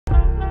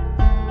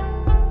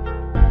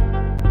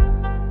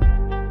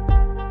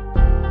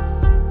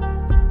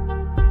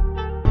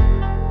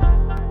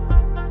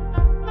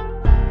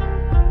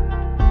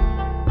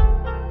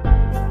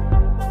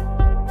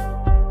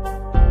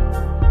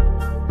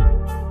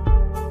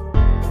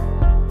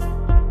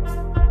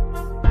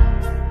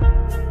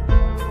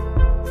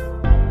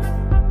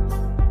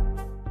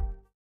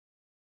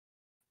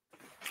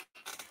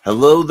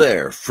Hello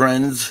there,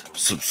 friends,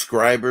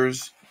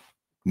 subscribers,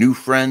 new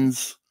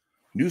friends,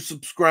 new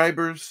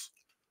subscribers,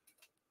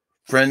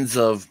 friends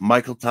of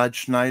Michael Todd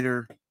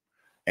Schneider,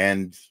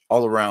 and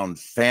all around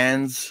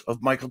fans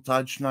of Michael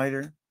Todd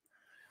Schneider.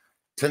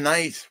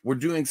 Tonight, we're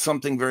doing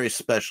something very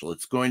special.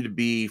 It's going to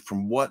be,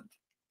 from what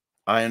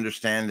I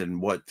understand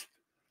and what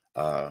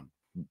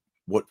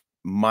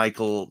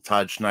Michael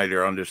Todd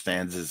Schneider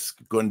understands, is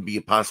going to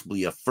be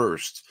possibly a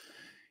first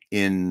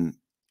in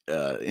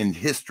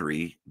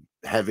history,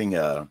 having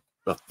a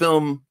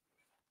film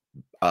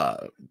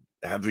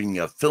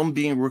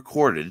being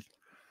recorded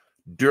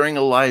during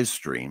a live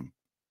stream,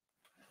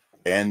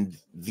 and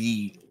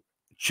the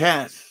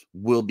chat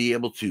will be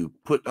able to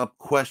put up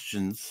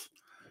questions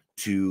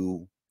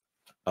to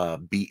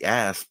be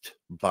asked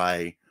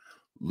by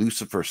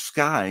Lucifer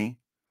Sky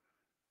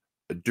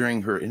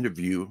during her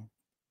interview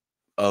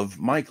of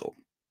Michael.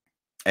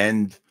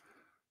 And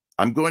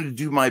I'm going to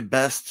do my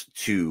best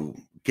to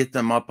get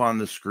them up on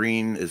the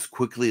screen as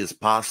quickly as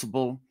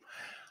possible.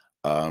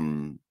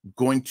 Going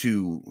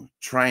to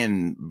try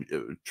and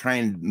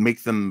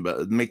make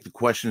the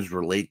questions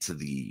relate to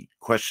the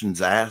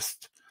questions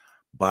asked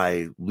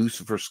by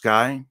Lucifer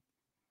Sky,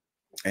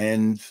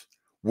 and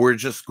we're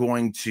just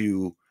going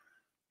to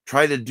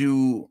try to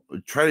do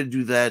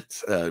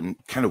that,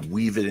 kind of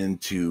weave it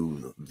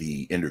into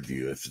the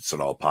interview if it's at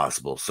all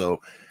possible.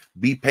 So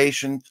be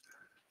patient.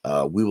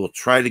 We will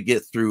try to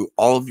get through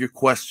all of your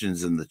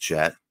questions in the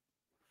chat.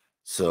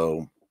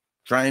 So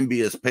try and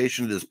be as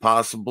patient as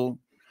possible.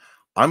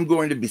 I'm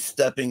going to be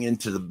stepping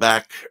into the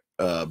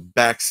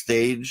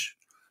backstage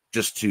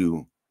just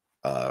to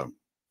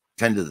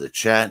tend to the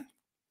chat,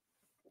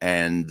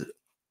 and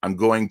I'm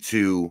going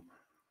to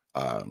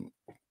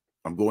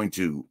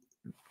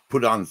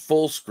put on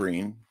full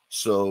screen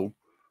so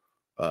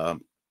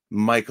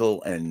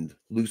Michael and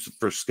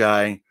Lucifer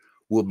Sky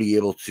will be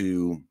able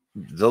to.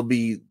 They'll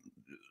be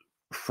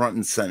front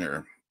and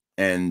center,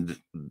 and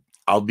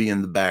I'll be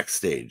in the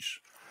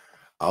backstage.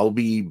 I'll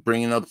be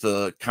bringing up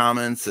the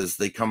comments as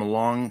they come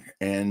along,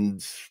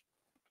 and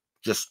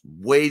just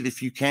wait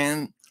if you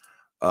can.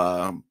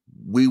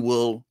 We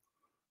will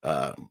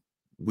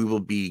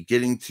be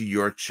getting to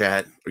your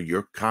chat or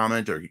your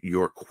comment or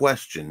your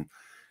question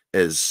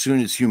as soon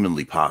as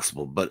humanly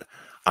possible. But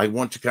I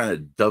want to kind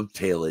of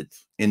dovetail it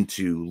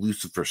into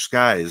Lucifer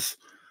Sky's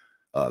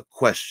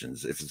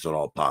questions, if it's at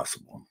all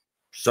possible.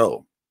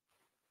 So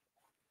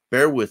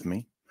bear with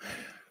me.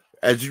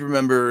 As you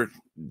remember,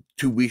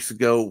 2 weeks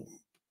ago,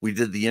 we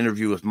did the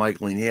interview with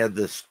Michael, and he had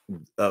this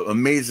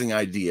amazing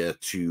idea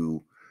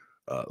to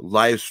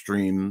live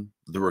stream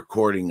the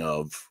recording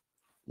of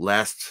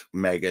Last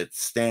Maggot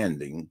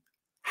Standing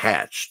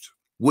Hatched,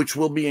 which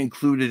will be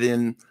included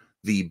in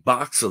the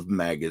Box of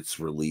Maggots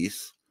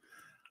release,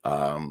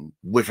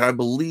 which I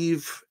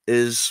believe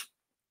is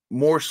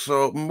more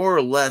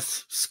or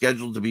less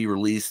scheduled to be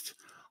released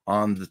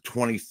on the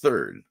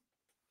 23rd.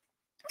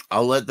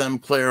 I'll let them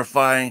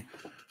clarify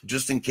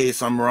just in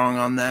case I'm wrong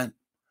on that,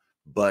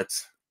 but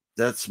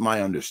that's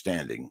my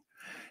understanding.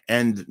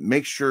 And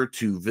make sure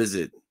to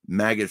visit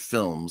Maggot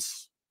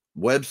Films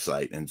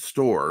website and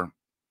store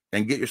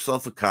and get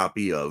yourself a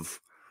copy of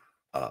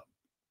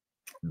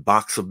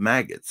Box of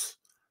Maggots.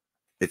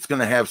 It's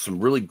going to have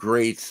some really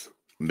great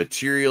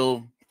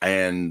material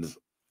and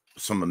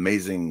some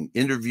amazing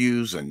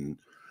interviews and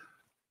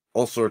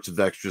all sorts of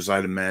extras,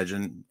 I'd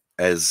imagine,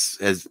 as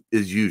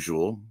is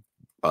usual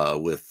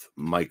with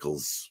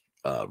Michael's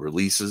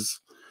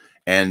releases.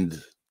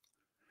 And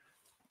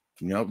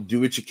do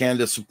what you can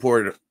to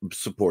support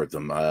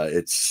them.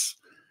 It's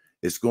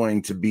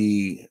going to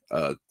be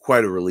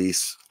quite a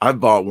release. I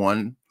bought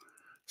one,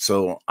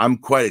 so I'm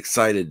quite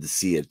excited to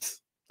see it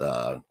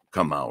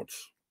come out.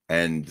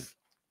 And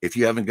if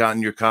you haven't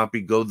gotten your copy,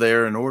 go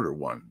there and order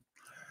one.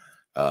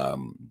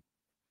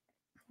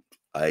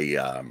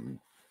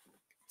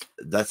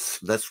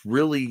 That's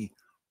really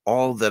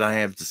all that I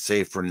have to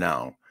say for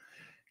now.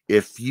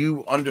 If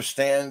you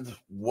understand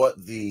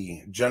what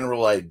the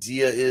general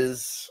idea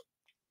is,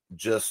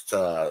 just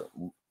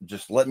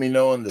let me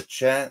know in the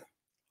chat,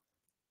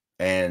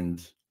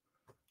 and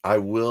I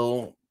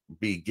will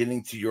be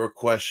getting to your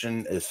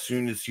question as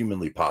soon as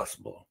humanly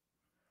possible.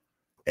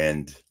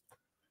 And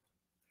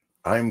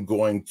I'm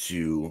going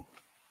to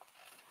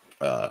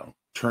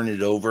turn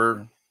it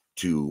over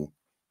to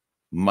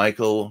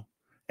Michael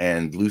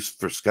and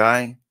Lucifer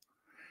Sky,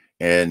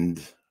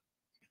 and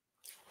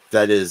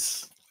that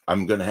is,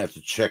 I'm going to have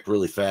to check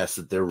really fast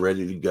that they're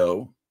ready to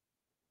go.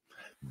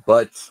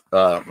 But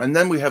and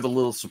then we have a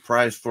little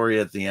surprise for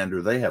you at the end,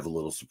 or they have a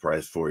little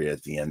surprise for you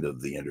at the end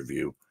of the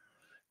interview,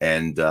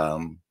 and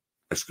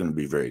it's going to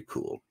be very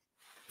cool.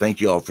 Thank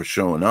you all for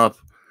showing up,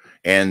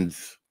 and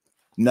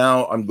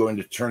now I'm going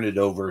to turn it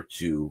over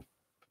to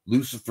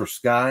Lucifer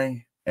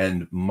Sky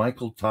and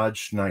Michael Todd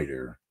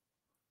Schneider.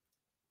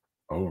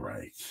 All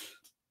right.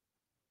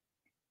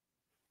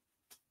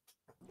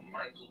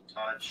 Michael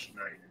Todd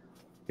Schneider.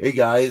 Hey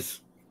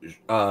guys,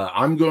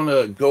 I'm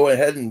gonna go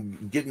ahead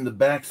and get in the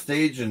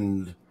backstage.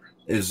 And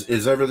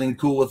is everything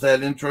cool with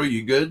that intro?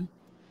 You good?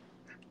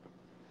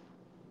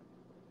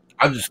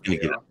 I'm just gonna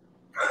get it.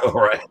 All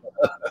right.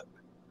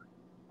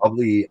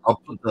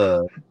 I'll put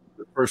the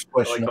first I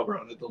like question how up. we're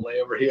on a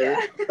delay over here.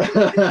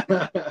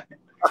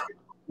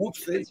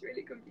 Whoopsie. It's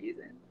really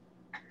confusing.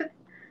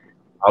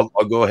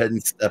 I'll go ahead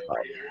and step out.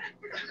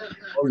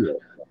 Oh yeah.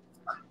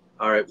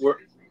 All right,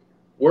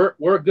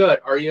 we're good.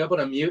 Are you able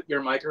to mute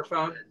your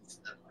microphone?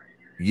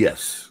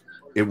 Yes,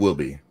 it will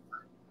be.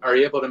 Are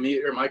you able to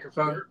mute your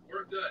microphone?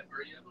 We're good.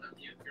 Are you able to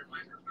mute your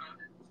microphone?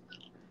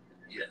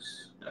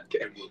 Yes.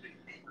 Okay. It will be.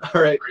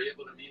 All right. Are you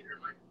able to mute your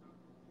microphone?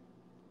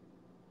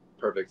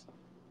 Perfect.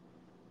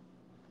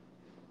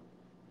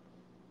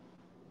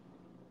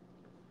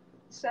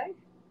 So,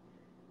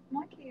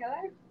 Mikey,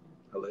 hello.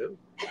 Hello.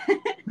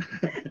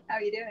 How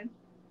are you doing?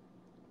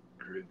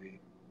 Groovy.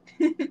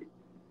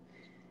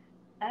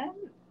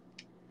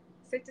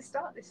 So to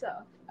start this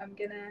off, I'm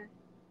gonna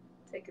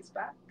take us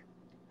back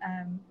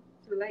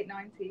to the late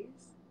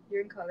 90s.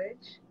 You're in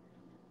college,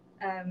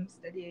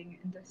 studying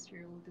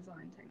industrial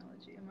design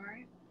technology. Am I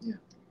right? Yeah.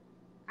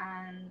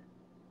 And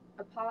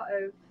a part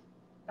of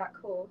that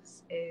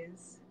course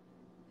is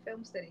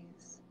film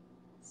studies.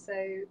 So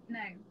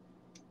no,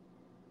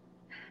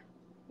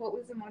 what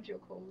was the module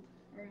called?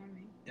 Remind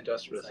me.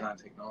 Industrial design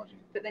technology.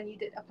 But then you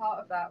did a part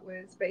of that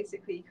was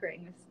basically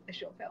creating a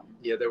short film.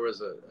 Yeah, there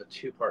was a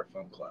two-part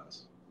film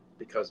class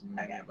because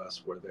many of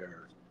us were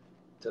there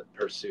to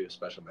pursue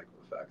special makeup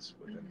effects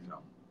within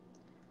film.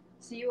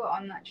 So you were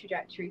on that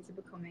trajectory to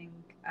becoming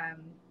an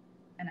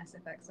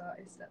SFX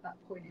artist at that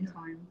point in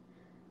time,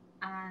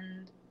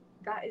 and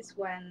that is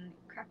when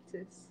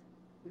Crepitus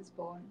was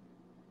born,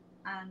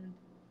 and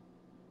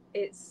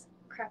it's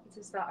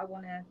Crepitus that I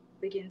want to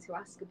begin to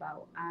ask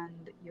about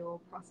and your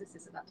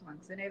processes at that time,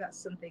 because I know that's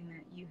something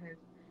that you have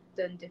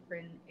done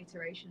different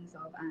iterations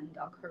of and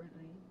are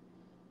currently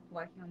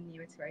working on a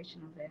new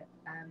iteration of it.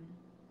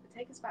 But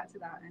take us back to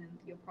that and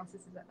your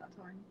processes at that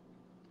time.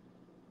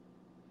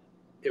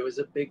 It was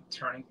a big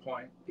turning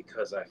point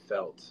because I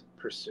felt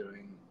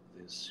pursuing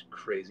this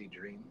crazy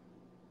dream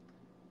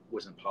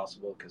wasn't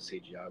possible because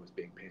CGI was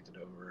being painted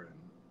over,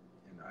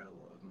 and an idol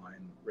of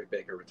mine, Rick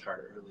Baker,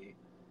 retired early.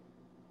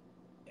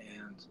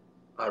 And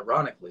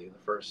ironically, the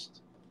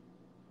first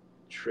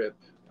trip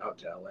out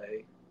to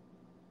LA,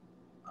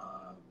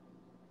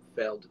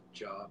 failed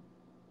job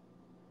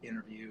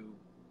interview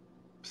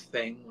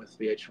thing with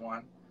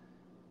VH1.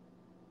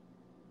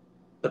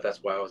 But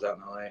that's why I was out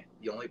in LA.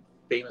 The only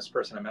famous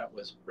person I met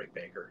was Rick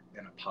Baker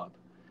in a pub.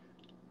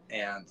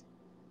 And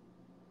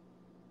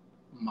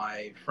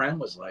my friend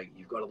was like,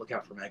 "You've got to look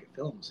out for Maggot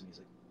Films." And he's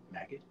like,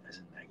 "Maggot? As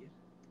in maggot?"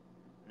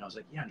 And I was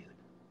like, "Yeah." And he's like,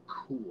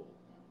 "Cool."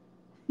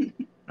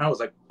 And I was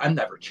like, "I'm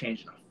never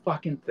changing a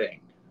fucking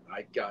thing."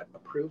 I got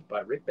approved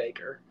by Rick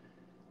Baker.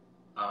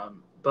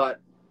 But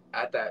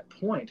at that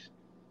point,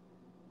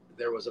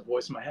 there was a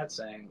voice in my head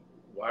saying,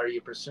 "Why are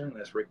you pursuing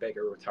this? Rick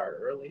Baker retired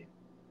early."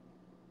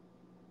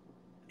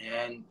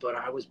 But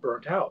I was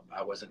burnt out.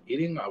 I wasn't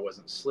eating, I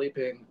wasn't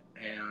sleeping,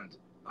 and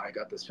I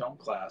got this film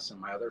class, and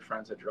my other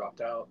friends had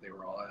dropped out. They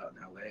were all out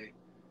in LA,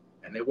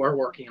 and they were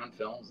working on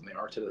films, and they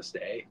are to this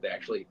day. They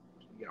actually,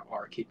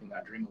 are keeping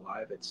that dream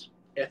alive. It's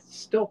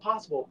still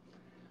possible,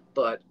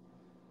 but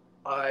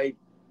I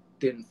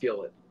didn't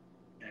feel it.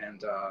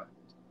 And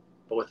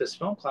but with this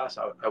film class,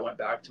 I went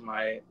back to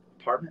my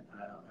apartment.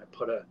 I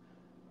put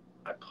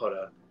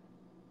a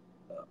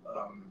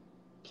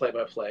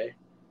play-by-play,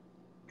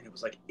 and it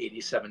was like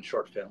 87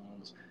 short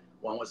films.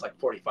 One was like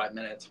 45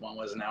 minutes. One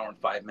was an hour and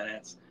 5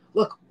 minutes.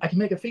 Look, I can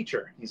make a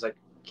feature. He's like,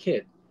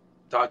 "Kid,"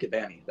 Todd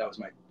Schneider, that was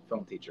my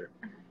film teacher.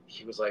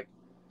 He was like,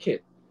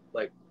 "Kid,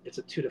 like, it's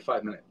a 2 to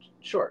 5 minute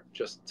short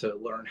just to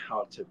learn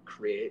how to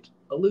create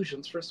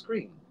illusions for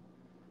screen."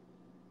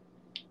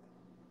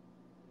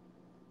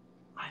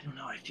 I don't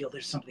know. I feel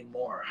there's something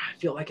more. I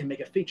feel I can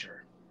make a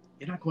feature.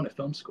 You're not going to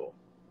film school.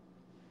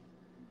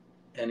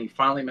 And he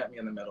finally met me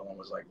in the middle and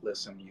was like,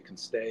 "Listen, you can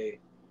stay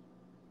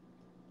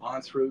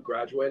on through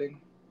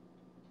graduating.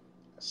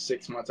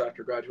 6 months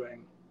after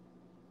graduating,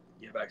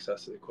 you have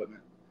access to the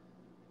equipment.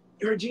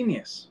 You're a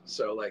genius."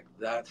 So like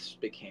that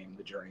became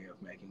the journey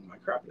of making my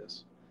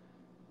Crepitus.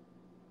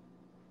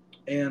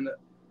 And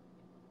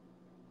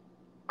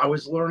I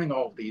was learning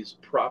all of these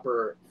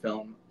proper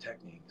film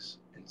techniques.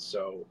 And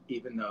so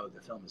even though the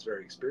film is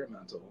very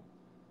experimental,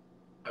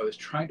 I was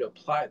trying to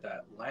apply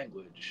that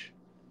language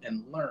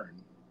and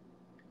learn.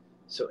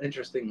 So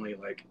interestingly,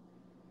 like,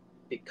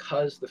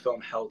 because the film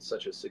held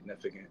such a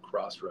significant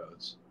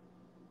crossroads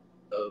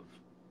of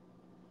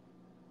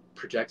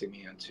projecting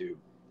me into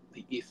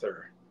the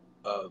ether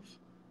of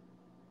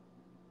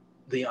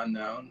the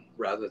unknown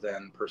rather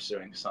than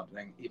pursuing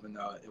something, even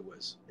though it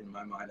was in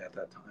my mind at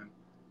that time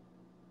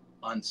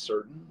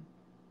uncertain,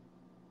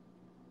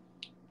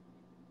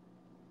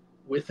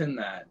 within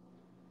that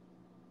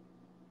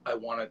I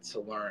wanted to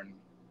learn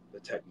the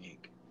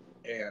technique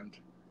and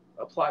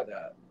apply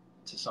that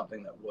to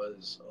something that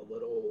was a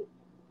little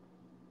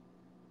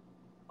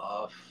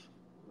off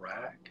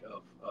rack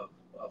of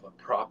a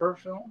proper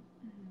film.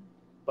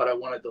 But I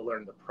wanted to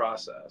learn the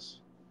process.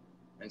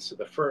 And so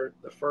the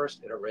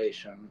first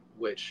iteration,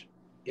 which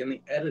in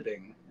the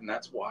editing, and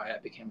that's why I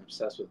became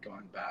obsessed with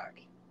going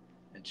back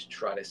and to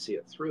try to see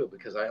it through,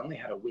 because I only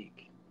had a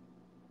week.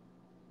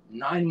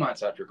 9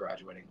 months after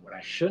graduating, when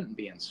I shouldn't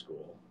be in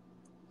school,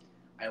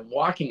 I'm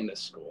walking into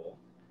school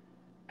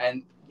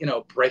and, you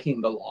know,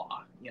 breaking the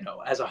law, you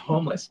know, as a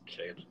homeless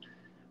kid.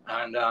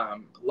 And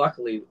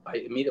luckily, I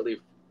immediately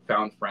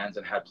found friends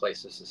and had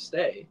places to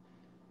stay,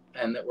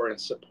 and that were in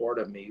support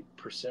of me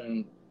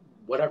pursuing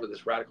whatever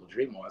this radical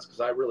dream was,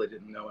 because I really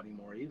didn't know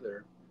anymore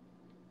either.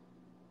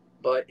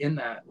 But in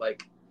that,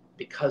 like,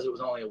 because it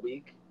was only a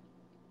week,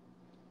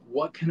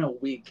 what can a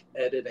week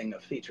editing a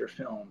feature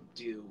film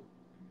do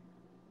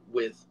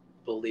with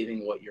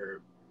believing what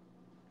your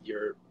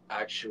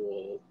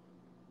actual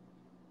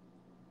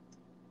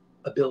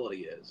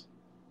ability is?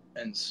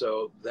 And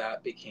so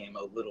that became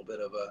a little bit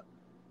of a,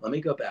 let me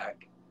go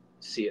back,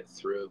 see it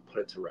through, put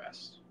it to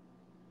rest.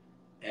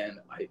 And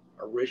I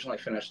originally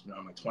finished it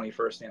on my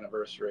 21st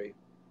anniversary.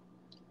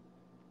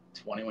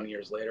 21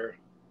 years later,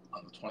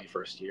 on the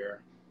 21st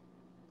year,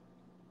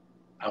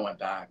 I went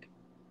back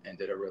and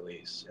did a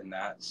release, and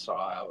that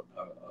saw out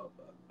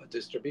a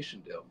distribution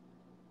deal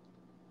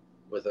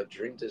with a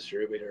dream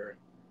distributor.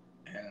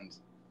 And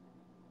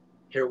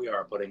here we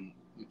are putting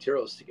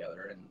materials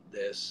together, and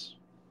this,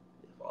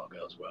 if all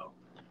goes well,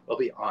 will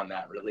be on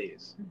that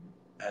release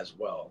as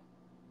well.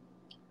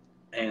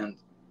 And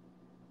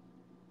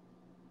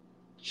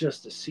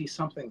just to see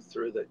something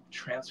through that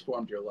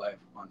transformed your life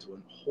onto a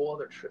whole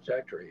other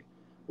trajectory,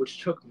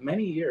 which took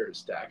many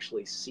years to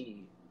actually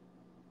see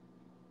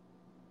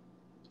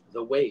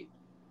the weight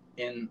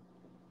in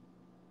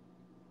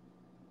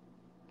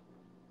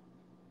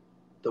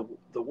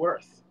the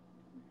worth,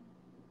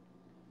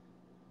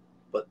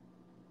 but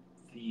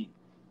the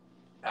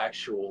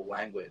actual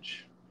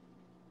language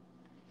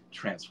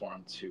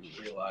transformed to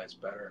realize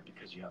better,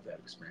 because you have that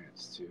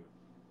experience to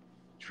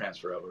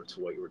transfer over to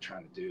what you were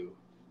trying to do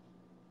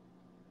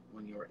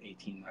when you were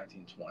 18,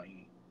 19,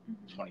 20,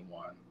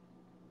 21,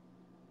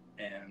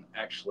 and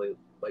actually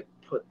like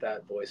put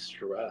that voice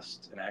to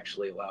rest and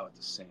actually allow it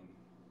to sing.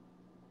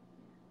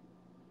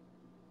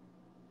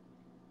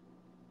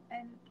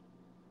 And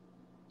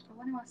I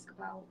want to ask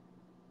about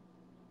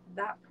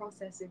that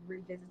process of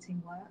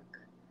revisiting work,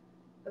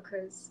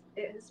 because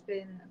it has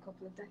been a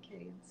couple of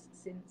decades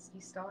since you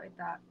started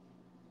that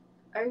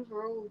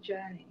overall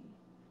journey.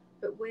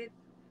 But with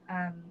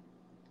a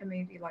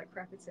movie like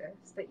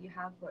Crepitus that you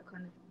have like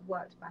kind of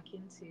worked back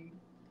into,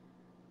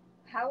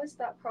 how is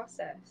that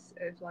process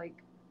of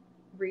like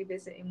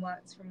revisiting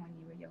works from when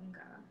you were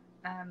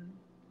younger?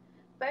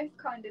 Both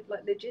kind of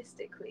like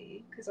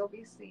logistically, because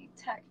obviously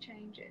tech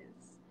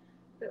changes,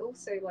 but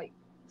also like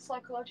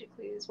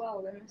psychologically as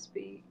well. There must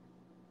be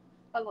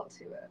a lot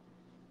to it.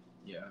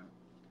 Yeah.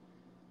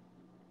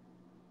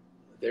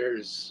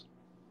 There's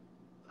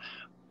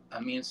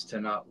a means to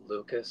not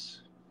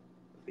Lucas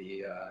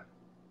the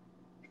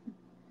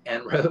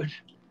end road,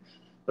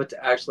 but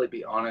to actually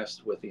be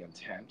honest with the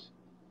intent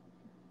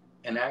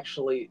and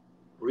actually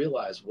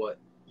realize what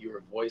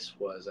your voice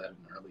was at an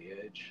early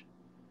age,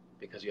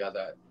 because you had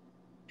that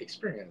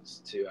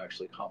experience to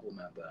actually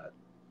complement that.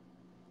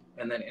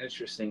 And then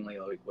interestingly,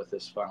 like with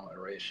this final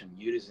iteration,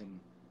 using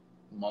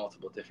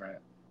multiple different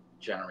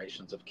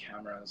generations of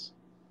cameras,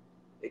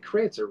 it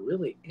creates a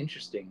really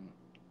interesting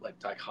like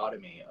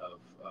dichotomy of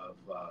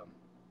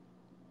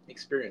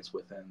experience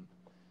within,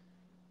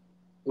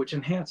 which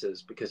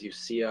enhances, because you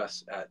see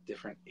us at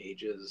different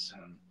ages.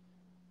 And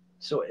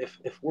so if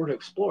we're to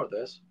explore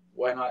this,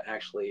 why not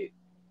actually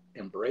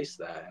embrace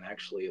that and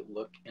actually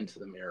look into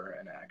the mirror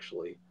and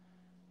actually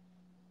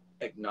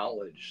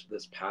acknowledge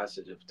this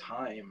passage of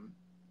time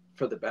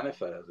for the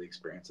benefit of the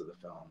experience of the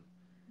film.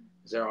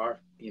 There are,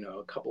 you know,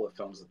 a couple of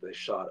films that they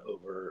shot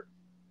over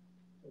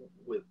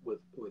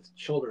with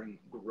children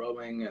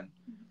growing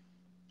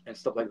and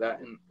stuff like that,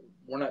 and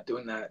we're not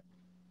doing that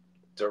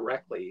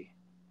directly,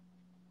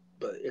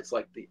 but it's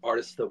like the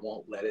artist that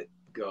won't let it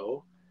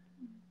go.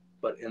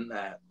 But in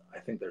that, I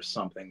think there's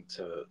something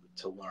to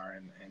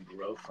learn and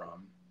grow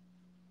from,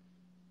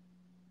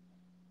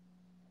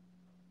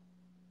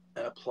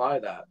 and apply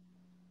that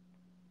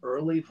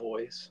early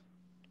voice,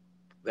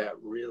 that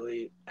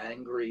really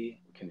angry,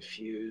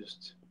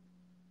 confused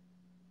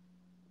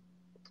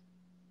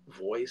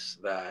voice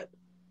that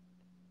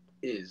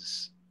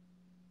is,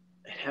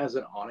 it has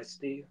an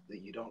honesty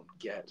that you don't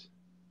get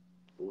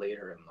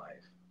later in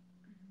life,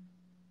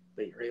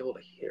 but you're able to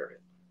hear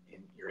it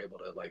and you're able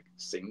to like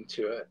sing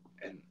to it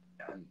and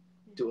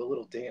do a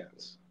little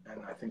dance.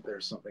 And I think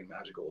there's something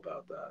magical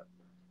about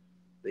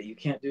that you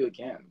can't do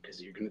again,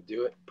 because you're going to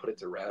do it, put it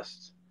to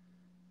rest,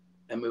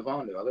 and move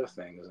on to other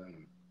things.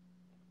 And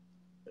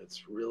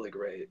it's really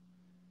great.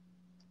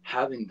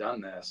 Having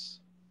done this,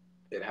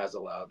 it has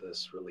allowed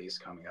this release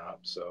coming up.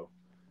 So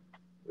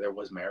there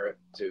was merit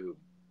to,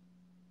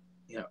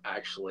 you know,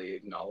 actually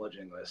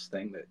acknowledging this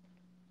thing that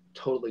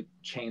totally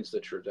changed the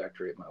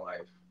trajectory of my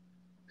life.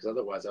 Because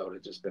otherwise I would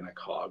have just been a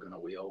cog on a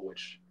wheel,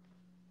 which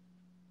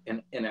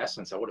in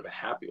essence I would have been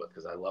happy with,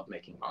 because I love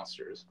making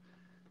monsters.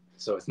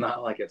 So it's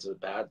not like it's a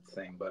bad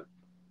thing, but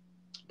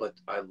but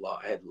I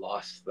had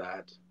lost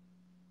that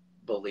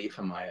belief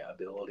in my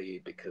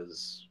ability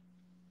because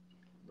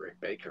Rick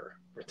Baker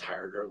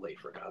retired early,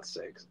 for God's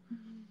sakes.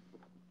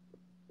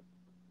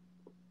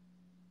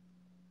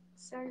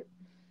 So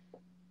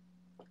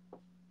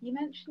you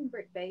mentioned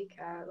Rick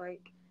Baker,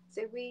 like,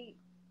 so we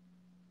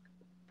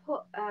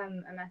put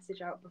a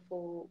message out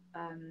before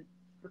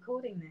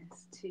recording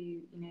this to,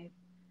 you know,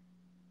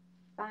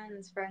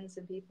 fans, friends,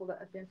 and people that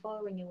have been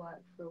following your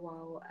work for a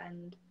while,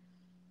 and,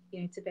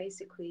 you know, to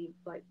basically,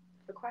 like,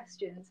 for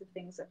questions of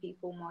things that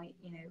people might,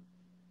 you know,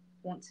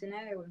 want to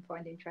know and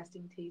find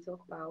interesting to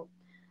talk about.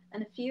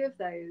 And a few of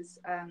those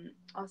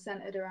are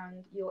centered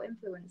around your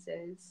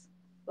influences,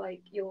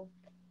 like your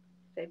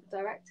favorite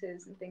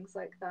directors and things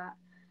like that.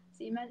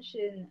 So you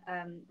mentioned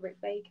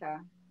Rick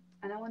Baker,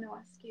 and I want to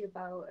ask you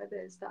about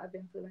others that have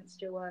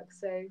influenced your work.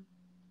 So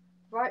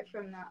right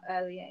from that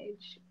early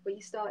age, where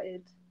you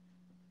started,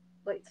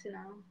 like, to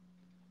now.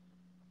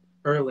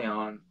 Early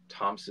on,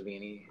 Tom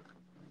Savini,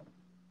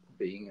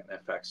 being an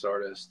FX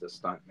artist, a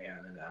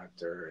stuntman, an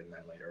actor, and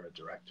then later a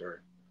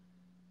director.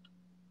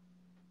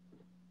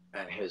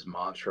 And his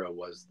mantra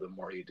was, the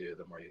more you do,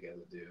 the more you get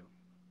to do.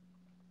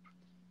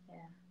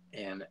 Yeah.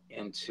 And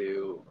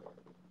into,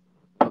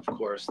 of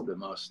course, the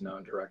most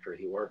known director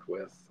he worked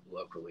with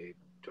locally,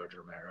 George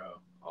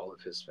Romero, all of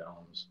his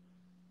films,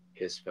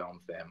 his film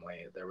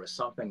family. There was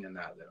something in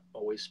that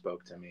always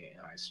spoke to me,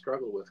 and I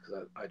struggled with,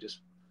 because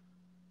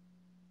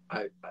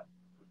I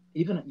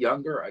even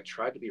younger, I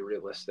tried to be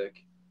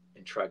realistic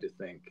and tried to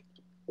think,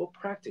 well,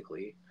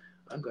 practically,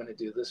 I'm going to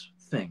do this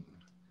thing.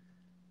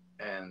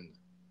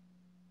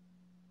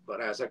 But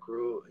as I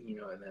grew, you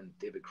know, and then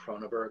David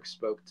Cronenberg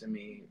spoke to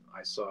me.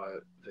 I saw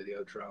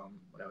Videodrome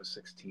when I was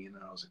 16,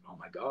 and I was like, oh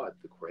my God,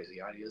 the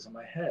crazy ideas in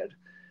my head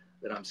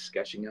that I'm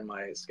sketching in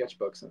my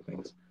sketchbooks and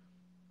things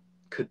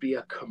could be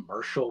a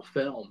commercial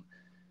film.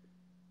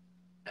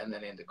 And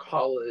then into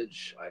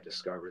college, I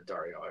discovered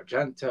Dario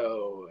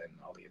Argento and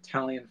all the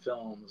Italian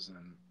films,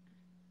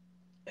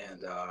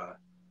 and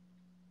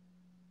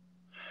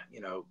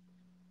you know,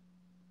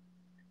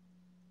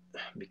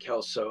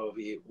 Michele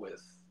Soavi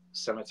with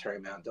Cemetery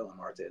Man, Della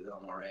Marte,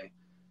 Del More.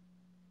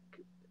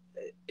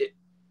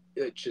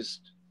 It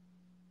just,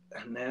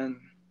 and then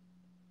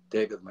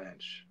David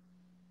Lynch.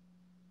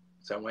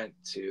 So I went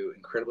to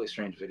Incredibly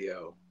Strange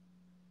Video,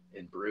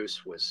 and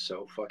Bruce was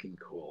so fucking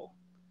cool.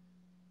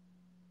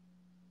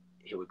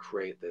 He would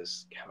create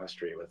this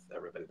chemistry with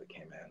everybody that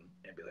came in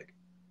and be like,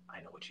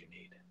 I know what you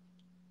need.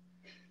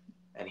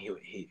 And he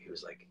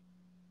was like,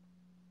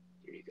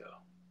 here you go.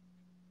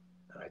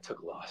 And I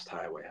took Lost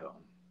Highway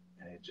home,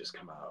 and it had just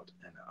come out.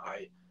 And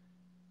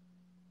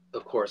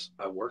of course,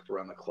 I worked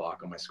around the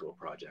clock on my school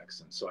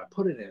projects. And so I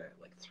put it in at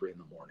like 3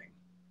 a.m.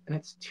 And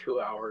it's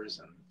 2 hours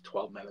and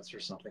 12 minutes or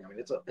something. I mean,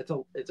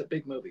 it's a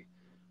big movie.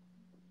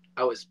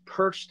 I was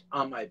perched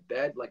on my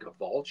bed like a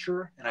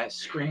vulture, and I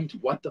screamed,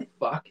 what the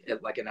fuck,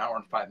 at like an hour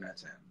and 5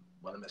 minutes in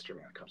when the Mystery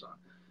Man comes on.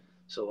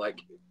 So, like,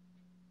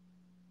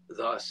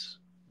 thus,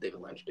 David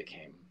Lynch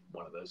became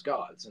one of those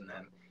gods. And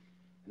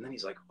then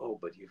he's like, oh,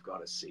 but you've got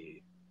to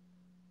see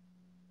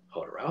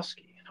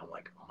Jodorowsky. And I'm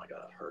like, oh my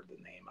God, I've heard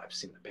the name. I've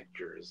seen the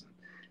pictures.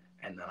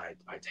 And then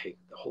I take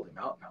the Holy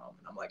Mountain home,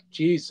 and I'm like,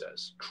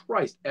 Jesus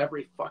Christ,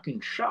 every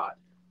fucking shot.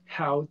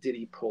 How did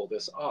he pull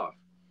this off?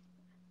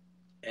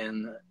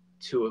 And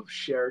to have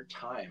shared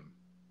time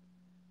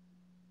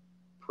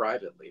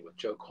privately with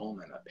Joe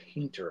Coleman, a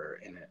painter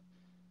and a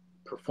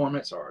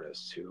performance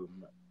artist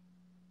whom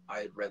I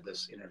had read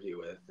this interview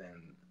with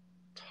in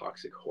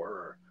Toxic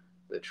Horror,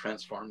 that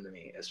transformed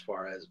me as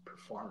far as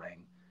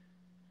performing.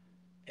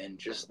 And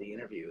just the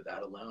interview,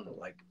 that alone,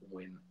 like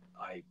when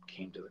I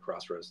came to the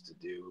Crossroads to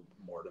do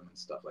Mortem and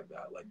stuff like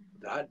that, like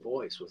that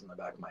voice was in the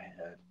back of my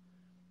head.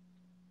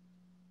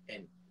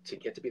 And to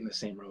get to be in the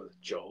same room with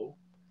Joe,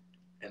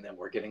 and then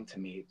we're getting to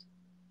meet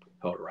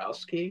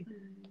Jodorowsky,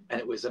 and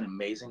it was an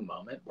amazing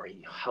moment where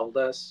he held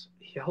us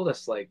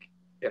like,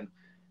 and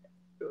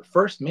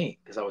first me,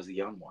 because I was the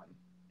young one,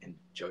 and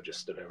Joe just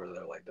stood over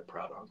there like the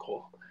proud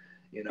uncle,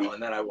 you know.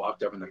 And then I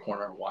walked over in the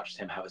corner and watched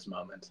him have his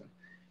moment,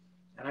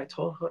 and I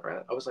told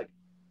Jodorowsky, I was like,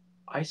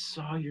 I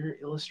saw your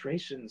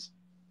illustrations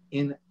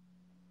in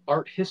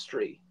art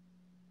history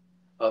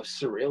of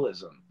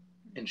surrealism,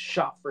 and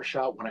shot for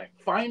shot, when I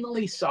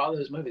finally saw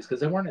those movies, because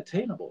they weren't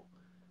attainable,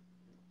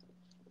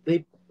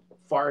 they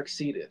far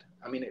exceeded.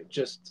 I mean, it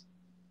just,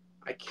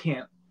 I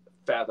can't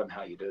fathom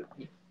how you did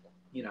it,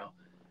 you know.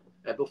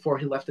 And before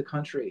he left the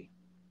country,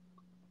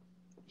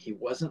 he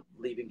wasn't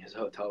leaving his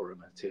hotel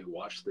room to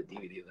watch the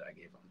DVD that I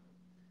gave him.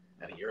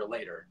 And a year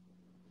later,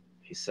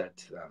 he said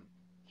to them,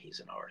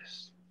 he's an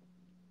artist.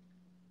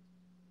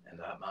 And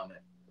that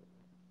moment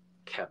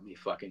kept me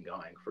fucking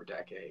going for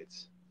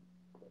decades,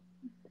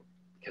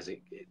 because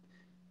it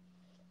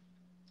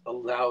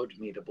allowed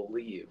me to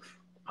believe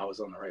I was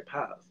on the right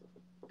path.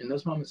 And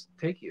those moments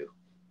take you.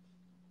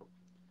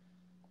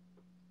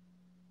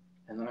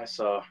 And then I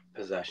saw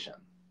Possession,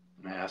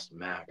 and I asked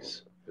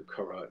Max, who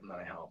co-wrote it, and then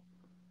I helped,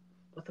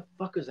 what the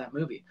fuck is that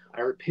movie?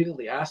 I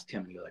repeatedly asked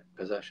him, and he was like,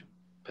 Possession,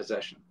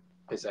 Possession,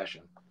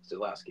 Possession.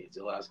 Zalewski.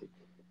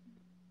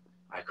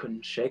 I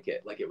couldn't shake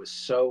it. Like, it was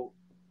so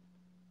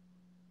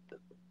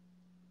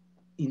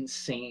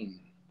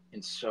insane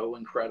and so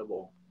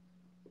incredible.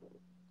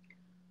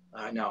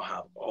 I now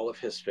have all of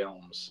his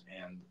films,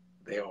 and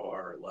they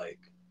are like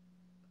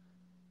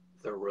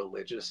the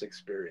religious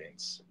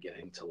experience,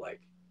 getting to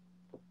like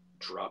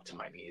drop to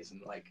my knees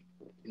and like,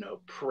 you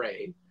know,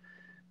 pray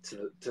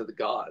to the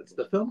gods,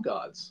 the film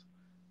gods.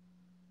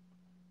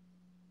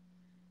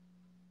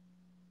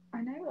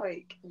 I know,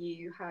 like,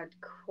 you had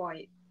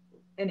quite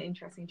an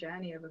interesting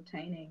journey of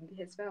obtaining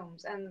his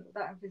films, and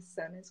that of his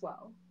son as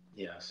well.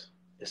 Yes,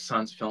 his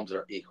son's films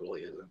are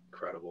equally as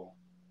incredible.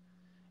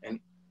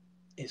 And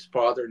his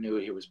father knew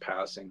he was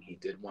passing. He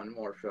did one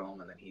more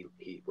film, and then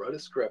he wrote a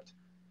script.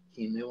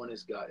 He knew in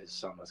his gut his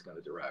son was going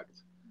to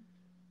direct.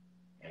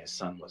 And his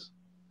son was,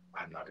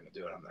 I'm not going to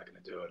do it. I'm not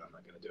going to do it. I'm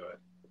not going to do it.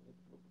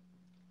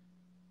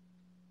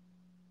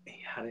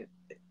 He had it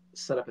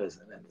set up as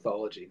an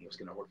anthology, and he was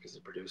going to work as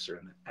a producer.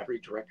 And then every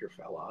director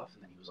fell off.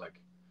 And then he was like,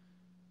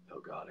 oh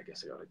God, I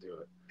guess I got to do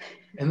it.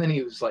 And then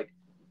he was like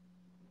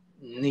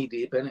knee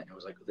deep in it. And it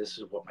was like, this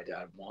is what my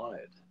dad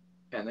wanted.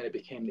 And then it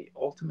became the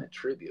ultimate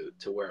tribute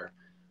to where,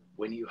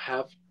 when you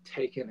have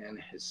taken in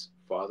his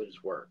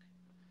father's work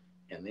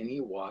and then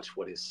you watch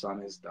what his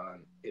son has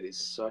done, it is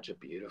such a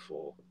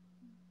beautiful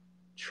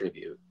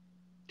tribute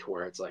to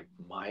where it's like,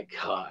 my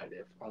God,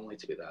 if only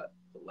to be that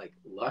like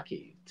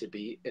lucky to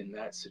be in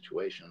that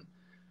situation.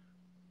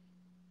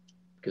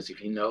 Because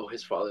if you know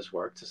his father's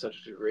work to such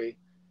a degree,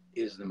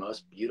 it is the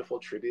most beautiful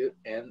tribute.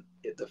 And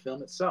the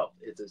film itself,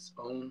 it's its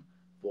own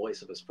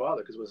voice of his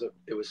father, because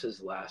it was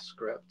his last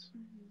script.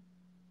 Mm-hmm.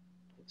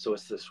 So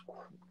it's this,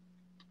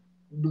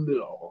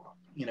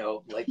 you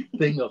know, like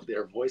thing of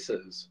their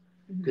voices,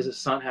 because his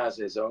son has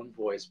his own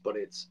voice, but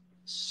it's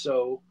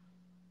so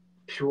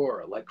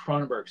pure, like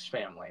Cronenberg's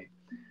family.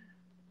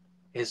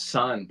 His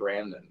son,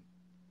 Brandon,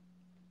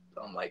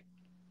 I'm like,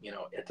 you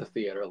know, at the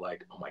theater,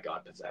 like, oh my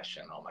God,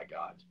 Possession, oh my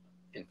God,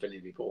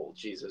 Infinity Pool,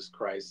 Jesus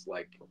Christ,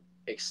 like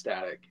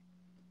ecstatic.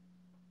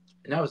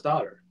 And now his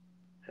daughter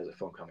has a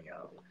film coming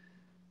out.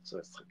 So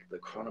it's like the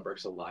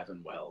Cronenberg's alive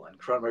and well, and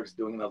Cronenberg's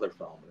doing another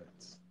film.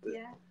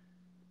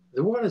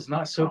 The world is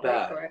not so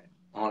bad,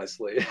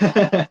 honestly.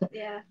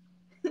 Yeah.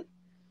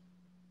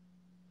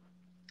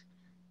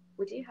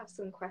 We do have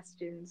some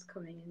questions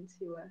coming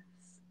into us.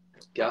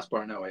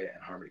 Gaspar Noé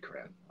and Harmony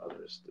Korine,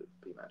 others to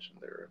be mentioned.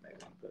 They're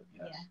amazing, but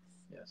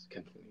yes,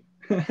 continue.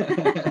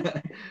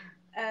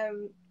 I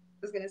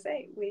was going to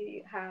say,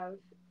 we have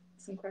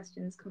some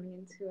questions coming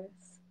into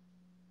us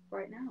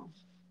right now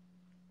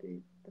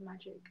through the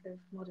magic of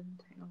modern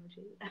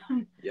technology.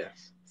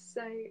 Yes.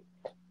 So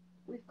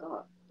we've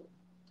got,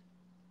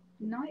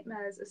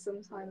 nightmares are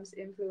sometimes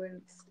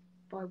influenced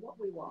by what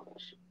we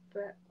watch,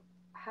 but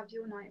have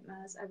your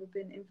nightmares ever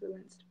been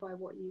influenced by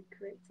what you've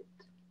created?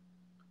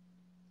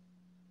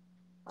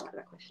 I like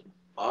that question.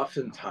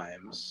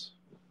 Oftentimes,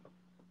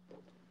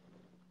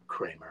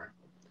 Kramer,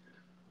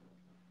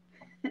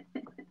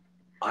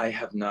 I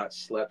have not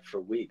slept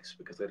for weeks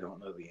because I don't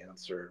know the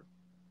answer,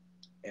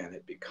 and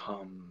it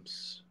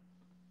becomes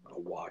a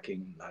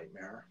walking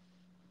nightmare,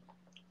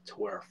 to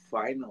where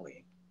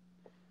finally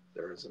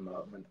there is a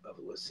moment of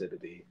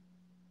lucidity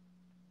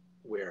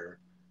where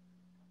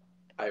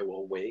I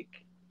will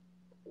wake,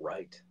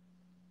 write,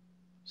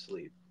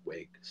 sleep,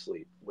 wake,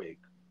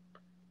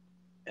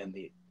 and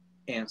the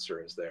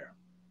answer is there.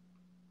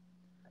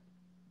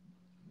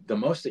 The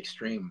most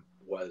extreme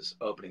was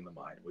Opening the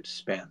Mind, which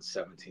spanned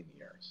 17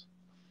 years.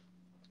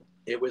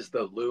 It was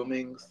the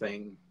looming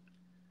thing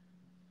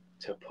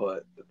to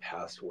put the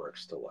past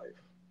works to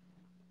life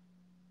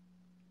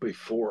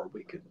before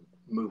we could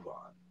move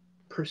on,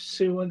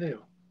 pursue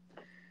anew.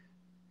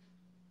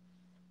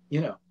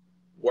 You know,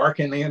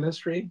 work in the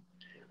industry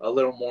a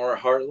little more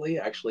heartily,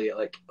 actually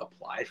like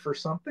apply for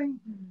something,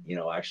 you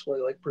know,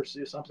 actually like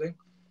pursue something,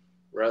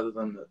 rather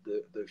than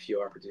the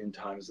few opportune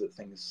times that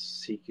things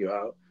seek you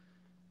out.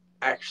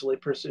 Actually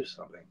pursue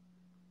something.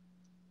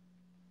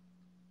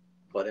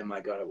 But in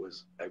my gut, it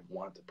was, I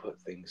want to put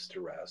things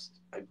to rest.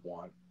 I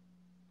want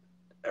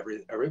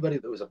everybody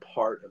that was a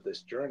part of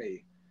this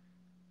journey.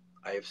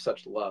 I have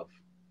such love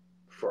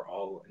for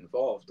all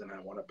involved, and I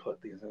want to put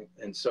these things.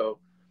 And so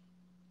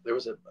there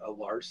was a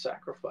large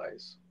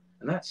sacrifice,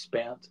 and that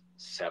spanned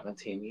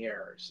 17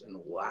 years. And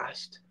the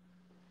last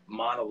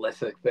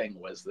monolithic thing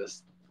was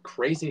this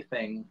crazy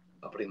thing,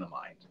 Opening the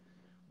Mind,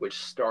 which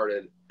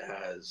started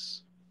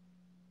as,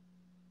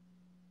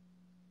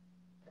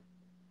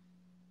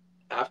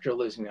 after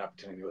losing the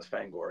opportunity with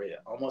Fangoria,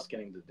 almost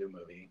getting to do a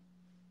movie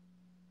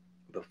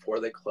before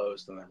they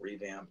closed and then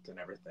revamped and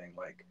everything.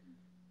 Like,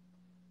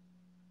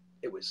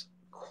 it was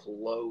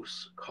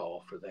close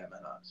call for them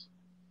and us.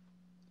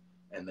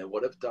 And they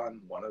would have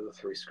done one of the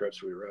 3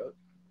 scripts we wrote,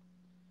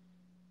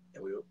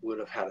 and we would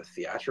have had a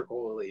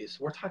theatrical release.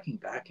 We're talking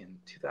back in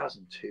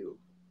 2002,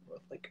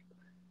 like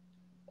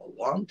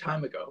a long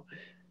time ago.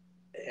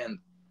 And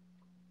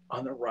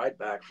on the ride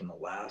back from the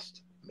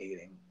last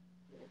meeting,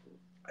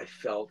 I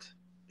felt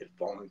it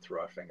falling through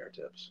our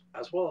fingertips,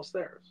 as well as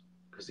theirs.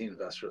 because the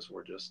investors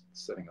were just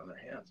sitting on their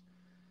hands.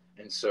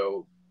 And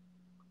so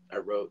I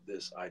wrote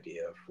this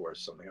idea for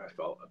something I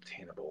felt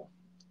obtainable.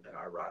 And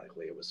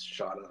ironically, it was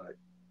shot on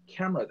a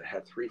camera that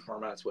had 3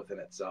 formats within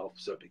itself.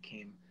 So it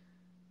became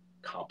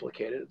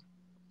complicated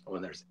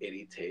when there's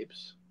 80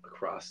 tapes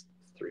across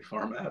 3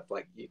 formats.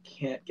 Like, you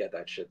can't get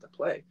that shit to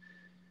play.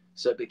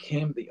 So it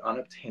became the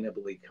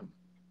unobtainably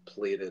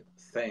completed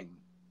thing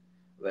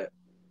that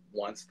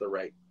once the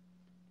right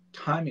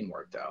timing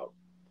worked out,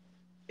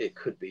 it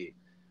could be.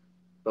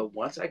 But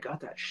once I got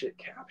that shit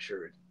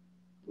captured,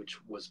 which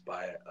was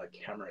by a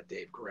camera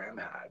Dave Graham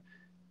had,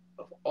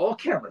 of all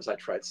cameras, I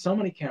tried so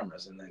many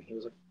cameras, and then he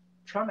was like,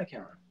 try my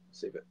camera,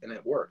 save it. And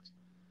it worked.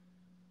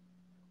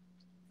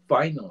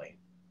 Finally,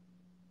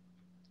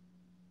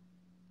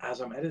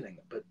 as I'm editing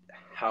it, but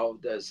how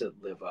does it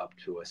live up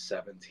to a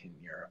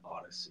 17-year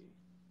odyssey?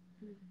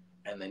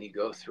 Mm-hmm. And then you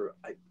go through,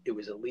 it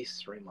was at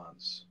least 3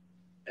 months.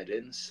 I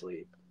didn't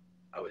sleep.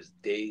 I was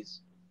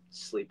days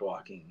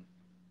sleepwalking.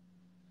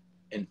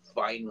 And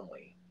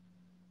finally,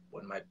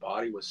 when my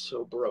body was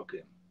so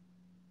broken,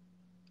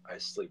 I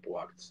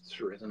sleepwalked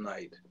through the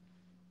night,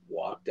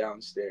 walked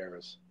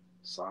downstairs,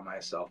 saw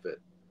myself at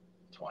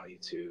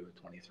 22,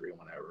 23,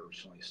 when I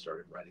originally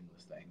started writing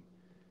the thing.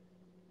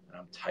 And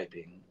I'm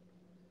typing,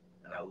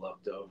 and I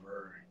looked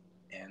over,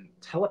 and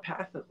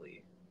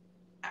telepathically,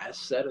 as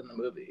said in the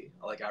movie,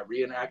 like, I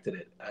reenacted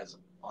it as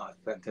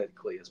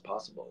authentically as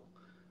possible.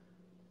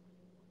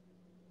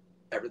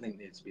 Everything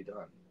needs to be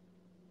done.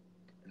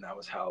 And that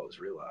was how it was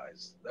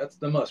realized. That's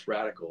the most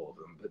radical of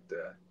them. But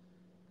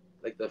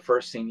like the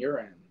first scene you're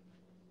in,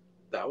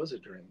 that was a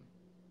dream.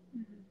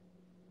 Mm-hmm.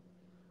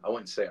 I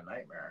wouldn't say a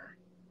nightmare,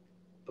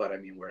 but I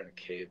mean, we're in a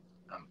cave.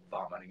 I'm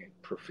vomiting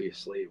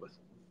profusely with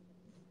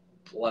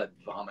blood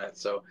vomit.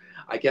 So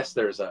I guess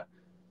there's a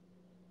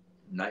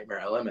nightmare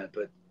element,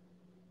 but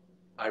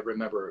I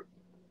remember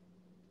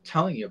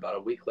telling you about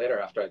a week later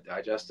after I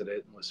digested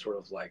it and was sort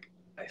of like,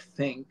 I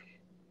think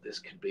this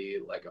could be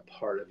like a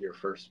part of your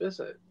first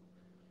visit.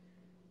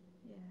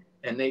 Yeah.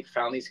 And they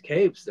found these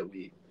caves that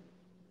we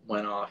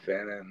went off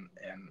in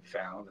and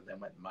found, and then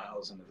went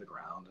miles into the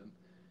ground. And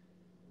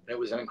it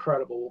was an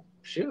incredible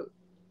shoot.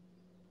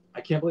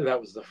 I can't believe that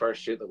was the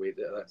first shoot that we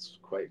did. That's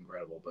quite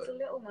incredible. But it's a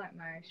little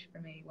nightmarish for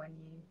me when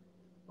you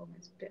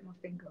almost bit my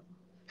finger.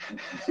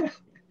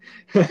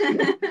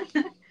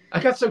 I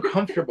got so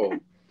comfortable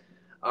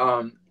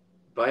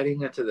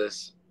biting into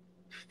this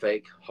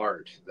fake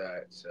heart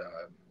that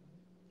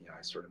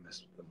I sort of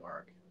missed the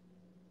mark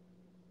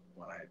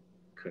when I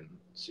couldn't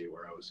see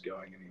where I was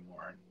going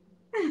anymore.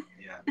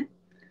 Yeah.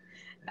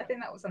 I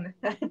think that was on the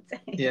 3rd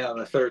take. Yeah, on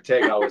the 3rd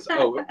take, I was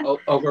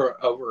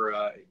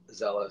over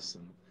zealous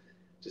and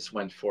just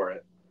went for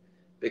it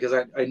because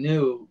I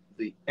knew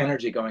the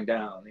energy going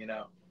down,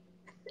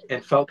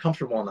 and felt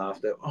comfortable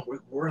enough that,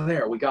 we're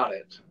there, we got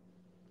it.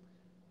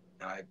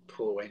 And I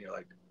pull away, and you're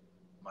like,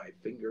 my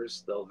finger's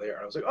still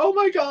there. I was like, oh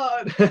my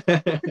God.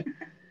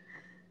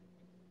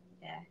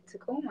 Yeah, to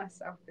call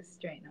myself a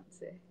straight not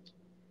to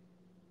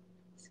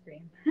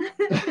scream.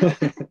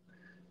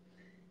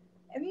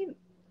 I mean,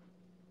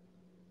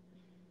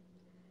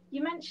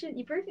 you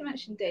briefly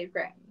mentioned Dave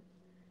Graham,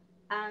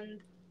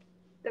 and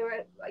there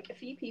were like a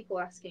few people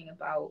asking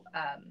about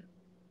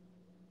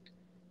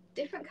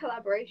different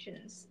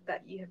collaborations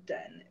that you have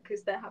done,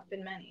 because there have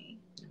been many,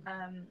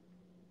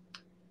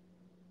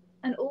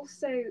 and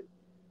also,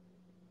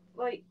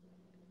 like,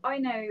 I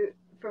know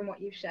from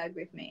what you've shared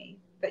with me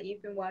that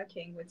you've been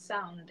working with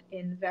sound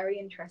in very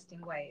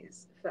interesting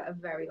ways for a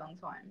very long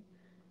time,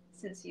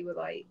 since you were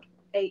like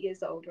 8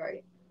 years old,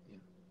 right?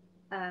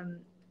 Yeah.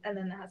 And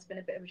then there has been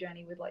a bit of a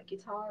journey with like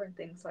guitar and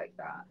things like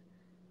that.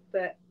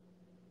 But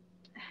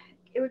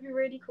it would be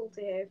really cool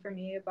to hear from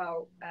you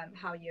about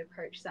how you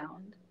approach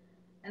sound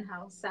and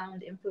how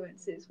sound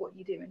influences what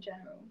you do in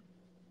general.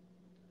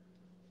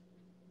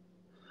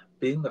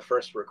 Being the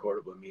first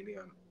recordable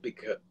medium,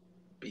 because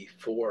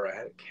before I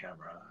had a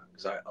camera,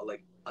 because I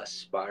like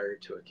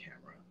aspired to a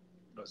camera,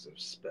 I was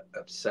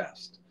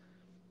obsessed.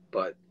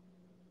 But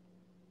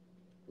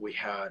we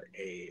had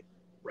a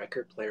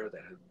record player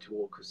that had a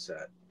dual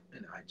cassette,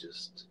 and I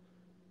just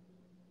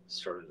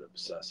started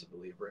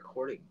obsessively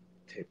recording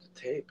tape to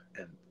tape.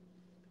 And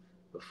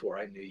before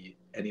I knew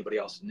anybody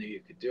else knew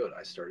you could do it,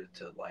 I started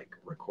to like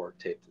record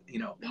tape,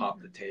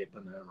 pop the tape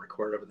and then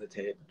record over the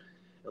tape,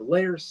 and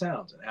layer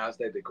sounds. And as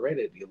they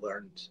degraded, you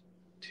learned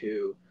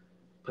to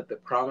put the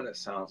prominent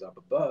sounds up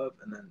above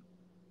and then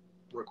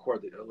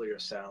record the earlier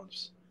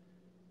sounds,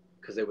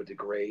 because they would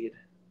degrade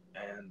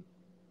and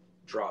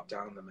drop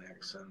down in the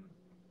mix. And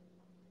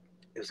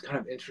it was kind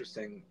of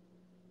interesting,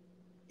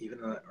 even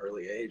at an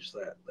early age,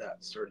 that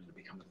started to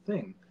become a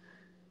thing.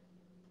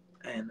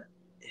 And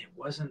it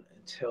wasn't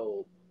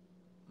until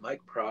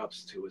Mike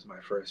Probst, who was my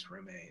first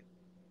roommate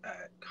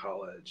at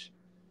college,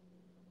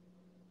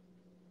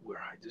 where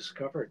I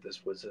discovered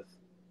this was a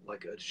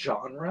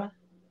genre.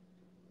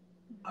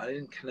 I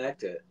didn't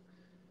connect it.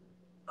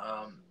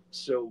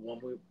 So when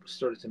we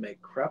started to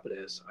make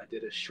Crepitus, I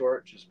did a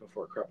short just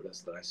before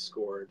Crepitus that I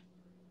scored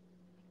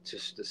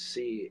just to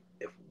see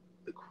if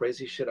the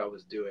crazy shit I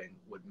was doing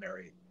would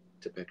marry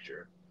to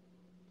picture.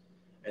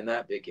 And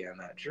that began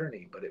that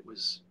journey. But it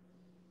was,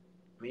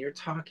 I mean, you're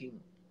talking,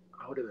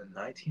 I would have been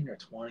 19 or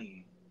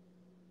 20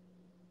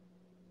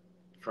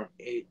 from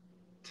 8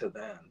 to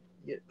then.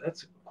 Yeah,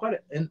 that's quite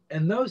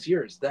in those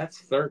years, that's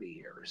 30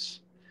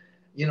 years.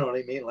 You know what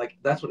I mean? Like,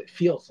 that's what it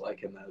feels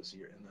like in those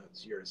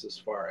years as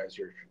far as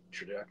your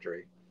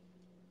trajectory.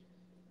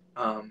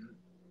 Um,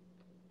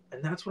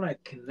 and that's when I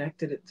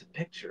connected it to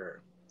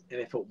picture. And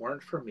if it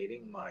weren't for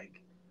meeting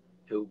Mike,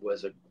 who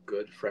was a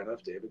good friend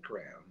of David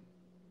Graham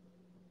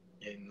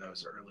in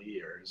those early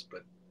years,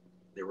 but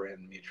they were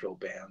in mutual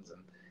bands,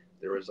 and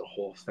there was a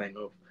whole thing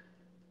of,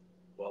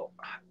 well,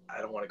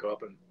 I don't want to go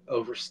up and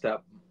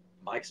overstep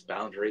Mike's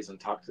boundaries and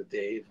talk to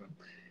Dave,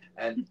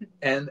 and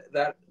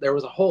that there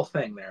was a whole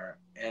thing there.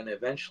 And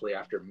eventually,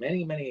 after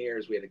many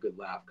years, we had a good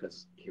laugh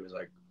because he was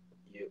like,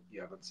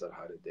 "You haven't said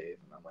hi to Dave,"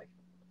 and I'm like,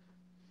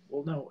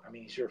 "Well, no, I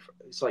mean, he's your."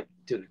 It's like,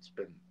 dude, it's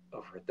been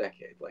over a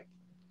decade. Like,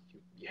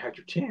 you had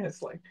your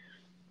chance. Like,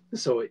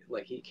 so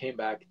like he came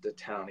back to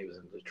town. He was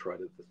in Detroit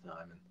at the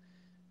time, and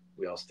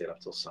we all stayed up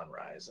till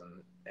sunrise,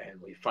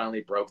 and we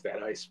finally broke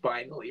that ice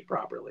finally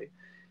properly.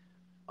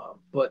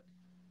 But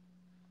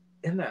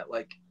in that,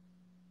 like,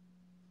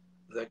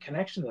 the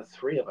connection the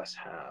three of us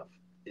have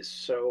is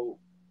so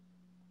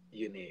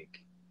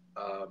unique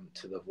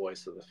to the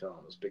voice of the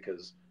films,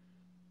 because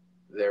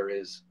there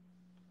is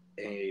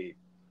a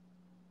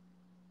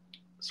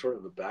sort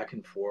of a back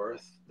and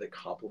forth that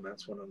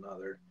complements one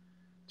another,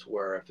 to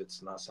where if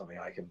it's not something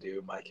I can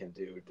do, Mike can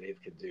do,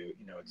 Dave can do,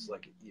 you know, it's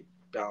like you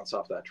bounce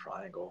off that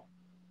triangle.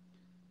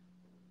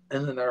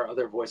 And then there are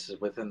other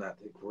voices within that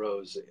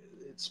grows,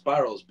 it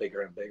spirals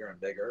bigger and bigger and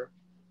bigger.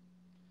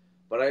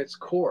 But at its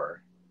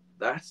core,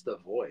 that's the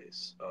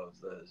voice of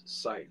the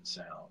sight and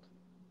sound,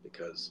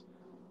 because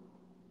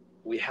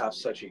we have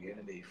such a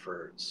unity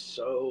for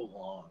so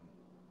long.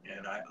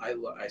 And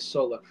I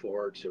so look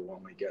forward to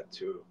when we get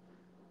to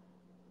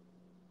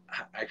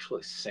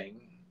actually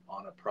sing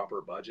on a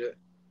proper budget,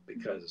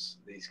 because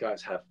these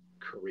guys have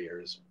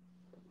careers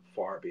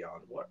far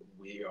beyond what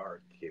we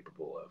are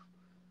capable of.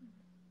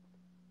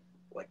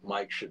 Like,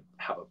 Mike should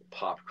have a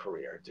pop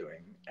career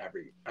doing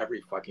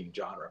every fucking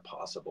genre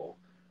possible.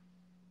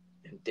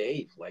 And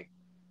Dave, like,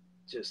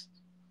 just,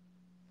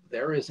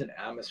 there is an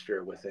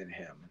atmosphere within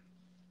him,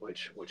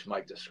 which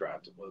Mike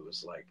described what it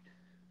was like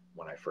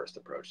when I first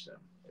approached him.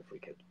 If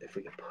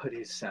we could put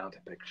his sound to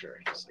picture,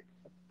 he's like,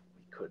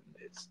 we couldn't.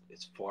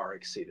 It's far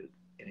exceeded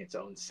in its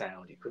own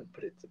sound. You couldn't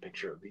put it to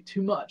picture; it would be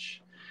too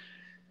much.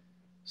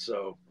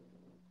 So,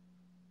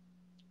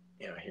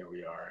 you know, here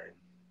we are.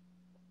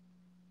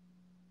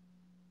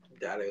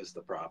 That is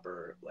the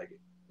proper, like,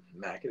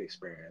 Maggot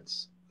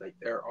experience. Like,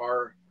 there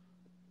are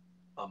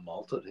a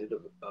multitude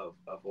of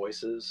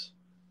voices,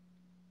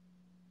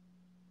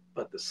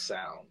 but the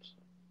sound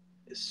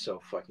is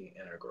so fucking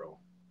integral.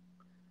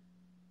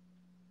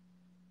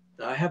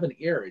 Now, I have an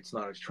ear. It's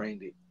not as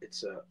trained.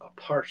 It's a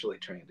partially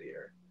trained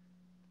ear,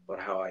 but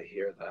how I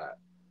hear that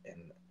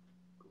and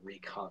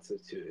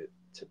reconstitute it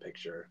to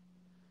picture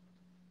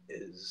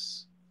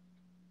is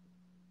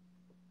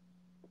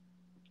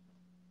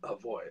a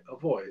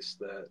voice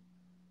that,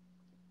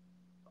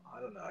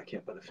 I don't know. I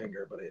can't put a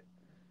finger, but it,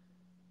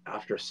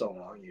 after so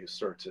long, you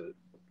start to,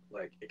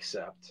 like,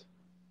 accept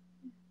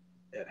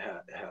it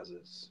has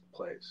its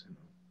place. You know?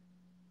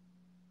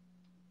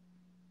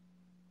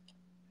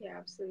 Yeah,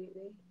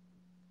 absolutely.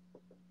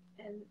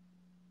 And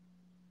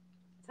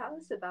tell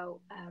us about,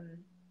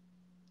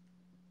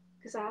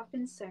 because there have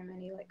been so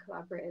many like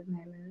collaborative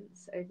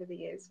moments over the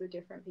years with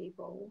different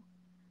people,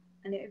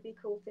 and it would be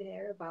cool to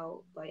hear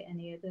about like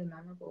any of the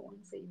memorable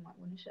ones that you might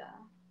want to share.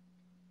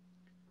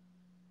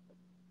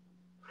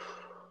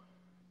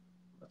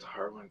 That's a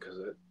hard one, because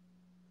you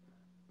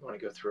want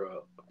to go through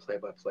a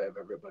play-by-play of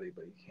everybody,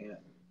 but you can't.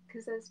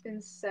 Because there's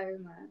been so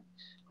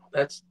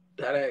much.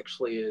 That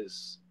actually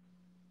is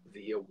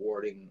the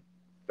awarding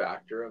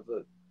factor of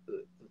the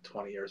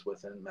 20 years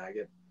within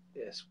Maggot,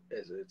 is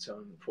its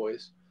own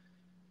voice.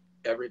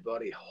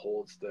 Everybody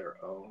holds their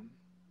own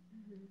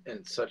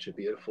in such a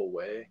beautiful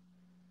way.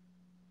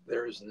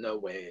 There is no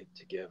way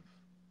to give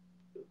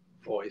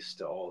voice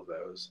to all of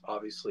those.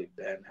 Obviously,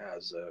 Ben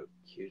has a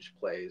huge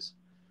plays,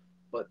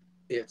 but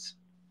it's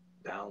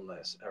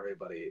boundless.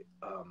 Everybody.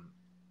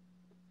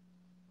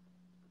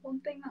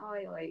 One thing that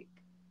I like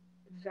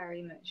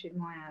very much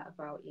admire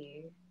about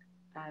you,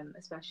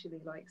 especially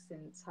like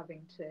since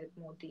having to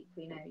more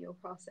deeply know your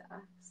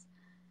process,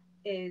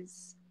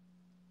 is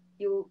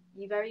you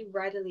very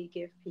readily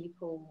give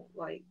people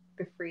like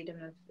the freedom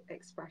of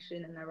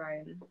expression and their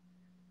own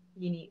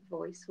unique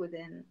voice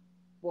within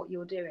what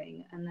you're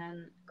doing, and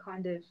then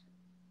kind of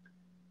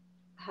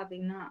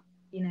having that,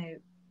 you know,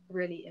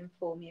 really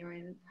inform your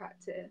own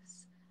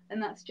practice.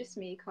 And that's just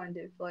me kind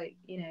of like,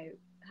 you know,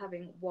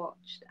 having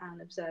watched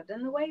and observed,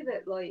 and the way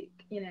that, like,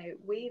 you know,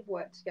 we've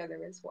worked together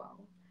as well.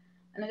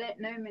 And I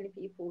don't know many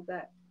people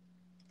that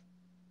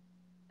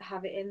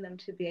have it in them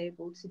to be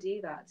able to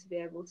do that, to be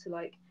able to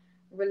like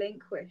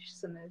relinquish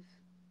some of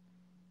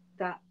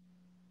that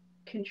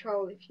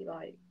control, if you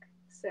like.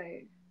 So,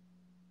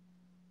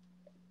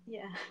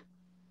 yeah.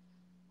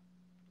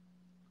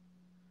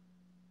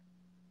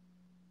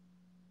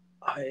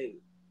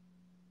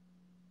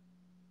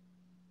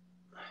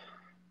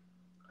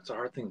 It's a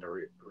hard thing to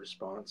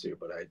respond to,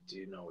 but I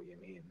do know what you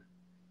mean.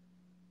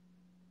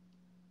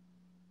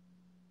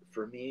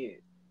 For me,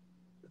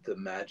 the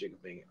magic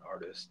of being an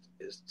artist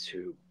is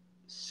to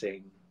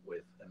sing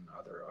with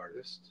another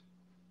artist,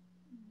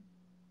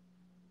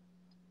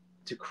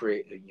 to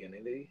create a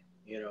unity,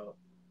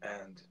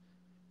 and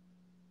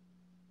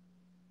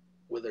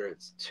whether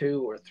it's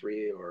two or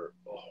three or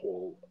a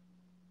whole,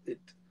 it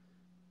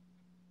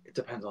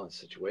depends on the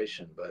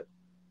situation, but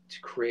to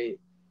create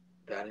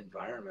that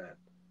environment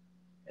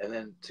and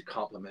then to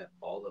complement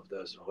all of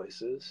those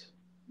voices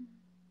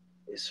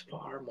is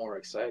far more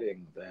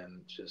exciting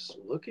than just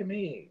look at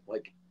me.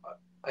 Like,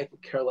 I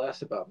could care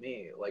less about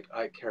me. Like,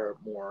 I care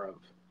more of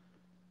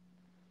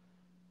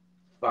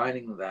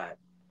finding that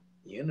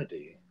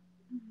unity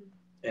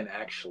and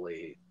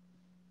actually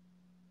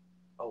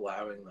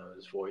allowing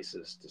those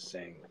voices to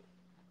sing.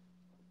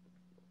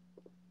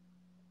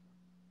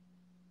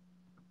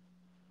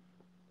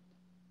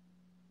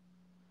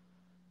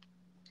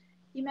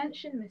 You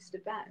mentioned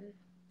Mr. Ben,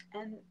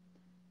 and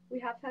we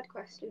have had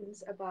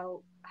questions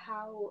about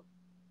how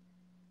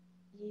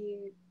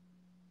you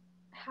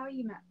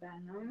met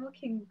Ben. I'm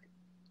looking,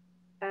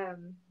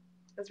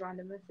 as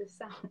random as this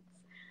sounds,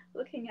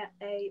 looking at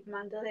a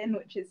mandolin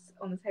which is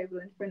on the table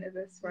in front of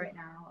us right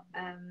now.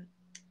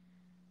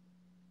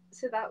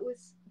 So that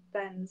was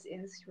Ben's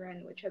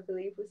instrument, which I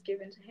believe was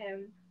given to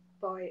him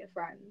by a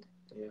friend.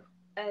 Yeah.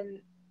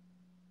 And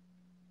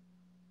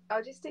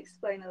I'll just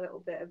explain a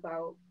little bit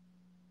about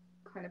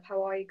kind of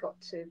how I got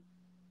to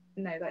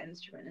know that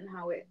instrument and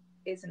how it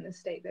is in the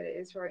state that it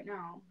is right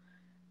now.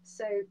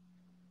 So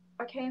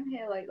I came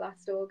here like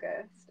last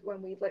August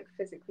when we'd like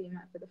physically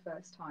met for the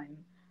first time,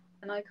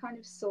 and I kind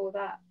of saw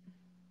that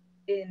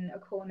in a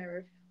corner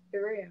of the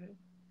room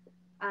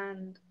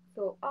and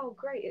thought, oh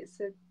great, it's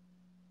a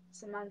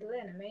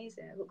mandolin,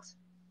 amazing, it looks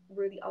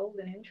really old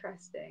and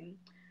interesting,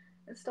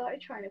 and started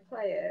trying to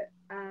play it,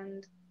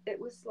 and it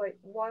was like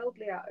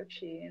wildly out of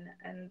tune,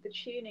 and the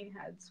tuning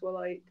heads were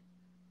like,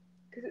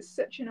 because it's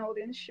such an old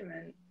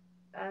instrument,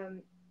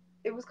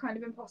 it was kind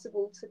of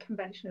impossible to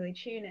conventionally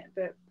tune it.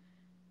 But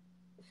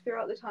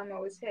throughout the time I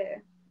was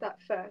here,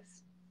 that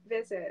first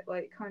visit,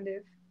 like kind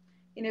of,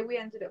 we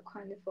ended up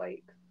kind of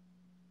like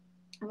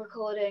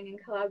recording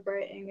and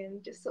collaborating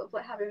and just sort of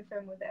like having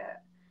fun with it.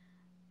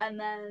 And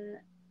then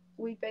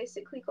we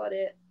basically got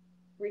it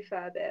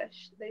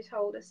refurbished. They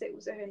told us it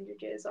was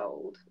 100 years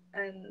old,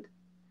 and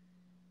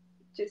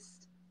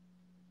just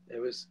it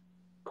was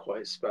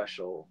quite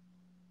special,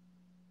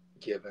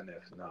 given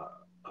if not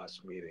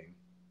us meeting,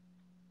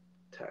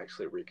 to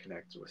actually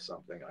reconnect with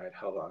something I had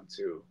held on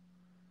to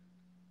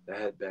that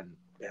had been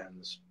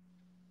Ben's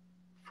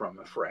from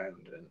a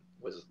friend and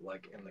was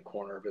like in the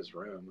corner of his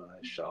room on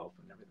his shelf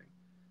and everything.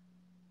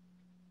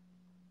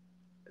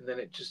 And then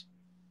it just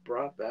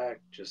brought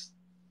back just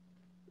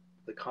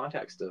the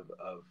context of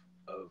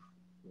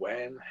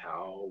when,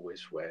 how,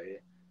 which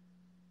way.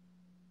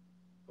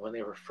 When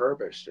they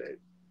refurbished it,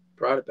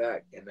 brought it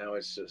back, and now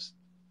it's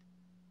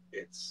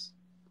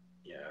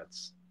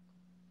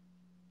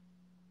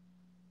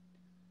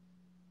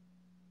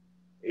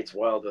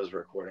wild, those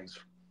recordings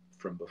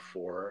from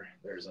before.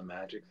 There's a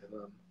magic to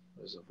them.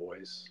 There's a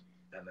voice,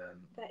 and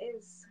then that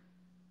is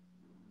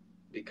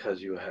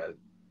because you had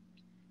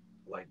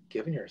like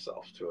given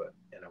yourself to it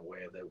in a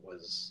way that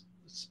was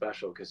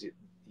special, because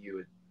you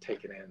had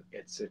taken in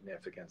its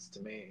significance to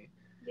me.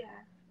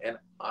 Yeah. And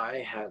I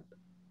had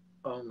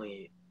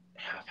only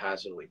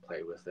haphazardly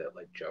played with it,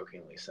 like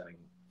jokingly sending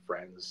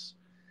friends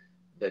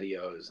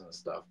videos and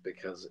stuff,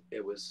 because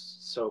it was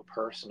so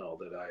personal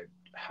that I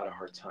had a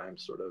hard time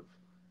sort of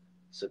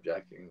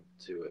subjecting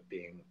to it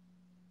being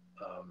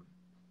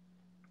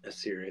a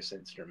serious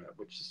instrument,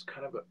 which is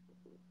kind of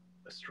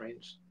a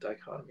strange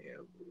dichotomy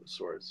of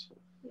sorts.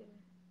 Yeah.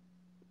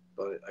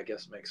 But I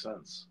guess it makes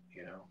sense,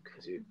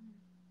 because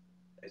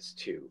it's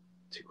too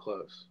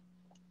close.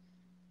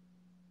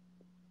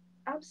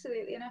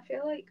 Absolutely. And I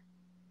feel like,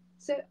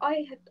 so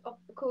I had, of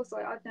course,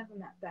 I'd never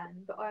met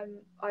Ben, but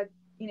I'd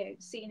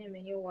seen him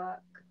in your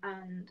work,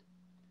 and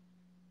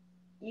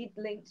you'd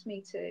linked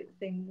me to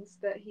things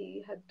that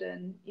he had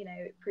done,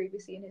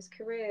 previously in his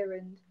career,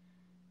 and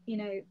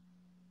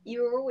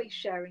you were always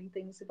sharing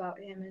things about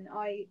him, and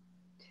I,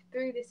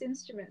 through this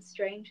instrument,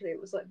 strangely, it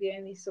was like the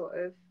only sort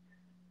of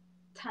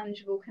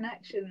tangible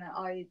connection that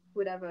I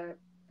would ever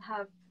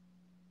have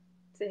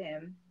to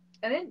him.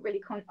 I didn't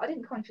really I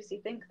didn't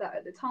consciously think that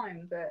at the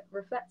time, but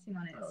reflecting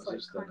on it, it's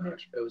like kind of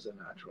it was a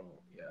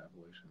natural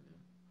evolution.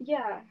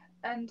 Yeah,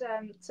 and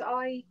so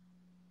I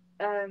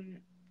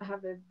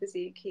have a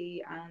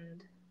bouzouki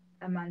and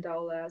a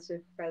mandola as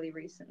of fairly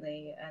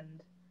recently,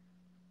 and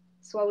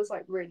so I was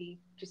like really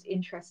just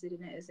interested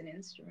in it as an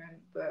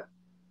instrument. But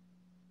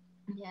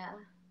yeah,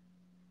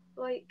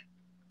 like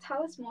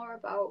tell us more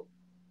about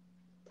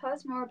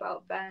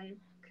Ben,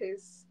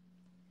 because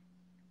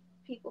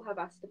people have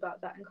asked about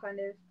that and kind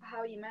of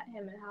how you met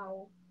him and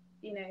how,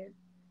 you know,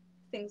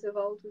 things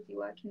evolved with you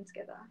working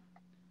together.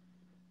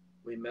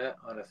 We met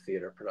on a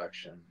theater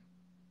production.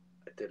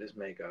 I did his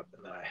makeup,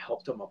 and then I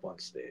helped him up on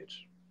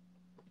stage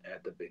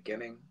at the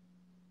beginning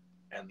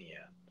and the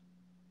end.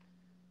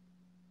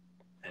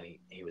 And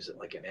he was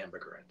like an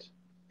immigrant.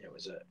 It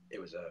was a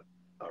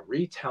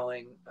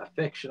retelling, a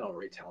fictional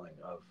retelling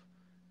of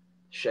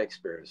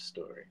Shakespeare's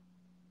story.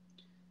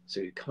 So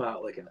he'd come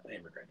out like an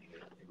immigrant. He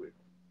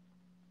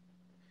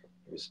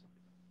was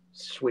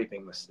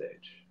sweeping the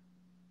stage.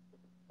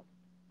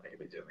 I could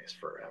be doing this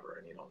forever,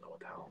 and you don't know what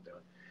the hell I'm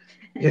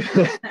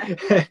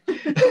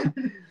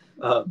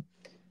doing.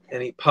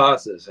 And he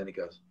pauses, and he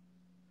goes,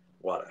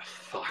 "What a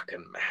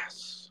fucking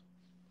mess."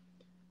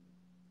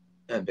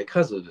 And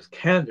because of his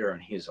candor,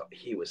 and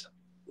he was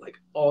like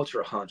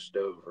ultra hunched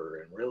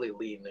over and really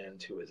leaning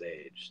into his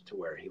age to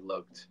where he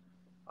looked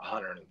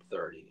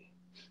 130.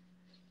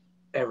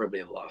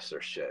 Everybody lost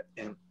their shit.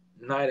 And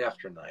night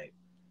after night,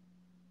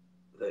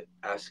 the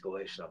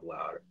escalation of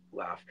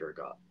laughter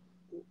got.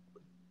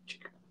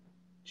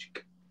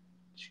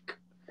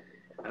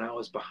 And I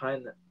was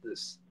behind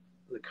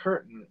the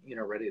curtain, you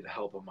know, ready to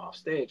help him off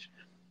stage.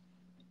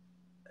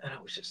 And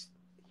it was just,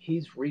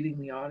 he's reading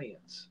the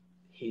audience.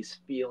 He's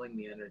feeling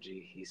the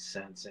energy. He's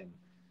sensing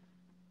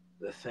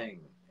the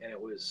thing. And it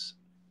was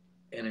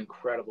an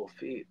incredible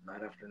feat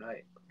night after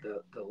night.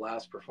 The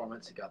last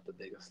performance, he got the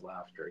biggest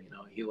laughter. You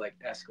know, he like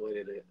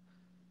escalated it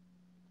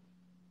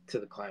to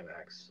the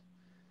climax.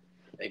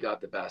 He got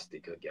the best he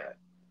could get.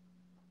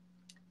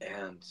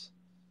 And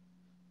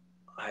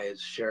I had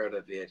shared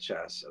a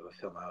VHS of a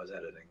film I was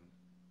editing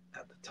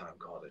at the time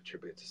called A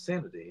Tribute to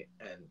Sanity.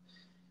 And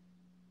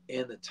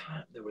in the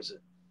time, there was an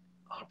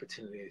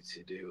opportunity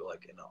to do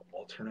like an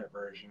alternate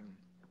version.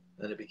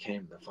 Then it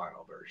became the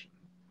final version,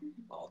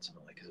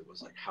 ultimately, because it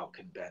was like, how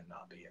can Ben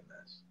not be in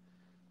this?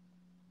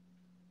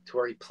 To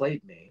where he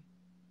played me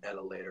at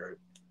a later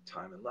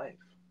time in life.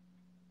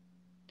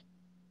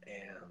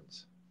 And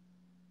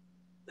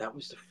that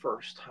was the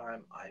first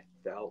time I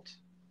felt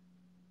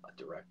a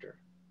director.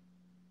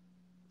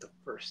 The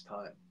first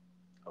time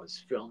I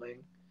was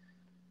filming.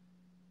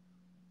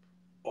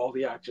 All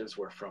the actors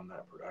were from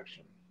that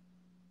production.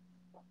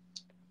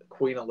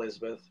 Queen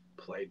Elizabeth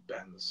played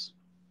Ben's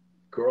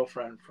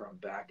girlfriend from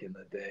back in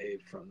the day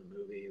from the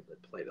movie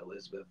that played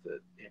Elizabeth,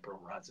 that April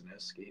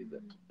Radzinsky,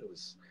 that it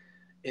was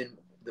in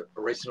the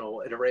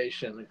original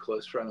iteration, a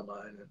close friend of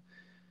mine.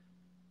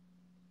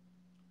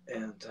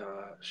 And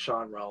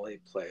Sean Raleigh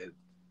played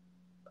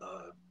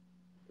a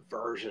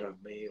version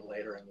of me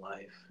later in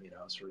life, you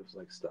know, sort of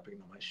like stepping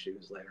into my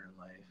shoes later in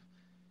life.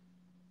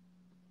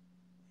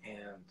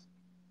 And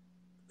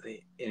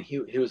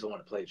he was the one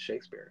that played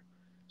Shakespeare.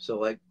 So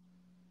like,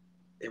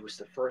 it was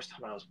the first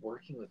time I was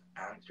working with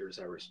actors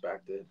I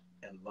respected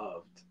and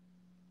loved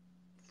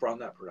from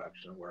that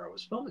production, where I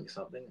was filming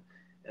something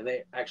and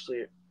they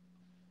actually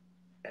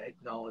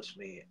acknowledged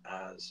me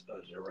as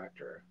a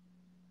director.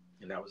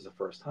 And that was the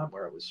first time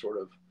where it was sort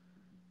of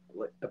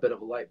like a bit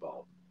of a light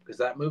bulb, because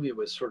that movie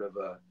was sort of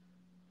a,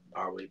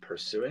 are we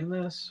pursuing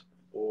this,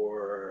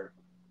 or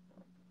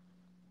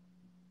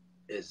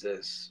is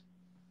this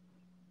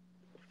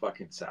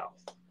fucking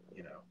south,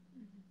 you know?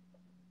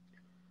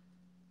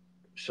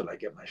 Should I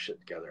get my shit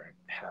together and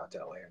head out to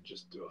LA and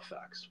just do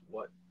effects?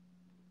 What?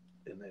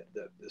 And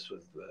this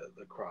was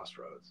the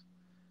crossroads.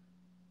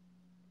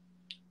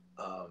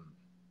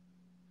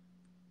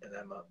 And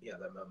that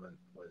moment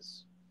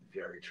was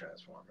very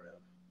transformative.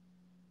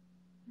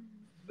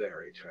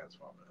 Very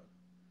transformative.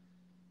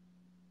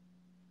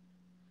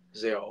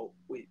 Because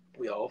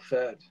we all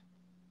fed,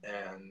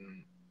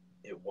 and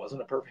it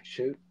wasn't a perfect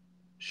shoot.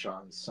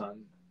 Sean's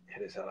son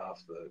hit his head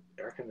off the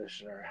air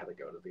conditioner, had to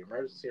go to the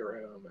emergency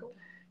room, and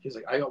he was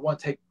like, "I got one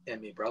take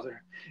in me,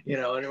 brother," you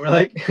know. And we're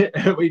like,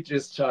 we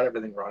just shot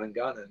everything run and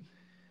gun,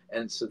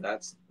 and so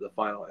that's the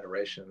final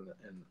iteration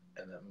in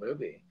that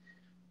movie,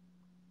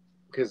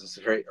 because it's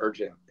very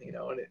urgent, you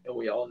know. And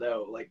we all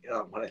know, like,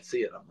 when I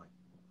see it, I'm like,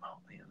 oh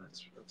man,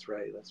 that's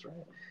right.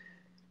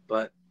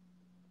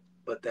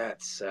 But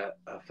that set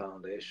a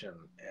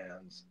foundation,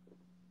 and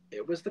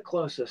it was the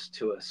closest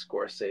to a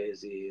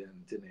Scorsese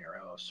and De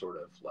Niro sort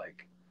of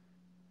like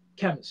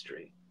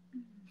chemistry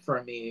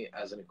for me,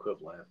 as an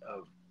equivalent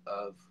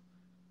of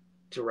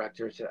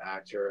director to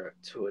actor,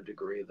 to a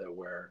degree that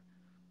where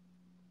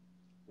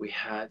we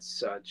had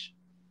such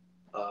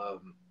a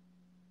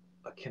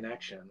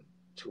connection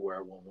to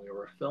where when we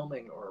were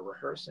filming or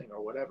rehearsing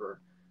or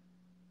whatever,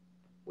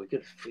 we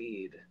could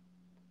feed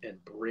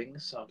and bring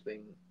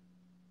something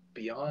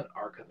beyond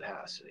our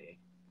capacity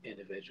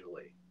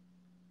individually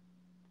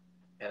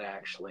and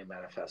actually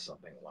manifest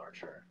something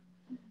larger.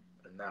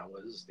 And that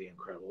was the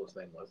incredible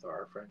thing with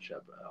our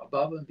friendship.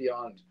 Above and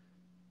beyond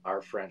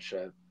our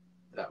friendship,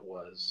 that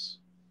was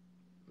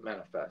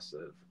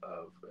manifestive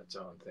of its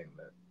own thing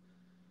that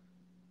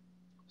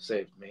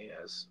saved me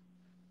as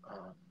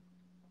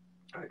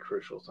at a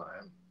crucial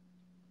time.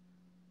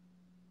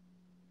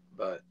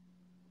 But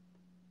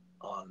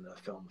on the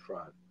film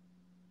front,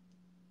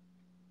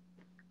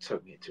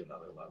 took me to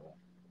another level.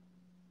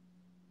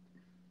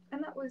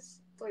 And that was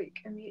like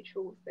a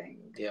mutual thing.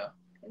 Yeah.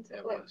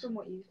 It like was. From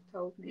what you've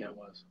told me. Yeah, it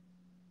was.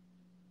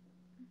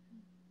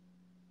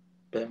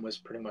 Ben was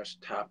pretty much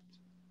tapped,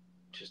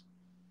 just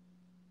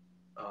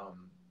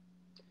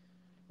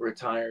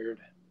retired,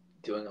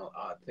 doing an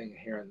odd thing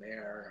here and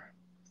there,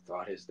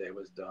 thought his day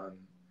was done,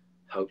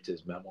 hoped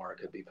his memoir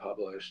could be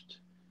published.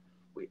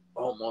 We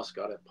almost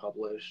got it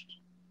published.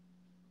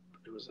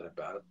 It was at a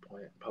bad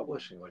point in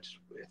publishing,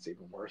 which it's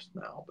even worse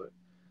now, but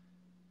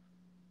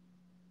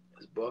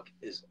his book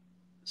is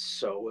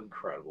so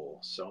incredible,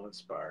 so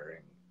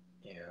inspiring,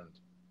 and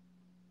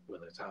when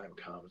the time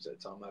comes,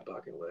 it's on my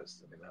bucket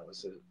list. I mean, that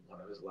was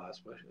one of his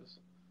last wishes,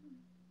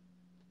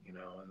 you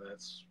know, and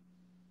that's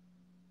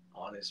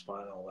on his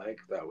final leg.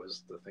 That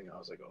was the thing. I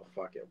was like, oh,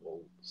 fuck it,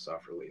 we'll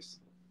self-release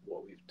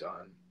what we've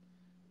done.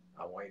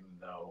 I want you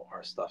to know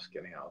our stuff's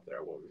getting out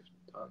there, what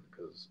we've done,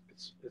 because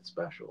it's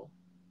special.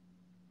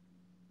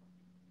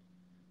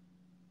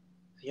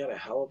 He had a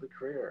hell of a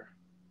career.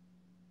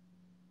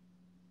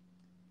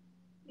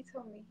 He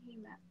told me he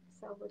met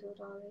Salvador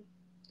Dali.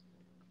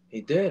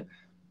 He did.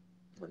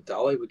 When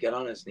Dali would get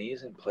on his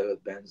knees and play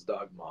with Ben's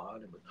dog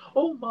Maud, and would,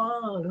 oh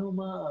Maud,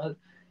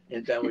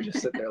 and Ben would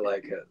just sit there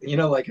like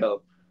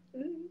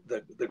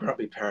the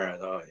grumpy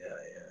parent. Oh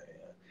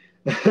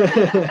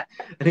yeah.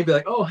 And he'd be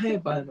like, oh hey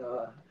Ben,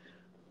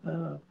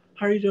 how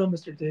are you doing,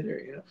 Mr.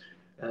 Ditter? You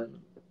know,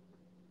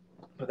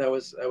 but that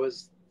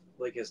was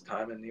like his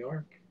time in New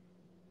York.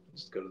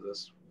 Just go to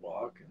this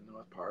walk in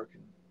North Park,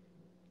 and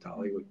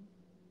Dali would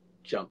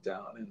jump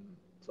down and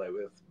play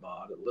with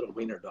Maud, a little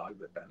wiener dog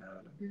that Ben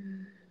had.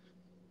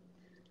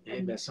 Yeah,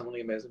 he met so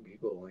many amazing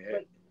people. Yeah.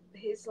 Like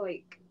his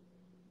like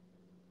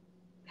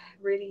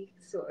really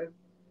sort of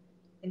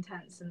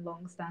intense and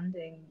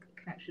long-standing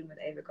connection with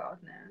Ava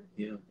Gardner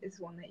is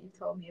one that you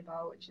told me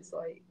about, which is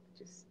like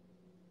just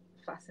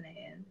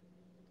fascinating,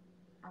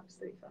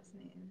 absolutely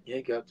fascinating. Yeah,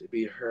 he got to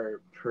be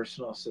her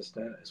personal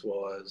assistant as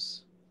well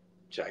as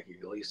Jackie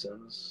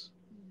Gleason's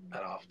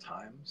at off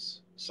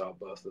times. Saw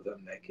both of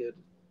them naked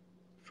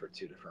for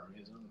two different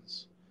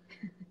reasons.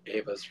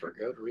 Ava's for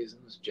good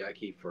reasons.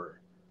 Jackie for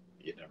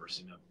you'd never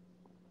seen a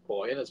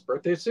boy in his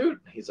birthday suit.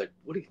 He's like,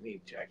 what do you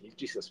need, Jackie?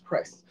 Jesus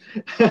Christ.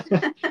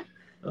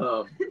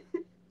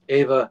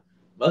 Ava,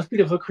 most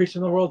beautiful creature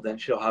in the world. Then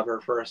she'll have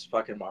her first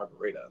fucking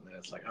margarita. And then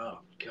it's like, oh,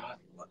 God,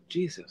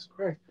 Jesus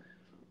Christ.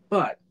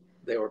 But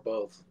they were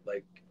both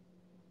like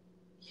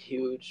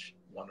huge,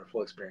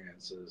 wonderful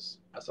experiences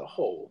as a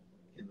whole.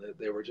 In that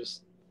they were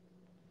just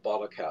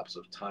bottle caps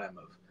of time,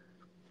 of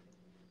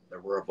the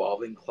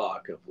revolving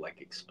clock of like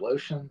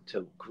explosion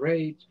to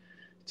great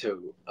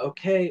to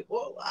okay,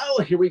 well,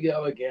 oh, here we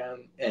go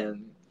again,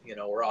 and you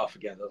know we're off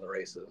again to the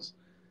races.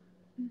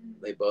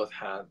 They both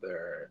had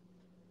their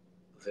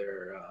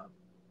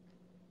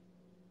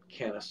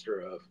canister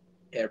of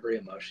every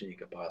emotion you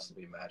could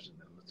possibly imagine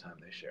in the time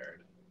they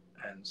shared,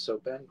 and so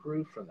Ben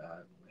grew from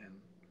that and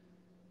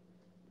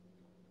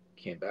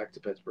came back to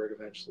Pittsburgh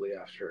eventually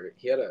after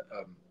he had a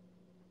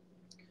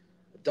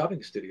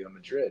dubbing studio in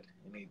Madrid,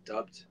 and he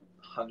dubbed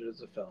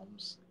hundreds of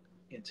films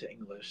into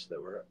English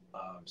that were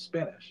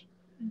Spanish.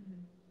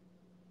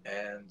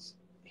 And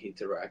he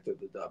directed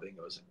the dubbing.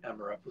 It was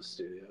Amarupla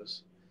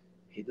Studios.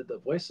 He did the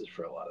voices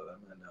for a lot of them,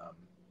 and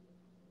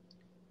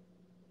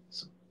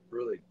some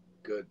really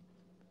good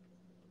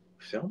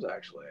films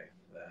actually.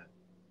 That,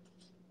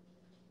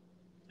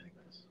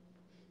 anyways,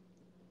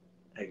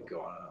 I could go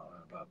on and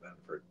on about Ben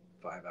for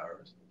 5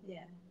 hours.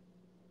 Yeah.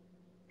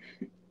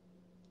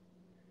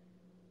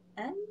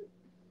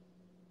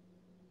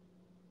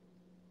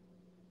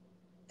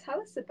 Tell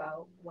us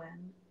about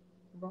when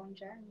Ron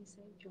Jeremy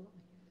saved your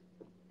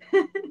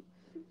life.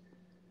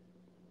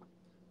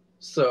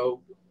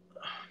 So,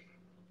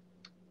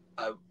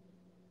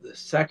 the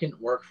second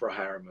work for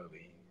hire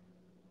movie,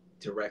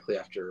 directly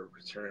after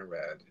Return of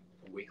Red,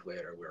 a week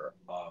later, we were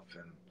off,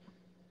 and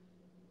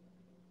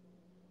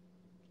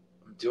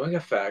I'm doing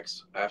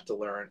effects. I have to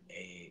learn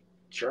a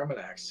German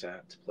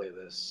accent to play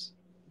this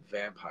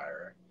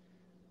vampire,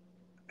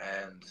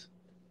 and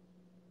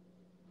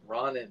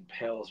Ron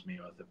impales me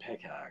with a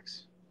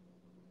pickaxe.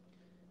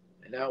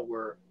 And now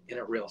we're in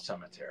a real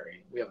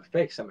cemetery. We have a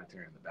fake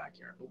cemetery in the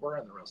backyard, but we're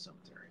in the real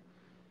cemetery.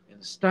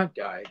 And the stunt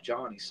guy,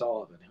 Johnny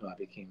Sullivan, who I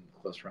became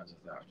close friends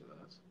with after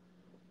this,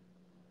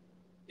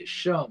 is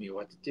showing me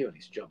what to do. And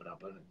he's jumping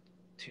up on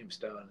a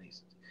tombstone. And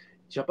he's,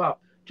 jump up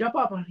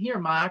on here,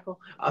 Michael.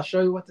 I'll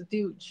show you what to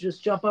do.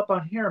 Just jump up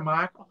on here,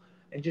 Michael.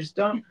 And just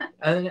don't.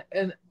 and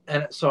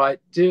so I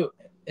do.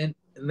 And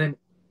then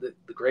the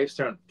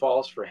gravestone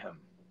falls for him.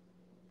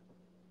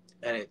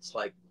 And it's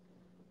like,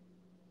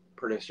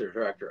 producer,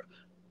 director,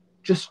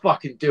 just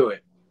fucking do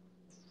it.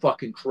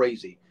 Fucking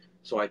crazy.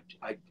 So I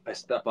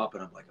step up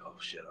and I'm like, oh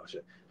shit.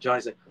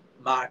 Johnny's like,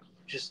 Mike,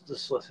 just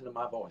listen to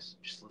my voice.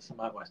 Just listen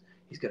to my voice.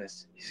 He's gonna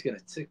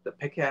stick the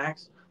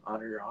pickaxe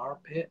under your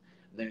armpit,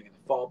 and then you're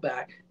gonna fall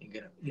back. And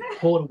you're gonna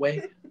pull it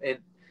away.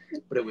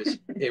 But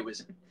it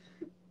was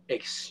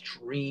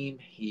extreme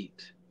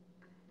heat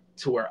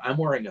to where I'm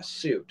wearing a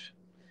suit,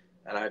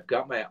 and I've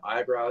got my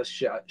eyebrows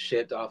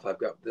shaved off. I've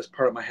got this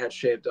part of my head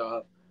shaved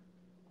off,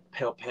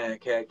 pale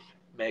pancake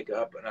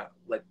makeup,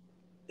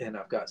 and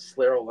I've got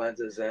scleral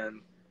lenses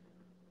in,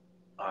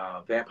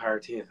 vampire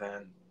teeth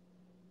in.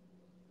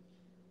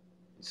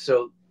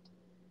 So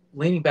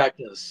leaning back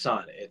into the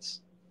sun,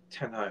 it's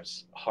 10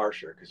 times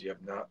harsher because you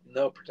have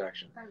no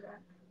protection,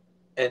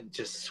 and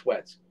just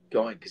sweats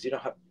going because you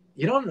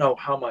don't know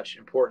how much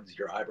importance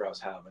your eyebrows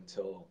have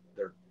until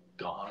they're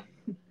gone,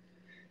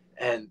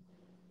 and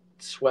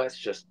sweat's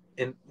just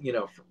in,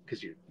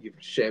 because you've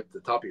shaved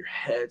the top of your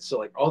head, so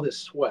like all this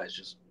sweat is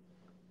just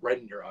right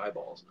in your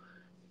eyeballs.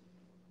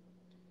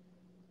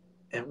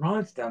 And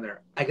Ron's down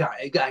there. I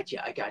got you.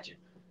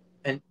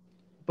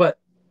 But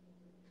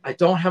I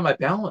don't have my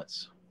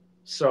balance,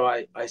 so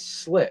I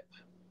slip,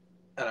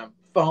 and I'm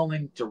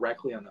falling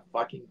directly on the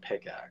fucking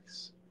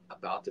pickaxe,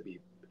 about to be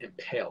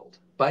impaled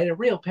by a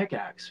real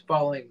pickaxe.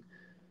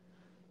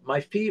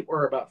 My feet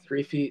were about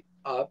 3 feet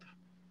up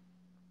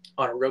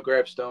on a real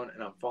gravestone,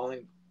 and I'm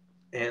falling,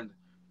 and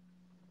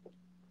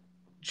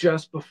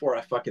just before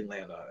I fucking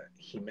land on it,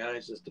 he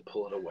manages to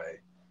pull it away,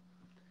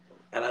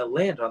 and I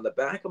land on the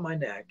back of my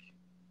neck,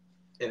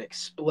 an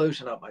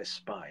explosion up my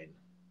spine,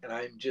 and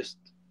I'm just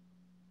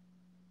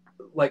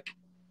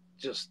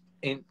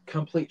in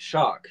complete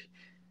shock.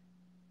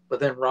 But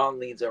then Ron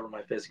leans over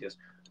my face and goes,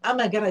 "Oh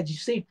my God, I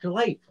just saved your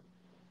life."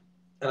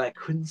 And I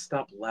couldn't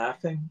stop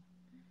laughing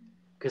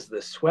because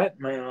the sweat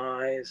in my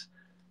eyes,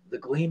 the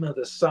gleam of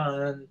the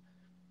sun,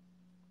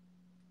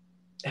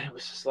 and it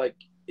was just like,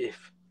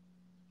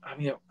 I'm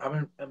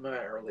in my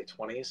early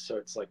 20s, so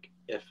it's like,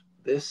 if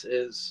this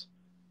is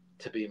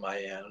to be my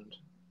end,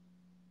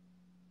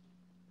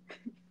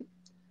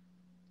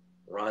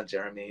 Ron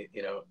Jeremy,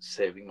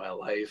 saving my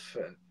life,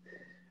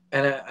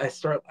 and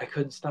I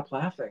couldn't stop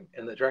laughing,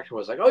 and the director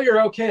was like, "Oh,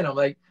 you're okay," and I'm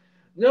like,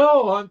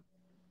 "No,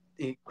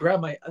 he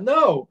grabbed my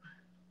no."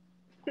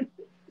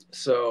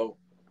 So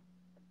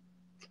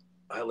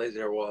I lay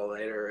there a while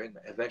later, and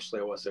eventually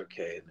I was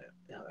okay.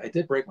 And I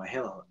did break my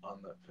hand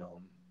on the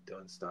film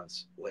doing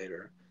stunts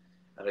later,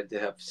 and I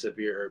did have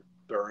severe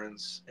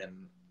burns.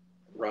 And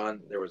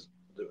Ron, there was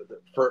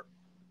for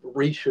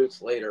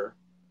reshoots later,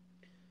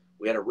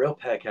 we had a real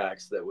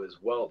pickaxe that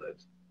was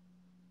welded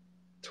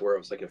to where it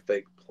was like a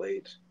fake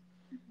plate,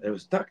 and it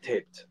was duct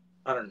taped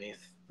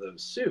underneath the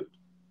suit.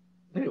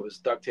 And it was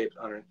duct taped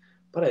under,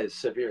 but I had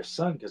severe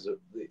sun because of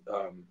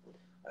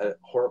I had a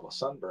horrible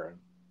sunburn.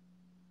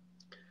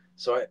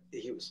 So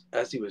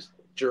as he was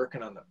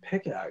jerking on the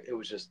pickaxe, it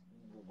was just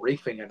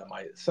reefing into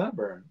my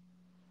sunburn.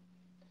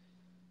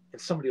 And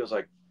somebody was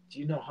like, "Do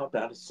you know how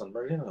bad it's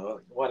sunburn?" And I was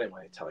like, "Why didn't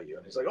I tell you?"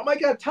 And he's like, "Oh my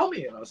God, tell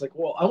me." And I was like,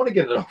 "Well, I want to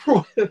get it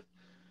over with."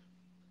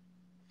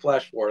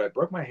 Flash forward, I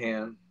broke my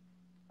hand.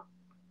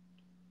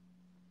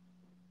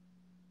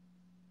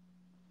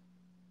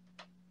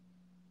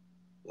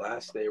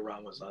 Last day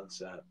Ron was on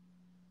set.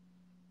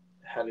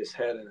 Had his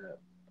head in a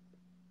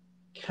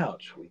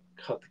couch. We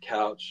cut the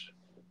couch,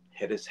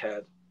 hit his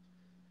head,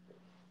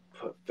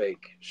 put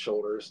fake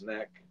shoulders,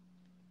 neck,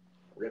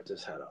 ripped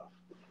his head off.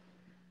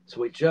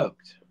 So we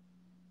joked,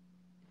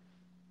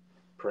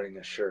 printing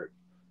a shirt,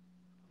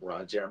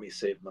 "Ron Jeremy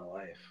saved my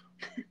life."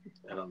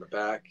 And on the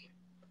back,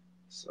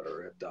 so I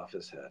ripped off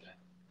his head.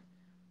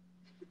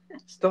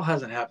 Still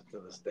hasn't happened to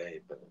this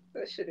day, but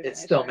it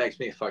still makes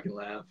me fucking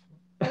laugh.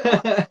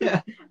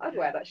 I'd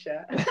wear that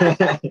shirt.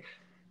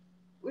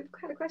 We've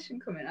had a question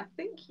come in. I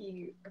think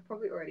you have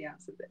probably already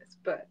answered this,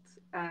 but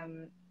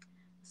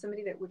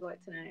somebody that would like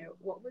to know,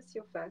 what was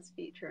your first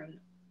feature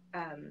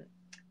and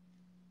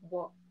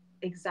what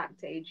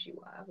exact age you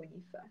were when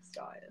you first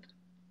started?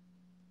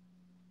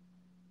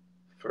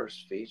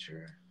 First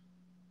feature?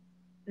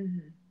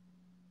 Mm-hmm.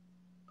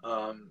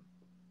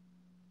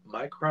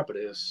 My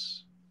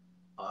Cropotus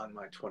on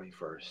my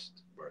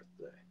 21st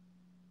birthday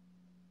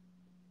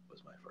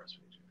was my first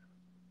feature.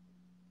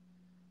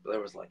 But there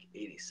was like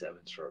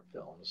 87 short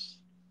films.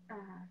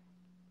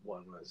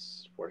 One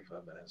was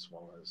 45 minutes,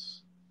 one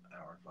was an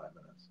hour and 5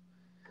 minutes.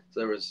 So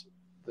there was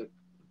the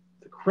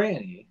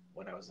Cranny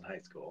when I was in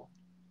high school.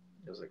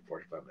 It was like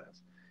 45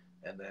 minutes.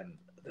 And then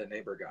The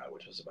Neighbor Guy,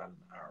 which was about an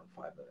hour and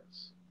 5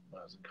 minutes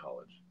when I was in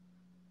college.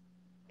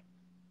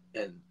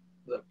 And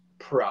the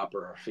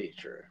proper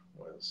feature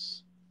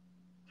was,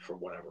 for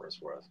whatever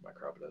it's worth, my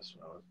Cropotus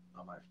when I was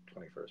on my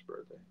 21st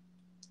birthday.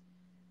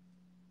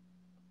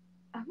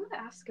 I want to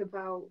ask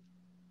about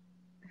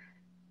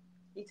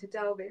you to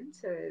delve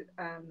into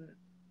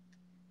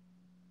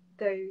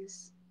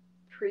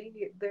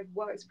the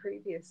works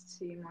previous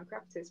to my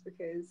Cropotus,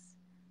 because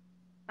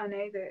I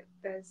know that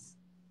there's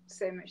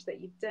so much that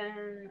you've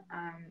done,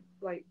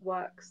 like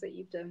works that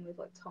you've done with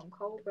like Tom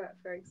Colbert,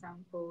 for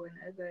example, and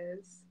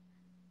others.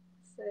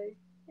 So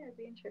yeah, it'd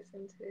be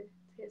interesting to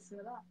hear some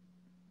of that.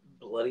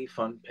 Bloody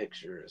Fun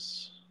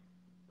Pictures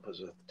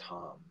was with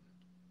Tom,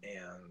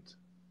 and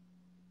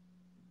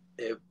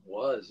it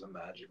was a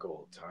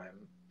magical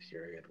time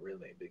period,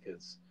 really,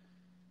 because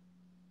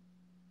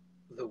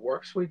the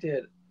works we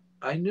did,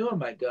 I knew in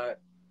my gut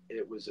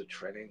it was a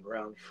training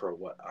ground for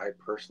what I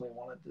personally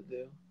wanted to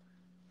do,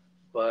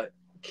 but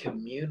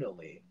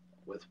communally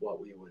with what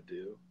we would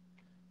do.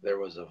 There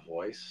was a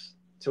voice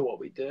to what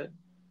we did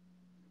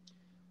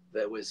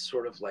that was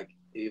sort of like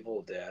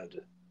Evil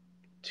Dead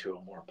to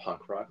a more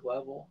punk rock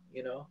level,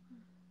 you know?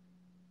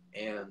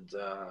 And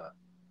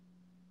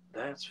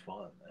that's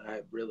fun.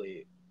 I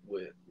really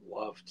would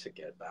love to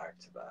get back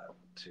to that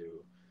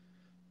to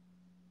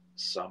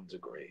some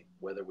degree,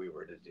 whether we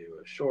were to do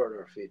a short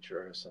or a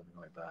feature or something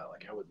like that.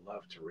 Like, I would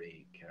love to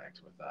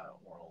reconnect with that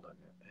world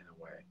in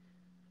a way.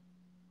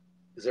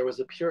 Because there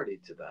was a purity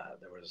to that.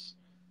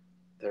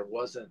 There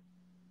wasn't,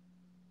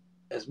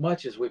 as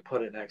much as we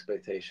put an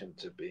expectation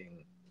to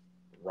being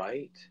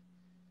right,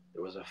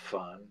 there was a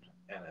fun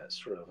and a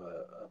sort of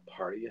a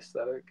party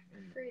aesthetic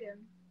and Freedom.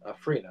 a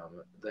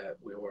freedom that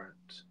we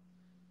weren't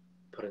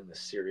putting the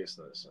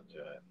seriousness into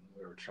it.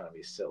 We were trying to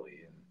be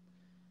silly,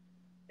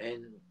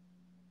 and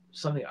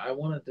something I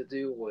wanted to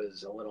do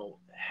was a little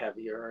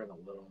heavier and a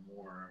little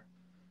more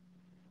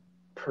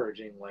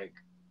purging, like,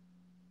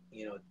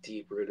 you know,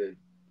 deep rooted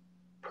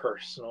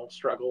personal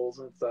struggles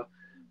and stuff.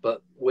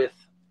 But with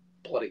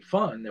bloody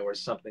fun, there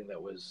was something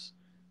that was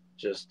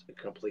just a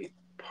complete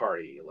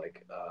party,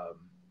 like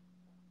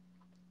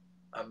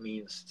a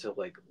means to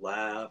like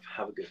laugh,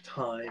 have a good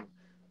time,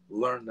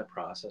 learn the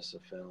process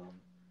of film,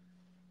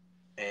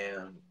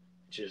 and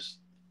just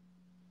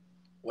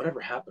whatever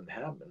happened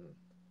happened.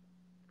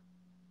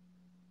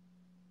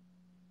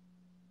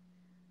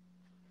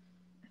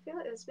 I feel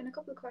like there's been a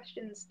couple of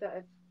questions that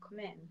have come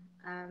in,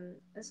 and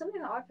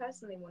something that I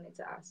personally wanted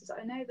to ask is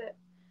I know that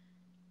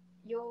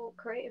your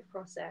creative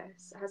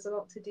process has a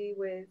lot to do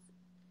with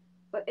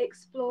like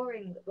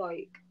exploring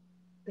like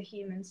the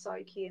human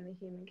psyche and the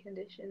human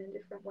condition in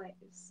different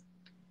ways,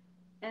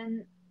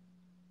 and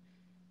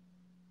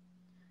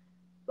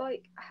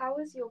like how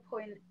has your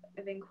point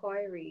of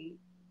inquiry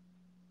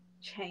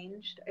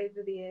changed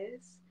over the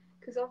years?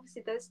 Because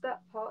obviously there's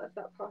that part of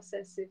that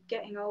process of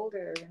getting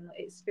older and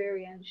like,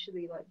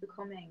 experientially like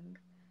becoming,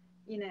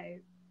 you know,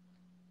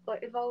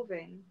 like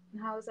evolving,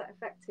 and how has that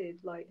affected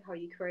like how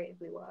you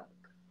creatively work?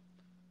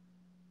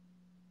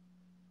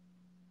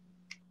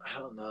 I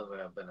don't know that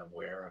I've been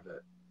aware of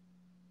it,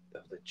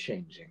 of the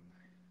changing,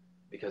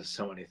 because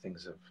so many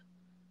things have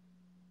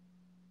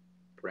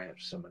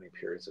branched so many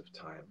periods of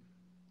time.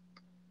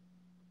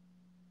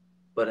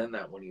 But in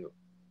that, when you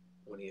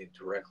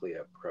directly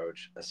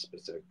approach a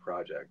specific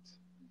project,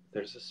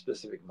 there's a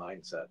specific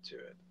mindset to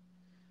it.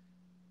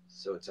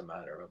 So it's a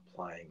matter of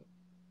applying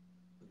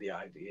the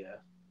idea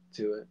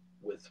to it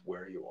with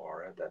where you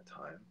are at that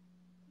time.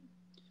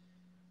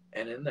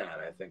 And in that,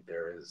 I think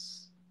there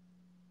is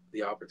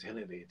the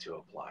opportunity to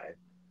apply it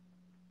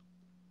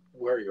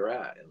where you're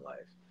at in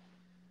life.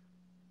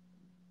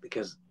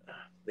 Because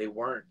they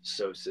weren't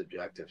so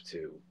subjective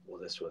to,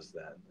 well, this was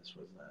then, this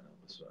was then, and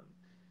this one.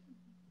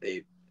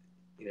 They,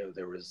 you know,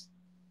 there was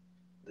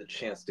the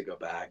chance to go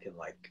back and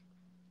like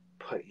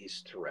put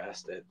each to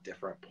rest at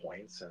different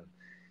points, and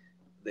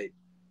they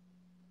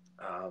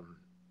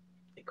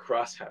it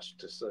crosshatched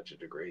to such a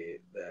degree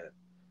that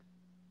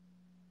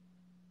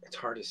it's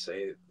hard to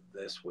say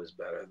this was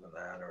better than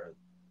that or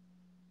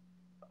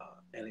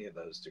any of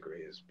those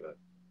degrees. But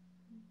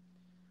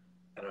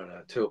I don't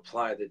know, to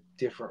apply the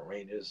different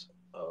ranges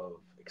of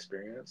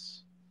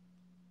experience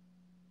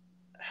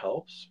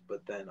helps,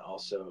 but then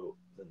also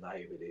the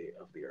naivety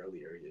of the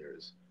earlier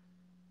years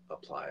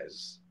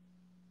applies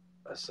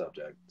a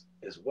subject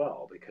as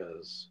well,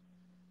 because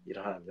you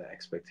don't have the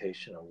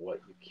expectation of what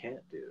you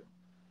can't do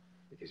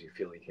because you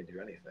feel you can do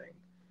anything.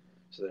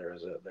 So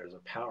there's a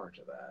power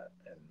to that.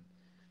 And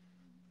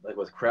like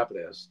with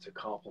Crepitus, to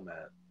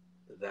complement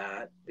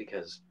that,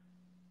 because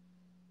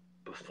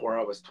before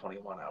I was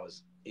 21, I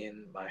was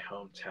in my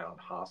hometown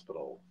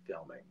hospital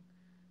filming.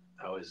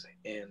 I was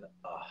in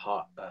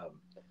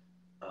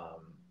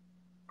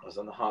I was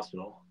in the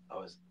hospital. I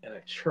was in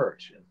a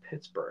church in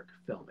Pittsburgh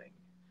filming,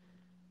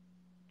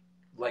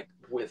 like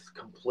with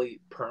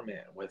complete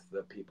permit, with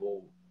the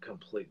people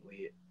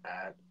completely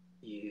at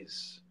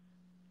ease.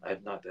 I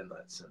have not done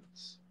that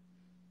since.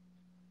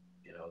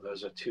 You know,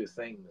 those are two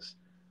things.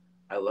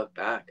 I look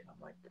back and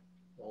I'm like,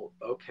 well,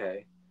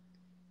 okay,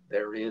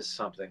 there is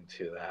something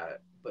to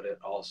that, but it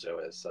also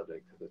is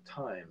subject to the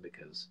time,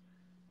 because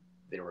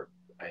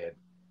I had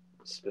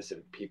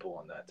specific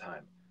people in that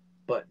time.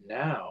 But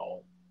now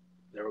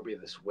there will be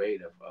this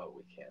weight of, oh,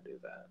 we can't do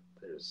that.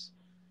 There's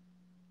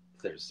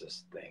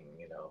this thing,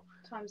 you know.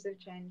 Times have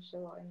changed a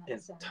lot in that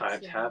and sense.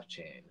 times have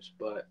changed,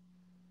 but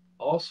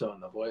also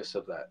in the voice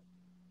of that,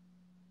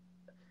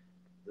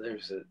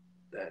 there's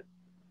that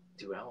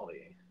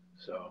duality.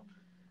 So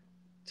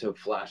to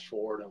flash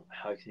forward, and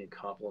how can you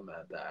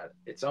complement that?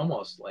 It's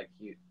almost like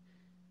you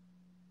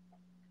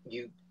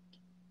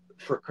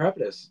for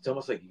Crepitus, it's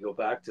almost like you go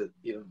back to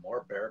even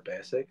more bare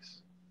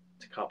basics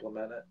to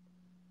complement it,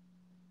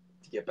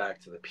 to get back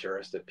to the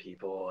purest of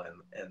people,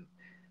 and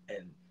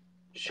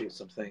shoot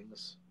some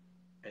things,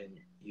 and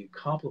you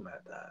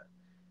complement that.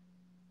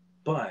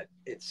 But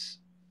it's,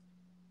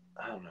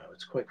 I don't know,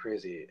 it's quite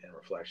crazy in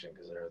reflection,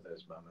 because there are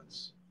those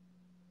moments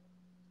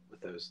with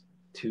those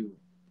two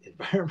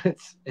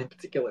environments in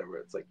particular where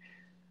it's like,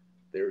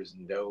 there's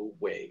no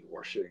way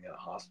we're shooting in a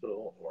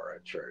hospital or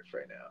a church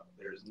right now.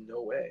 There's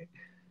no way.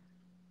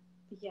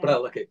 Yeah. But I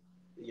look at,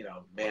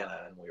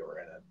 Mana, and we were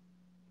in a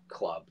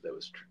club that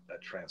was a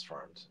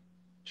transformed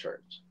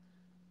church,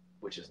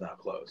 which is now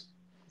closed.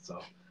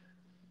 So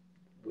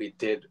we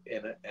did,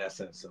 in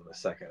essence, in the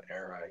second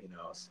era,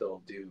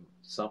 still do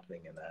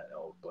something in that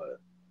ilk,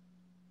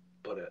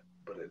 but it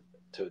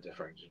to a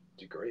different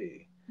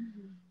degree.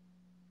 Mm-hmm.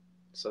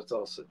 So it's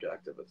all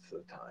subjective at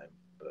the time,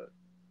 but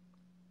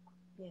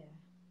yeah.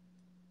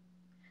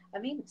 I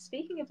mean,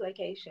 speaking of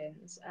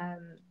locations,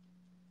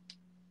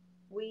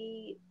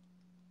 we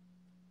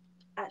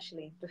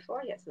actually,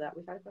 before I get to that,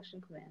 we've had a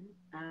question come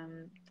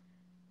in,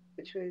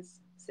 which was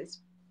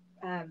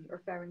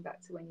referring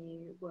back to when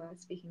you were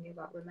speaking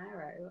about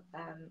Romero.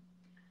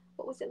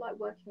 What was it like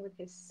working with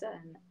his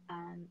son?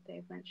 And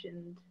they've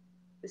mentioned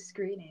the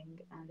screening,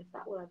 and if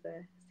that will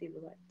ever see the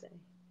light of day.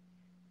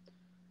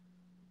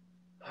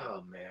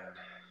 oh man,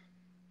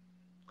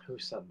 who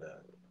said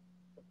that?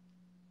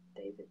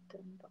 David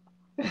Dunbar.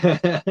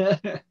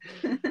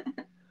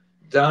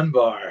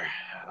 Dunbar.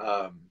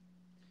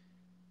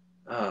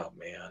 Oh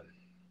man,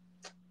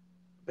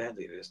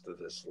 Bentley just did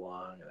this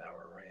long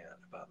hour rant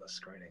about the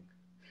screening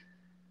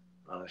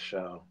on a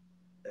show.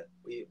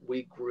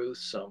 We grew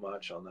so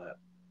much on that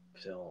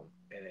film,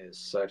 and it is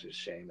such a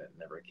shame it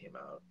never came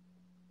out.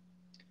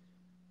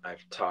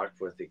 I've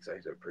talked with the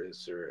executive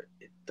producer.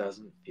 It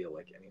doesn't feel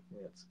like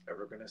anything that's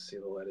ever going to see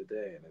the light of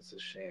day, and it's a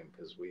shame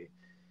because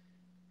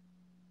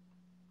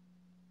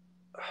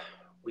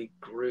we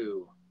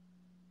grew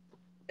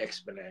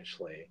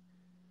exponentially.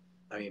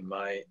 I mean,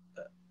 my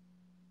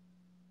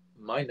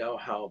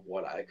know-how of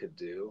what I could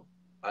do,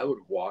 I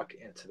would walk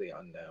into the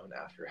unknown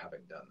after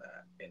having done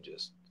that and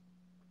just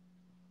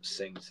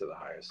sing to the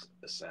highest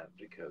ascent,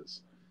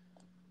 because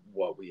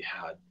what we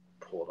had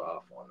pulled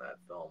off on that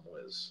film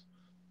was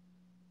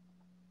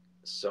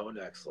so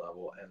next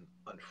level. And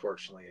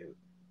unfortunately,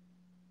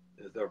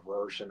 the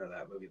version of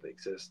that movie that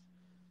exists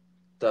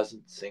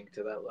doesn't sink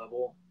to that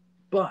level,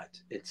 but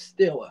it's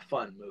still a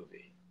fun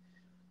movie.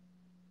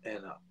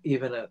 And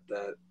even at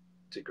that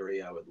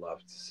degree, I would love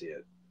to see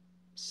it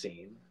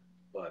seen,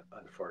 but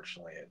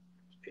unfortunately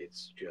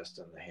it's just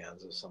in the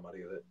hands of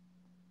somebody that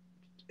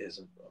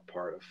isn't a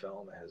part of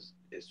film,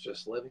 is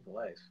just living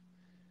life.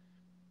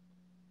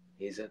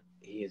 He's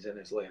in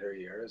his later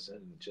years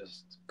and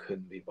just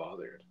couldn't be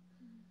bothered.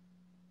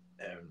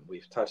 And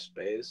we've touched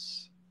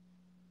base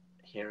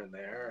here and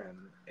there, and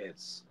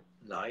it's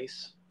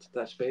nice to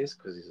touch base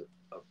because he's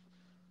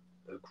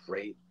a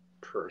great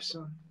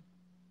person.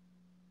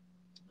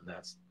 And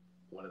that's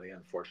one of the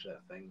unfortunate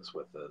things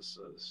with this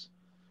is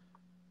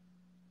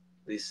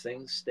these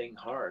things sting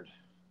hard.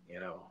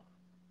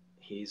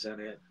 He's in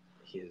it,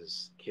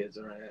 his kids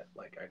are in it.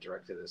 Like, I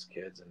directed his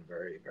kids in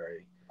very,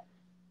 very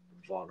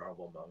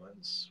vulnerable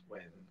moments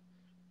when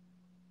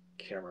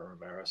Cameron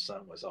Romero's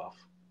son was off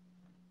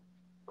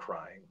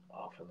crying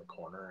off in the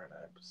corner, and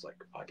I was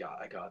like, I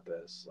got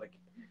this. Like,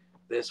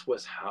 this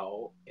was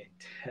how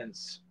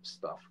intense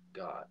stuff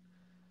got,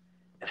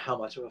 and how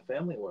much of a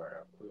family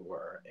we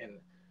were,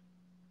 and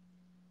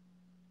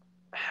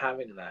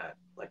having that,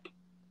 like,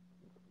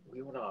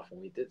 we went off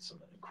and we did some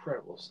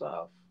incredible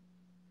stuff.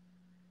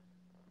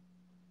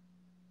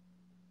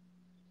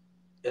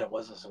 And it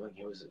wasn't something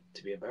he was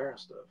to be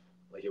embarrassed of.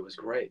 Like, it was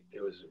great.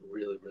 It was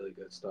really, really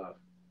good stuff.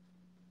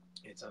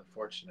 It's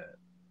unfortunate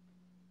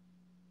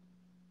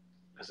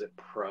because it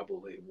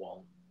probably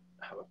won't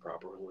have a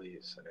proper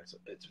release, and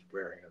it's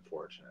very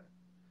unfortunate.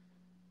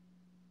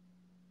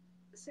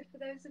 So for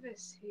those of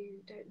us who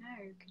don't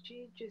know, could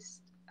you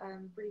just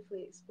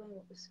briefly explain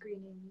what the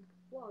screening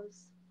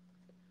was?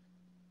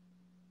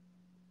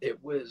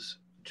 It was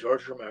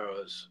George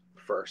Romero's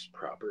first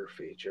proper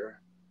feature,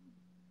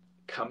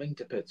 coming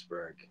to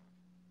Pittsburgh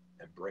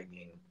and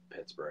bringing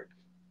Pittsburgh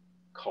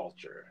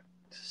culture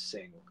to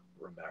sing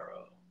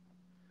Romero.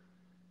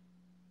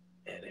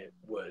 And it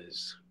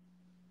was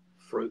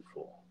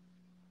fruitful.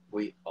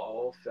 We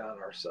all found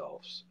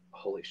ourselves,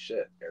 holy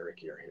shit,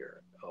 Eric, you're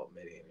here. Oh,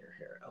 Midian, you're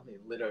here. I mean,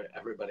 literally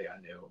everybody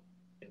I knew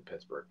in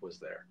Pittsburgh was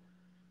there.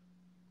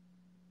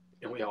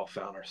 And we all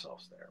found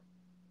ourselves there.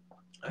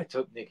 I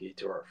took Nikki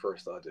to our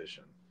first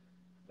audition,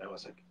 and I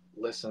was like,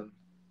 listen,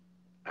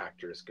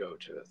 actors go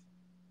to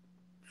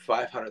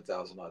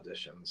 500,000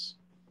 auditions.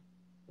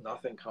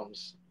 Nothing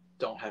comes,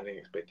 don't have any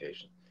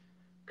expectation.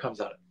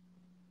 Comes out.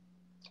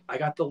 I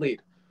got the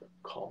lead.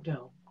 Calm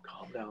down,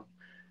 calm down.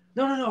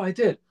 No, I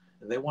did.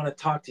 And they want to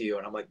talk to you.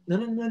 And I'm like,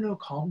 no,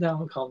 calm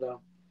down.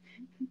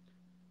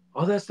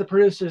 Oh, that's the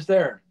producer's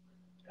there.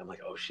 And I'm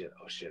like, oh shit.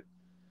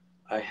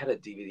 I had a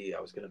DVD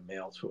I was going to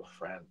mail to a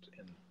friend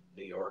in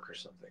New York or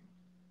something.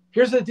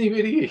 Here's the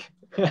DVD.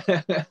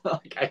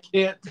 Like,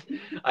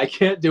 I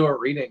can't do a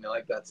reading.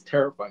 Like, that's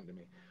terrifying to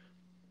me.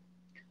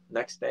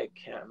 Next day,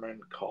 Cameron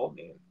called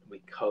me.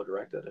 We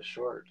co-directed a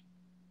short.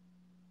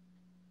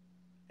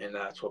 And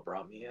that's what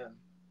brought me in.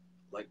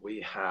 Like, we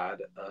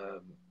had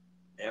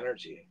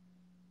energy.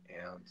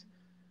 And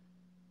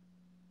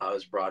I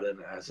was brought in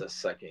as a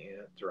second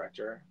unit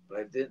director, but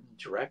I didn't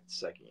direct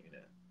second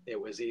unit. It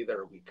was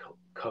either we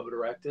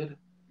co-directed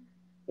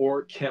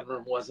or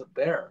Cameron wasn't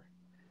there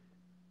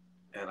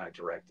and I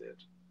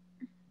directed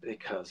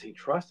because he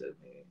trusted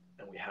me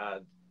and we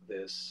had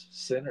this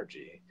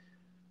synergy.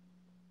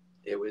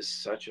 It was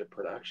such a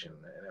production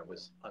and it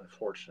was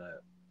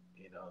unfortunate,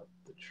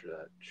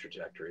 the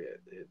trajectory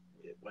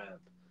it went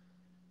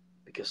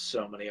because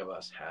so many of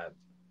us had,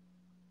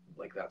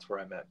 like, that's where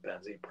I met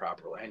Benzie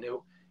properly. I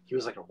knew he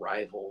was like a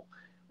rival.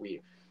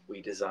 We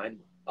designed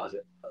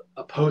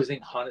opposing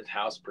haunted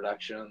house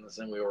productions,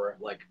 and we were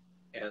like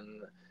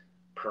in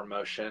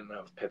promotion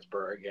of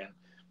Pittsburgh,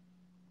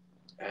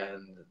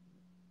 and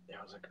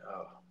I was like,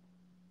 oh,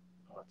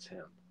 it's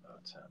him. Oh,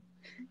 it's him.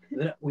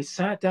 And then we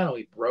sat down and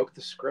we broke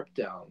the script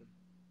down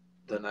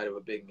the night of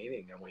a big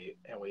meeting, and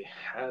we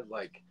had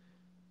like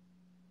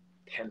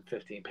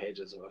 10-15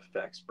 pages of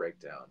effects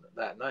breakdown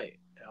that night.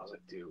 And I was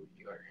like, dude,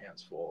 you got your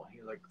hands full. He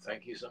was like,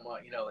 thank you so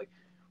much. Like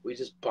we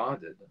just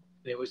bonded.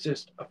 And it was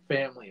just a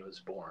family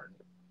was born.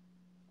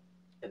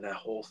 And that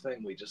whole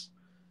thing,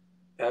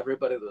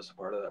 everybody that was a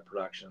part of that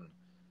production,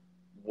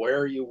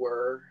 where you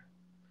were,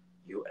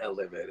 you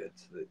elevated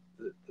to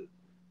the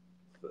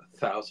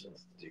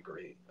thousandth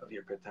degree of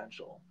your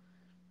potential.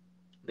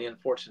 The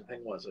unfortunate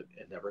thing was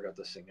it never got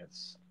to sing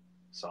its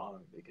song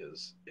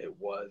because it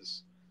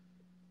was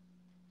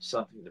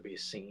something to be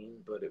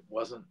seen, but it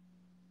wasn't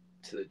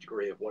to the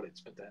degree of what its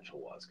potential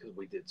was because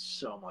we did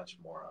so much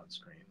more on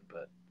screen.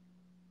 But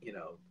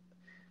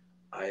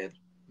I had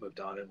moved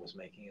on and was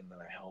making, and then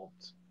I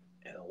helped,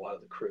 and a lot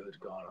of the crew had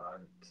gone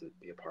on to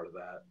be a part of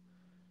that,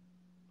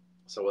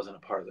 so I wasn't a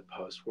part of the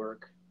post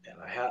work. And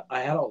I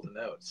had all the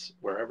notes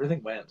where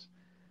everything went.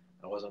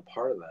 I wasn't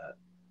part of that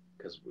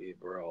because we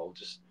were all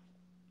just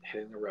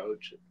hitting the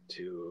road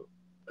to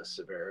a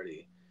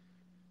severity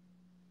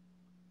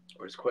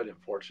where it's quite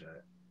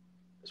unfortunate.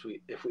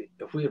 If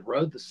we had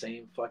rode the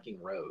same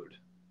fucking road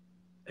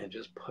and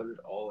just put it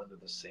all into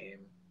the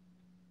same,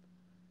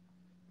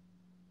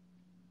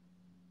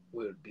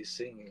 we would be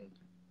singing,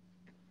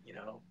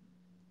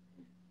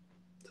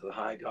 to the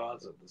high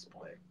gods at this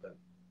point. But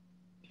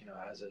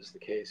as is the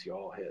case, you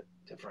all hit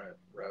different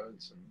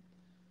roads and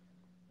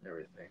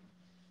everything.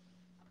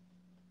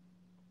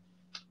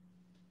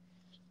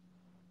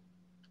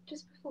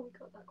 Just before we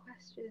got that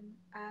question,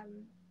 I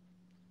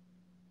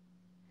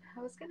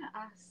was going to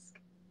ask,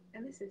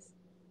 and this is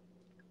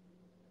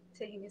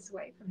taking us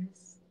away from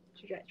this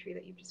trajectory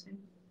that you've just been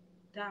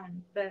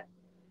down, but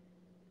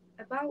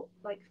about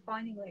like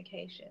finding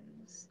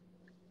locations,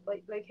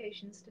 like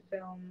locations to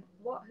film,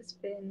 what has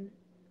been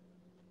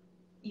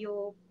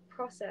your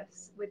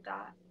process with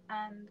that,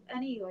 and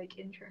any like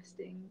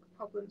interesting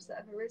problems that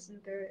have arisen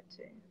through it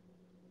too?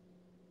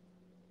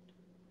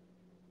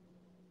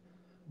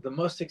 The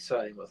most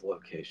exciting with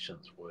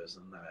locations was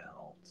in that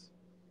helped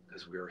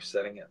because we were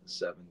setting it in the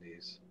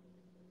 70s,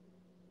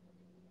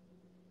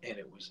 and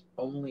it was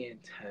only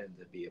intended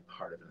to be a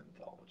part of an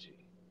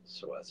anthology.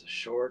 So as a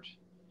short,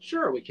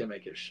 sure, we can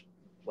make it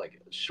like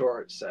a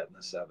short set in the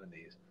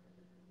 70s,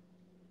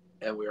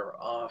 and we were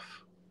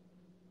off,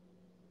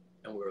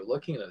 and we were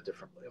looking at a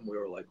different, and we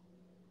were like,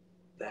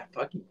 that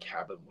fucking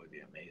cabin would be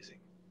amazing,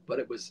 but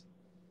it was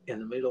in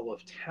the middle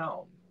of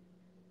town.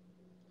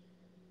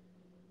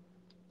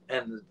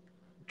 And the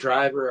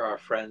driver, our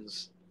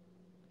friend's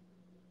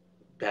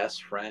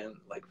best friend,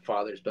 like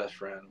father's best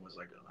friend, was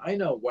like, I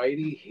know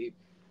Whitey, he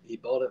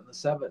built it in the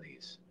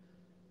 70s.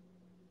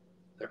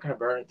 They're gonna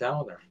burn it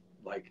down there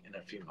like in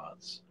a few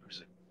months. I was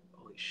like,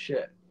 holy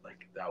shit,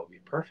 like that would be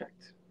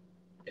perfect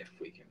if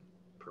we can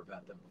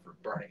prevent them from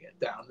burning it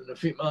down in a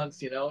few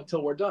months,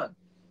 until we're done.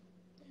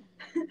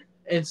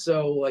 And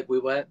so like we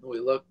went and we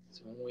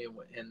looked,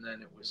 and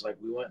then it was like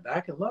we went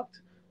back and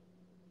looked,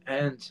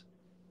 and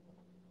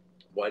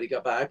Whitey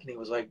got back and he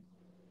was like,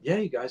 yeah,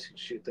 you guys can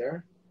shoot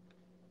there.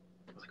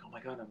 I was like, oh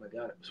my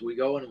god. So we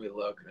go in and we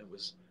look, and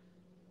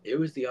it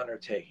was the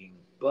undertaking,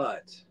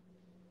 but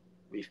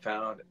we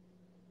found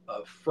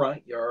a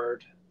front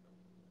yard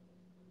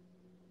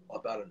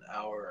about an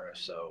hour or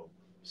so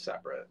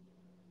separate,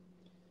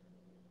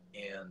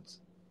 and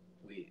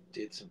we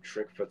did some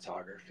trick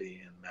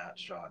photography and matte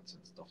shots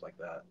and stuff like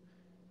that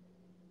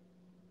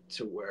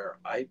to where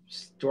I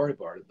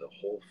storyboarded the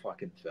whole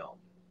fucking film.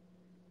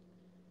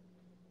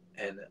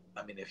 And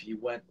I mean, if you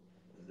went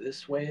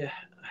this way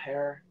a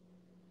hair,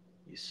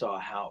 you saw a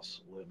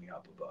house looming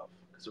up above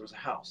because there was a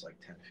house like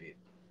 10 feet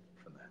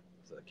from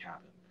the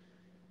cabin.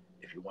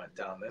 If you went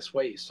down this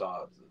way, you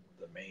saw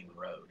the main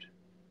road.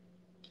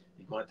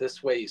 You went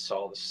this way, you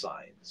saw the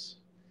signs.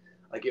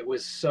 Like it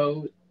was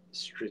so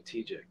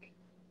strategic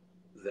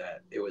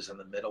that it was in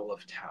the middle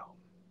of town.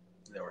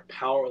 There were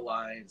power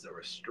lines, there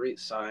were street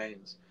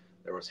signs,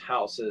 there was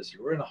houses.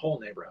 You were in a whole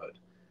neighborhood.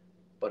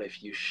 But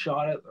if you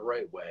shot it the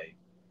right way,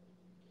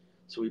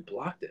 so we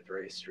blocked it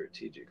very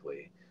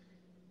strategically,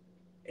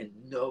 and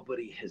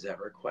nobody has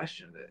ever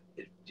questioned it.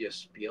 It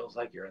just feels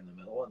like you're in the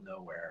middle of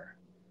nowhere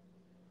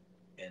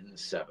in the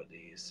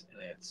 70s,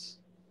 and it's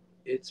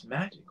it's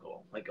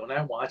magical. Like when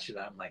I watch it,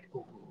 I'm like,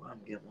 oh, I'm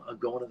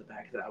going to the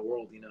back of that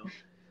world, you know,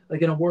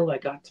 like in a world I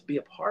got to be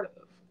a part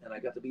of, and I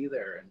got to be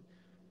there. And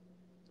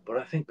but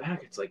I think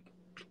back, it's like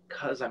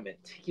because I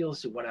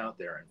meticulously went out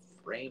there and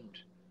framed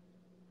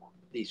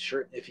these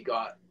shirts. If you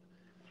got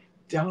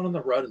down on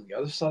the road on the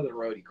other side of the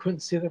road, you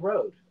couldn't see the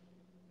road.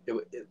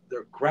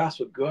 The grass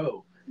would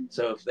go.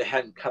 So if they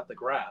hadn't cut the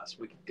grass,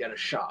 we could get a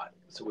shot.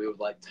 So we would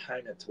like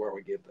time it to where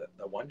we get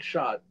the one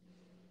shot,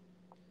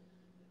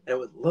 and it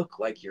would look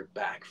like you're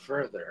back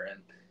further.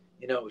 And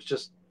you know, it was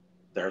just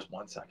there's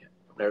 1 second,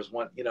 there's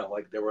one, you know,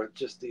 like there were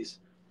just these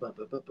boom,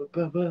 boom, boom, boom,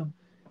 boom, boom,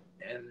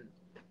 and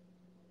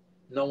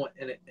no one,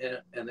 and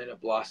then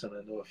it blossomed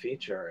into a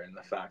feature. And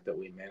the fact that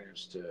we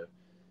managed to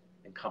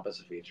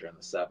encompass a feature in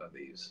the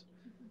 70s,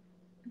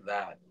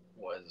 that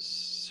was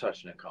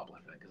such an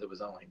accomplishment because it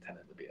was only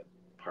intended to be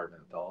a part of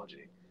an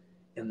anthology.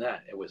 In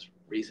that, it was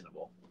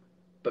reasonable,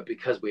 but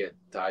because we had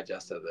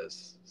digested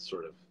this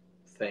sort of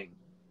thing,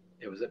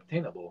 it was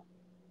obtainable.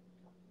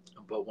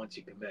 But once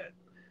you commit,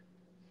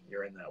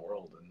 you're in that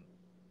world, and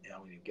you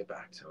know when you get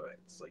back to it,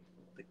 it's like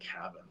the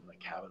cabin. The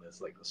cabin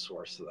is like the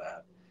source of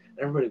that.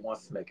 Everybody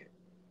wants to make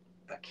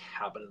a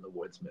cabin in the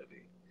woods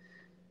movie.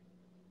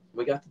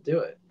 We got to do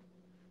it,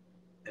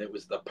 and it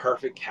was the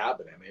perfect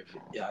cabin. I mean, if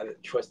you had a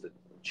choice to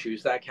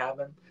choose that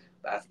cabin,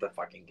 that's the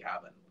fucking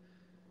cabin.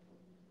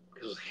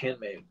 Because it was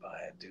handmade by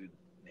a dude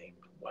named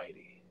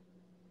Whitey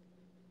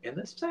in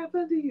the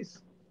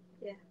 70s.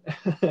 Yeah.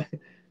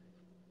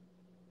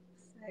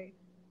 So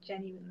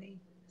genuinely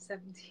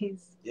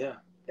 70s Yeah.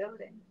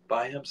 building.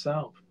 By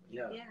himself.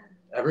 Yeah. Yeah.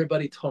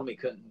 Everybody told me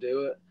couldn't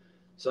do it.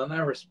 So in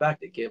that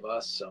respect, it gave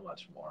us so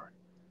much more.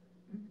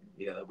 Mm-hmm.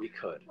 Yeah, that we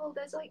could. Well,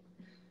 there's like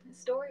a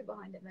story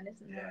behind it then,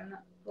 isn't there? Yeah. And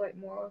that's like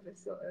more of a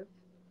sort of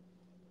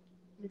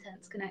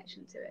intense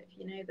connection to it. If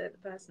you know that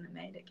the person that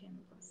made it came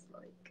across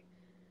like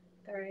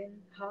their own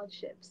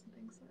hardships and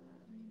things like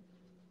that. I mean,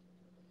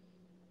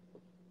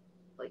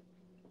 like,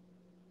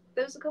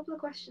 there was a couple of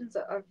questions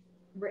that I've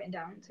written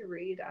down to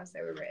read as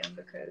they were written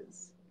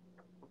because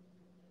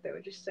they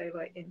were just so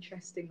like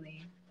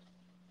interestingly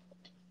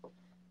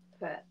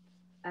put.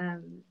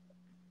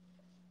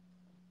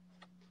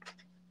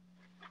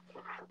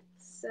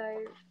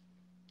 So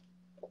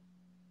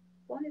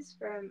one is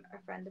from a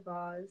friend of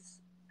ours,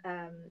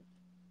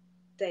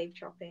 Dave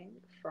Chopping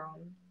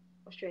from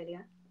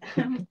Australia.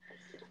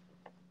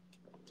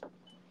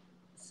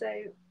 So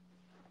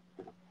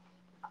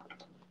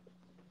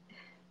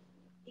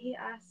he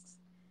asks,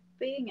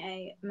 being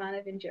a man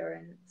of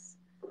endurance,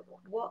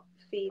 what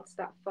feeds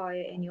that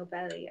fire in your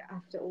belly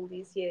after all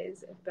these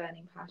years of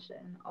burning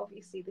passion?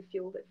 Obviously, the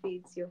fuel that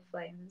feeds your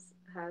flames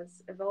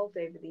has evolved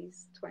over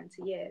these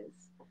 20 years,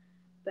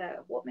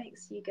 but what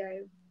makes you go,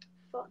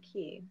 fuck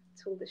you,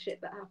 to all the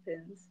shit that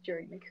happens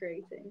during the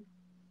creating?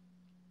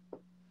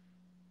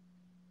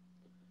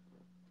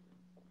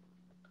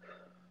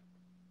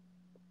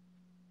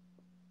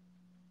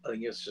 I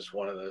think it's just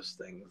one of those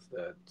things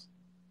that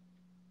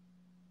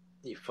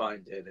you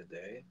find day to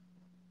day.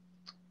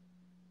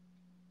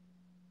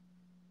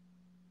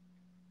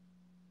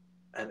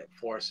 And it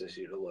forces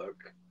you to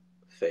look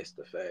face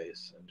to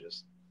face and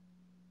just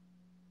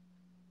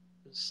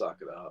suck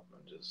it up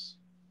and just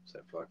say,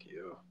 fuck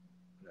you.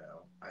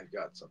 No, I've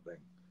got something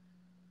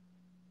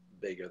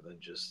bigger than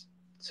just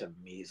to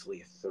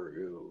measly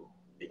through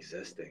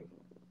existing.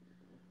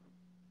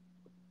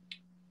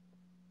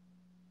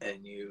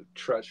 And you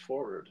trudge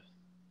forward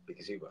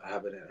because you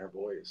have an inner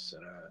voice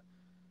and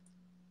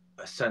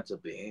a sense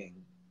of being.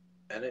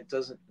 And it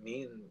doesn't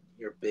mean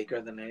you're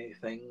bigger than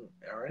anything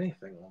or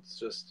anything. It's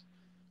just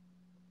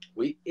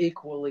we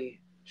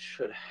equally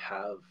should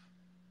have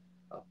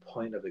a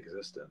point of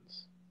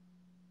existence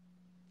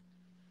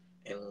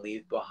and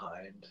leave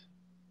behind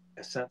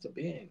a sense of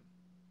being.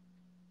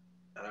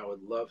 And I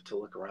would love to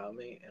look around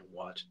me and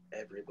watch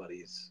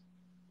everybody's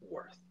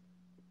worth.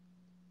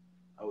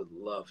 I would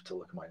love to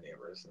look at my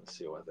neighbors and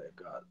see what they've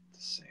got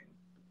to sing.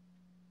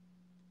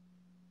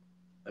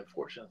 The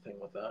unfortunate thing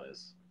with that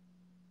is,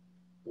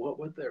 what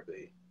would there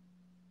be?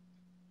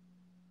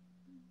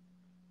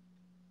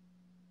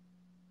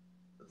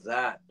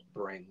 That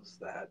brings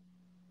that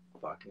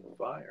fucking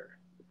fire.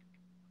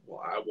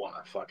 Well, I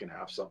want to fucking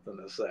have something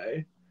to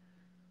say.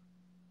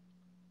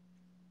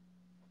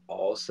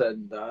 All said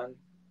and done,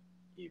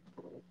 you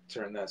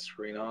turn that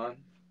screen on,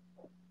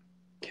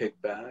 kick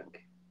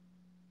back,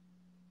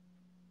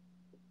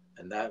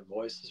 and that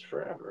voice is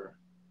forever.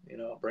 You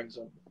know, it brings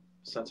a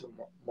sense of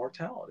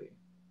mortality.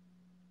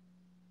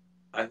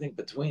 I think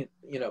but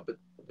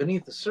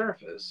beneath the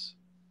surface,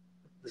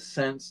 the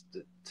sense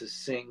to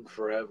sing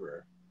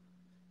forever,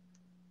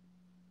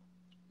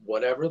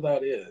 whatever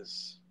that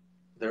is,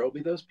 there will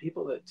be those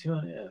people that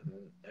tune in.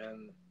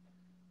 And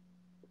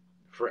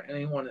for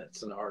anyone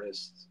that's an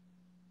artist,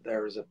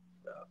 there is a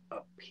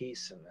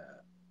peace in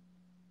that,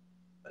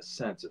 a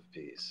sense of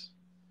peace,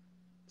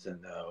 to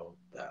know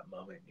that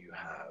moment you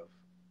have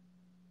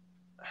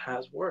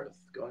has worth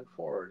going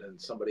forward,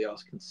 and somebody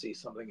else can see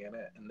something in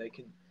it, and they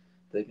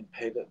can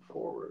pave it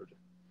forward.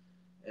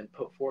 and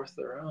put forth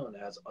their own,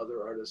 as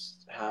other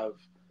artists have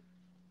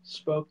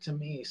spoke to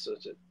me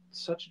such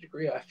a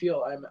degree. I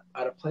feel I'm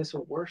at a place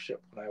of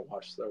worship when I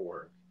watch their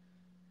work,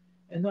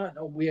 and not in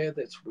a way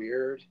that's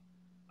weird.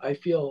 I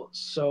feel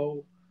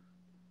so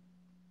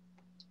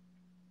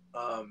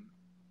I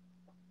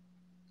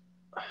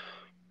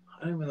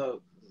don't even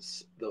know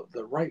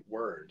the right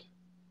word,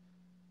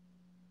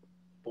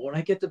 but when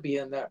I get to be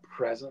in that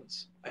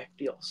presence, I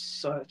feel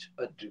such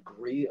a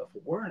degree of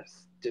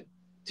worth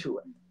to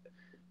it,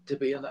 to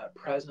be in that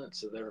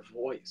presence of their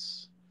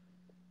voice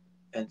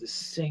and to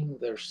sing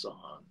their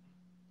song,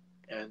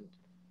 and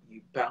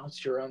you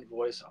bounce your own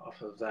voice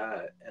off of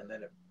that, and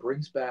then it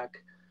brings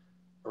back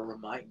a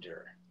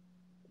reminder.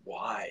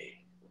 Why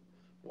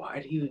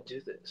do you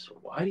do this?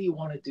 Why do you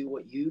want to do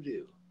what you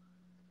do?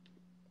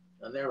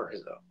 And there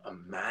is a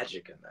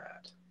magic in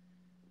that.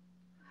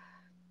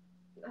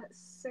 That's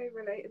so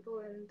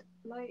relatable, and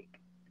like,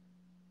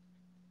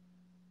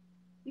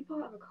 you're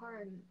part of a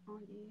current,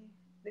 aren't you?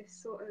 This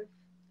sort of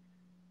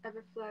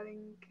ever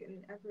flowing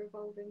and ever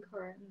evolving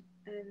current.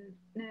 And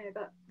no,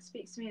 that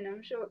speaks to me, and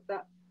I'm sure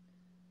that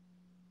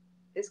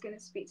it's going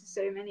to speak to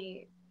so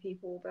many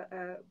people that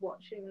are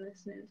watching and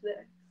listening to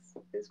this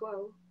as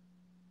well.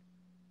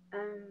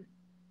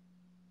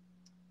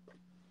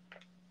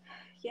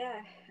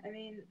 Yeah, I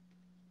mean,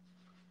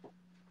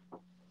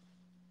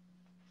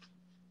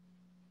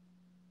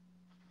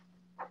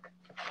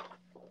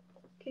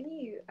 can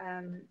you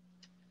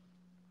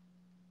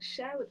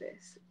share with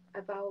us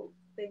about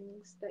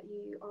things that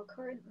you are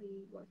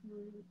currently working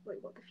on, like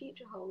what the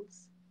future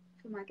holds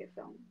for Maggot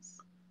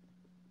Films?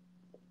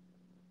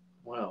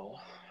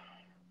 Well,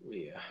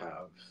 we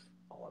have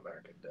All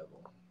American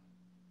Devil,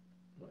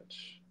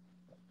 which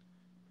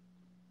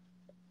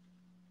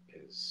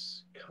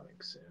is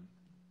coming soon.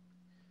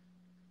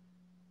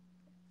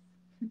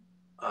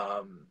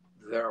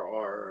 There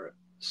are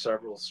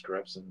several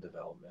scripts in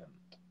development,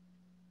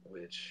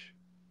 which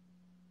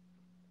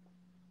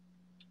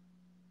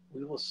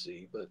we will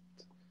see, but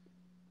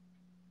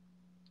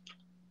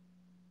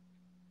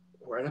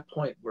we're at a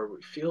point where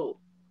we feel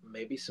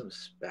maybe some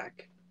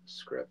spec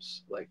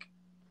scripts, like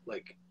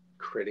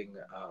creating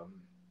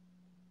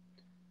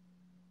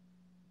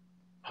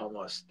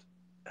almost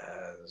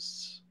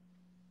as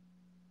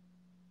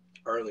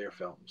earlier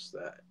films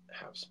that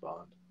have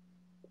spawned,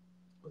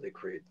 where they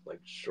create like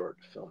short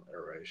film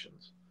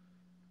iterations.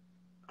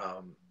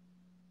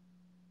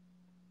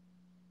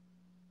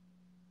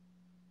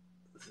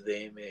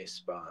 They may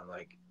spawn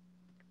like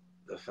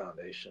the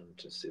foundation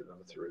to see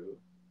them through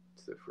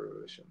to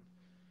fruition.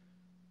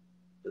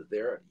 But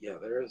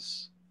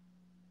there's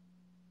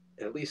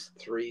at least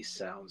 3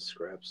 sound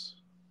scripts.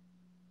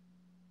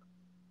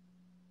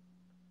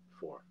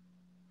 4.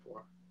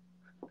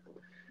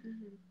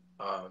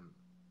 Mm-hmm.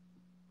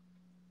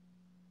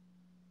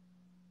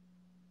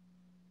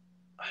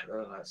 I'd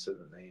rather not say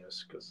the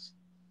names because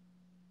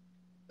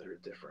they're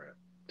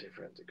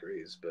different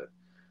degrees. But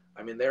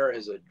I mean, there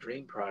is a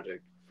dream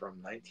project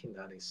from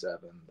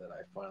 1997 that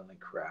I finally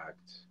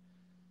cracked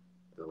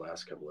the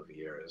last couple of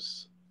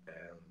years,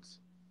 and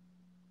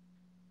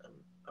I'm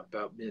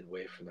about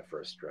midway from the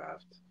first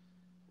draft.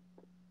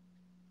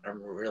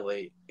 I'm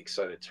really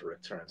excited to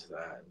return to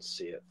that and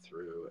see it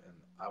through, and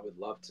I would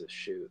love to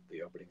shoot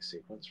the opening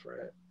sequence for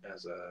it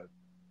as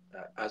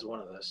one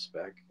of those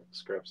spec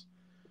scripts,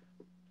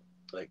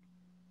 like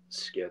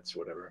skits,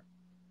 whatever.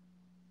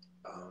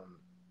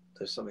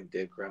 There's something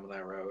Dave Graham and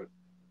I wrote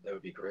that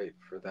would be great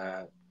for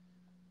that.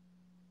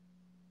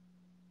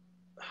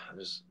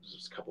 There's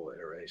a couple of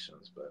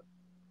iterations, but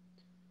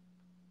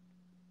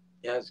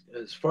yeah,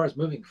 as far as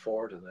moving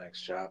forward to the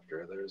next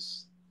chapter,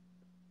 there's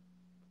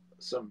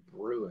some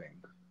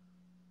brewing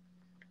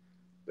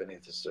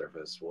beneath the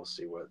surface. We'll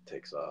see what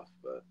takes off,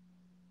 but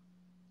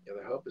yeah,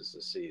 the hope is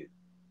to see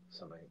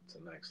something to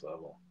the next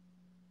level.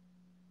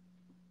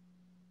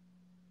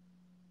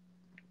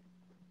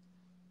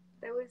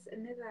 There was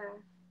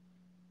another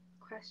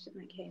question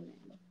that came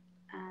in,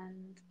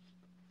 and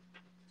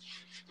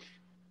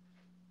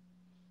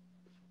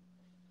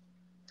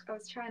I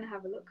was trying to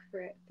have a look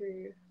for it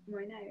through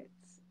my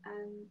notes,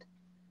 and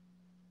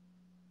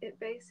it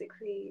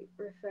basically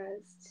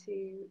refers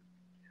to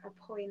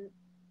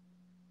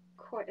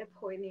quite a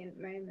poignant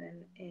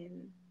moment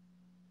in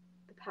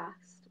the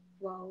past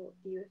while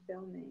you were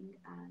filming,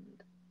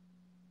 and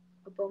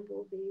a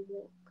bumblebee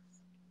walks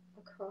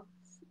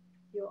across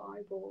your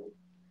eyeball.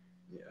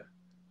 Yeah.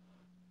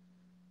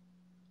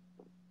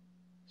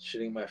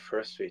 Shooting my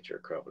first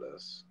feature,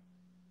 Cropotus.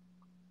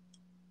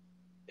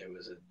 It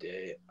was a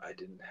day I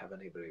didn't have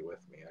anybody with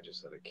me. I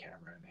just had a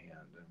camera in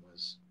hand and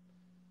was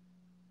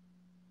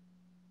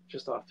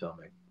just off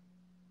filming.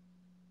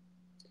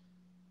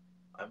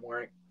 I'm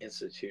wearing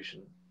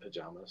institution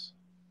pajamas,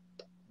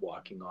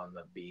 walking on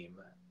the beam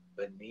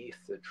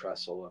beneath the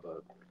trestle of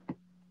a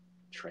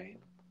train.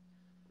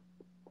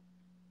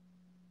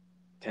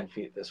 10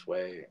 feet this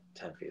way,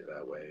 10 feet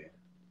that way,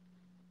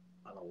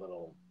 on a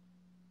little,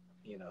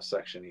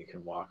 section you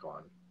can walk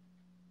on.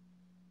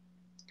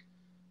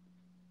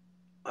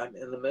 I'm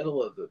in the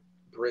middle of the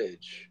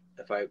bridge,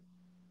 if I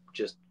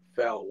just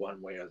fell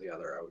one way or the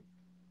other, I would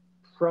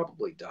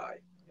probably die.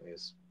 It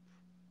was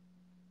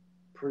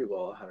pretty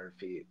well 100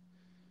 feet,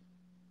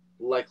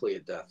 likely a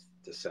death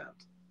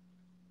descent.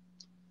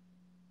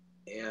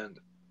 And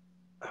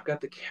I've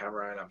got the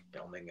camera and I'm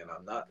filming and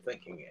I'm not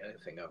thinking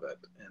anything of it.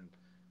 And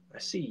I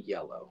see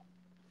yellow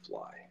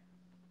fly.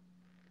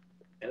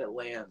 And it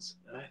lands.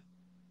 And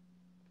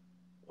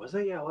was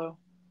it yellow?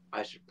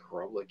 I should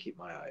probably keep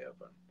my eye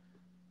open.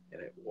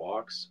 And it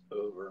walks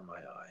over my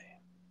eye.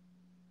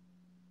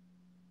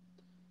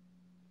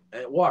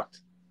 And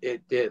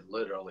it did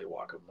literally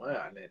walk over my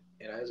eye.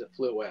 And as it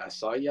flew away, I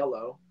saw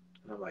yellow.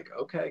 And I'm like,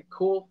 okay,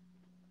 cool.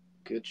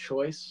 Good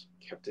choice.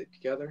 Kept it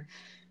together.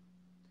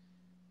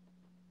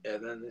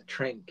 And then the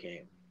train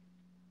came.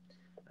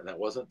 And that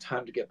wasn't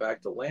time to get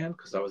back to land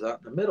because I was out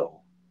in the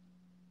middle.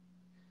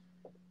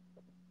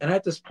 And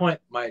at this point,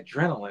 my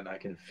adrenaline I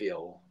can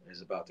feel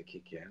is about to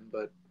kick in.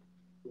 But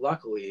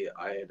luckily,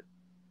 I had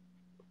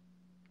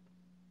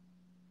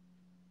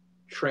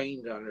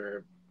trained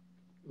under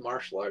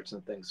martial arts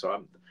and things. So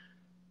I'm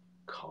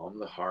calm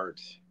the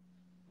heart,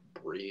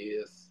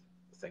 breathe,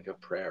 think of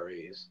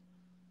prairies.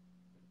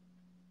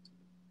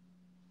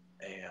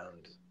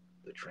 And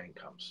the train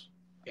comes.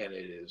 And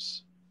it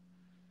is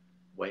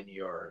when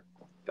you're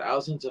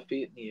thousands of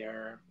feet in the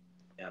air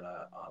in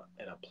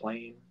a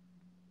plane,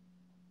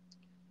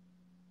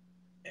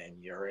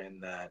 and you're in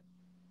that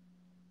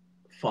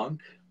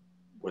funk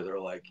where they're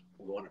like,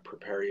 we want to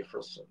prepare you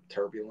for some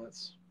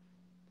turbulence,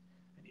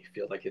 and you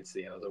feel like it's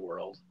the end of the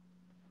world.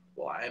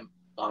 Well, I'm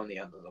on the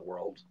end of the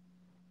world,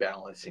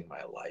 balancing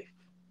my life,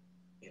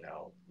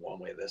 one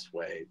way this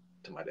way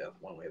to my death,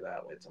 one way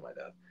that way to my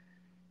death.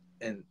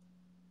 And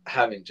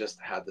having just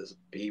had this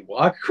bee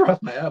walk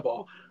across my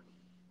eyeball,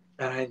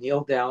 and I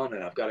kneel down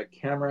and I've got a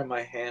camera in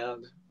my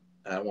hand,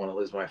 and I don't want to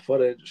lose my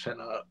footage, and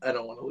I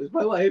don't want to lose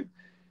my life.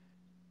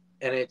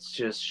 And it's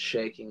just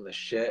shaking the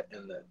shit,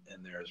 and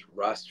there's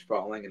rust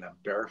falling, and I'm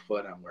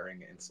barefoot. I'm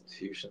wearing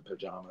institution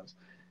pajamas.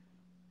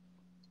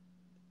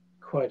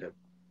 Quite a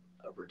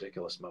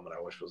ridiculous moment.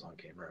 I wish was on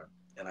camera.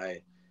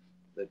 And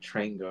the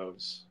train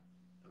goes,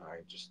 and I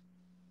just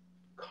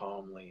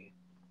calmly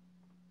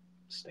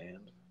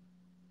stand,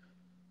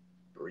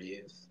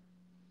 breathe,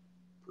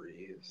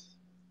 breathe,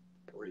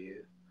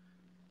 breathe.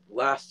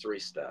 Last 3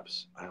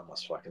 steps, I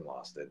almost fucking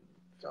lost it.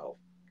 Fell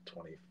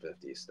 20,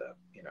 50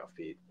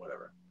 feet,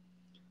 whatever.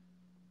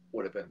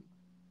 Would have been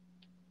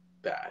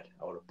bad.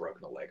 I would have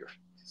broken a leg or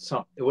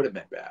something. It would have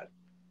been bad.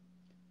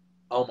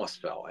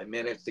 Almost fell. I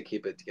managed to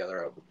keep it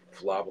together. I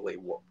floppily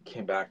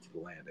came back to the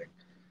landing.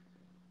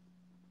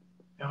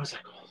 And I was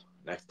like, oh,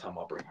 next time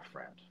I'll bring a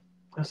friend.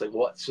 I was like,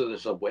 what? So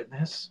there's a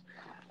witness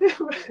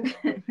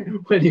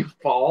when you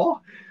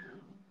fall?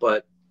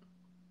 But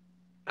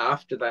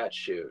after that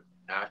shoot,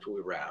 after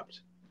we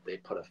wrapped, they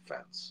put a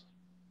fence.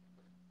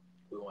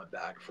 We went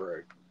back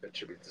for a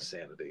tribute to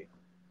Sanity.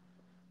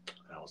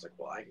 And I was like,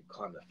 well, I can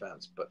climb the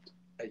fence, but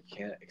I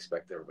can't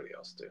expect everybody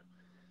else to.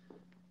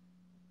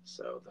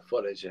 So the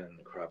footage in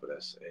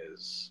Crepitus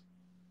is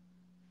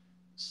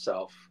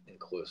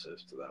self-inclusive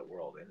to that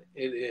world. And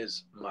it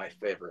is my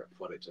favorite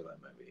footage of that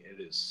movie.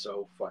 It is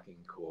so fucking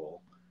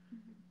cool.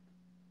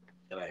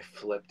 And I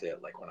flipped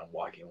it like when I'm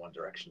walking one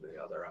direction to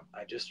the other.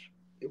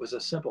 It was a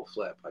simple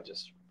flip. I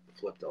just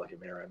flipped it like a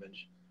mirror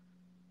image.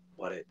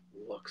 But it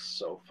looks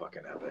so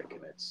fucking epic,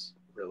 and it's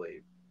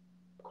really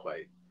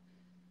quite...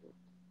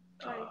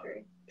 I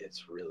agree.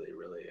 It's really,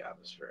 really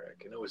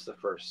atmospheric. And it was the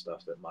first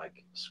stuff that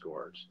Mike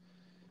scored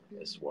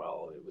as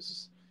well. It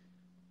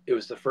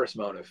was the first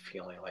moment of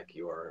feeling like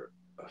you're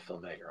a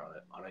filmmaker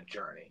on a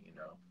journey,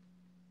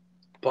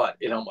 But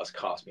it almost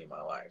cost me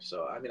my life.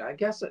 So I mean, I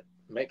guess it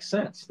makes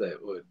sense that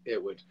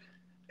it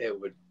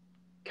would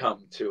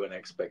come to an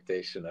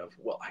expectation of,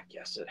 well, I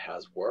guess it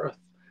has worth.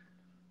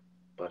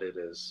 But it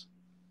is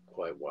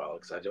quite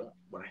wild because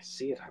when I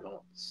see it, I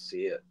don't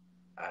see it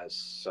as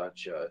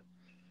such a...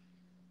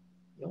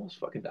 You almost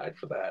fucking died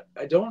for that.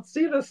 I don't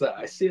see it as that.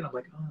 I see it, I'm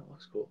like, oh, that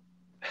looks cool.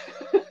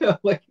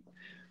 Like,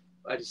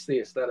 I just the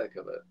aesthetic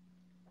of it.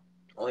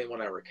 Only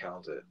when I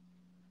recount it.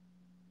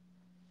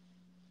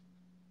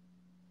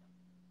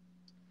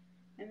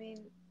 I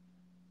mean,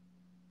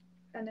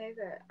 I know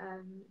that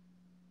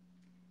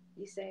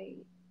you say,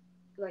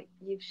 like,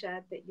 you've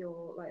shared that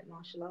your like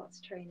martial arts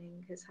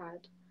training has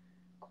had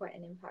quite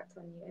an impact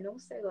on you, and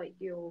also like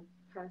your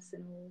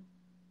personal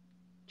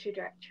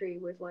trajectory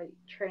with like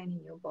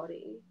training your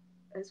body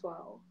as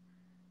well,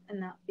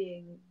 and that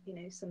being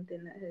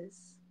something that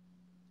has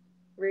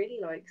really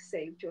like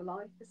saved your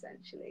life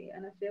essentially.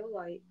 And I feel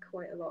like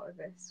quite a lot of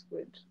us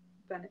would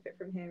benefit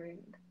from hearing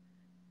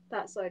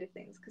that side of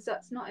things, because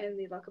that's not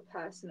only like a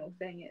personal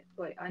thing,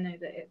 I know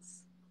that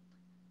it's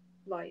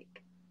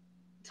like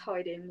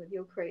tied in with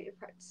your creative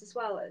practice as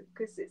well,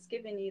 because it's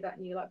giving you that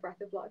new like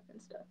breath of life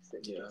and stuff. So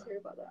it's good to hear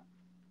about that.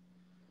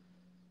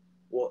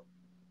 Well,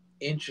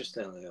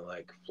 interestingly,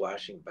 like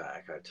flashing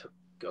back, I took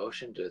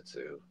Goshin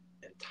Jitsu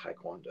and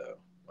Taekwondo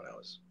when I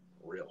was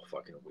real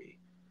fucking wee.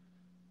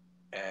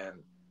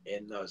 And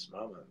in those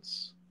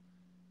moments,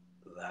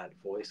 that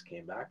voice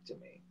came back to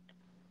me.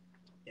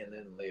 And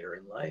then later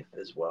in life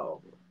as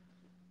well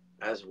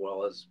as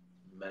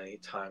many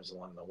times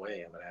along the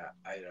way. I mean,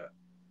 I had an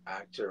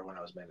actor when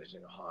I was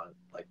managing a haunt,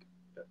 like,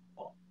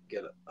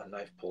 get a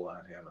knife pulled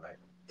on him, and I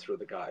threw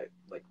the guy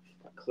like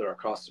clear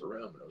across the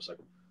room, and it was like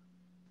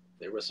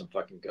there was some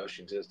fucking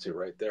Goshen Jitsu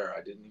right there.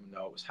 I didn't even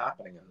know it was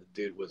happening, and the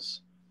dude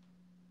was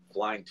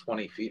flying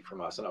 20 feet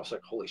from us, and I was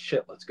like, holy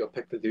shit, let's go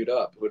pick the dude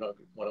up. We don't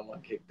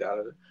want to get kicked out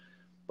of it.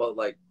 But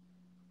like,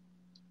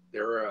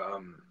 there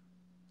were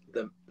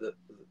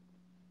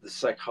the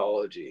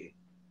psychology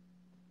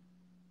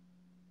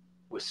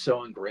was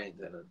so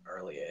ingrained at an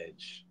early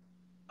age,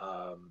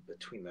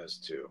 between those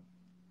two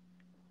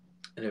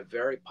in a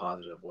very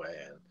positive way.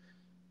 And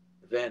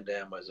Van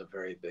Damme was a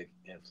very big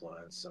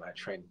influence, and I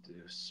trained to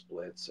do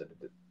splits and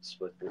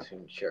split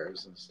between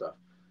chairs and stuff.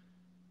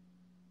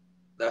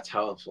 That's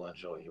how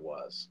influential he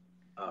was.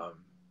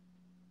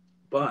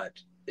 But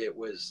it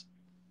was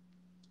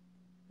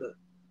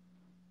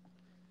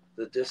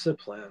the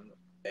discipline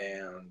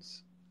and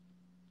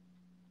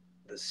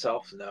the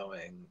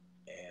self-knowing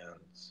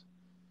and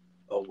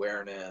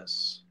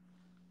awareness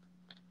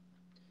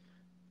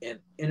and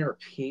inner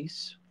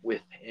peace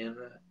within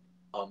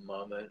a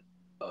moment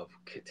of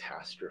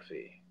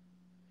catastrophe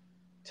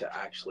to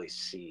actually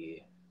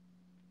see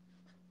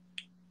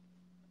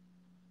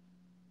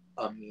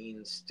a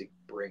means to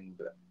bring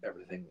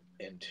everything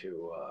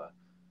into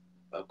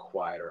a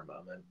quieter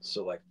moment.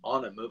 So like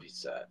on a movie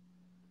set,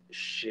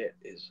 shit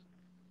is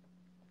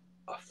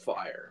a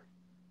fire.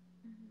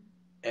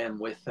 And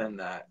within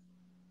that,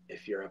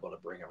 if you're able to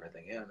bring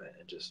everything in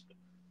and just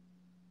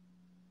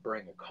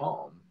bring a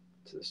calm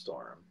to the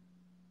storm,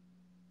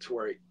 to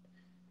where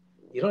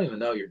you don't even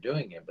know you're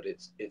doing it, but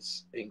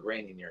it's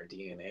ingrained in your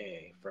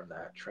DNA from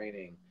that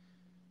training.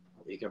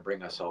 You can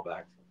bring us all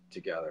back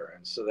together,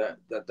 and so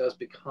that does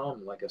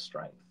become like a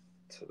strength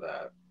to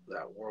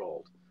that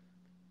world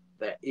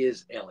that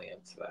is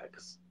alien to that,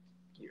 because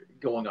you're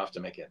going off to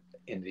make an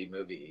indie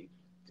movie.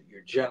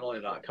 You're generally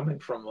not coming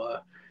from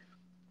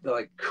the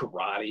like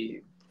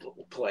karate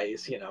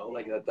place,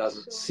 like that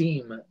doesn't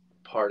seem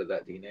part of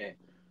that DNA.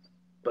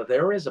 But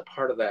there is a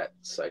part of that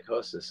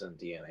psychosis and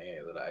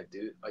DNA that I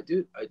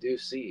do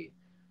see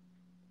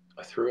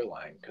a through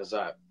line, because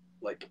I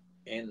like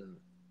in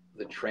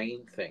the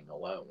train thing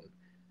alone,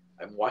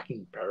 I'm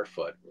walking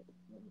barefoot,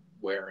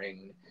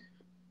 wearing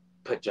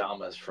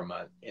pajamas from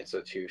an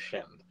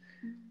institution,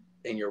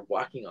 and you're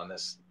walking on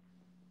this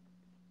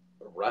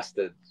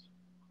rusted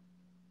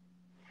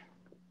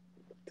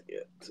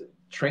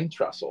train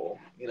trestle,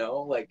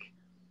 like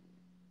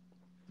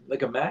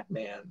a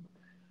madman,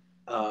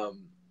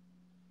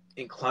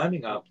 and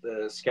climbing up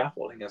the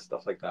scaffolding and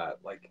stuff like that,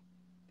 like,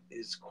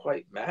 is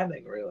quite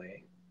maddening,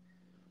 really.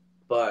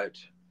 But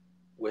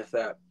with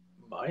that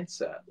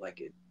mindset,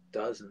 like, it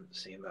doesn't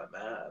seem that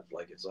mad.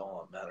 Like, it's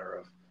all a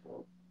matter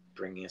of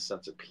bringing a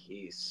sense of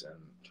peace and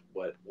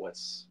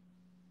what's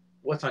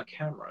on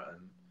camera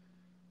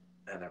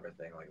and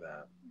everything like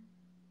that.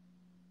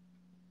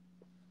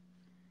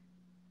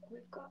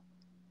 We've got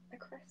a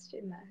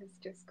question that has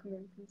just come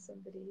in from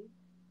somebody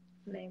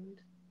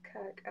named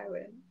Kirk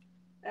Owen.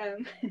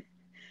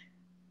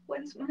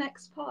 When's my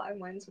next part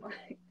and when's my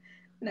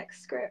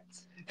next script?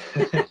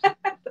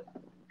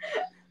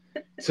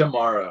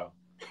 Tomorrow.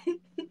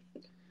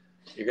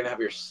 You're going to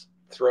have your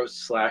throat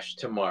slashed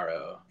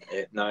tomorrow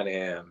at 9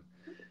 a.m.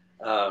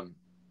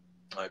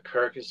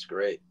 Kirk is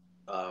great.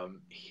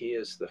 He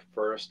is the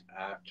first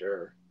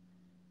actor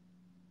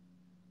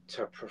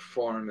to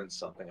perform in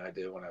something I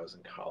did when I was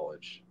in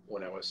college,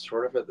 when I was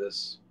sort of at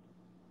this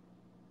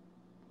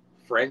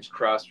French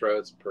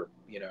crossroads,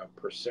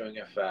 pursuing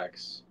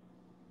effects.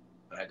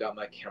 And I got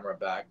my camera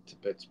back to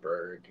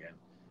Pittsburgh, and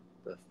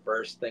the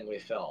first thing we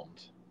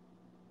filmed,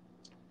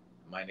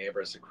 my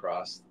neighbors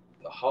across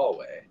the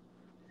hallway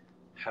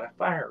had a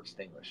fire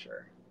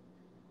extinguisher.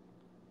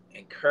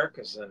 And Kirk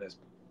was in his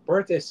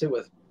birthday suit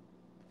with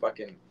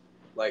fucking,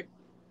 I'm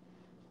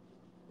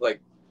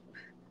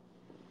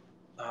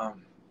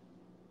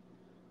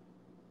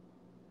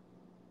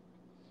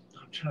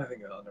trying to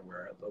think of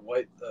underwear,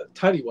 the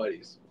tidy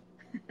whities.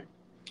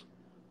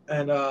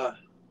 And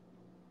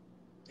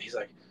he's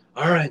like,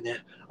 all right, man,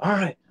 all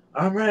right,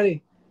 I'm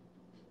ready.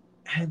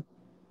 And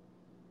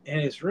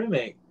his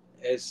roommate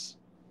is,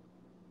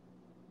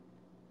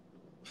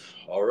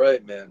 all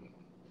right, man,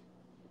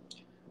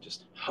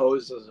 just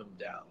hoses him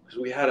down, because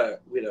we had a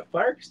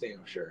fire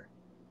extinguisher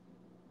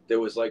that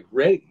was like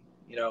ready,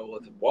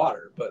 with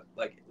water, but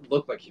like it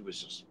looked like he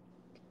was just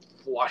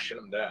flushing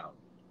him down.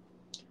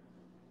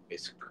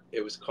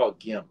 It was called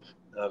GIMP.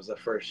 That was the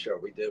first show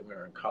we did when we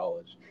were in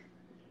college,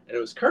 and it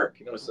was Kirk,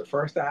 and it was the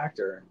first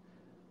actor,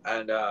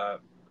 and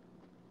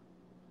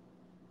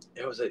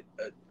it was a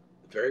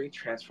very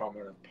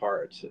transformative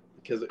part,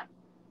 because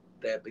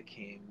that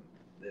became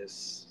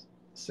this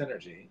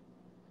synergy.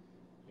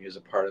 He was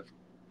a part of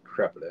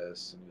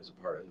Crepitus, and he was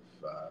a part of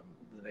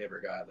The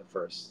Neighbor Guy, the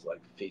first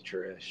like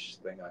feature-ish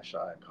thing I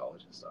shot in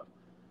college and stuff.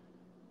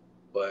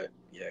 But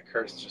yeah,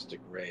 Kirk's just a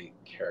great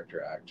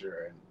character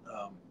actor, and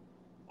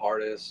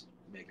artist,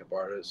 makeup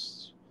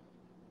artist,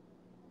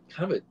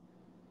 kind of a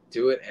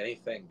do it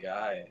anything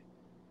guy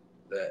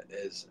that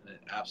is an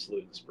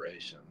absolute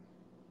inspiration.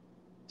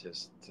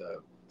 Just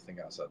to think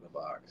outside the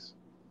box.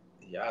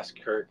 You ask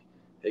Kirk,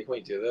 hey, can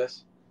we do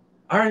this?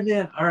 All right,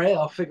 man. All right,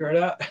 I'll figure it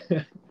out.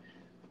 Awesome.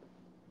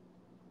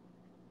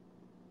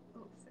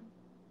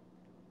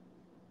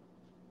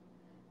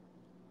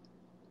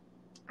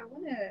 I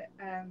want to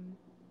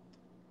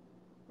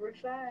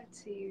refer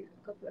to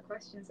a couple of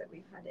questions that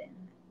we've had in,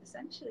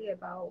 essentially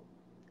about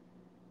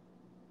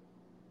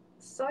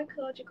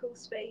psychological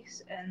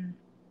space and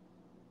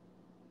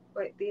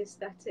like the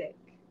aesthetic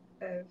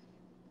of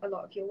a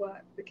lot of your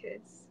work,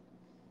 because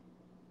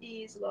you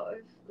use a lot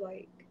of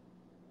like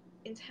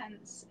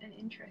intense and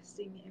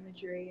interesting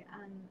imagery,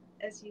 and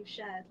as you've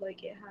shared,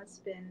 like it has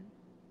been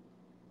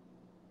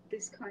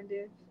this kind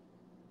of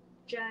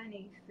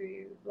journey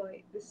through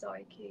like the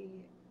psyche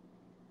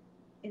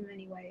in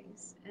many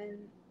ways.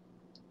 And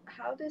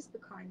how does the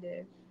kind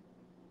of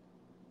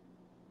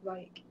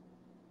like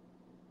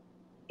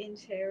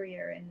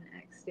interior and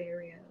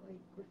exterior like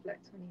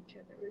reflect on each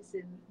other, as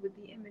in with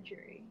the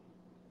imagery?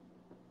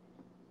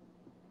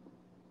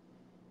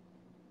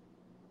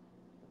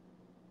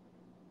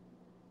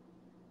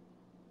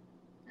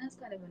 That's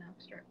kind of an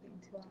abstract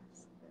thing to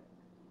ask. But...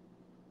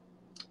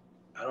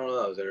 I don't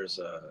know. There's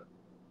a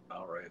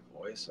outright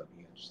voice. I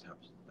think it just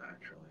happens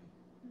naturally.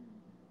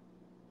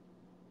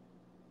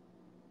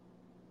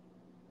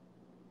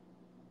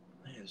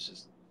 It's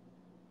just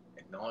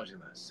acknowledging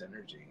that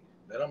synergy.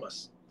 That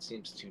almost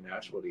seems too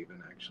natural to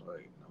even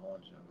actually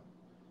acknowledge them.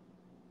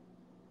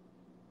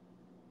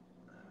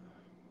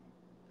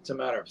 It's a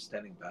matter of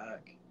standing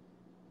back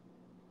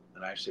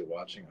and actually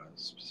watching a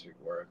specific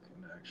work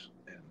and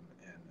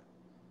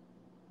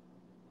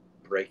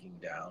breaking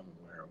down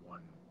where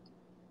one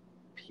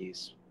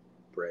piece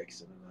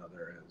breaks and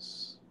another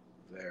is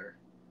there.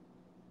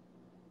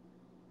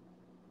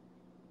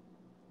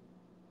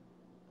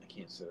 I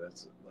can't say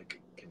that's like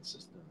a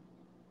consistent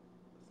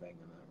thing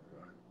in that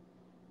regard.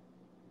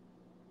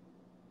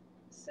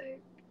 So,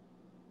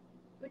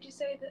 would you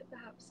say that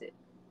perhaps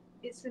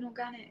it's an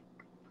organic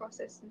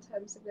process in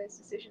terms of those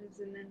decisions,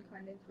 and then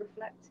kind of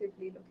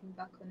reflectively looking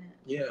back on it?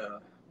 Yeah.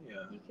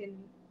 You can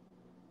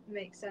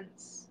make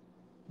sense.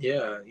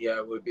 Yeah,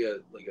 it would be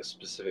a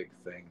specific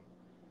thing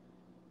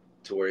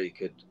to where you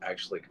could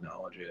actually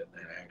acknowledge it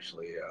and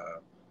actually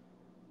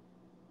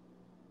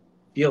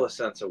feel a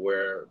sense of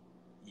where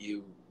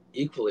you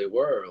equally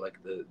were, like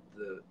the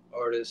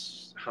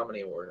artists, how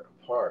many were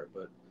apart,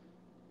 but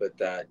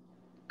that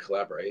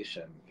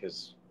collaboration,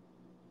 because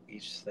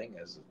each thing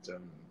has its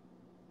own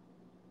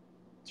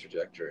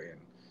trajectory,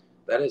 and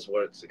that is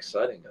what's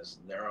exciting, is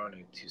there are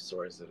no two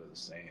stories that are the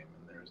same,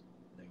 and there's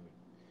no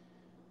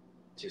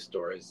two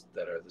stories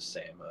that are the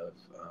same of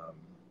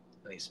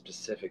any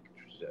specific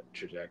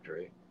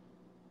trajectory,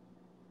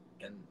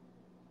 and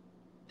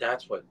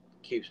that's what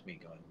keeps me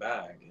going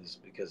back, is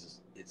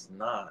because it's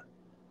not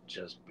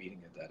just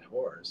beating a dead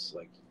horse.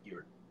 Like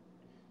you're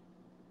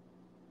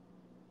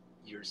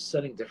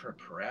setting different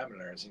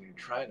parameters, and you're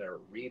trying to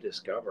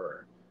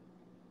rediscover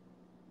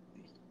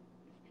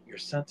your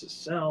sense of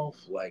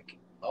self, like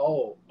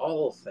all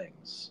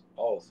things,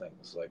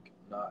 like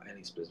not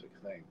any specific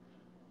thing.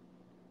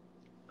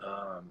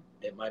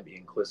 It might be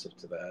inclusive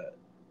to that,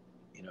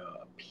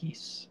 a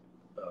piece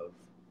of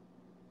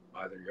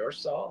either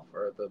yourself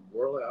or the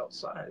world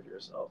outside of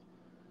yourself.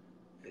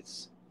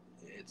 It's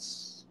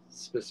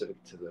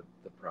specific to the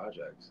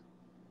project.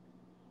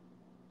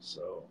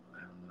 So I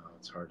don't know.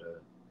 It's hard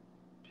to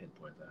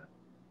pinpoint that.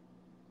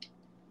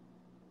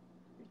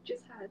 We've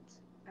just had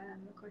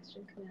a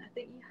question come in. I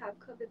think you have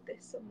covered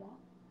this somewhat,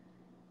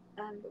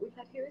 but we've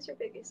had, who is your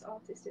biggest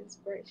artist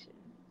inspiration?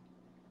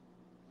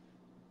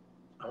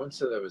 I wouldn't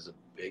say there was a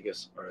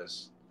biggest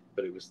artist,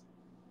 but it was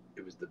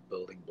the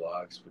building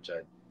blocks, which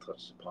I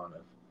touched upon,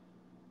 of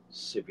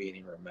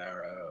Savini,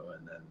 Romero,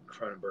 and then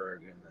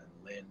Cronenberg, and then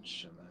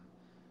Lynch, and then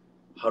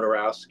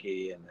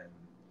Jodorowsky, and then,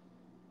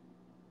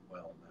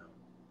 well, no,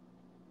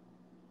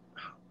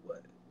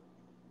 what,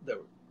 there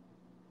were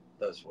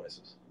those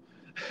voices.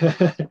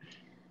 And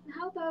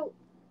how about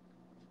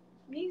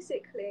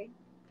musically?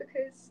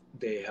 Because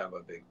they have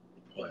a big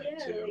point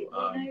too. We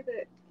know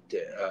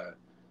that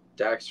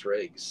Dax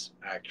Riggs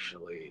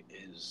actually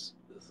is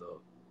the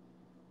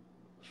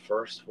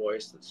first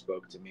voice that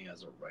spoke to me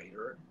as a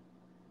writer,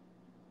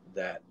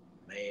 that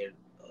made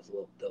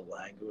the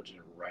language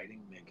and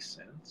writing make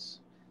sense.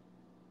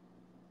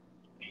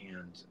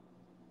 And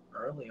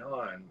early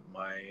on,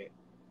 my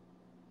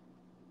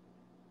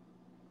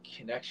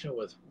connection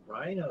with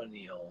Ryan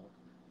O'Neal,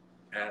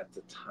 at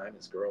the time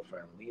his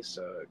girlfriend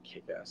Lisa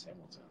Kick-Ass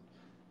Hamilton,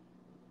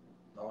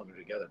 no longer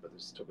together, but they're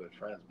still good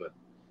friends, but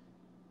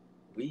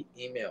we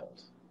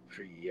emailed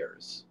for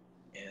years,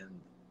 and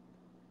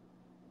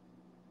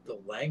the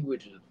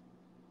language of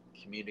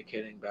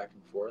communicating back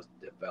and forth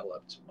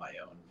developed my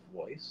own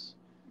voice.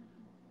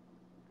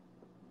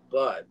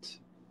 But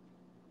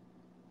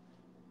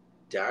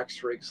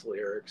Dax Riggs'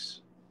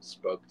 lyrics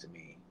spoke to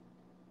me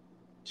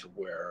to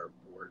where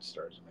words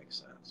started to make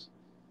sense.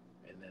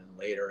 And then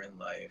later in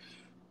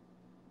life,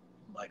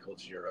 Michael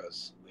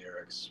Giro's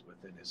lyrics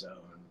within his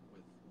own,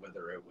 with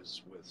whether it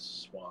was with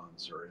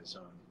Swans or his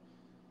own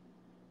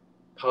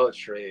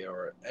poetry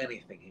or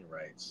anything he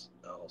writes,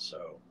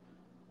 also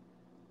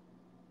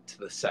to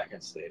the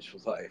second stage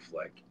of life.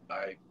 Like,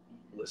 I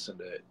listen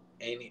to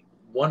any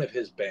one of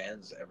his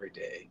bands every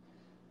day.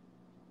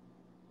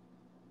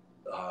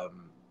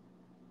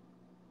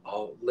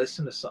 I'll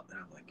listen to something,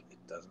 I'm like, it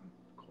doesn't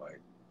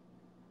quite.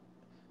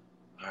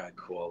 All right,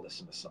 cool. I'll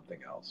listen to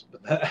something else,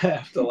 but I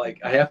have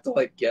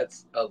to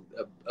get a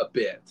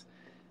bit,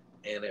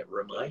 and it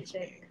reminds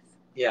me.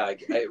 Yeah,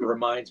 it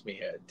reminds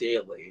me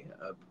daily.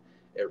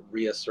 It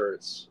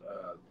reasserts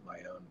my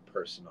own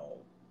personal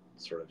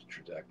sort of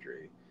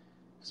trajectory,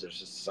 because there's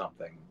just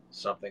something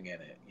in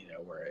it,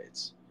 where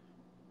it's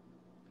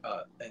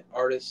an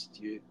artist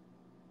you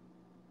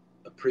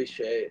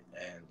appreciate,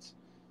 and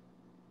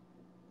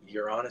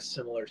you're on a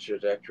similar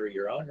trajectory.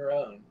 You're on your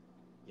own.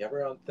 You have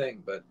your own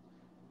thing, but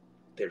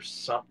there's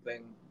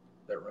something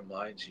that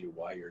reminds you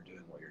why you're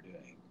doing what you're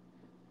doing,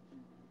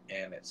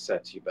 and it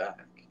sets you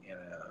back. And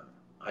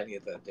I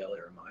need that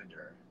daily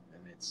reminder,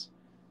 and it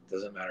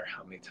doesn't matter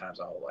how many times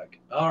I'll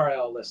all right,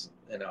 I'll listen,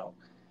 I'll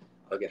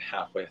get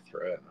halfway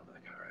through it, and I'm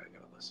like, all right, I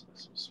gotta listen to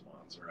some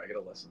Swans, or I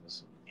gotta listen to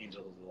some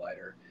Angel of the Light,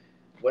 or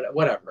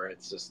whatever.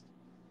 It's just,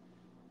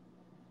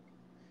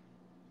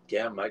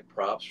 yeah, Mike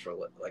props for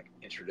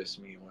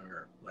introducing me when we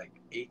were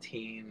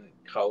 18 in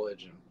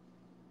college, and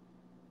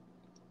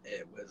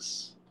it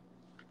was,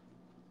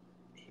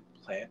 he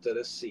planted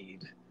a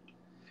seed.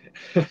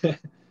 I want to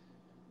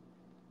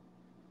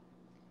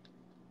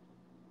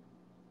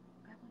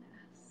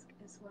ask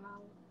as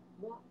well,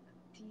 what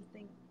do you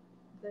think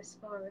thus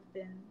far have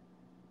been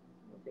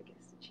your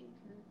biggest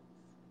achievements?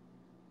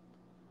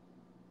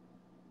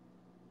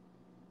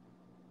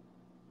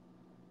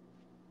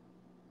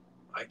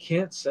 I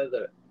can't say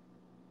that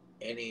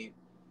any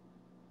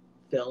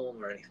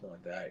film or anything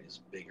like that is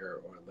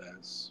bigger or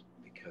less,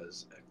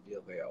 because I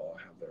feel they all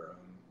have their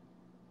own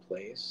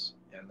place,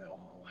 and they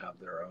all have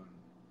their own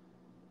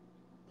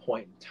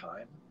point in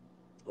time.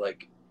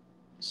 Like,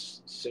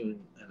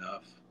 soon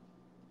enough,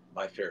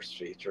 my first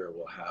feature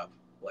will have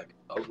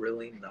a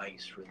really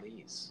nice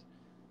release,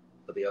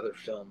 but the other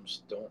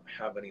films don't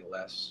have any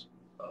less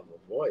of a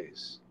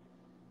voice.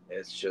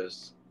 It's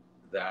just,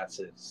 that's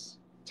its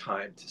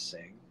time to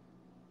sing.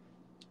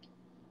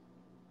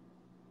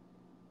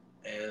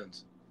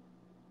 And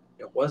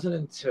it wasn't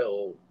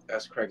until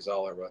S. Craig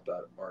Zoller wrote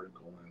that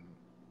article in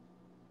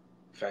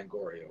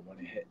Fangoria, when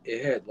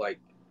it had it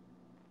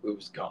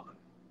was gone,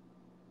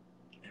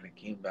 and it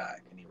came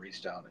back, and he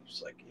reached out, and he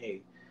was like,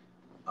 hey,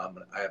 I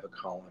have a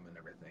column and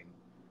everything.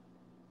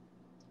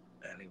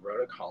 And he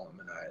wrote a column,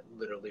 and I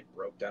literally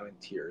broke down in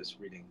tears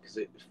reading, because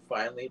it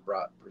finally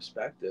brought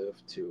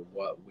perspective to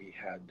what we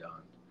had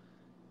done,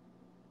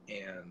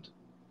 and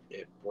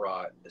it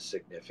brought a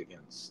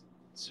significance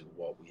to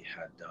what we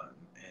had done,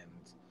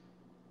 and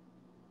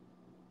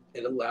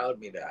it allowed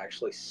me to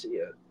actually see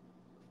it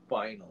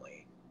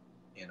finally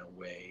in a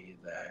way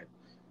that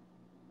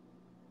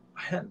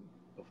I hadn't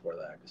before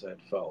that, because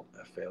I'd felt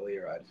a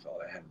failure. I'd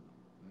felt I hadn't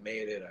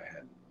made it. I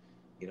had,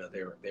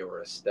 they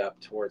were a step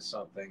towards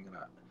something, and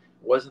it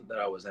wasn't that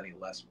I was any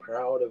less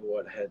proud of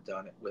what I had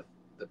done it with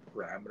the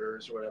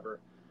parameters or whatever,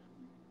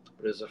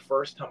 but it was the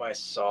first time I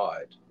saw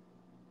it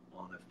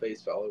on a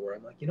face value where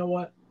I'm like, you know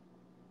what?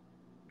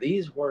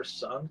 These were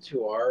sung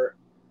to our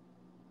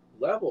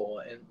level,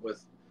 and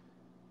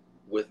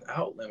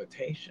without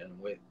limitation,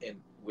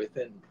 within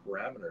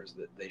parameters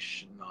that they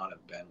should not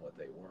have been what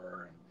they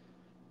were,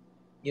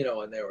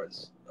 and there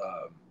was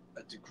a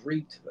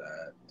degree to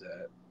that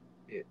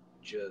it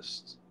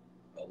just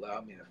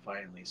allowed me to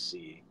finally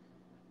see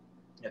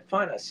and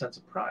find a sense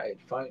of pride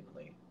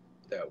finally,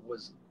 that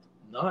was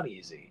not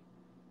easy,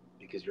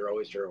 because you're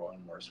always your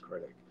own worst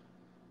critic.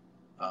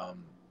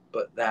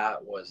 But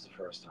that was the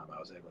first time I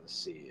was able to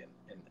see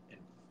and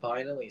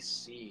finally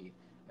see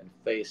and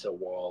face a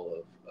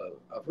wall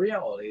of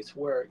realities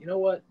where, you know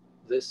what,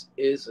 this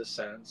is a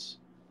sense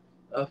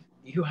of,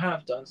 you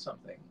have done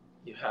something.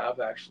 You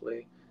have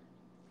actually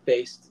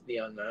faced the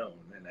unknown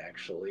and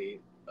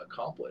actually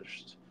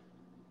accomplished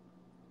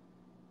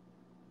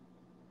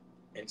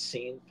and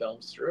seen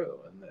films through,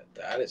 and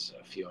that is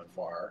a few and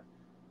far.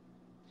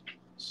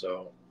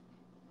 So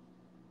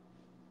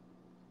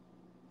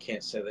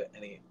can't say that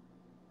any,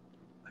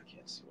 I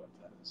can't see what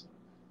that is.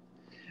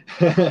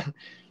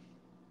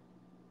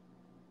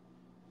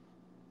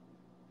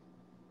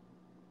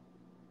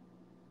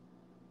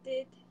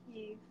 Did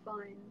you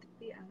find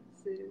the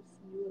answers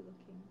you were looking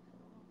for?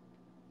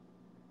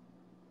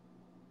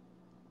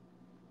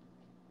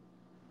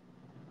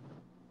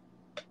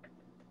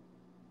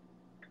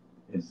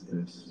 Is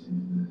this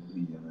the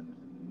end?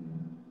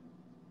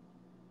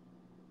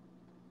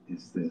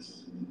 Is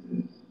this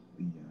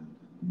the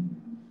end?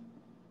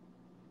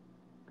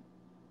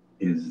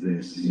 Is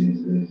this the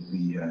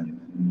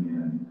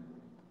end?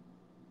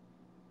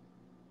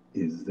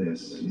 Is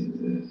this the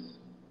end?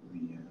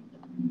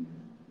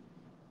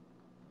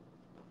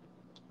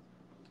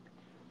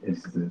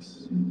 Is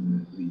this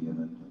the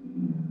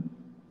end?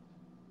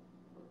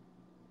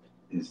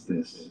 Is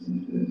this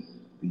the end?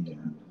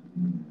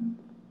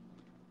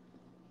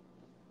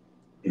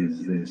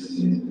 Is this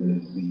the end? Is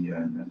this the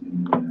end?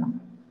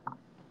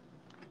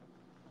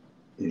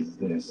 Is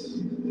this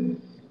the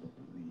end?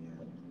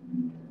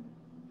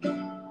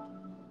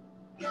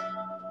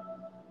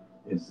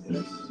 Is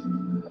this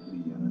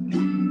the end?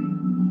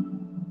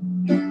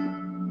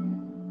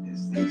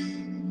 Is this the end?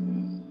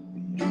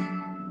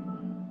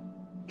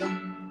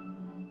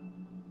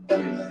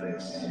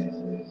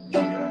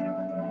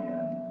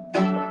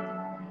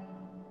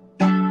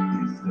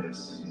 Is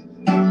this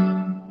the end?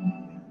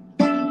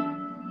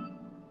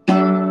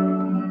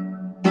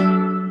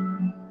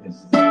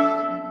 Is this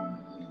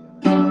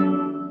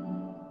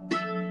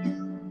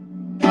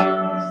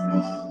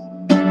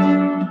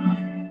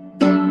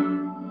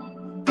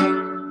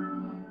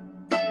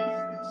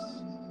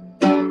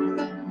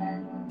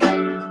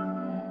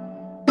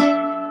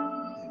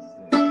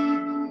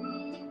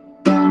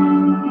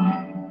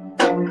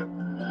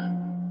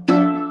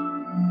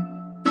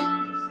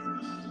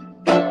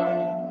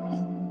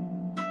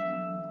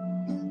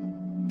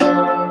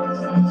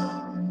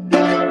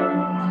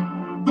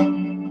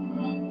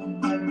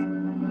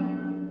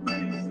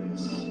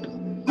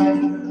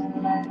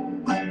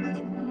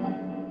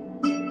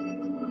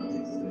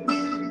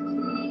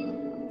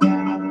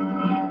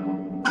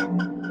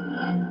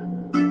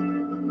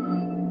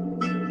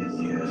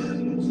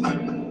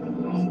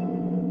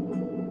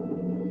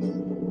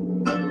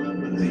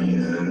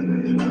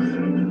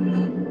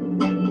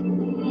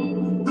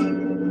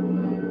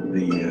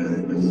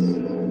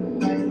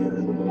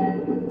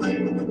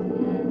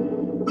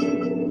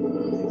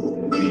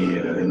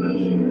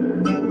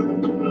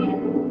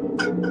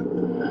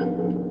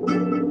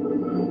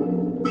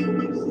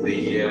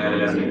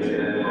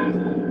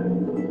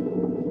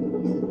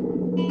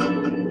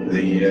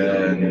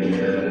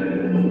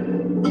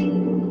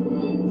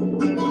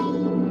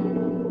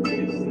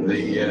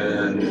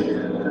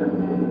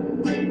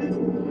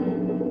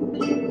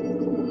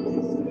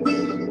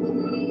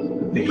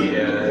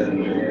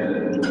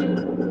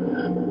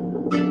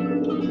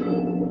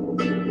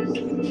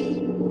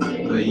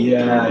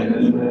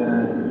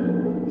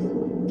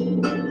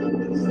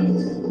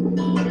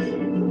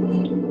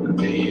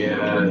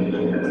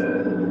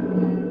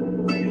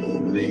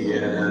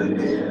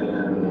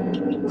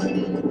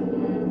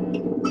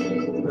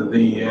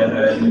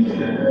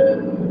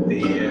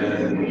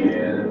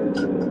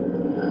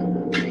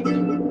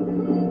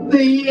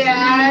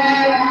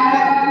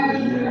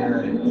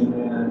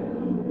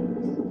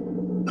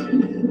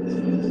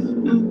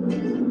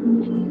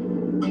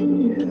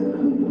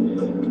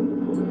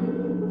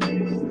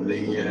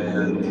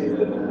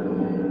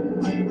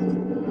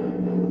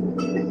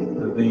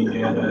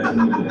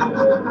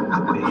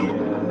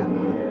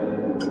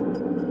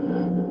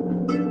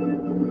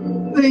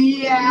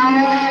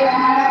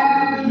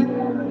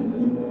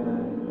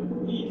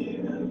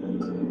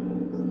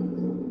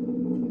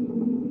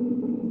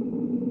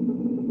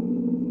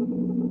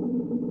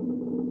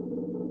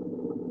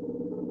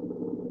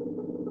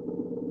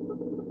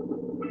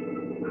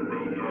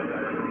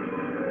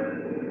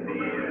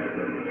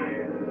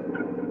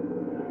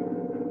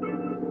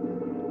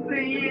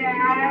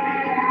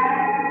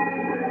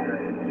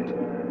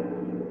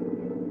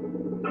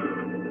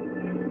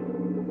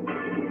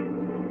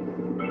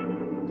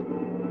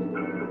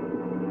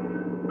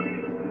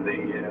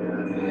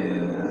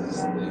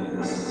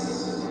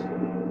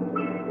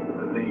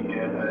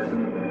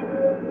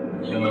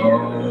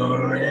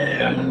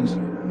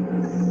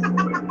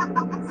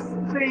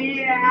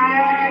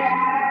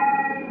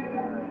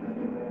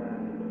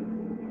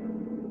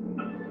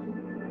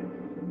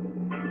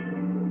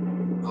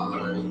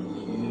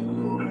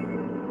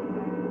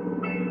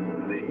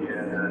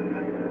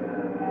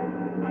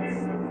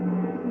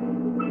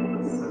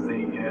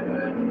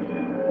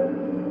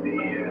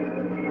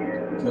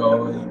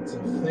going to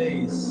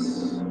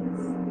face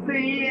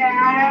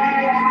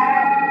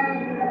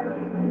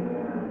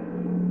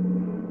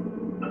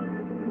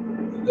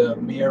the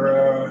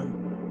mirror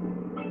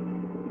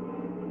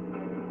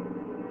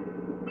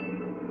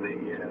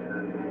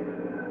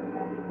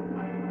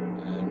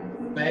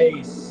and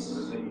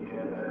face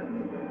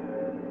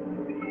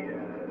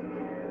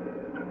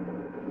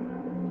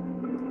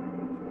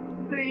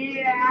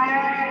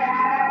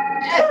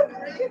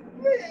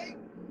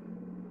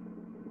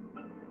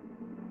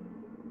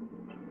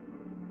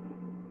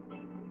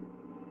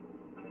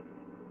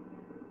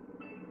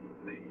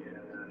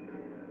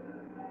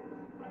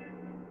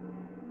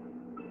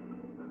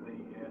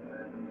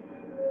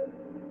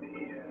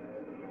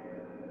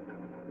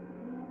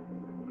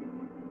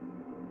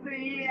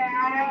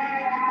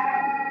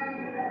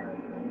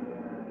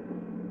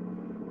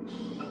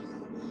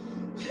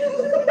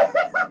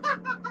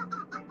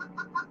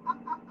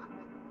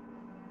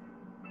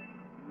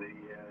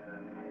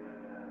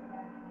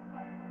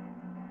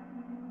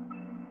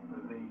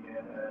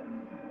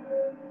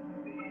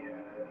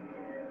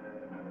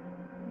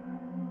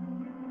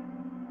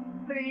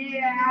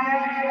everything.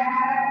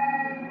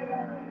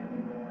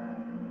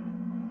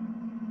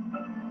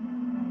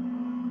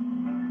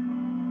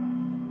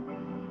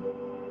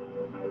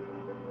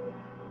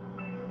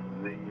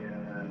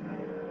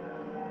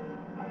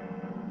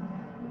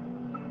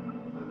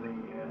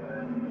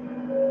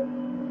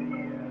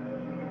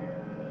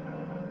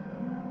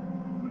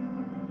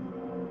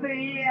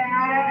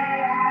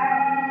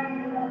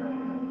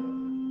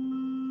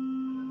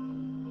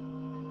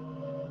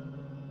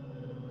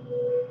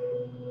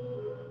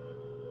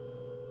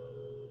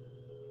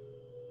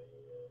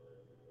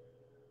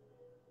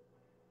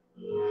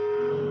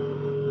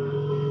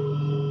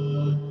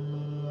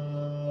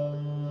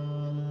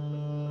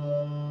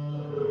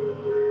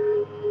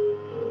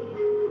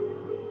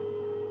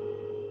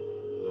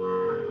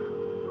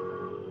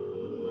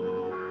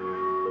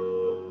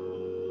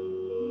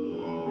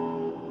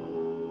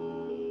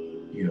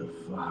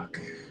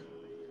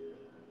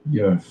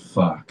 You're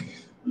fuck.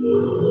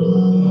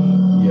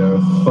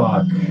 You're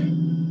fuck.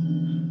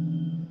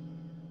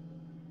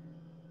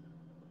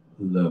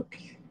 Look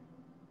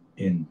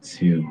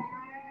into.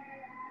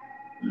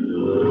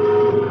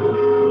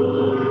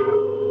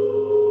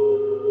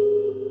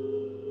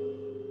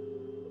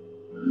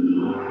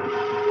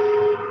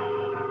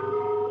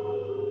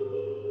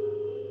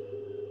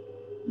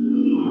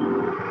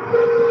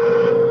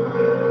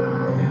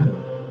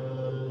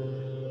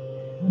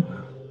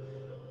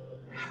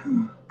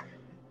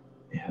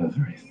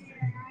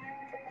 Everything.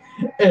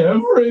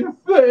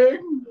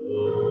 Everything.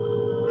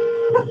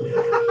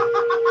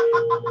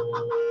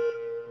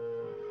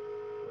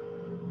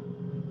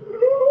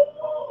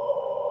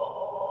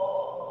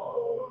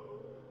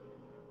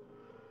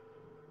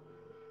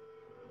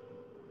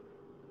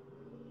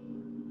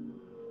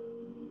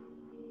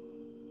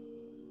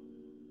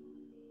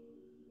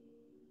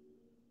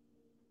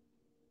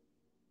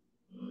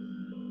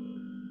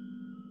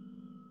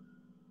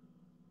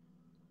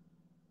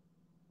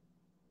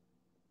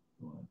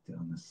 Walk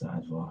down the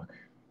sidewalk.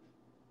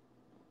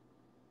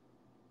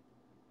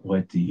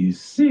 What do you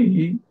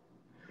see?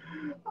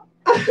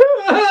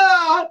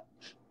 I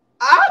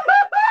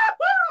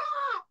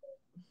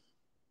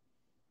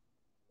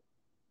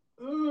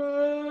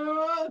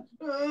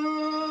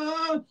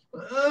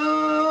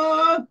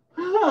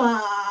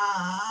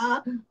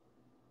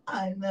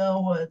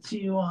know what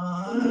you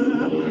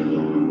are.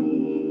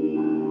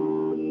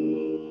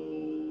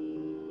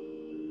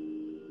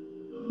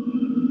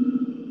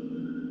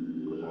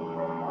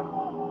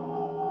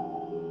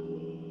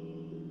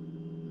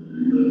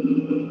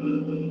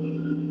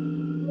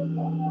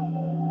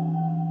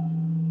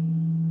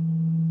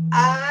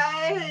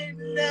 I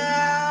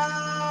know.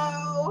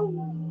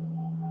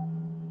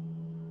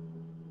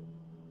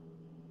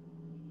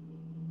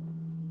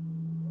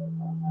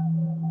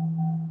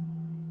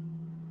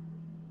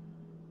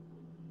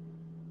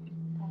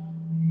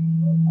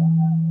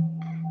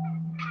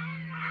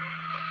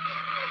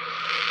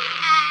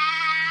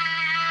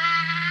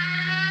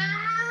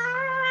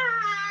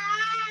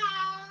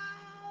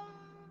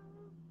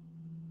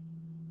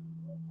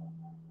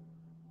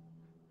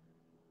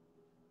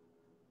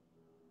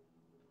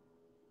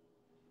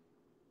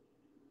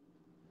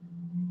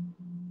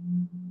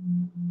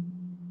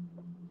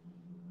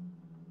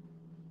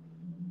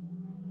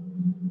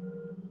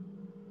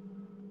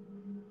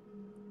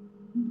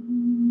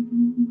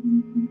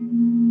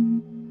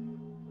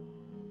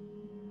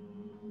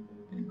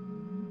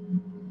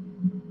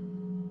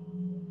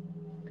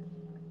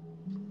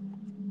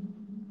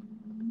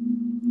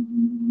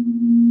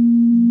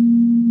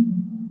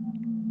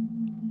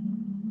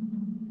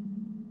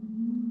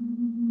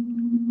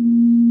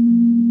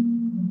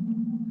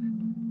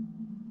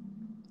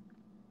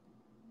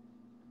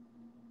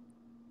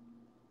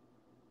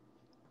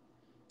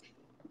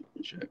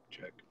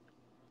 Check.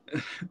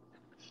 I'll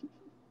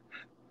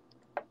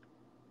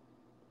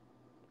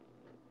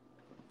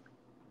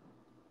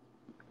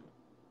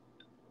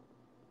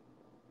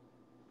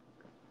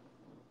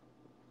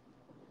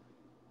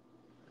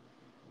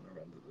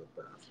run to the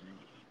bathroom.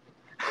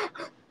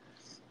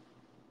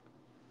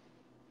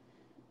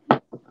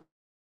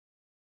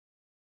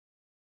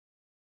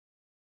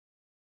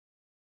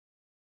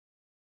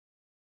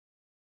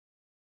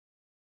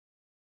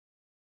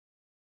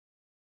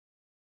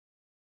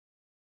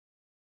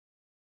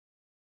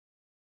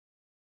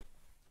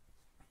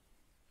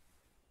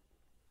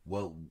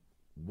 Well,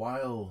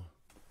 while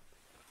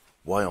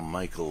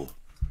Michael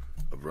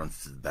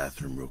runs to the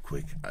bathroom real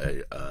quick,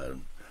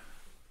 I'm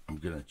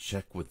gonna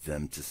check with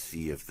them to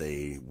see if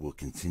they will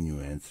continue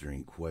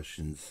answering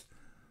questions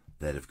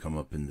that have come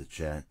up in the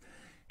chat.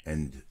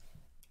 And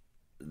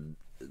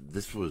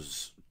this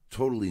was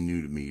totally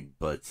new to me,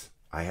 but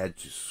I had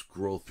to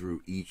scroll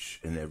through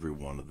each and every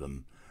one of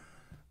them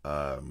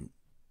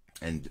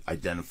and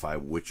identify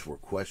which were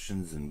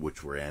questions and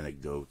which were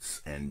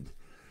anecdotes. And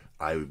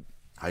I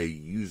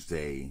used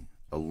a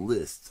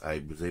list.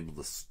 I was able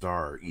to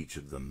star each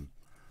of them,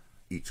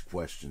 each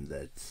question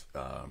that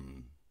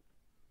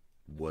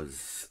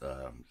was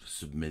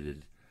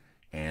submitted,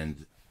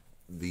 and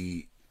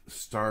the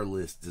star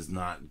list does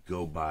not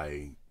go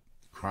by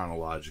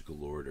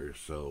chronological order,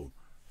 so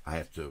I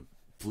have to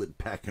flip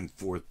back and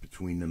forth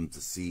between them to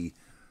see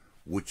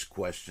which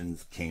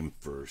questions came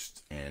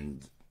first,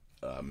 and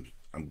I'm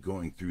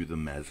going through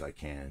them as I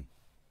can.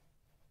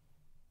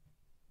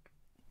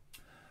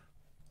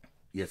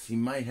 Yes, he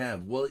might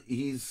have. Well,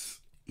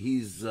 he's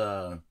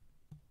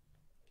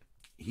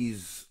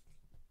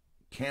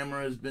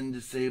camera has been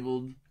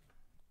disabled.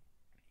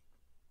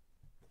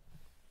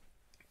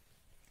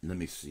 Let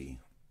me see.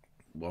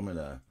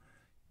 Well,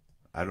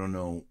 I don't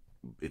know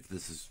if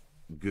this is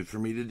good for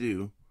me to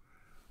do,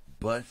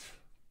 but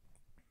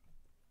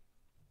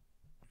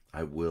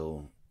I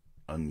will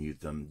unmute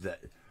them. That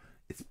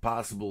it's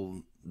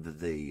possible that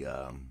they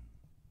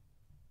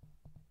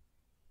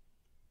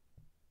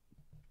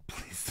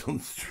please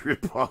don't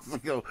strip off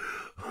and go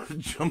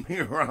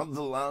jumping around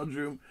the lounge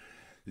room.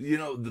 You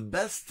know, the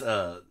best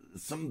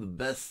some of the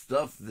best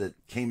stuff that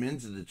came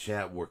into the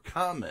chat were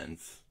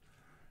comments,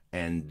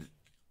 and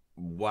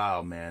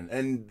wow, man.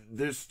 And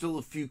there's still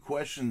a few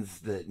questions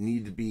that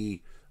need to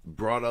be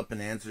brought up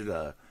and answered.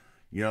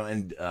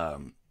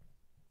 And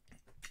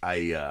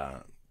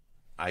I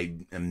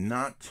am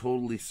not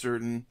totally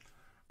certain.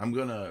 I'm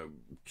gonna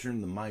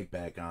turn the mic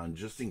back on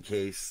just in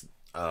case,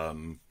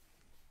 and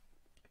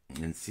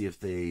see if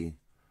they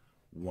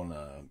want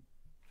to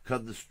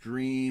cut the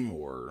stream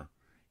or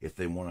if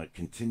they want to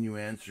continue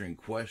answering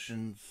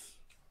questions.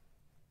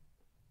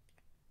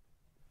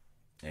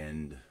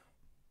 And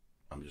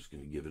I'm just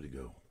going to give it a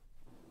go.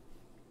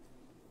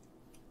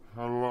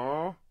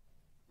 Hello?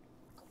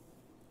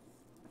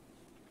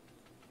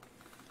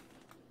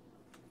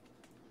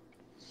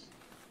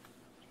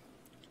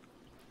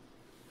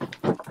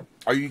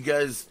 Are you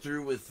guys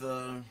through with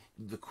the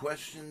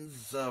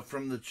questions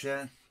from the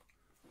chat?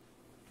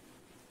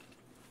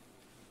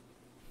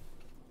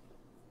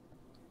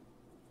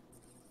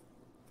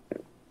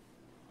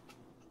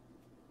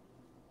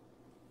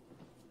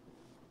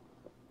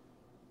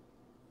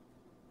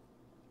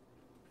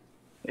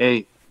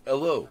 Hey.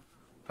 Hello.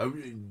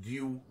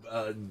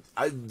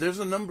 There's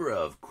a number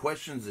of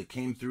questions that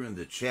came through in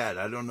the chat.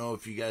 I don't know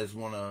if you guys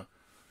want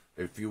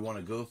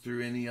to go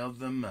through any of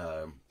them.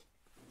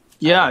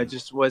 Yeah, I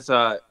just was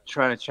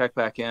trying to check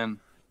back in.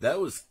 That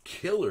was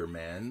killer,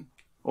 man.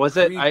 Was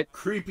it?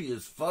 Creepy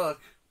as fuck.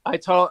 I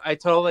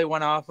totally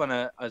went off on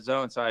a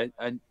zone, so I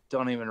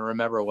don't even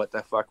remember what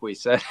the fuck we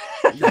said.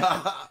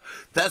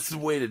 That's the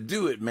way to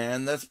do it,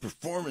 man. That's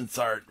performance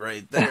art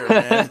right there,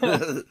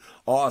 man.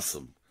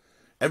 Awesome.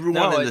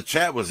 Everyone in the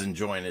chat was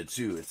enjoying it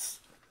too.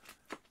 It's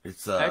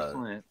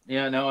excellent.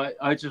 Yeah, no,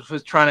 I just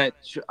was trying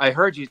to. I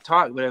heard you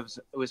talk, but it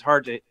was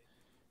hard to,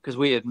 because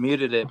we had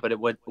muted it, but it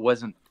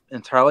wasn't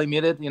entirely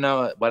muted,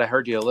 but I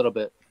heard you a little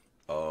bit.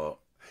 Oh.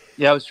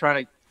 Yeah, I was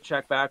trying to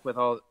check back with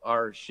all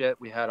our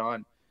shit we had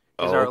on.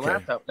 Because our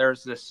laptop,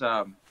 there's this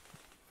a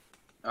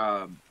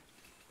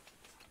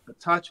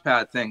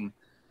touchpad thing,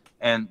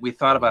 and we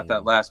thought about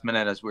that last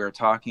minute as we were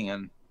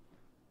talking,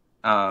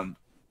 and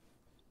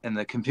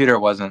the computer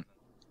wasn't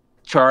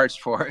charged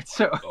for it,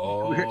 so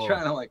we were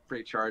trying to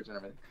pre-charge and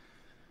everything.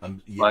 I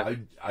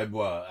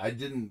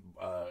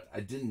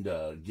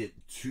didn't get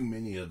too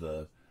many of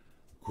the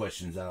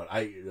questions out.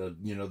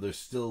 There's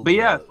still. But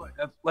yeah,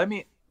 let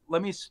me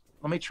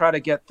try to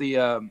get the.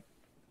 I'm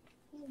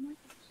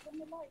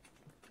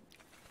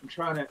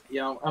trying to,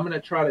 I'm gonna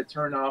try to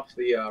turn off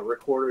the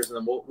recorders, and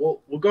then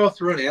we'll go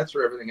through and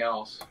answer everything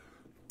else.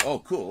 Oh,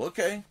 cool.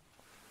 Okay.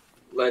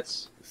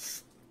 Let's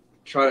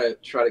try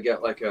to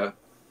get a.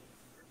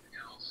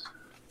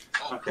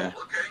 Okay.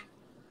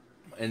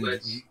 And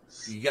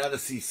you got to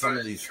see some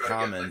of these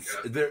comments.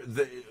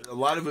 A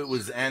lot of it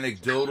was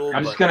anecdotal.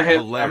 I'm just gonna hit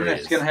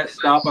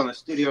stop on the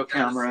studio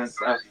camera and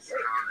stuff.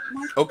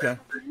 Okay.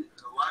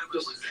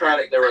 Just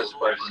try to. There was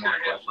more questions.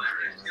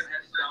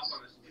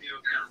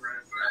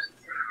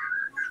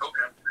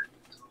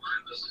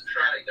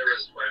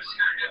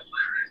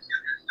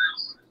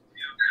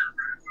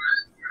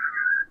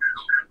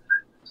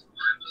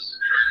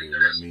 Here,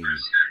 let me mute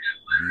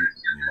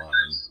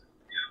mine.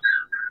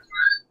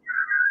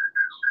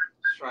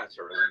 Try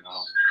to everything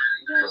off.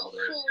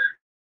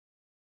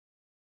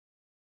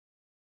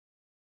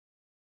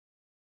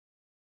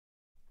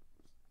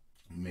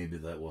 Maybe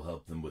that will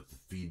help them with the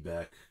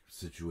feedback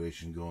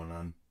situation going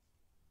on.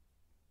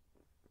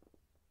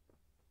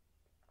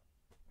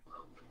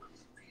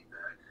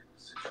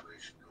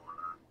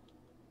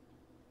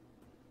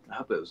 I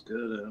hope it was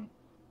good.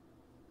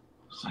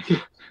 It's like,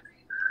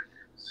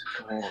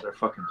 oh, they're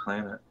fucking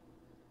playing it.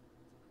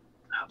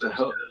 I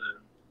hope.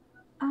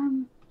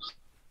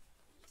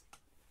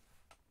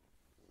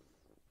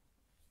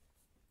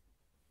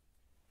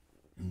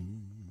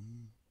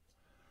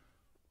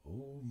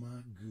 Oh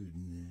my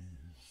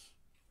goodness.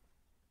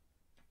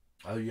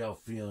 How y'all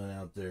feeling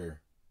out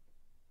there?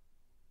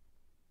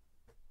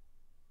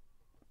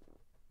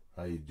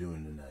 How you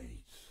doing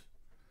tonight?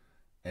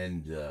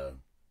 And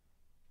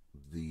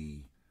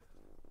the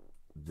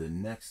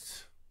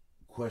next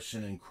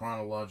question in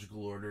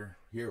chronological order.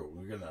 Here,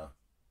 we're gonna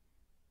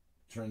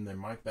turn their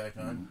mic back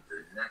on.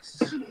 The next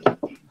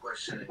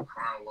question in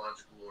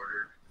chronological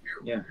order.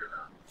 Here, we're gonna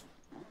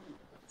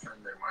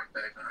turn their mic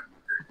back on.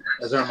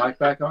 Is our mic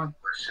back on?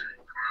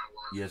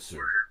 Yes, sir.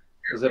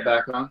 Is it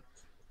back on?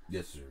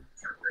 Yes, sir.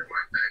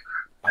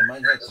 I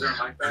might have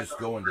to just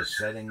go into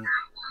setting.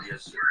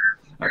 Yes, sir.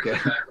 Okay.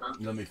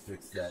 Let me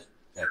fix that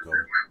echo.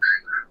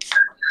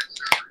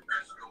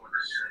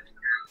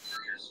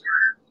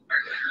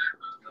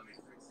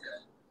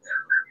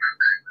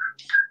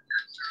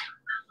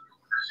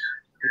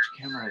 Which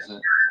camera is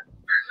it?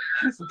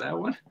 Is it that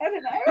one? I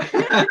don't know.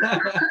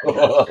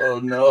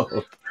 Oh no!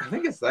 I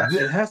think it's that.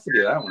 It has to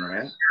be that one,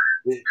 right?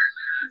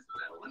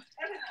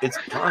 It's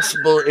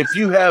possible if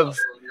you have.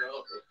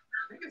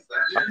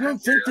 I don't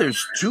think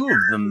there's two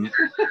of them. It's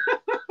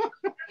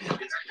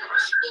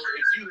possible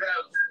if you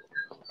have.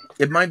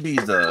 It might be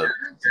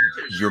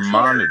your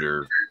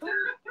monitor.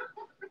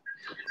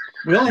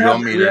 We only You have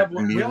want me we to have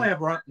one, we mute only it?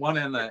 have one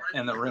in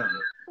the room.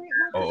 Wait,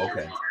 Oh,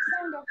 okay.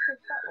 Sound off with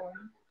that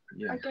one.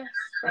 Yeah. I guess.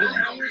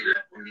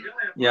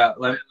 Yeah.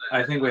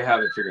 I think we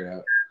have it figured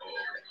out.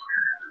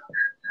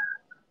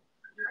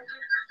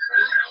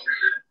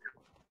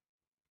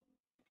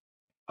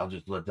 I'll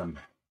just let them.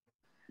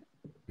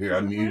 Here,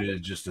 I muted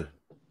it just to.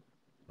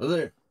 Oh,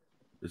 there.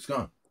 It's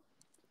gone.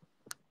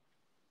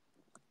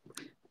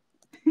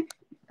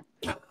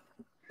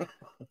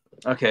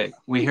 Okay,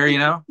 we hear you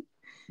now.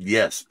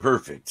 Yes,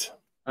 perfect.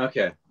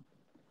 Okay.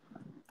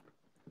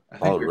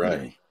 All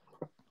right.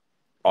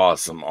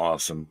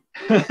 Awesome.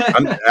 Good.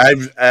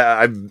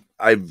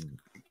 I've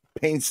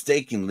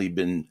painstakingly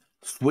been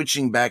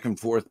switching back and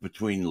forth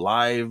between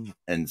live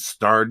and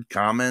starred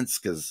comments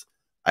because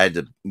I had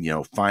to,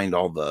 find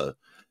all the.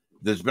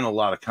 There's been a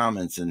lot of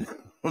comments, and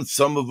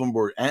some of them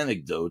were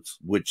anecdotes,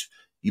 which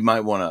you might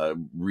want to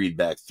read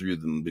back through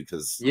them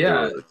because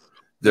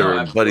there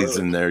were buddies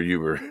in there. You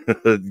were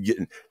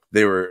getting.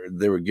 They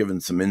were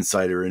given some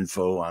insider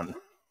info on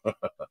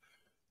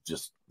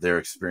just their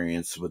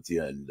experience with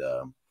you and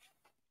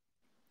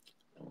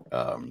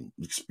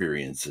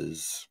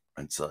experiences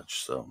and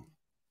such. So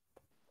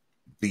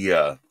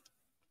you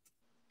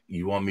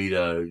want me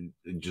to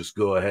just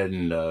go ahead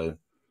and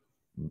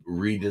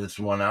read this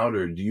one out,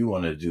 or do you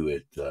want to do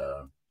it?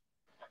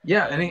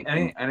 Yeah,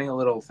 any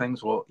little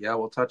things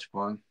we'll touch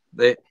upon.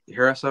 They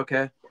hear us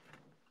okay?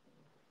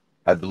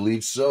 I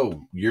believe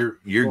so. You're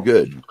Cool.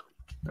 good.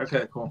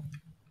 Okay, cool.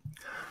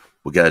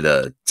 We got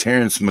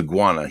Terrence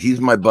McGuana. He's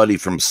my buddy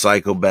from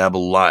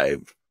Psychobabble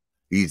Live.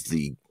 He's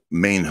the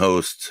main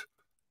host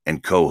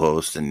and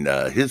co-host, and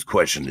his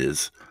question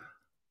is,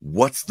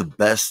 what's the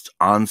best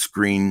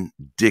on-screen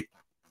dick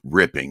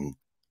ripping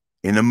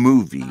in a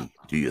movie,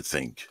 do you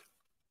think?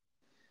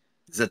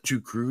 Is that too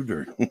crude?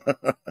 Or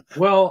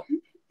Well,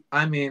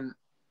 I mean,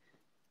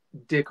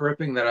 dick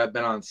ripping that I've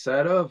been on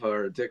set of,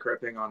 or dick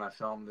ripping on a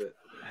film that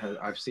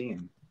I've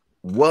seen?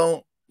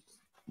 Well,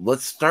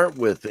 let's start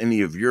with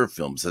any of your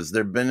films. Has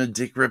there been a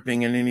dick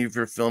ripping in any of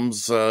your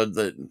films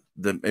that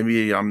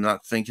maybe I'm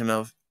not thinking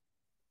of?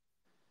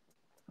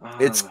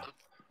 It's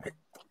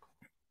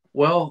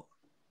well,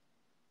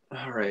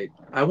 all right.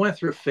 I went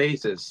through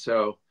phases,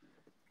 so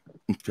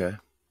okay.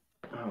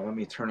 Let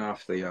me turn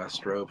off the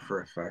strobe for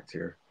effect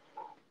here.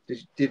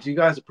 Did you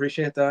guys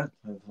appreciate that?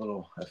 A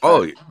little effect.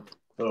 Oh,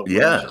 little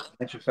yeah.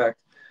 Lynch effect.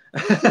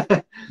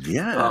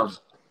 Yeah.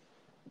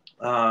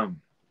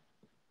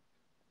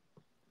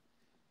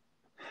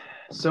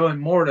 So in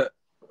Mortem,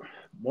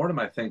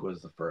 I think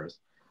was the first.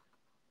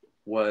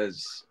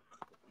 Was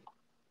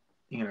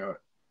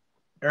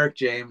Eric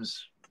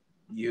James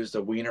used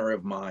a wiener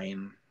of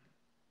mine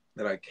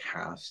that I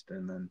cast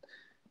and then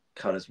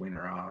cut his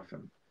wiener off,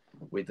 and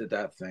we did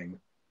that thing.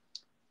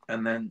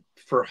 And then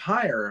for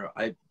hire,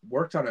 I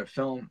worked on a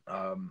film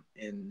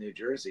in New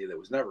Jersey that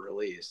was never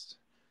released.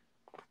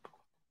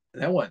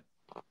 And that went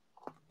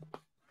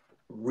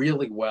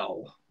really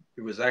well.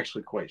 It was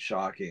actually quite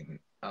shocking.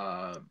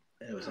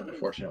 It was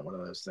unfortunate, one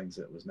of those things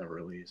that was never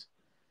released.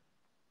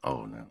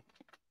 Oh, no.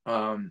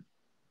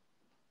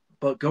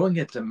 But going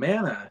into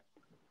Mana,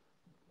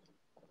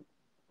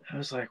 I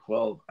was like,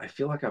 well, I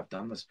feel like I've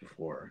done this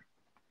before.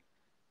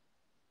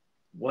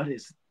 What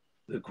is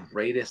the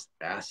greatest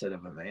asset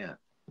of a man?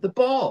 The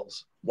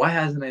balls. Why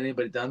hasn't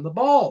anybody done the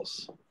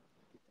balls?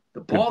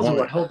 The balls are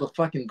what held the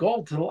fucking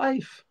gold to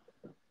life.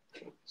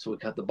 So we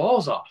cut the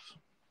balls off.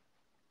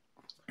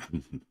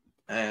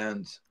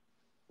 And,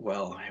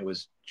 well, it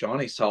was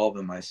Johnny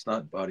Sullivan, my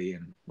stunt buddy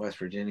in West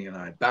Virginia, and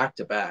I back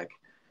to back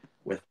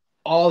with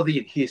all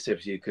the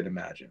adhesives you could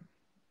imagine.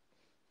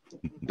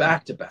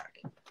 Back to back.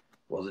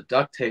 Well, the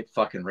duct tape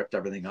fucking ripped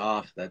everything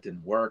off. That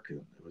didn't work.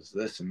 It was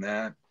this and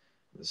that.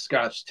 The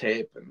Scotch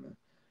tape and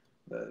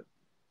the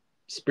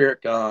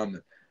spirit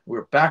gum. We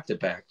were back to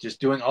back,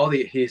 just doing all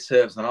the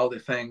adhesives and all the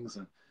things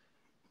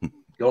and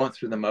going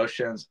through the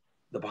motions.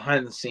 The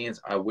behind the scenes,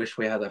 I wish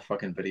we had that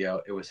fucking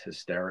video. It was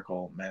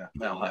hysterical.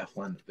 Mel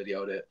Heflin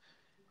videoed it.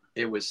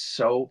 It was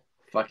so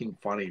fucking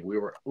funny. We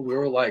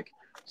were like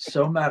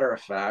so matter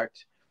of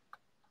fact,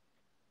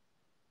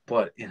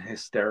 but in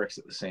hysterics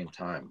at the same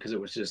time, because it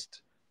was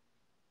just,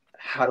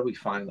 how do we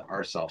find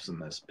ourselves in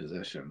this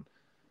position?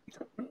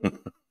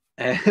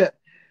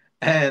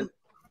 and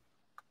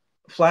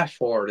flash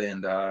forward,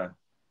 and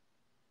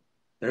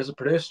there's a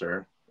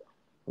producer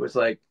who was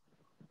like,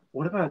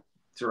 what about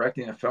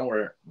directing a film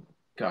where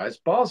guys'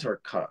 balls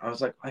are cut? I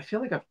was like, I feel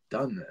like I've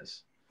done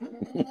this.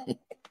 And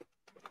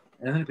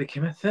then it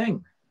became a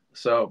thing.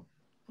 So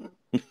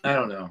I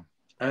don't know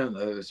if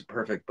it was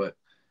perfect, but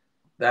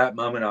that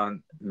moment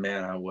on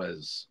Mana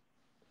was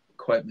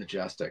quite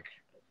majestic,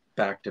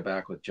 back to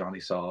back with Johnny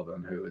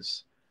Sullivan, who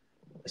was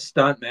a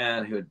stunt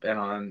man who had been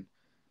on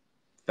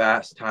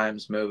Fast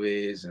Times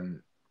movies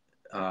and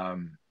what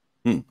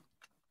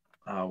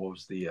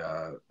was the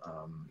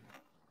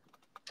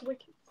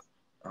Wicked.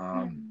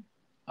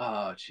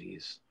 oh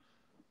jeez,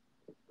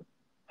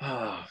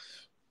 the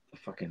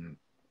fucking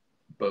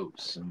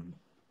boats and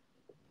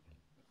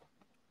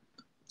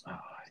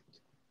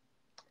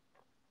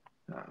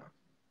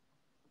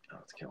Oh,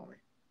 it's killing me.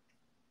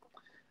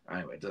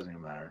 Anyway, it doesn't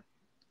even matter.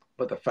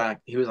 But the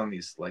fact he was on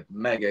these like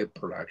mega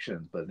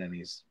productions, but then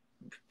he's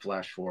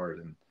flash forward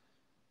and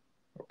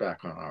we're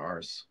back on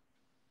ours.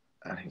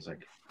 And he's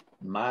like,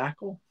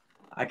 Michael,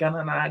 I got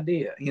an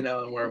idea, you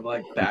know, and we're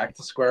like back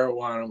to square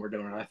one and we're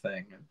doing our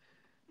thing.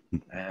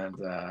 And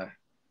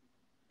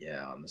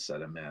yeah, on the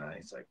set of Man,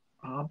 he's like,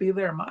 I'll be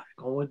there,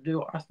 Michael. We'll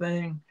do our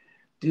thing,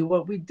 do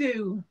what we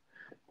do.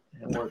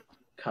 And we're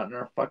cutting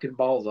our fucking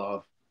balls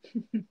off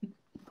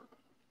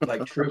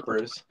like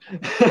troopers.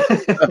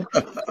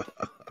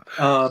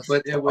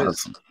 But it was,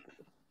 Awesome.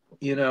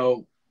 you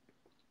know,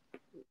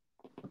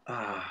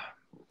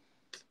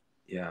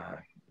 yeah.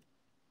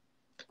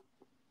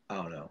 I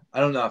don't know. I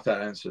don't know if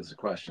that answers the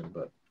question,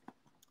 but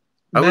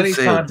I would many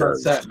say it times on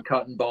does. set and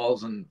cutting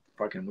balls and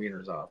fucking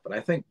wieners off. But I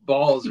think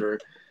balls are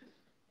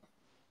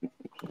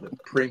the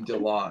prime de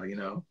la, you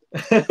know.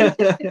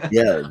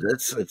 Yeah,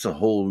 it's a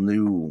whole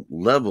new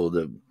level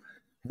that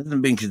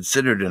hasn't been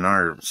considered in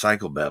our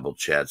psychobabble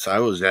chats. I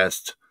was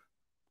asked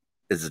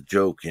as a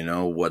joke, you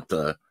know, what's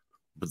the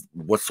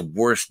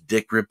worst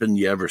dick ripping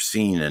you ever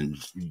seen, and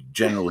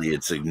generally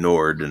it's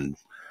ignored in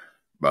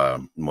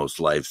most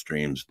live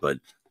streams. But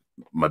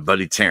my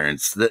buddy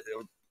Terrence,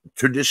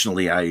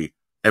 traditionally,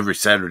 every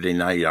Saturday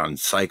night on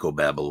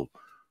Psychobabble,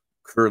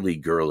 curly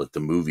girl at the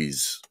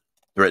movies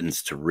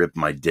threatens to rip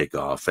my dick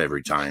off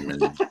every time,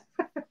 and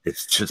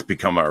it's just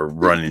become a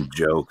running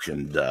joke.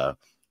 And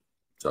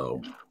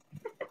so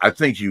I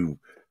think you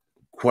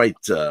quite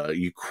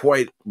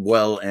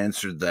well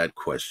answered that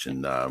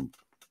question.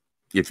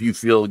 If you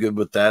feel good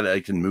with that,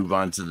 I can move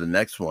on to the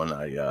next one.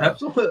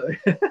 Absolutely.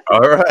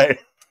 All right.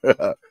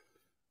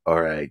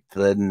 All right.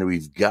 Then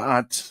we've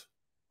got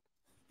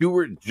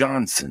Stuart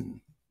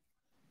Johnson.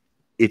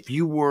 If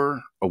you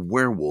were a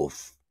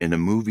werewolf in a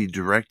movie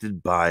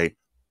directed by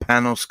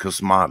Panos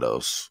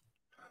Cosmatos,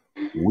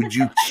 would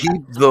you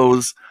keep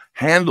those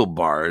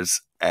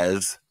handlebars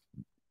as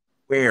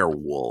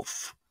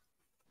werewolf?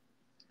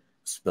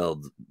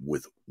 Spelled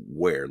with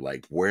where?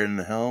 Like where in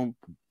the hell?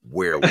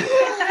 Werewolf.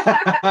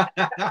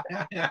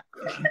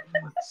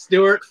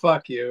 Stuart,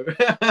 fuck you.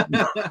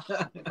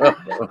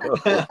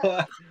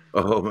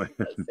 Oh man,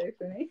 That's so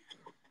funny.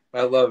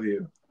 I love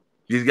you.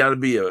 he's got to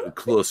be a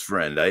close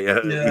friend.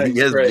 Yeah, he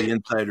he's has great. the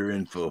insider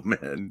info,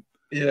 man.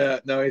 Yeah,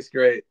 no, he's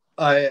great.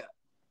 I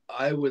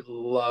would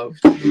love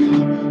to.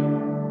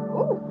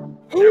 Ooh.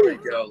 There we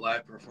go.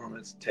 Live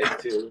performance, take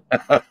 2.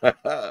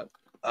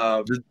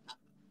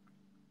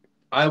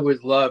 I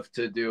would love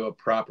to do a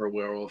proper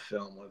werewolf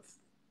film with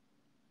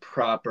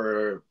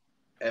proper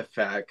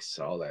effects,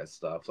 all that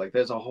stuff. Like,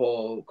 there's a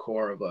whole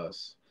core of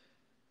us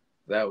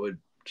that would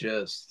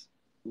just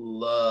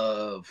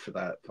love for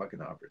that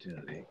fucking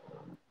opportunity.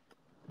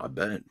 I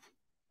bet.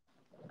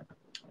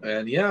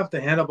 And yeah, if the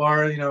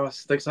handlebar, you know,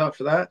 sticks out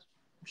for that,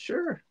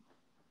 sure.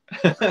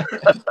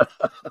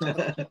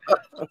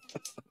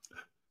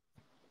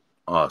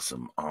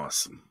 Awesome.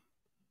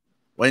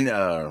 When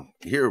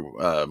here,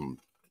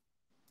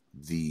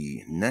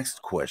 the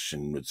next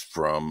question was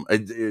from.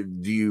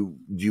 Do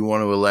you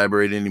want to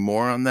elaborate any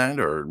more on that,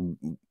 or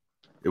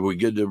are we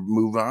good to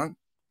move on?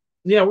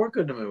 Yeah, we're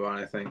good to move on,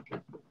 I think.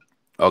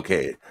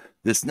 Okay,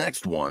 this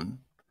next one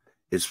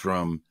is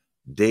from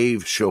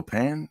Dave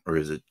Chopin, or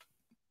is it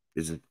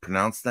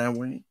pronounced that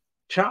way?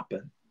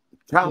 Chopping.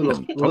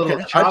 Chopin. Little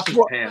Okay.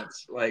 chopping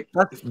pants. Like,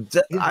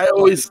 I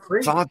always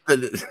thought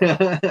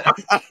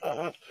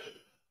that.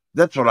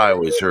 That's what I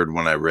always heard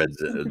when I read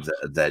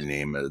that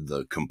name,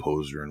 the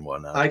composer and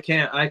whatnot. I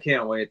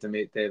can't wait to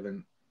meet Dave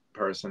in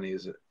person.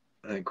 He's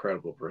an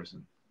incredible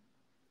person.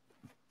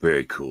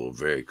 Very cool.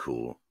 Very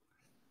cool.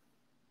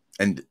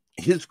 And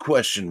his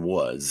question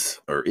was,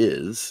 or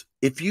is,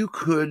 if you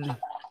could,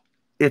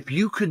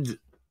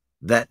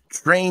 that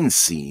train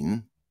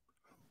scene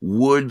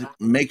would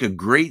make a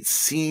great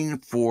scene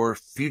for a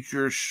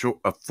future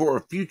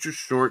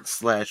short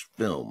 /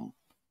 film.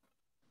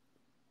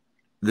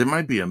 There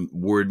might be a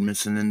word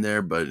missing in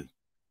there, but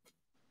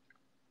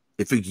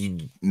if we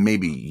could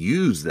maybe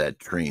use that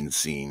train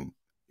scene,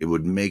 it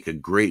would make a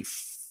great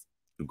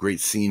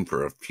scene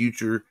for a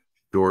future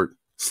short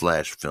 /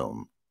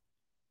 film.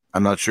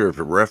 I'm not sure if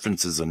it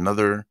references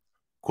another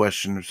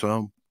question or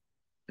so.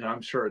 Yeah,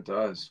 I'm sure it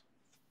does.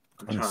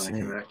 I'm trying to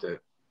connect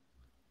it.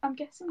 I'm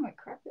guessing like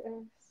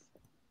Crepitus.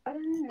 I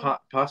don't know.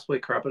 Possibly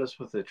Crepitus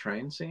with the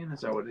train scene? Is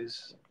that what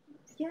he's...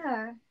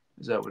 Yeah.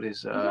 Is that what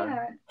he's...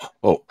 Yeah.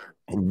 Oh,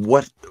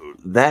 what?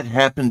 That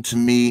happened to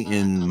me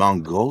in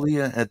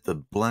Mongolia at the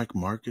black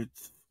market.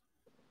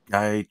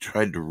 Guy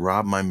tried to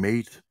rob my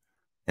mate,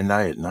 and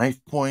I at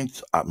knife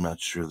points. I'm not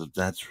sure that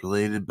that's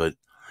related, but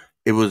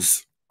it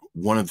was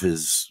one of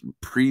his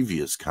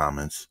previous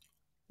comments.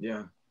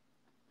 Yeah.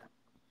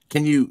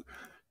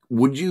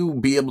 Would you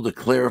be able to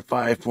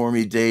clarify for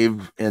me,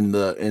 Dave, in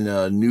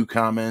a new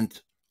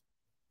comment?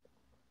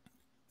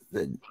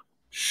 The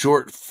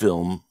short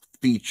film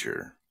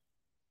feature.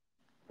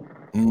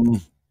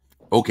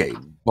 Okay,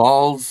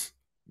 balls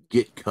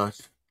get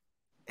cut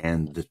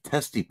and the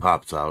testy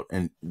pops out,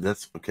 and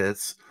that's okay.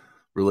 That's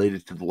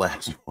related to the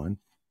last one.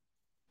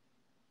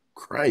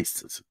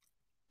 Christ.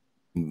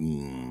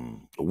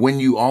 When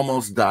you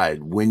almost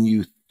died, when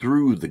you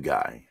threw the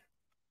guy.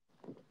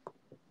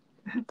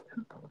 A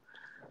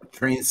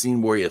train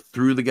scene where you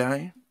threw the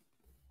guy?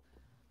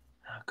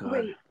 Oh, God.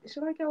 Wait,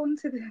 should I go on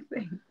to the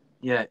thing?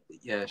 Yeah.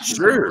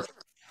 Sure.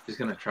 She's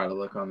gonna try to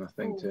look on the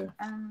thing too.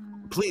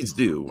 Please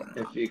do.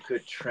 If you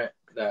could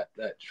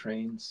that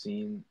train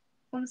scene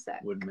 1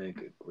 sec. would make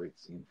a great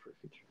scene for a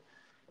future.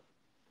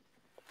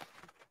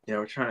 Yeah,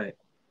 we're trying to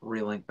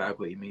relink back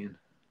what you mean.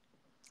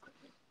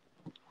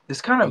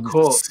 It's kind of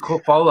cool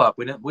follow up.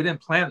 We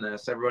didn't plan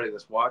this. Everybody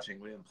that's watching,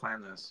 we didn't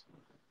plan this,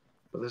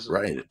 but this is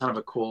right. kind of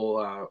a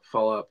cool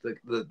follow up.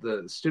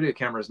 The studio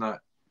camera is not.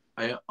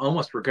 I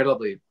almost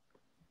regrettably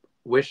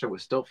wish it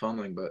was still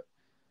filming, but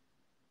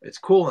it's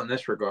cool in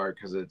this regard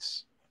because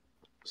it's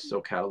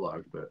still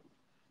cataloged. But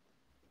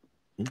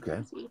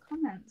okay. See your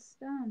comments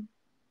done.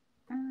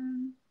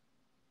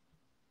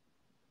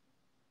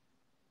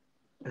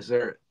 Is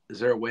there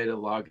a way to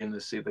log in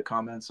to see the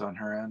comments on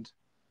her end?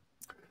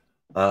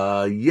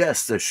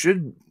 Yes, there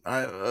should.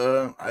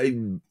 I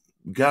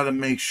gotta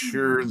make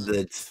sure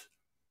that.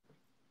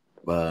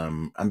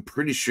 I'm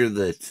pretty sure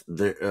that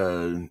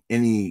there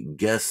any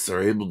guests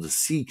are able to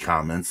see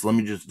comments. Let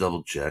me just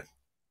double check.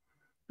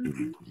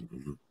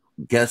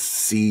 Guests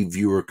see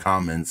viewer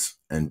comments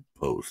and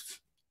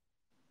posts.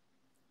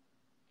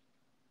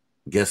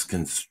 Guests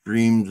can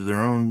stream to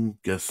their own.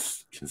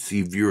 Guests can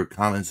see viewer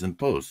comments and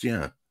posts.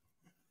 Yeah,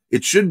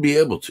 it should be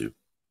able to.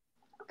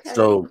 Okay.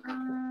 So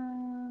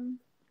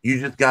you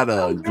just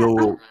gotta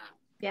go.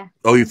 Yeah.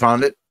 Oh, you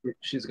found it?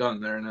 She's gone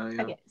there now.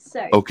 Yeah. Okay.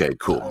 So. Okay.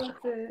 Cool.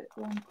 The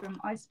one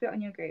from I Spit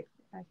on Your Grave.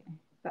 Okay,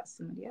 that's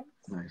somebody else.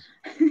 Nice.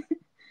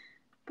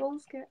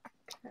 Balls get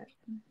cut.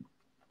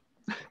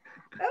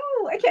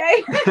 Oh,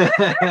 okay.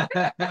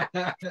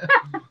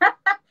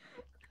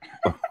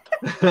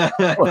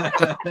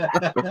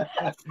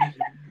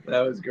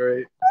 That was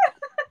great.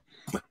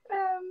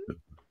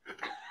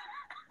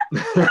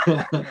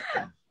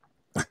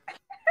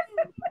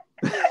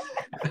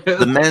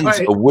 The man's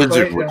a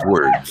wizard with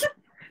words.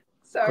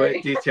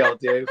 Sorry. Quite detailed,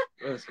 Dave.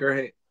 That was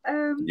great.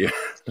 Yeah.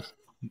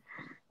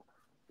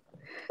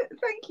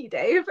 Thank you,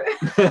 Dave.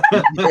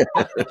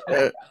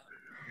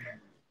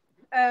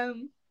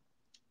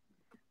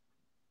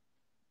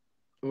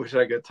 Wish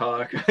I could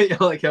talk. You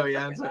like how he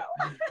answered.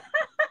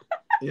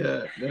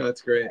 Yeah, no,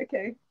 that's great.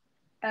 Okay.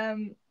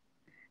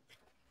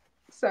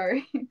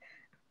 Sorry.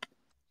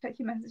 Check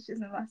your messages in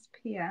the last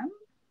PM.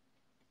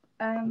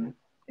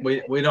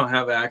 We don't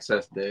have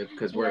access, Dave,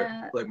 because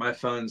we're like my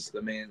phone's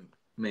the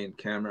main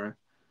camera.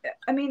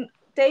 I mean,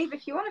 Dave,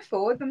 if you want to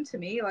forward them to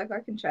me, like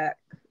I can check.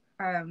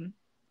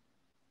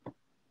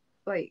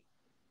 Like.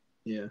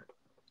 Yeah.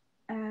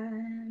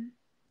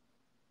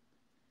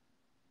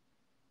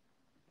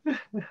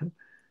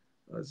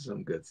 That's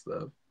some good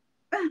stuff.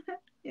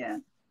 Yeah.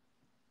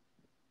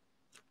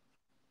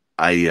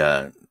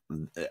 I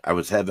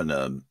was having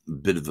a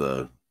bit of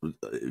a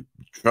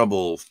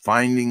trouble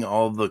finding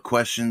all the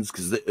questions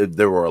because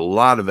there were a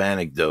lot of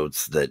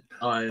anecdotes that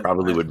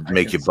probably would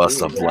make you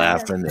bust up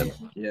laughing.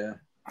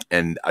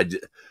 And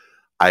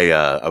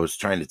I was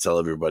trying to tell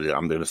everybody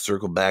I'm going to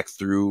circle back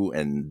through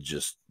and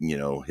just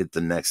hit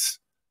the next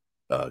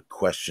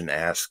question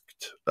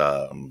asked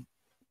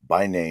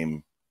by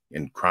name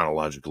in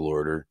chronological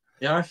order.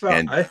 Yeah, I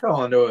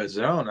fell into a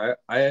zone.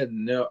 I have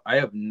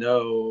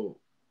no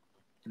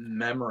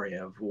memory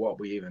of what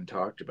we even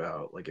talked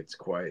about. Like it's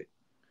quite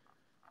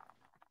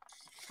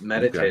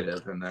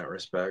meditative in that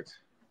respect.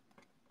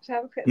 Should I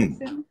have a quick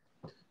listen?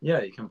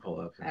 Yeah, you can pull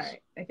up. All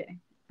right. Okay.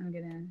 I'm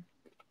gonna.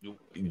 You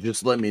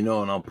just let me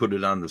know and I'll put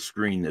it on the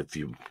screen if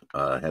you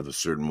have a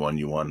certain one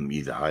you want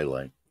me to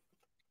highlight.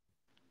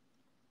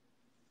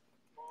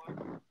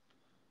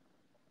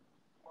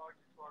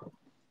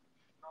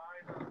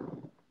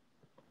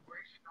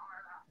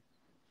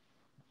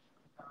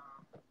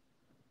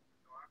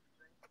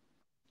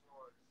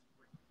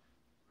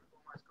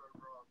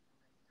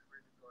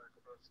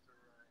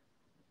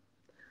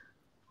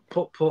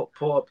 Pull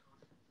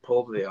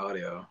up the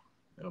audio.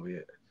 It'll be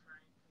it.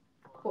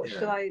 What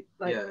should I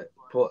like?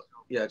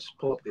 Yeah, just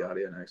pull up the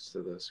audio next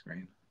to the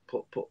screen.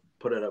 Put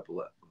it up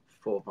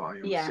full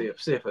volume. Yeah.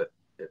 See if it.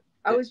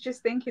 I was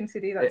just thinking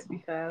to do that. To be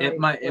fair, it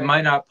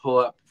might not pull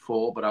up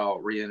full, but I'll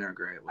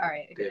reintegrate. All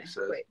right. Okay. Dave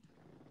says. Wait.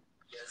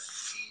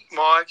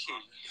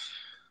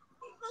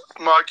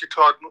 Mikey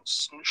Todd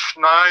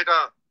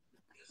Schneider.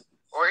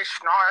 Oi,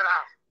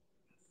 Schneider.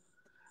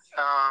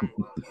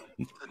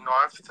 The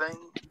knife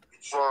thing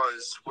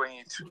was when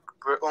you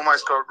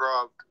almost got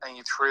robbed and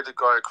you threw the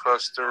guy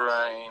across the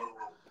rain.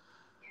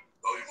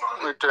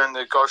 We're doing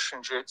the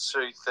Goshen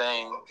Jitsu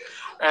thing.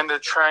 And the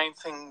train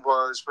thing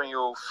was when you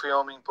were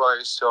filming by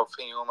yourself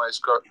and you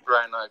almost got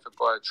ran over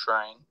by a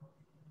train.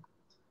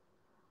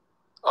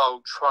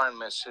 I'll try and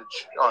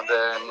message on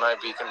there and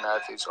maybe you can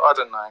add these. I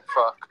don't know.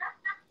 Fuck.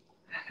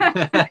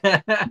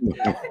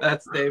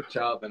 That's Dave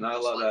Chopin. I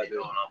love that dude.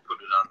 And I'll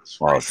put it on the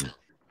screen. Awesome.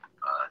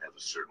 Have a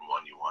certain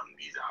one you want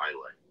me to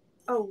highlight.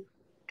 Oh,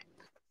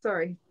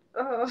 sorry.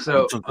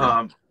 So,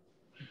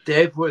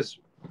 Dave was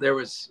there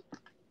was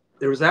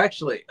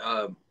actually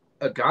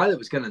a guy that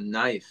was going to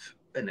knife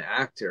an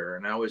actor,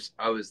 and I was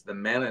the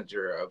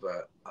manager of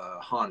a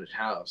haunted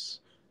house,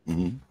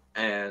 Mm-hmm.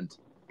 and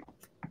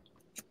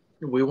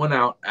we went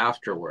out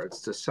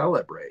afterwards to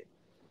celebrate,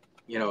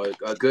 you know,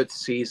 a good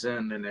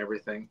season and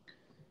everything.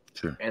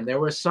 Sure. And there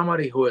was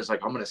somebody who was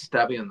like, I'm going to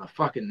stab you in the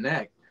fucking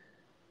neck.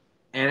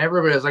 And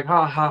everybody was like,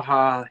 ha, ha,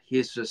 ha.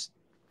 He's just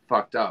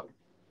fucked up.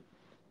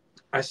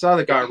 I saw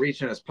the guy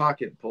reach in his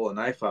pocket and pull a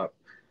knife up.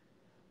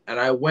 And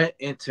I went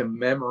into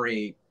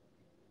memory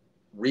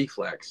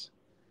reflex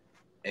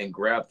and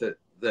grabbed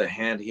the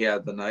hand he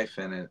had the knife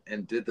in it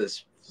and did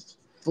this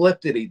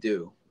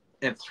flip-diddy-do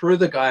and threw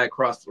the guy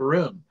across the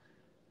room.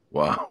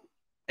 Wow.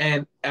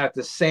 And at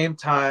the same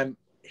time,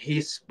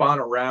 he spun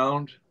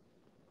around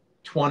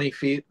 20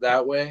 feet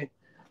that way,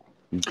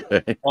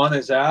 Okay. on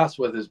his ass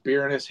with his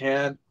beer in his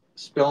hand,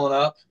 spilling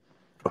up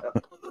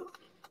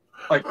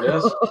like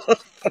this.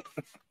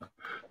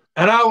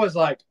 And I was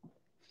like,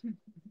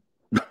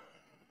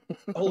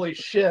 holy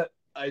shit.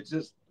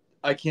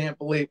 I can't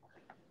believe.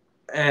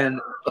 And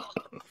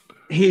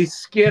he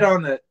skid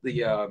on it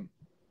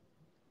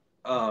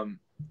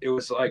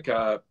was like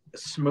a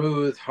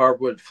smooth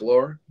hardwood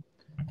floor.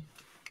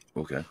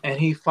 Okay. And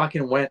he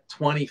fucking went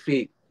 20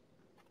 feet.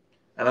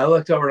 And I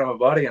looked over to my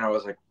buddy and I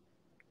was like,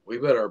 we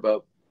better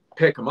about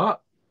pick him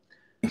up.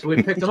 So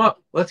we picked him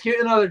up. Let's get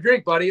another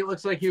drink, buddy. It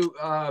looks like you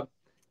had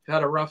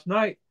a rough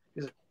night.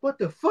 He's like, what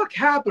the fuck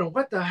happened?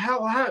 What the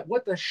hell happened?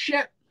 What the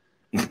shit?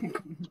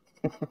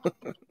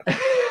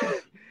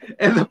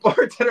 And the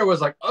bartender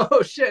was like,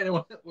 oh shit. And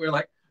we were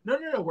like, no,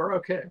 we're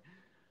okay.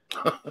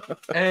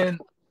 And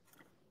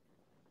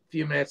a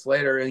few minutes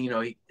later, you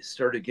know, he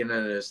started getting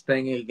into this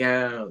thing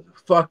again.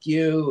 Fuck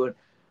you. And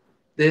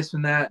this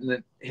and that. And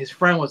then his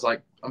friend was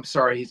like, I'm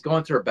sorry, he's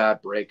going through a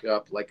bad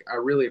breakup. Like, I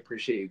really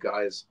appreciate you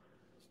guys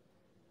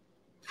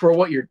for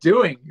what you're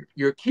doing.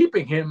 You're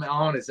keeping him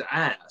on his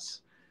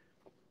ass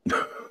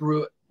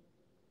through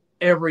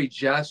every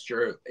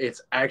gesture.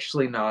 It's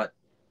actually not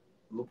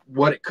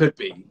what it could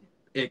be.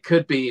 It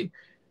could be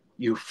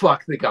you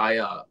fuck the guy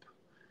up.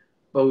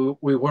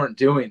 But we weren't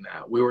doing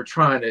that. We were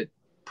trying to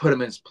put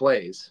him in his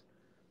place.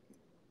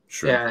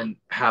 Sure. And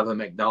have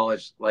him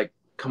acknowledge, like,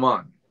 come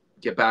on,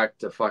 get back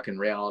to fucking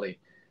reality.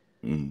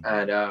 Mm.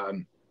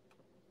 And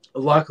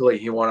luckily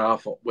he went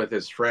off with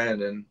his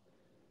friend and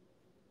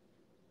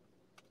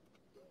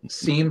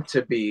seemed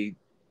to be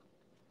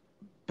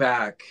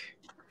back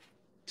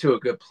to a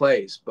good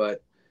place.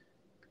 But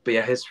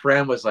yeah, his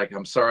friend was like,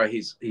 I'm sorry,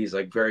 he's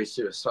like very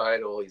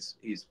suicidal.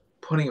 He's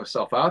putting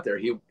himself out there.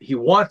 He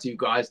wants you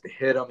guys to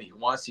hit him. He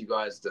wants you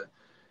guys to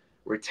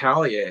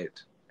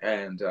retaliate.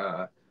 And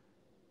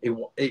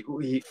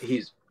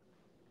he's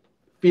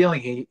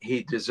feeling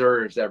he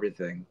deserves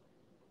everything.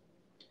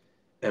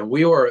 And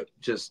we were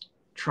just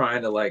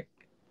trying to like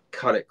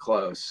cut it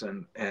close.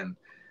 And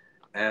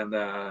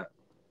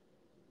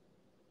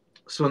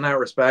so in that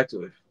respect,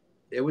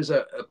 it was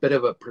a bit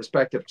of a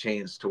perspective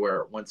change to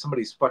where when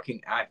somebody's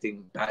fucking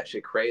acting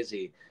batshit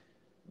crazy,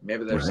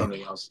 maybe there's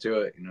something else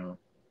to it, you know?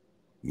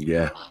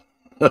 Yeah,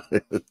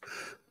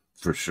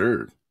 for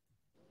sure.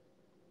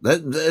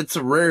 That's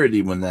a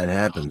rarity when that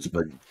happens,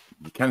 but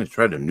you kind of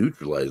try to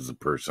neutralize the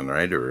person,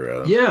 right?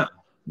 Or yeah,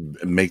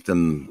 make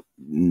them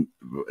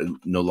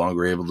no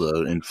longer able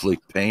to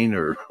inflict pain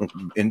or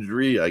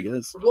injury, I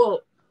guess.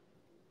 Well,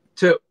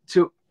 to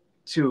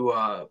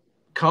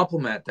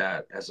complement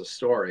that as a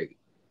story,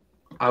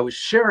 I was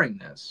sharing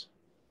this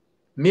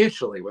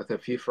mutually with a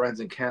few friends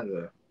in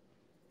Canada.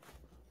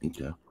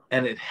 Okay.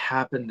 And it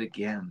happened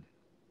again.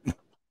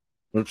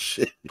 Oh,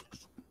 shit.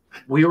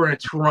 We were in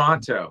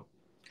Toronto,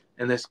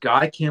 and this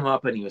guy came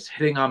up and he was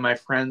hitting on my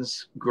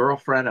friend's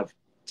girlfriend of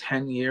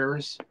 10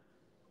 years.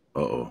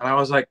 Uh-oh. And I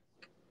was like,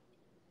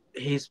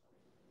 she's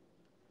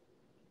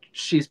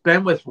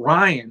been with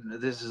Ryan.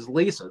 This is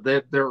Lisa.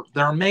 They're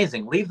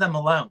amazing. Leave them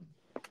alone.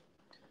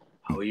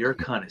 Oh, you're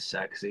kind of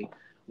sexy.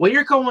 Well,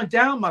 you're going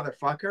down,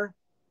 motherfucker.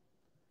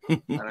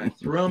 And I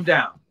threw him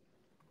down.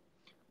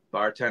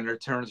 Bartender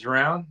turns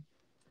around.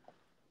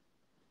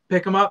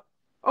 Pick him up.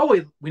 Oh,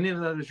 we need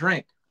another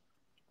drink.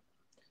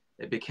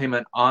 It became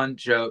an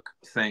on-joke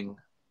thing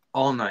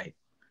all night.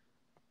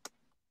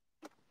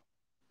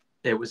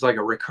 It was like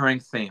a recurring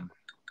theme.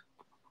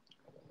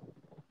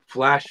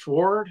 Flash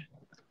forward,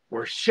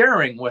 we're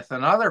sharing with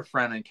another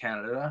friend in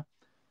Canada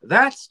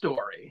that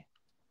story.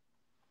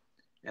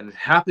 And it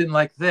happened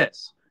like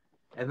this.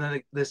 And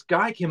then this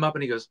guy came up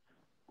and he goes,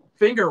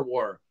 finger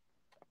war.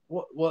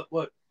 What?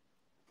 We're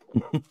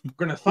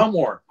going to thumb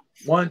war.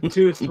 1,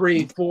 2,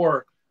 3,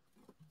 4.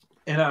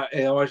 And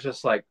I was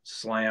just like,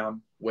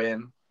 slam,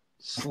 win,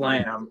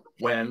 slam,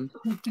 win.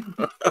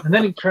 And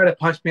then he tried to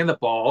punch me in the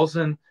balls.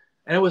 And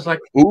it was like,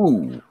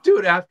 ooh,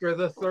 dude, after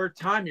the third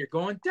time, you're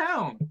going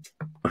down.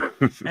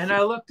 And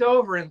I looked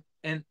over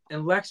and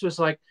Lex was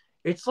like,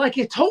 it's like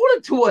you told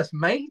it to us,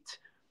 mate.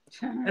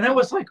 And I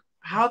was like,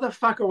 how the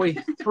fuck are we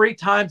 3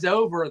 times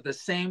over the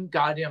same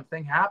goddamn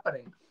thing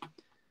happening?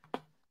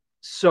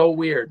 So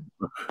weird.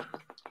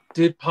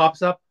 Dude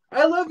pops up.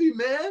 I love you,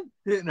 man.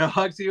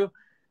 Hugs you.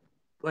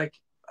 Like,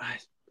 I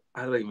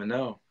don't even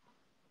know.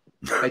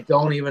 I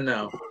don't even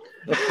know.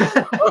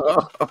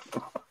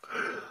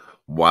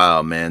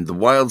 Wow, man, the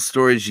wild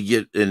stories you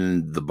get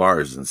in the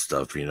bars and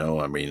stuff,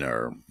 I mean,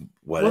 or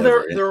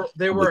whatever. Well,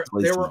 they were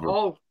places where-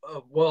 all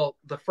well.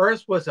 The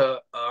first was a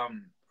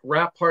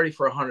rap party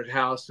for a haunted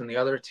house, and the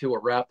other two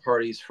were rap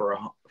parties for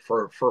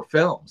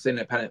films,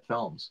 independent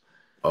films.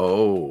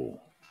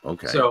 Oh,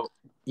 okay. So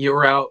you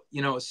were out,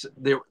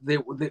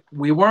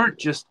 we weren't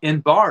just in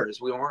bars.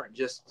 We weren't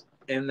just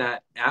in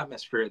that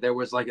atmosphere. There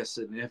was like a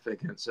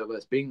significance of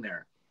us being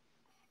there.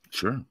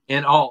 Sure.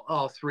 And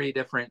all three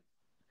different.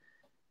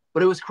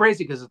 But it was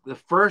crazy because the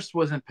first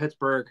was in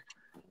Pittsburgh,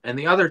 and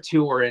the other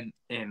two were in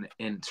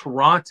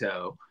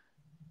Toronto,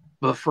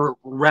 but for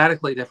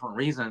radically different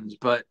reasons.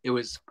 But it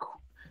was,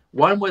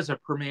 one was a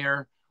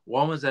premiere,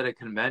 one was at a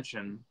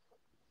convention.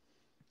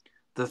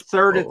 The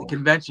third at the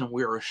convention,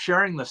 we were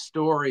sharing the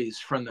stories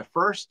from the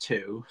first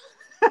two,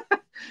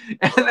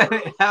 and then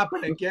it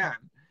happened again.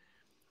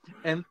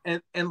 And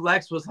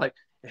Lex was like,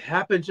 "It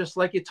happened just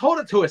like you told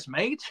it to us,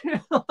 mate."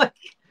 like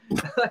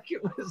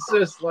it was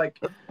just like,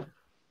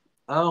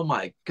 oh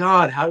my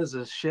God, how does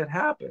this shit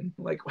happen?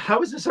 Like,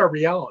 how is this our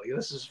reality?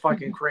 This is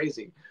fucking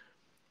crazy.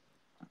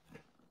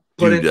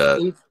 But in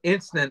each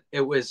instant,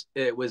 it was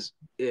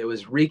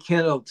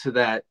rekindled to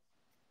that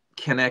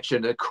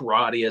connection to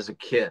karate as a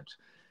kid.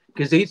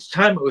 Because each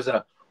time it was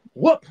a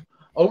whoop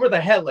over the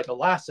head like a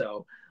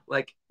lasso.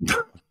 Like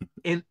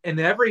in an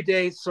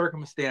everyday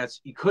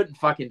circumstance, you couldn't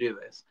fucking do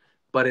this.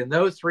 But in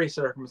those three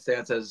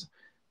circumstances,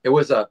 it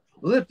was a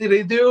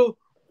lift-de-do.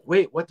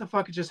 Wait, what the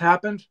fuck just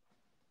happened?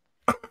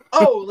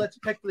 Oh, let's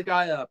pick the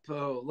guy up.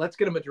 Oh, let's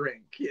get him a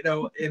drink.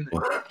 And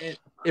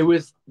it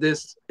was a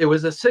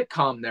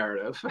sitcom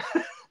narrative.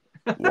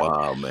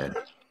 Wow, man.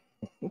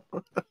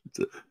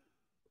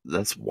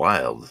 That's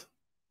wild.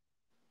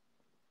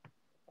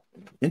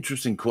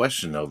 Interesting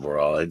question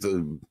overall.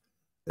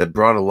 It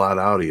brought a lot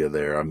out of you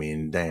there. I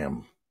mean,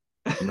 damn.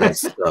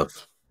 Nice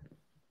stuff.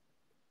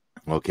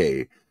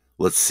 Okay,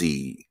 let's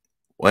see.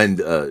 When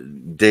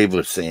Dave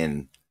was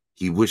saying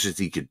he wishes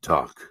he could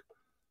talk,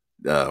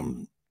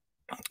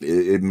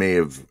 it may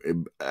have.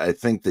 I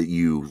think that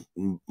you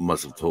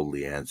must have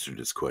totally answered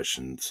his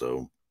question.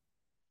 So,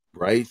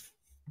 right?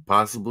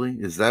 Possibly.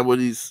 Is that what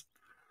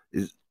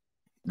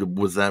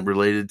was that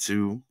related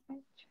to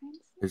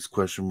his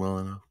question well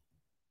enough?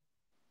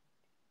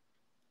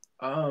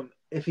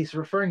 If he's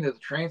referring to the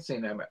train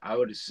scene, I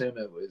would assume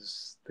it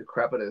was the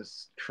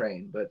Crepitus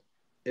train, but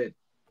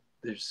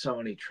there's so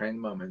many train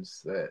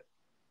moments that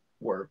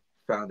were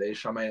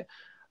foundational. I mean,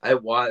 I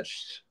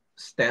watched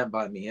Stand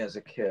By Me as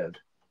a kid,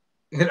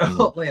 and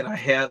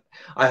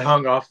I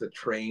hung off the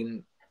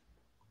train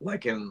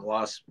like in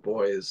Lost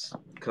Boys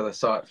because I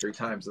saw it 3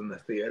 times in the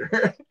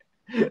theater.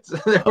 So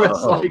there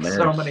was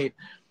so many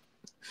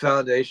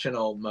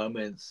foundational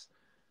moments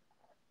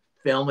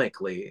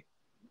filmically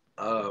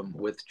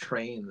with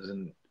trains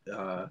and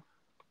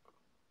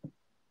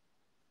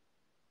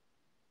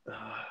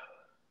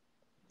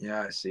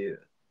yeah, I see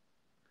it.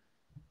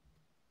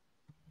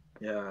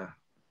 Yeah,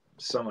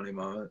 so many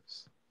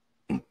moments.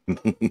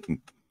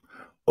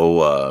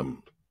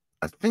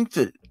 I think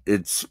that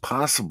it's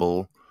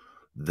possible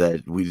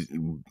that we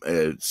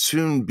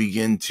soon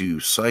begin to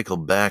cycle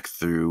back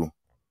through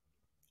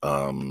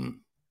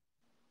some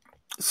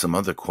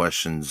other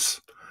questions.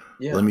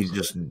 Yeah, let me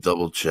just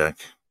double check.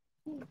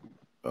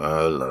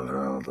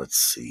 Let's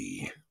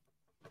see.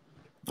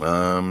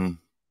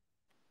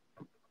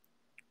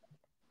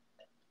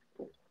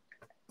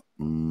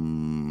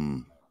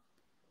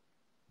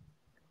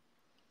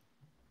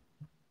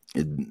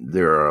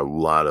 There are a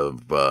lot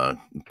of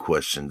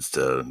questions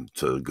to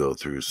go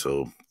through,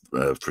 so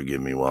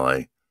forgive me while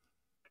I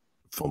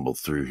fumble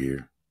through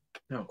here.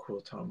 Oh,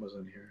 cool. Tom was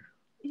in here.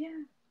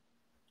 Yeah.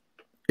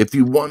 If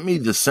you want me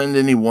to send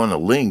anyone a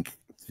link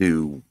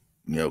to,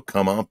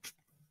 come up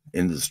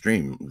in the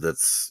stream,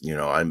 that's,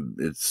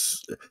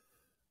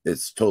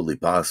 it's totally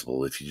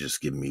possible if you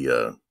just give me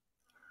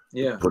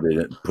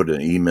put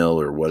an email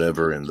or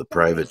whatever in the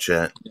private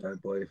chat. Yeah,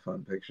 bloody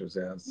fun pictures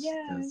as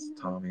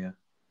Tom.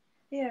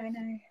 Yeah, I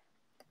know.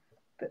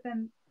 But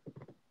then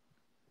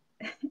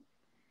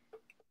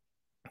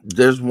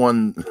there's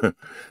one.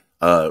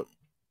 Of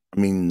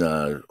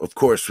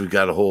course, we've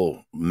got a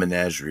whole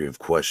menagerie of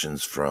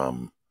questions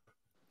from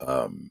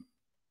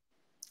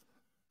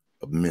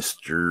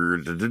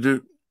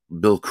Mr.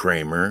 Bill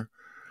Kramer,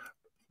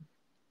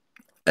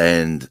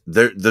 and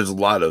there's a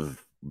lot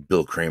of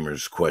Bill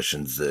Kramer's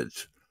questions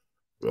that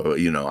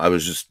I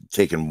was just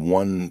taking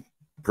one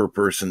per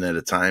person at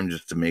a time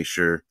just to make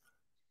sure.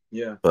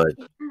 Yeah, but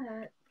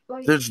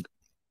there's.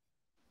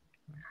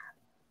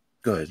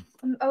 Go ahead.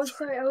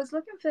 Sorry. I was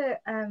looking for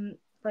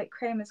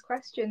Kramer's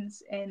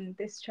questions in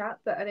this chat,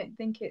 but I don't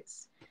think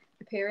it's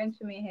appearing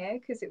for me here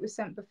because it was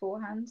sent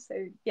beforehand. So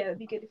yeah, it'd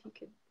be good if you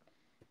could.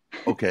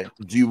 Okay.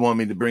 Do you want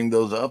me to bring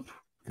those up?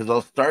 Because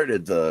I'll start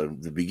at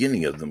the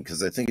beginning of them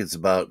because I think it's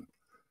about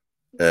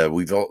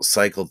we've all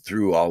cycled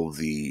through all of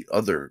the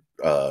other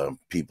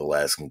people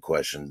asking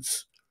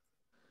questions,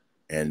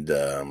 and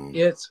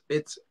Yeah,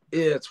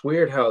 it's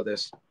weird how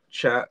this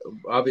chat.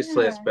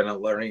 Obviously, it's Yeah. been a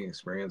learning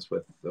experience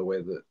with the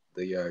way that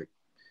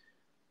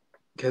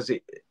because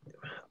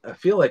I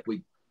feel like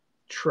we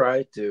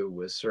tried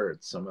to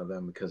assert some of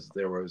them because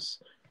there was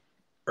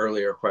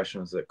earlier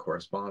questions that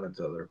corresponded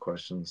to other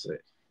questions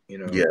that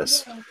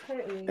yes, Yeah,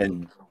 totally.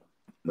 and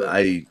But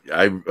I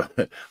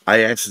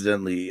I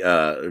accidentally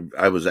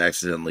I was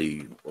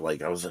accidentally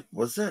like I was like,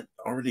 was that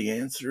already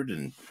answered?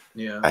 And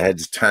yeah, I had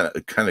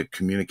to kind of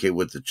communicate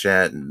with the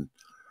chat, and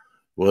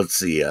well, let's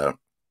see.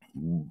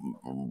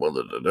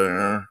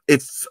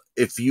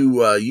 If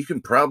you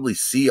can probably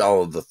see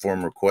all of the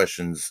former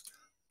questions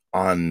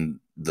on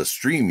the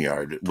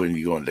StreamYard when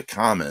you go into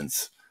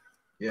comments.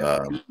 yeah.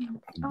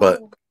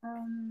 But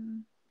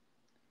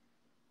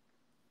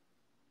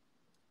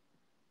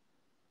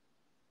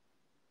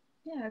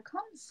yeah, I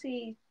can't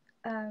see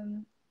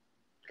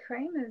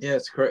Kramer's. Yeah,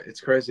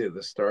 it's crazy at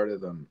the start of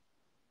them.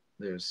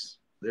 There's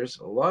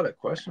a lot of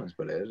questions,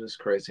 but it is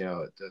crazy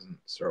how it doesn't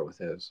start with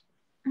his.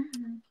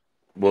 Mhm.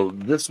 well,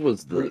 this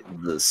was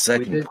the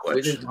second We did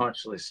question.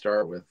 consciously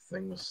start with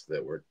things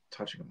that were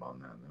touching upon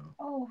that though.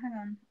 Oh, hang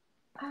on.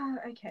 Oh,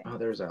 okay. Oh,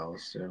 there's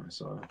Alice too. I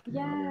saw it.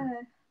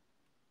 Yeah.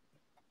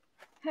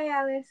 Hey,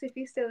 Alice, if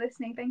you're still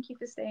listening, thank you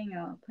for staying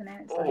up. I know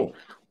it's like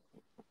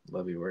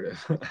Love you, word.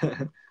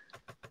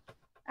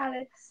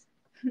 Alice.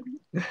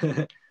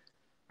 Let's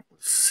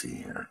see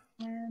here.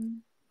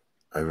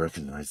 I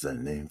recognize that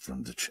name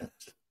from the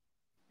chat.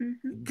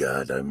 Mhm.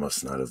 God, I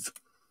must not have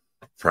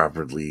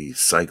properly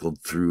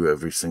cycled through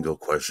every single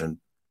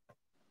question.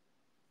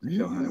 I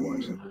feel high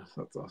watching this.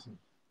 That's awesome.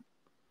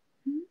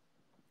 Mhm.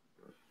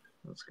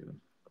 That's good.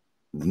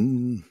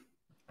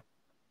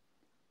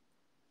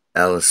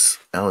 Alice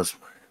Myers.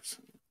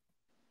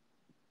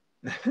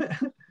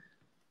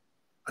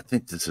 I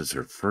think this is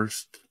her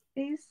first.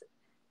 Is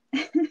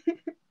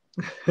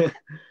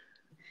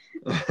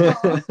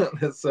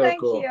That's so thank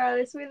cool. you,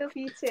 Alice. We love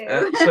you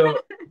too. So,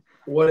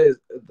 what is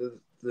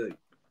the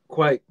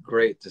quite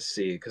great to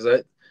see? Because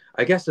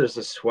I guess there's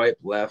a swipe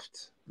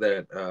left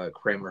that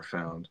Kramer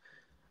found,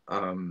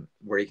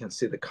 where you can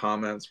see the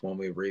comments when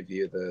we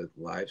review the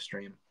live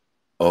stream.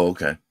 Oh,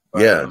 okay.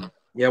 But, Yeah.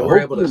 yeah, we're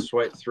able to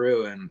swipe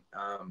through, and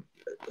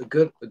a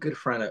good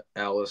friend of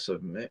Alice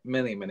of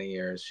many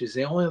years. She's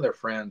the only other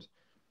friend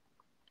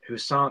who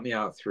sought me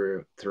out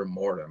through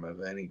Mortem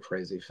of any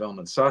crazy film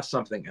and saw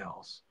something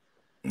else.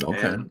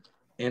 Okay. And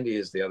Andy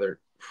is the other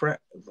friend.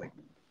 Like,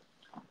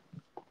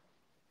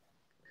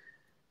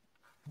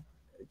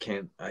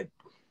 can't I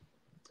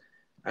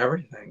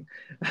everything,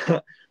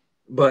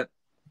 but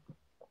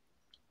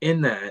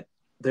in that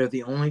they're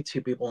the only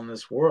two people in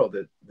this world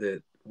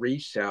that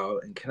reached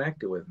out and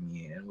connected with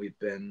me, and we've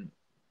been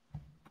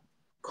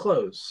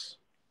close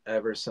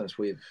ever since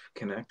we've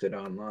connected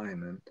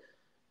online,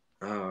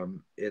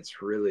 and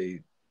it's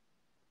really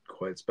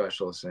quite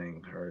special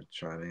seeing her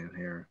chime in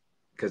here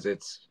because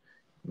it's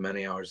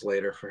many hours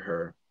later for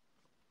her.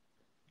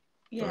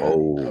 Yeah.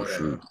 Oh,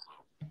 shoot.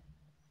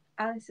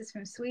 Alice is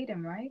from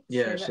Sweden, right?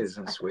 Yeah, So she's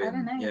in Sweden. I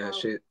don't know. Yeah,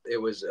 it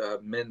was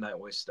midnight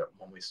when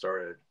we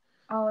started.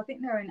 Oh, I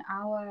think they're an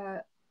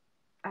hour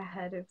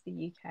ahead of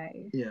the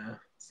UK. Yeah.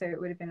 So it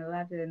would have been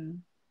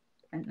 11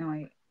 at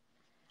night.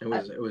 It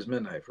was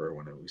midnight for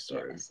when we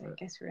started. Yeah, so I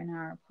guess we're an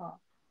hour apart.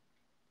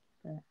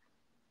 But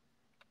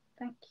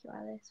thank you,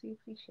 Alice. We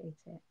appreciate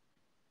it.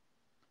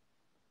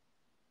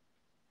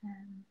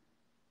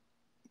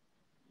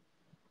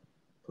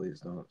 Please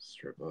don't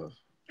strip off.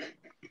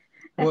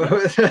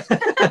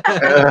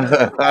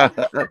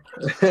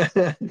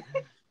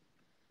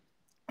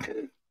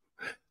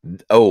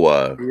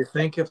 Oh, do you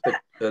think if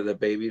the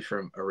baby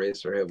from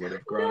Eraserhead would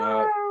have grown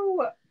up,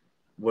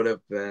 would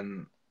have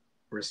been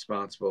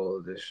responsible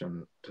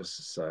addition to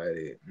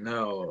society?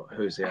 No,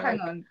 who's that? Hang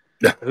on.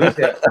 Who's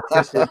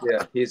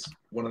that? He's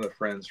one of the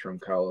friends from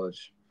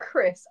college.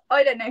 Chris,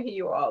 I don't know who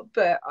you are,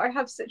 but I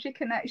have such a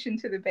connection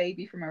to the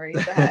baby from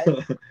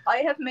Eraserhead. I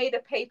have made a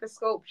paper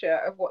sculpture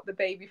of what the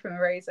baby from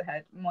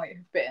Eraserhead might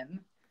have been.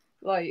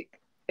 Like,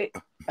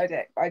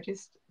 I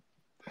just...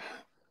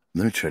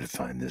 Let me try to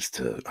find this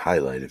to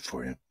highlight it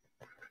for you.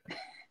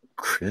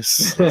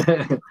 Chris.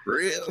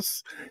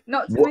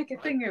 Not to make a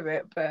thing of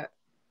it, but...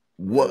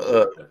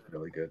 What?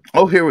 Really good.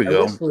 Oh, here we go.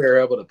 I wish we were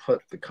able to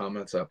put the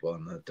comments up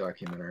on the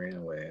documentary in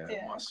a way.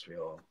 I must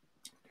feel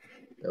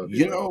that would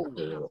be a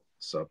cool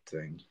sub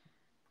thing.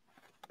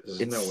 There's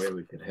no way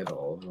we could hit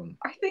all of them.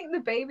 I think the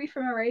baby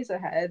from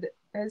Eraserhead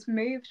has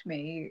moved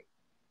me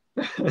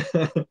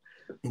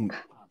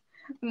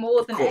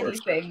more than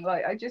anything.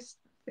 Like, I just...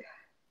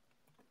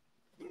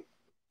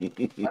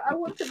 I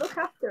want to look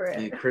after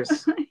it. Yeah,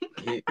 Chris,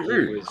 he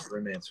was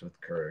roommates with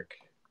Kirk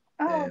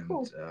and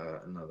cool.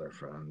 Another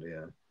friend.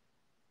 Yeah.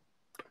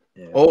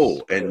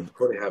 And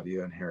cool to have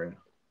you in here.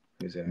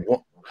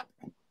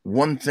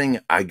 One thing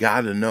I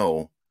gotta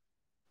know.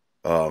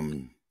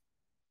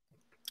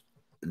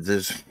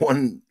 There's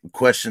one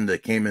question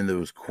that came in that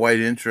was quite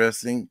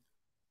interesting,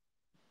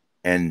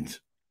 and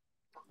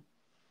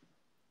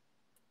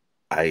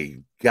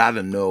I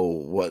gotta know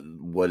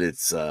what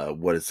it's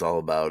all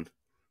about.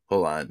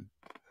 Hold on.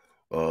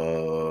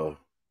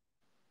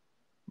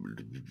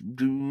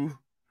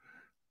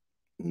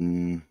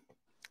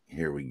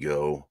 Here we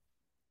go.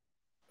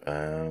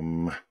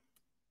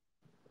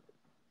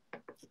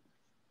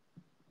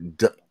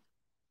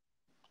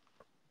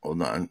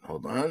 Hold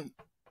on.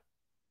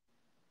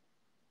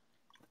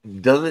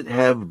 Does it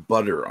have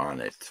butter on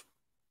it?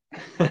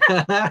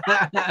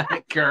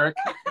 Kirk.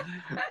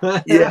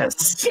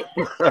 Yes.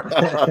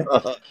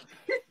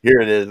 Here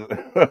it is.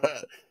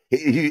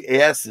 He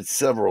asked it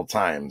several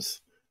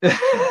times.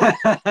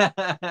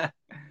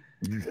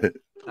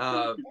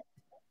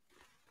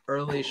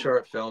 Early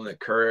short film that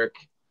Kirk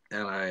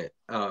and I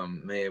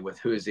made with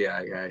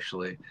Huziak,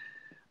 actually.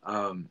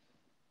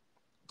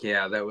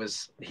 Yeah, that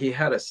was, he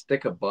had a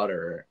stick of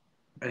butter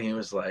and he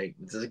was like,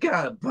 does it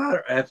got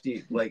butter? After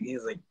you, like,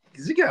 he's like,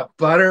 does it got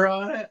butter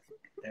on it?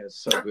 And it's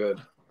so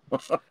good.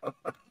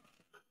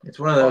 It's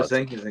one of those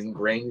things that's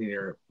ingrained in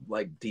your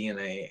like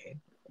DNA.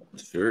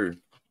 Sure.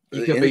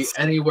 You could be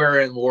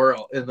anywhere in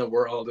the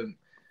world and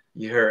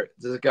you hear,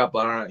 does it got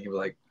butter on it? You're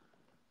like,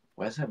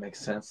 why does that make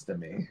sense to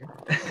me?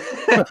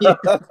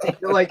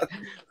 You're like,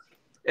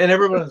 and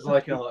everyone's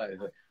like,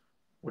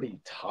 what are you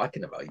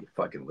talking about, you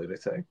fucking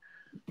lunatic?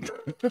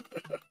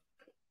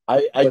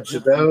 But to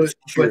those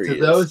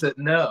that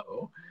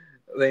know,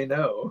 they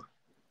know.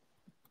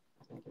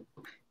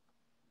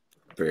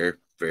 Fair.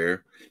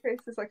 Chris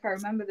is like, I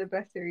remember the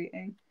butter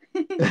eating.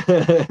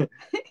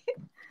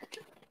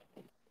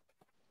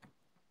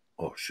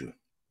 Oh shoot.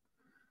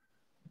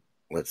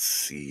 Let's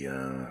see.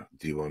 Do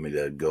you want me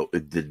to go?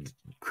 Did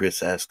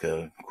Chris ask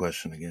a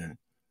question again?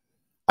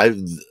 I've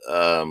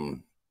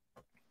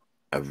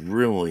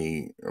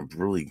really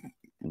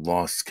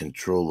lost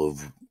control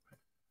of.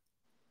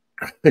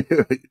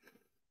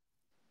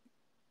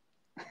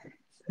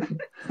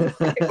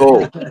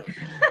 Oh,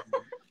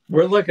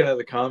 we're looking at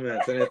the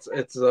comments, and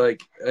it's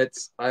like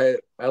I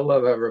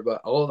love everybody.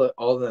 All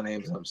the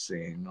names I'm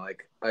seeing.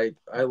 Like I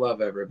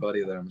love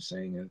everybody that I'm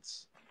seeing.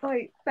 It's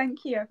like,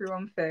 thank you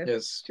everyone for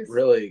it's just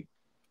really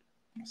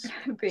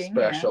being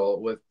special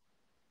here. with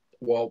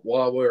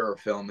while we were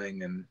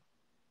filming and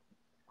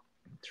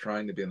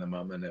trying to be in the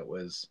moment. It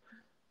was,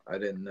 I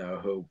didn't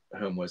know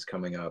whom was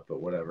coming up,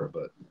 but whatever.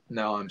 But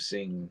now I'm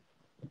seeing,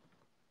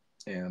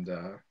 and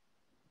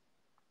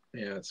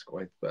yeah, it's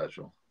quite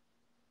special.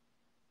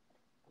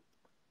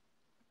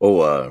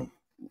 Oh,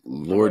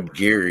 Lord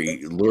Gary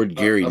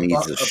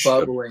needs a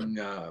bubbling.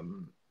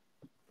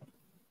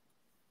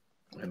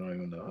 I don't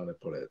even know how to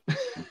put it.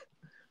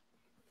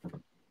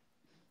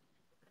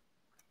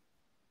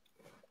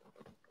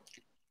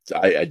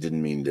 I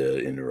didn't mean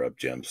to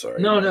interrupt you. I'm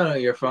sorry. No,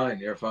 you're fine.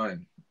 You're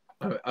fine.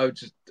 I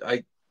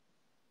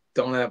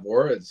don't have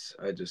words.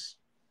 I just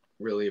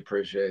really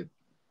appreciate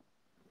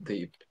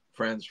the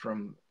friends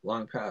from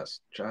long past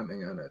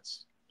chiming in.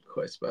 It's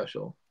quite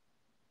special.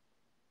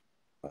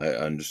 I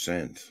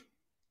understand.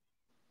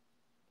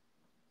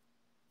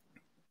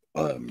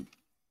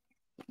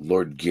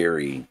 Lord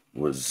Gary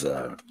was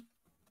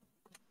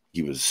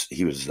he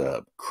was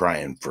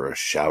crying for a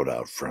shout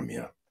out from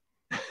you.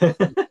 He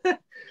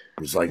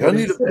was like, I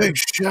need a big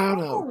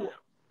shout out.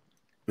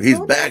 He's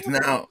back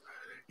now.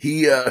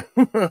 He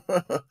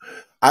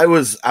I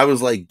was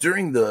like,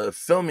 during the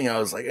filming, I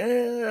was like,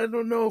 I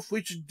don't know if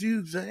we should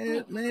do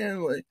that,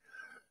 man. Like,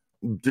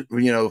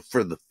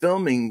 for the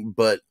filming,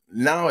 but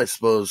now I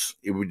suppose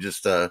it would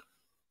just if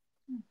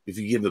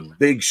you give a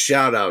big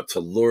shout out to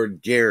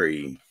Lord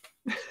Gary.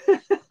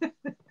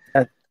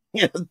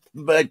 Yeah,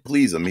 but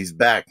please him. He's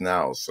back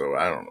now, so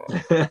I don't know.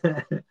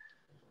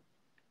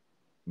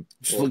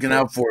 Just looking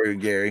out for you,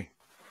 Gary.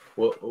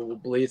 We'll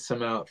bleed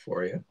some out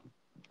for you.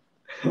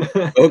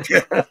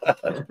 Okay.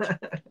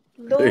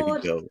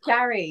 Lord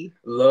Gary.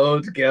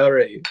 Lord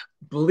Gary.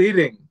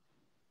 Bleeding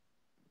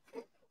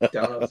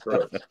down our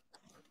throats.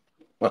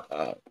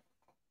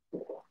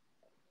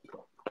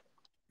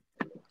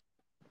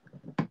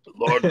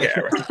 Lord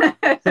Gary.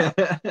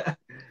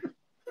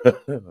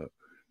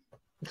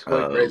 It's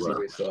quite crazy.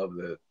 We still have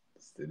the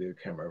studio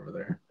camera over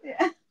there.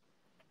 Yeah.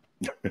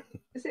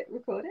 Is it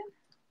recording?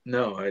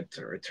 No, I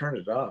turned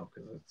it off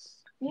because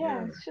it's.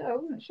 Yeah, sure. I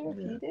wasn't sure if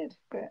you did,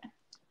 but.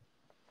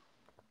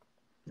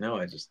 No,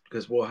 I just,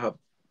 because we'll have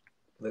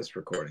this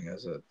recording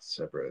as a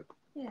separate.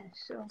 Yeah,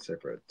 sure.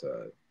 Separate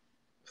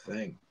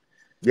thing.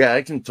 Yeah,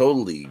 I can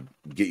totally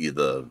get you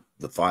the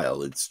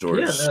file. It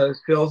stores. Yeah, no, it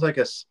feels like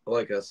a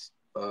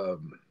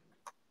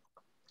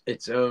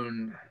its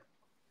own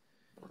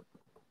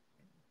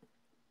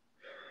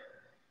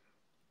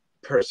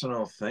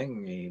personal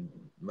thing,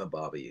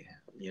 Bobby.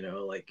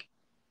 Like.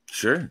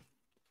 Sure.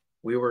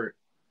 We were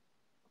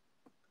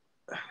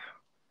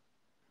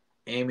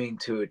aiming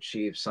to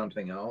achieve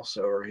something else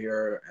over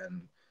here,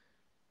 and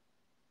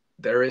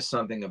there is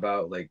something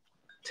about like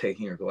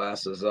taking your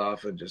glasses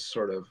off and just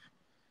sort of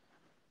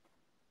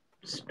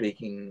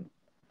speaking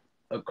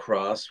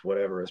across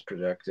whatever is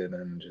projected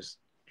and just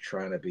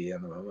trying to be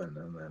in the moment,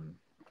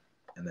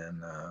 and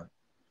then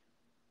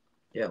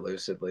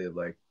lucidly,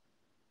 like,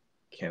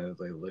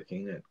 candidly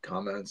looking at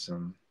comments,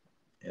 and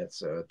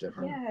it's a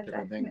different thing.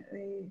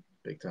 Definitely.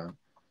 Big time.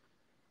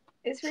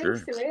 It's really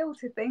Sure. surreal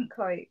to think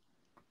like.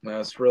 No,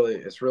 it's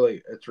really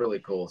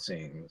cool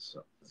seeing this,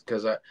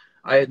 because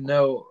I had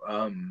no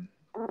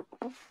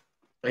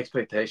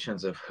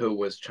expectations of who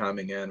was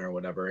chiming in or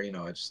whatever. You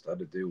know, I just thought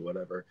to do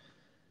whatever.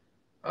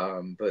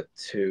 But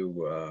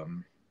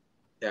to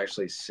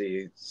actually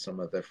see some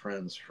of the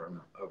friends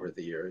from over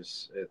the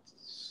years,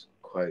 it's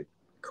quite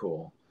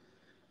cool.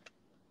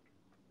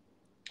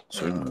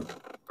 Certainly.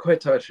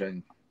 Quite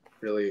touching,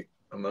 really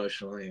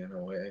emotionally in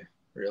a way,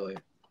 really.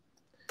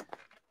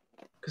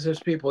 Because there's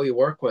people you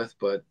work with,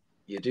 but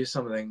you do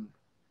something,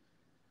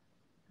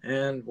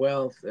 and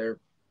well, they're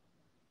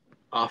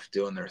off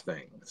doing their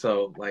thing.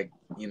 So, like,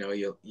 you know,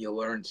 you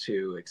learn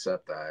to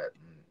accept that,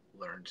 and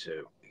learn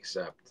to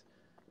accept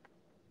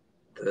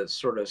the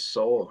sort of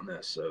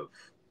soulness of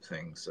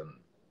things and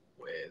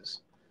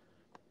ways.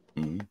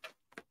 Mm-hmm.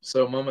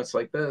 So moments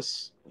like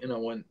this, you know,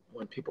 when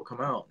people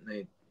come out and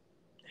they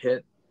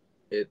hit,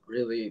 it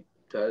really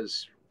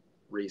does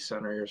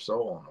recenter your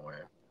soul in a way.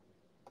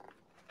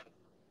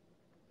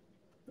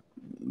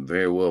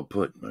 Very well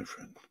put, my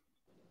friend.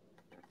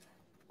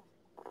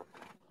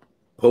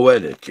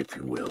 Poetic, if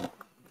you will.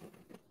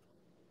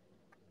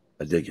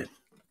 I dig it.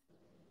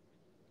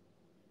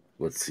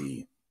 Let's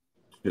see.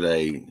 Should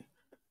I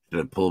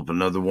pull up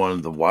another one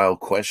of the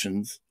wild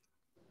questions?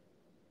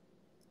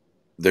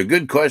 They're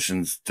good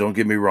questions. Don't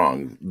get me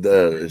wrong.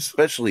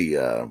 Especially,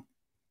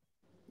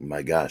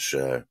 my gosh,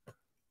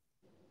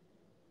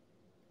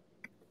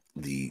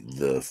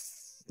 the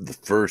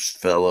first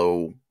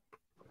fellow.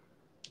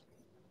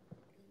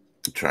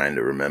 I'm trying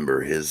to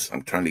remember his.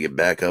 I'm trying to get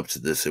back up to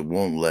this. It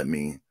won't let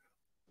me.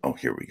 Oh,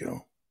 here we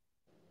go.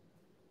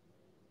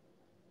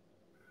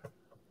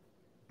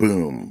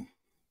 Boom.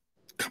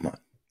 Come on.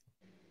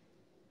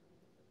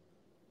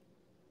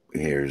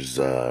 Here's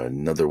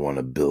another one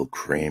of Bill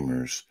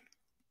Kramer's.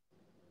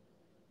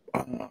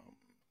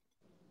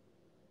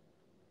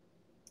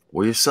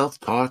 Were you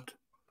self-taught?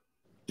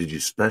 Did you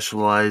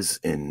specialize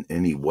in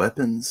any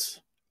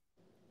weapons?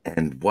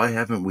 And why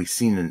haven't we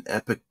seen an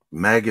epic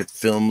Maggot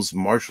Films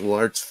martial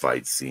arts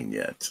fight scene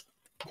yet?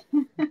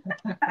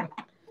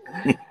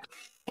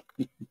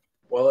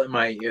 Well, in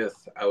my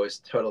youth, I was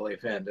totally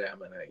Van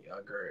Damme in a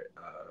younger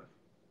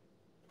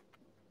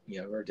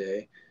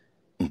day.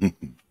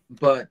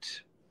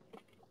 But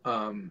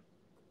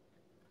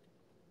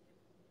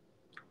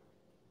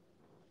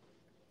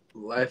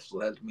life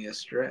led me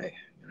astray,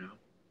 you know.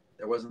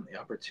 There wasn't the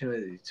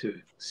opportunity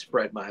to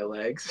spread my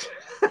legs.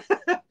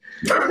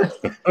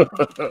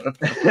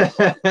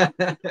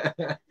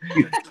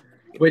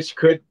 Which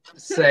could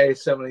say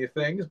so many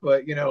things,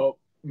 but you know,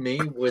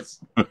 me was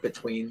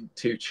between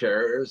two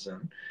chairs,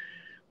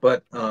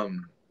 but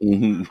no.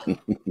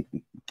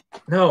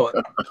 No.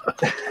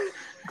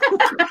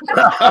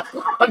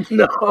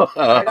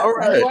 All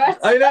right.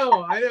 I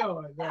know.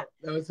 That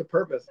was the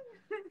purpose.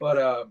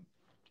 But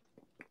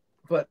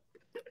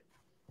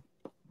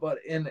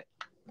in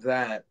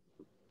that,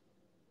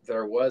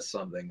 there was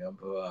something of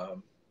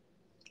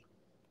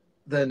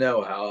the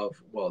know-how of,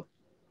 well,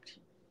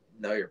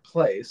 know your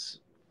place.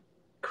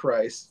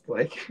 Christ,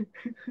 like,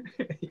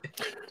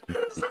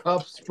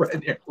 stop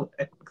spreading your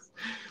legs.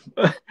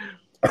 But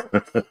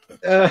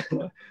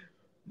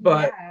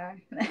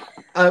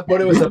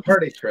it was a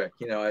party trick,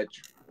 you know. I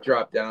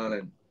dropped down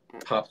and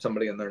popped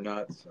somebody in their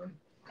nuts,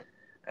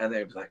 and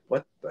they was like,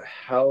 "What the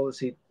hell is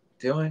he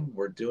doing?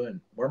 We're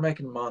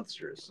making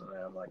monsters." And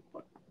I'm like,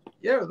 "What?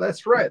 Yeah,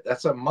 that's right.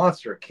 That's a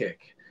monster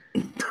kick."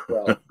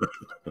 Well,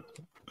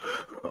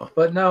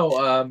 but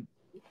no,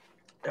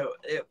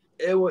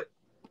 it would.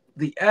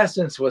 The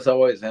essence was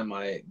always in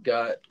my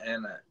gut,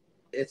 and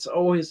it's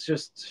always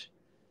just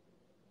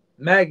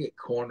Maggot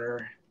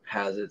Corner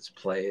has its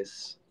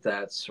place.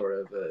 That's sort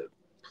of a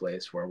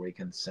place where we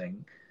can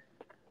sing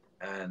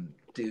and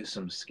do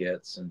some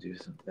skits and do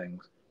some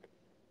things.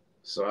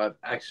 So I've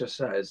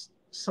exercised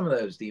some of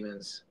those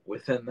demons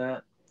within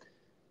that,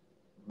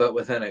 but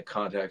within a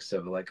context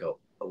of like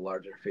a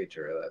larger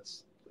feature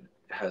that's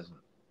hasn't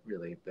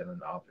really been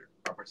an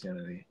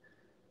opportunity.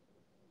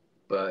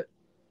 But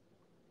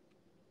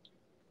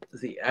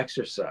the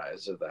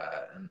exercise of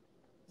that and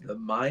the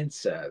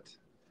mindset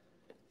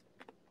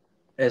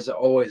is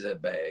always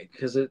at bay,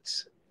 because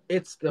it's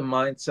the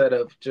mindset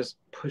of just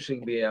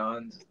pushing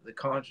beyond the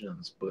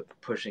conscience, but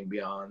pushing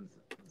beyond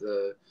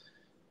the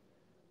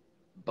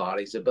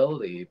body's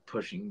ability,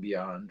 pushing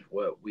beyond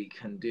what we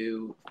can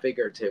do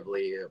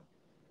figuratively,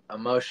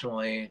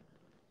 emotionally,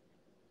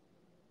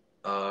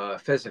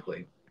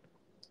 physically.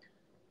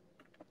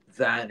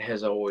 That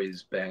has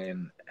always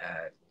been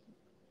at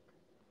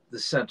the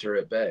center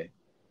at bay.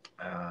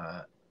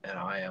 And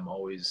I am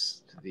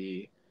always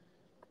the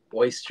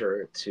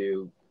oyster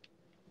to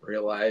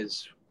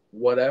realize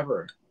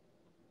whatever.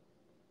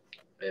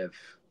 If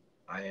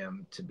I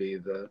am to be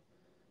the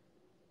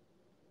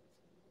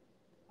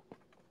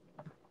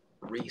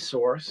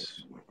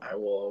resource, I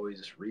will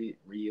always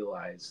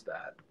realize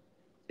that,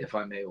 if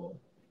I'm able.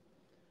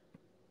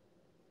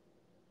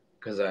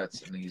 because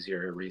that's an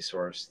easier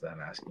resource than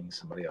asking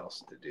somebody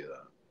else to do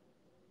that.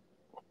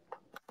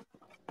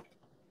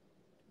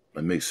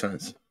 That makes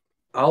sense.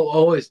 I'll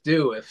always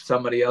do if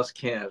somebody else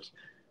can't,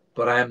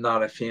 but I am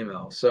not a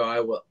female, so I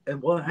will.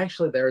 And well,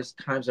 actually, there's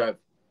times I've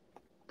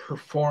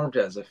performed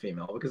as a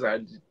female because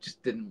I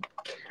just didn't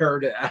care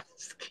to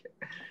ask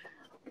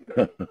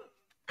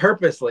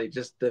purposely,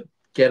 just to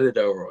get it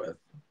over with.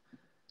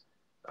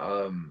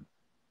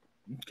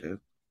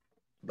 Okay.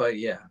 But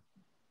yeah,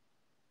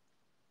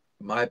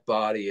 my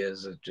body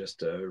is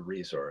just a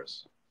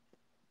resource.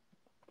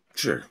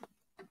 Sure.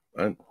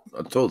 I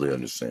totally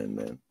understand,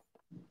 man.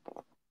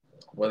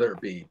 Whether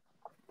it be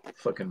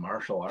fucking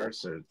martial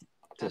arts or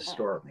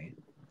distort me.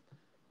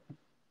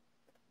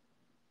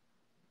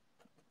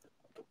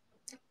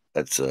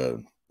 That's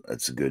a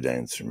good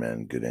answer,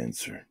 man. Good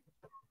answer.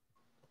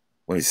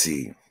 Let me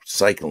see.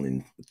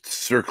 Circling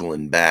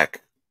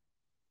back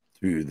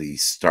through the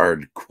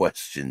starred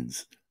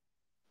questions.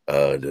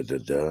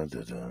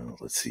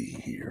 Let's see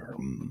here.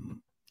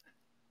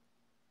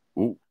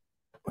 Oh,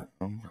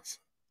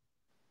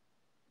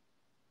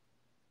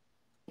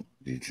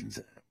 regions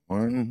at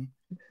one.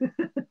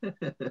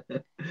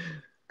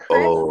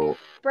 Chris,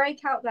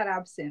 break out that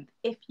absinthe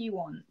if you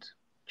want.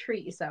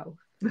 Treat yourself.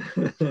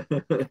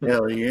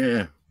 Hell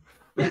yeah.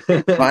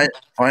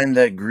 Find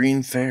that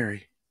green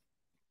fairy.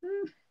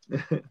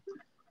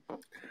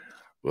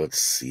 Let's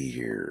see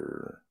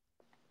here.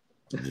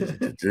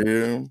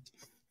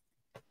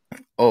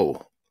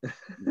 Oh,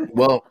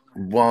 well,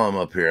 while I'm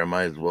up here, I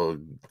might as well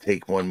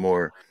take one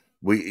more.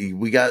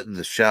 We got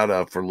the shout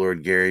out for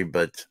Lord Gary,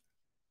 but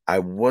I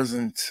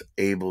wasn't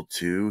able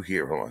to.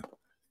 Here, hold on.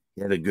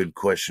 He had a good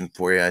question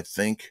for you, I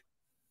think.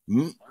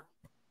 Come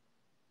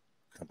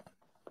on.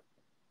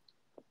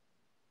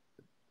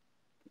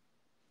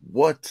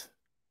 What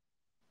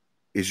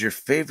is your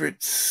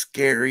favorite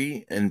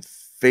scary and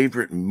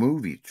favorite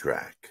movie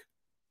track?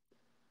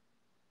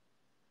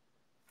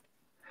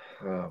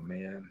 Oh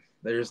man,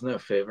 there's no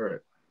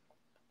favorite.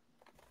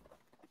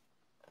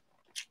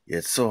 Yeah,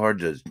 it's so hard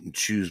to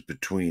choose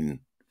between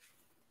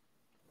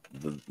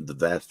the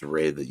vast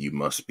array that you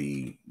must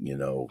be,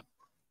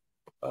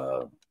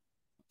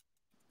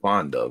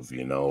 fond of,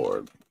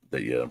 or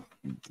that you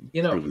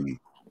really...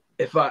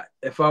 if I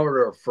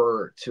were to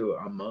refer to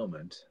a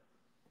moment,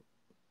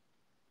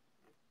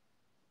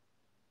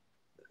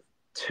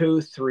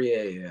 2-3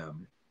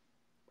 a.m.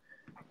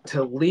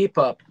 to leap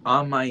up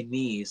on my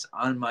knees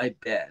on my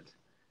bed,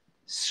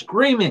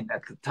 screaming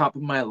at the top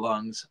of my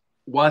lungs,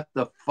 "What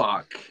the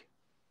fuck?"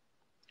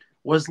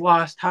 was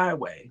Lost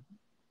Highway.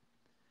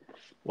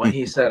 When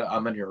he said,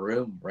 "I'm in your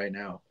room right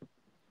now,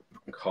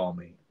 call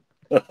me."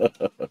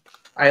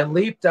 I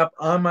leaped up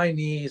on my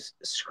knees,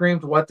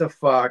 screamed, "What the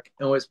fuck?"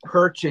 and was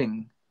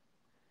perching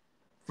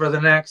for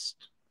the next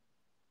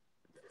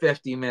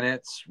 50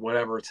 minutes,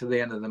 whatever, to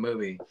the end of the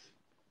movie.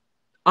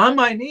 On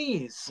my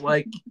knees,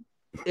 like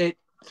at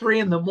 3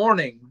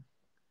 a.m.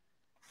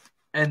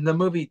 And the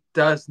movie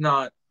does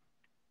not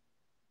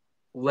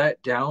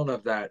let down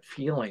of that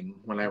feeling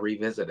when I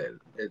revisit it.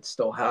 It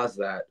still has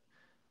that.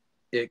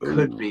 It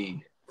could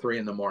be 3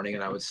 a.m.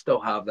 and I would still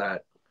have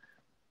that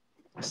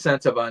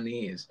sense of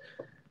unease.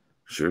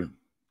 Sure.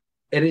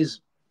 It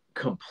is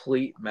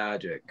complete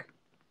magic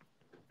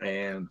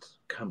and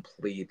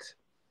complete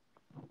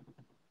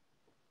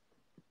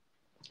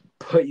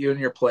put you in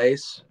your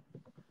place.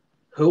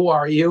 Who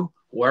are you?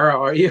 Where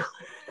are you?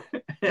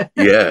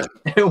 Yeah.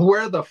 And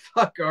where the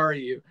fuck are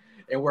you?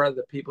 And where are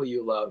the people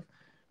you love?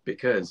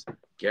 Because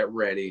get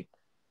ready.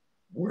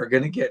 We're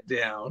going to get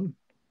down.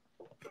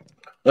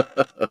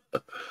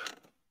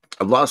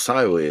 Lost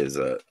Highway is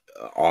a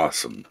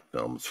awesome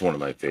film. It's one of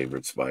my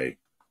favorites by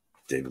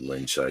David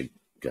Lynch, I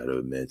got to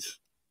admit.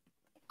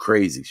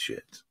 Crazy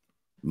shit.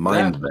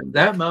 Mind-bending.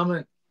 That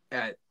moment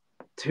at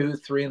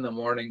 2-3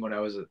 a.m. when I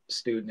was a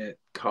student at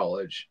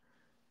college,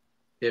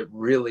 it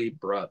really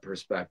brought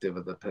perspective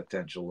of the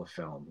potential of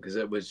film, because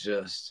it was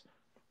just,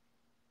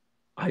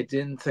 I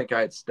didn't think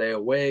I'd stay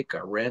awake. I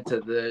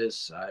rented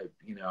this.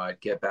 I'd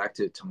get back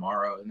to it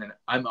tomorrow. And then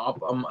I'm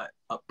up on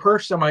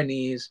perched on my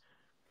knees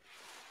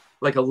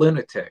like a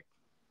lunatic.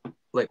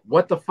 Like,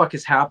 what the fuck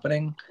is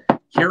happening?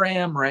 Here I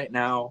am right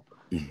now.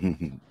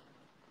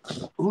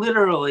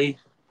 Literally,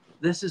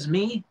 this is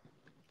me.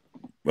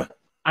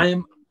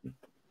 I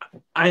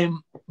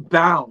am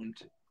bound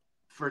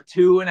for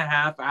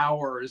 2.5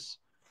 hours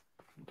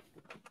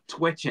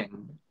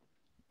twitching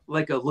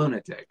like a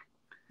lunatic.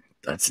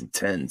 That's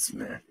intense,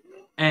 man.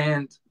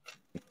 And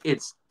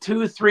it's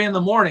 2-3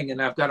 a.m.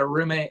 and I've got a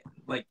roommate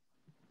like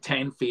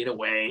 10 feet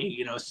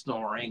away,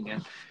 snoring,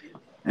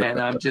 and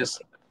I'm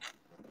just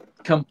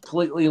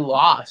completely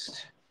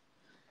lost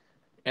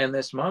in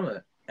this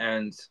moment.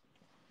 And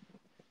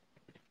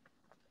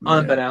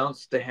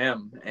unbeknownst to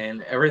him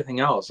and everything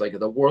else, like,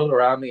 the world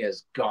around me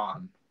is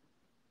gone.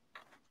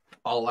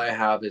 All I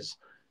have is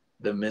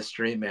the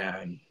mystery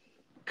man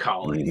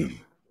calling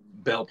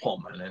Bill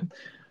Pullman, and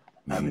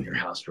I'm in your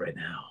house right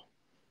now.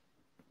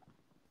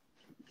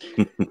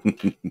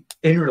 And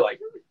you're like,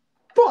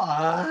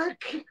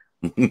 fuck,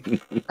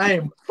 I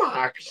am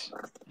fucked.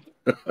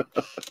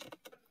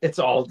 It's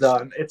all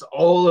done. It's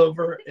all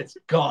over. It's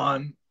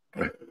gone.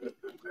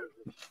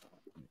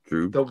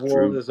 True. The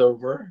world is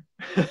over.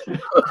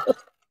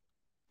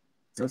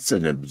 That's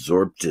an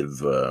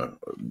absorptive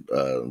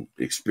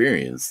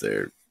experience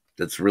there.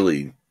 That's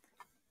really,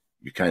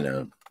 you're kind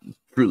of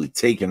truly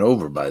taken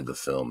over by the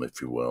film,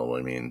 if you will.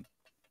 I mean,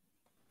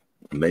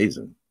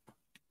 amazing.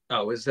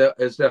 Oh, it's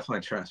definitely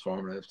a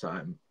transformative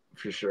time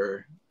for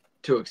sure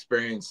to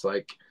experience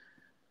like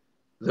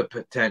the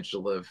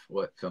potential of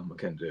what film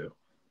can do.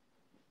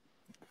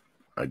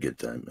 I get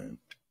that, man.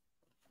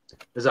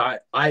 Because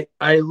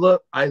I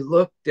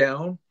looked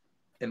down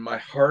and my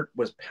heart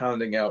was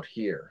pounding out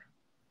here.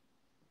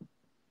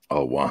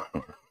 Oh, wow.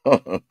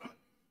 And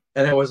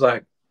it was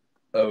like,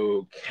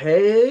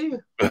 okay,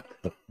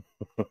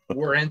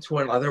 we're into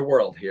another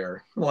world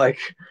here. Like,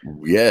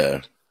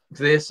 Yeah.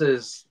 this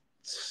is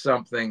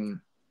something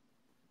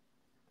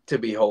to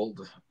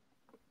behold.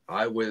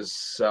 I was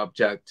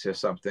subject to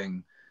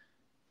something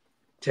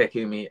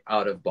taking me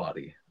out of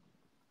body.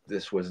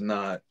 This was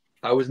not,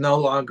 I was no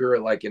longer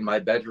like in my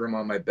bedroom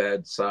on my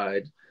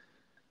bedside,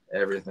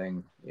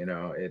 everything, you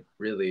know, it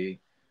really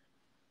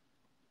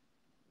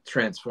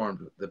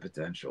transformed the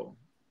potential.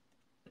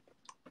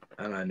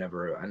 And I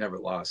never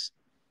lost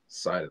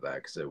sight of that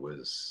because it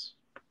was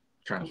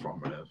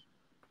transformative.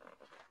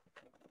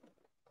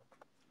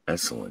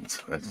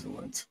 Excellent.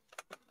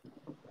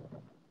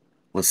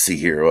 Let's see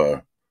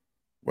here.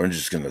 We're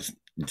just gonna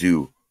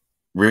do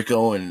Rick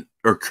Owen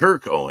or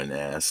Kirk Owen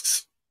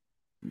asks,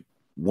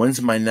 when's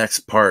my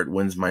next part?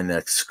 When's my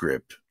next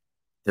script?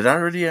 Did I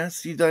already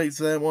ask you guys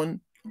that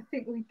one? I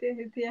think we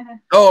did, yeah.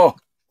 Oh,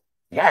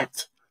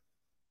 that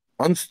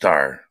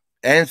Unstar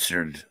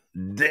answered.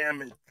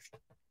 Damn it.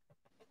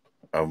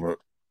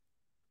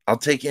 I'll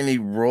take any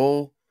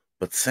role,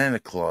 but Santa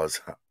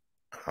Claus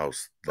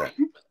house that.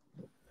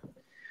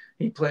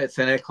 He played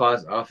Santa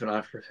Claus off and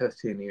on for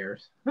 15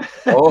 years.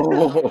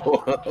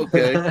 Oh,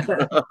 okay.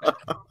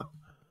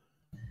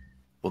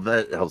 Well,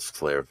 that helps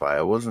clarify.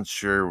 I wasn't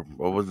sure.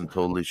 I wasn't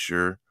totally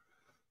sure.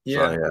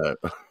 Yeah.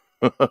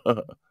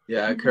 So,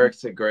 yeah,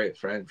 Kirk's a great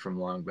friend from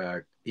long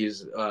back.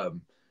 He's,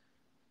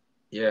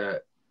 yeah,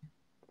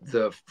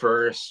 the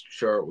first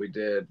short we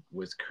did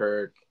was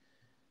Kirk,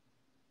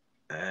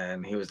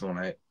 and he was the one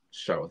I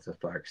shot with the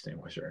fire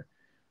extinguisher.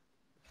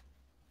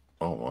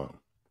 Oh, wow.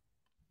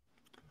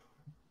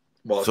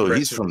 Well, so Chris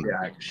he's from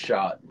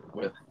shot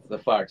with the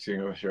fire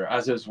extinguisher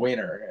as his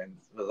wiener and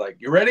was like,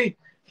 "You ready?"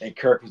 And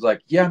Kirk was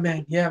like, "Yeah,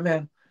 man, yeah,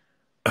 man."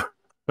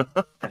 And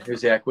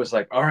Huziak was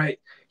like, "All right,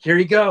 here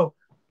you go."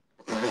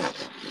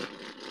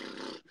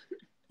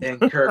 And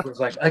Kirk was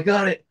like, "I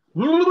got it."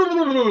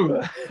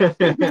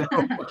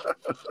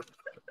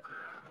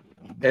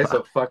 It's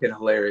a fucking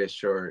hilarious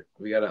short.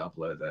 We gotta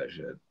upload that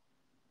shit.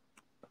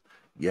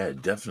 Yeah,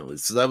 definitely.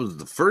 So that was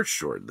the first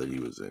short that he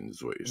was in,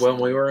 is what you're saying.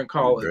 When we were in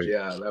college,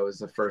 yeah, that was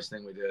the first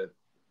thing we did.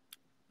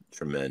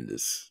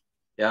 Tremendous.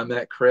 Yeah, I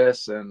met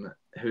Chris and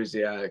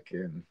Huziak,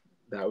 and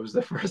that was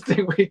the first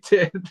thing we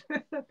did.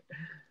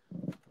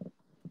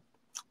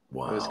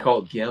 Wow. It was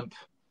called GIMP.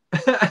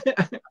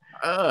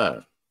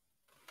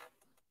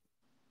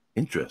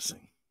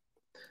 Interesting.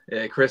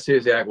 Yeah, Chris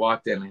Huziak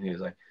walked in and he was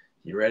like,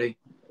 "You ready?"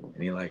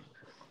 And he like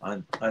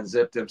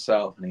unzipped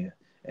himself and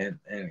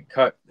he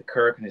cut the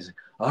Kirk and he's like,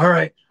 all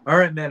right,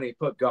 man. He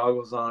put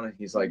goggles on and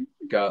he's like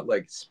got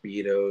like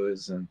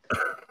Speedos and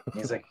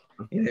he's like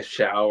in the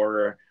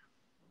shower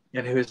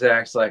and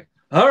Huziak's like,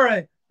 all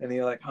right, and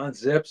he like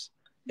unzips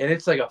and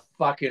it's like a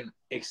fucking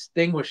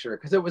extinguisher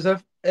because it was an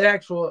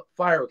actual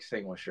fire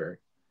extinguisher.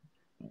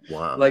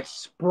 Wow. Like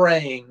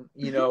spraying,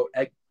 you know,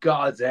 at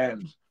God's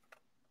end,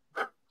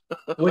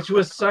 which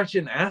was such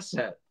an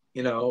asset,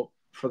 you know,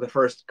 for the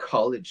first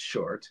college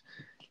short.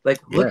 Like,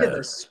 look at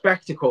the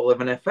spectacle of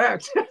an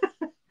effect.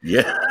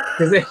 Yeah.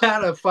 Because they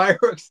had a fire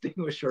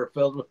extinguisher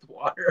filled with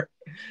water.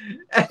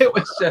 And it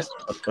was just...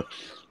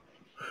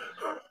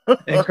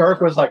 And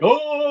Kirk was like,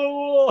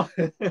 oh!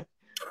 It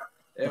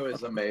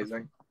was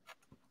amazing.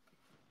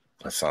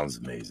 That sounds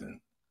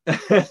amazing.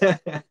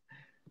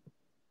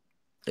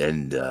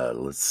 And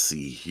let's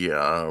see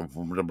here.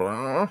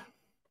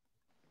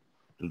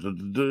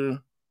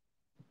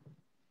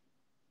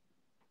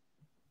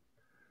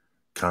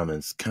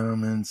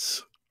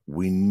 Comments.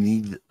 We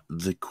need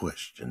the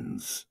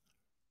questions.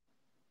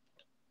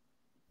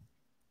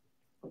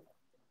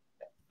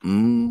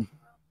 A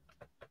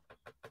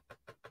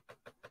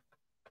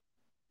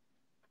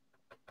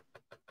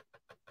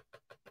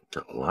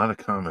lot of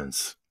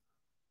comments.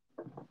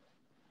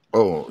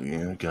 Oh,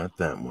 yeah, got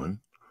that one.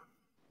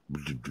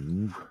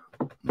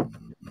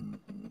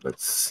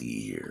 Let's see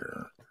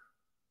here.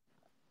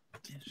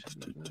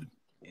 86%.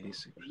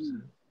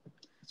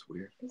 It's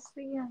weird. Is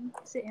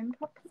it in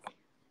properly?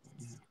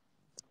 Yeah.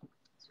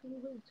 It's really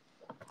weird.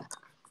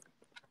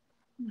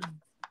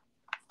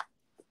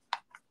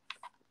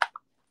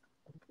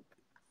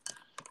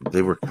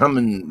 They were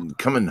coming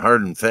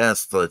hard and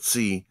fast. Let's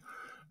see.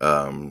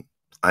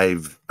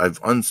 I've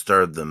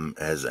unstarred them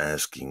as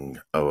asking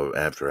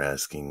after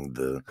asking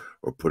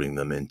or putting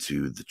them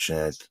into the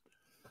chat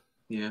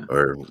Yeah.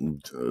 or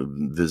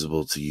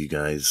visible to you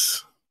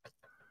guys.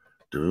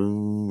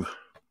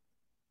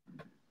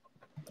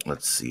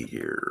 Let's see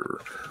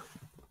here.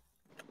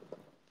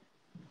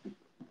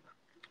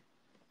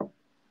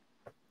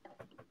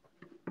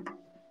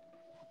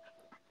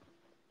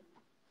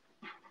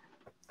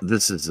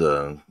 This is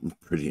a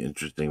pretty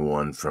interesting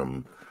one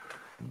from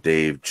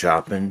Dave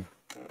Chopin.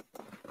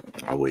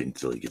 I'll wait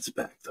until he gets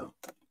back, though.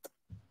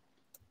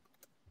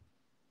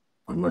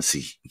 Unless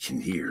he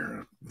can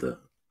hear the...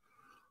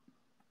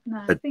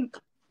 No, I think...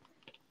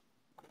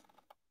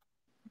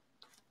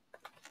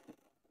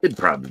 It'd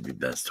probably be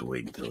best to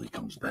wait until he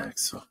comes back,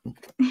 so...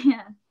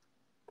 Yeah,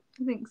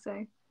 I think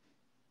so.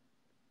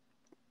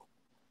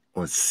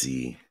 Let's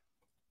see.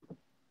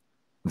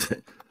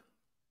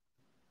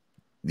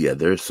 Yeah,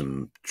 there's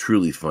some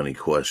truly funny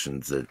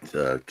questions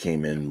that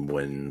came in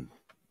when...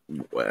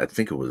 I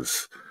think it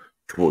was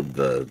toward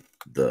the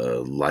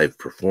live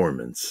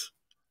performance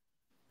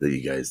that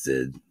you guys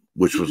did,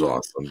 which was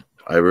awesome.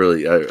 I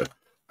really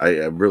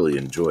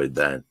enjoyed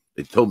that.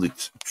 It totally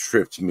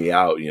tripped me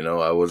out. You know,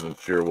 I wasn't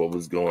sure what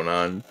was going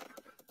on.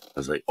 I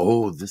was like,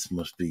 "Oh, this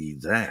must be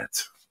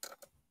that."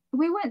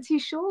 We weren't too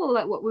sure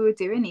like what we were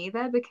doing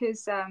either,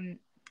 because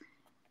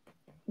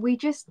we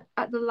just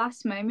at the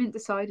last moment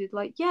decided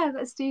like, yeah,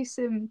 let's do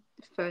some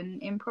fun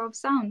improv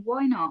sound.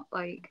 Why not?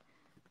 Like,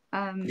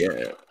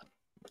 yeah,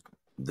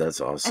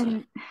 that's awesome.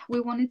 And we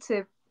wanted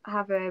to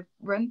have a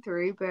run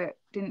through, but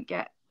didn't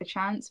get a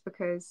chance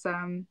because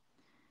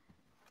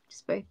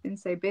just both been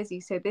so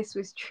busy. So this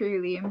was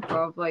truly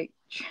improv, like.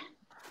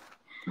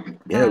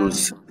 Yeah, it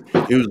was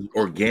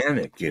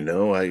organic, you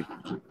know. You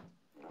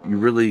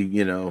really,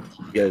 you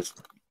guys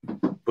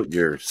put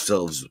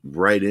yourselves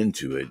right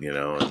into it, you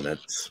know, and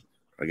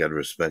I got to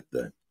respect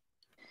that.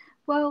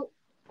 Well,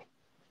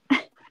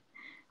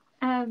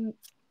 I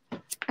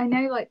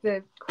know like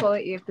the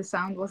quality of the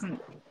sound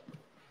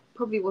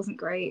probably wasn't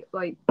great,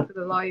 like for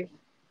the live,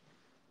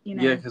 you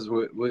know. Yeah, because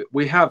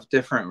we have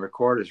different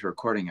recorders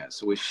recording it,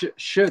 so we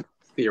should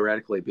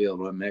theoretically be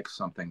able to mix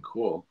something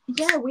cool.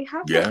 Yeah, we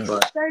have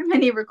so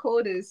many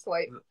recorders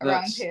like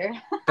around here.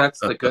 That's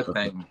the good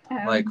thing,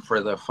 like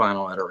for the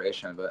final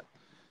iteration. But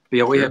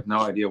yeah, we have no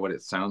idea what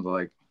it sounds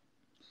like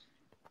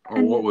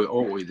or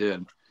what we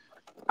did.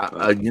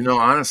 You know,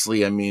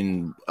 honestly, I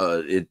mean,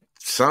 it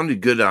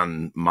sounded good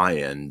on my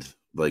end,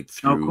 like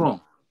through,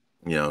 cool.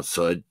 You know,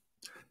 so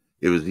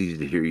it was easy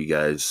to hear you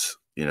guys,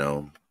 you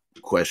know,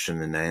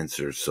 question and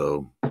answer.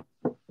 So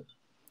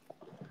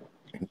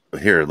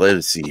here, let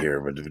us see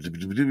here.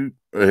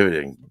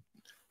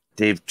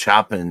 Dave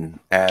Chopin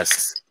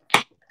asks,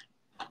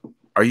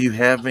 "Are you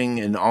having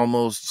an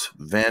almost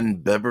Van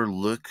Beber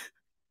look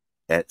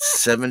at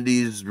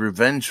 70s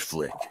revenge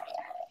flick?"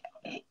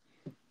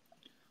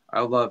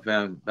 I love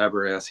Van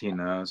Beber, as he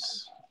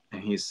knows,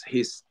 and he's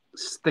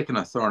sticking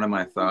a thorn in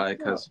my thigh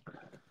because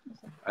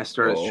I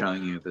started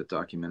showing you the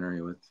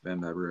documentary with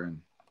Van Beber,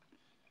 and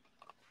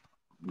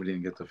we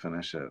didn't get to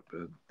finish it.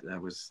 But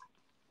that was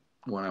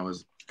when I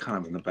was kind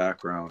of in the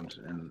background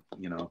and,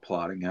 you know,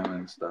 applauding him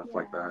and stuff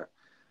like that.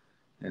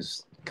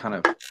 It's kind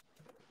of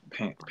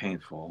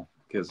painful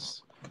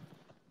because,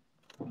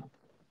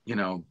 you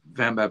know,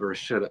 Van Beber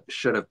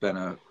should have been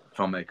a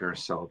filmmaker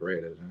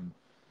celebrated, and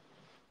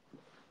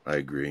I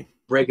agree.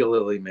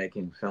 Regularly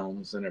making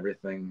films and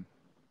everything.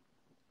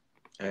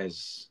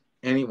 As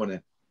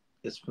anyone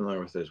is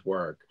familiar with his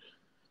work,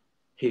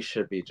 he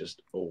should be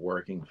just a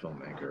working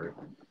filmmaker.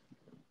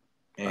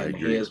 And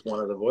he is one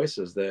of the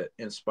voices that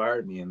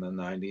inspired me in the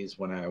 90s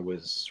when I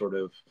was sort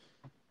of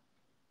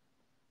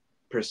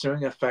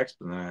pursuing effects,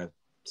 but then I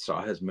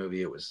saw his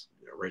movie. It was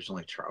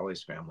originally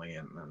Charlie's Family,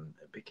 and then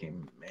it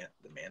became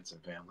the Manson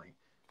Family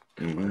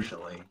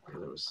commercially,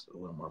 because it was a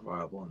little more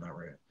viable in that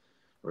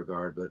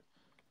regard. But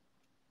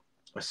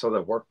I saw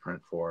the work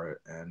print for it,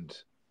 and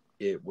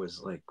it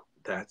was like,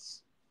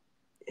 that's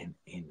an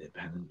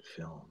independent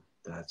film.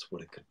 That's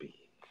what it could be.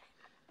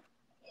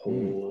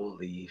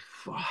 Holy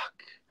fuck.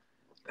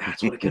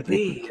 That's what it could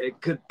be. It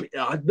could be,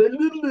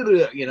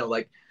 you know,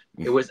 like,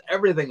 it was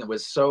everything that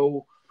was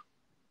so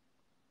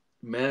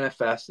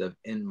manifestive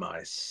in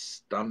my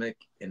stomach,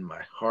 in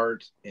my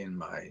heart, in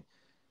my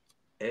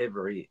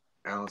every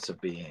ounce of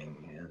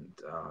being,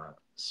 and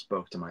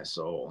spoke to my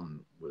soul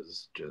and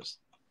was just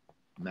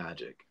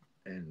magic.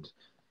 And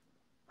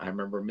I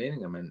remember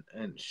meeting him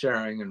and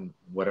sharing in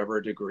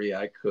whatever degree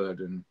I could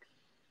and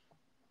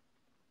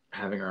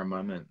having our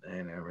moment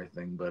and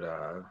everything. But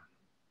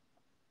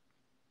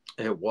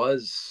it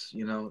was,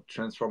 you know,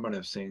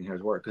 transformative seeing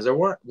his work, because there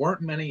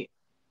weren't many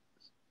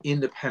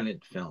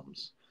independent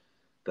films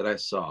that I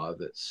saw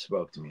that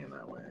spoke to me in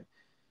that way.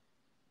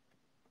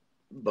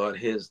 But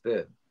his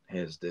did.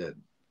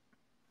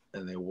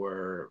 And they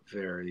were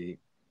very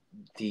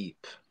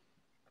deep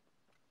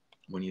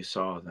when you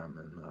saw them.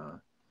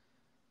 And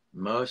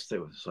most, it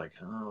was like,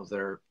 oh,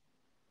 they're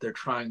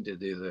trying to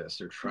do this,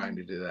 they're trying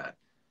to do that.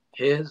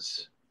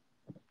 His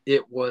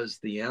it was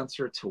the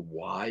answer to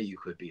why you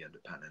could be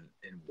independent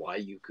and why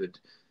you could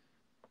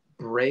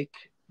break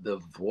the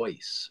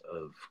voice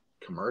of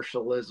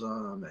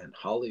commercialism and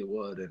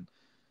Hollywood,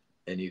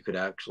 and you could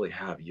actually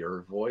have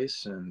your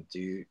voice and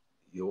do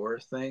your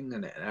thing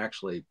and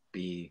actually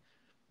be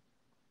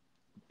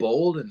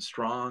bold and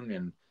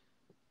strong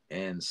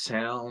and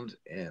sound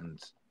and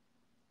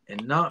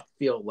not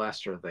feel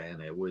lesser than.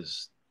 It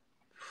was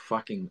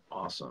fucking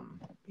awesome,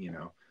 you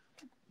know.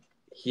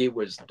 He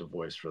was the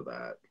voice for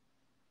that,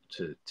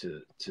 to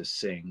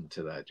sing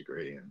to that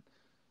degree, and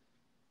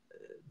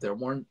there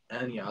weren't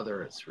any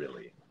others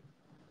really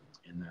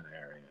in that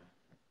area.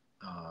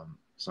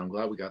 So I'm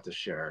glad we got to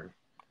share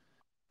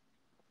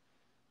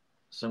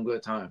some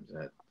good times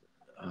at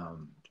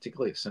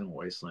particularly Cinema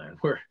Wasteland,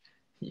 where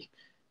he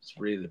was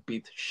ready to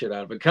beat the shit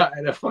out of a guy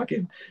at a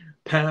fucking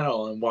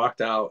panel and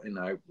walked out, and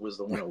I was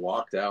the one that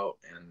walked out,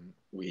 and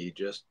we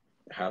just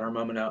had our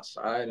moment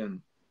outside,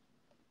 and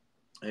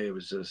it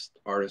was just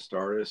artist,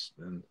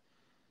 and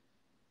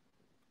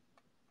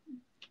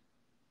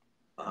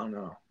I don't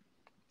know.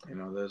 You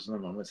know, those are the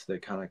moments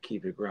that kind of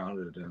keep you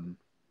grounded and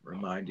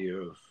remind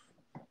you of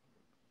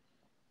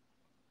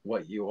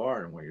what you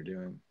are and what you're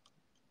doing.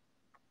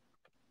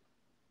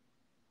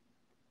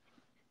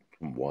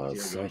 Wow.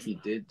 What he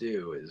did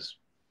do is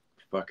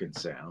fucking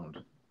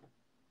sound.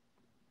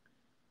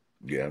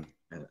 Yeah.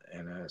 And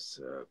it's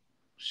a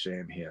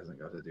shame he hasn't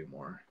got to do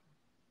more.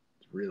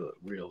 It's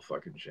real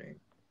fucking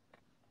shame.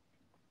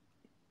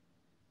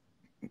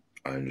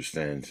 I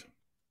understand.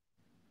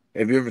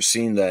 Have you ever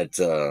seen that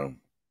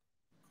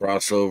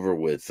crossover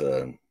with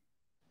the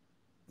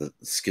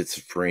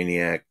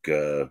schizophrenic,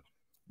 the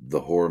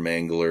horror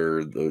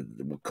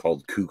mangler,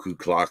 called Cuckoo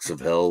Clocks of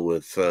Hell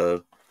with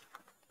I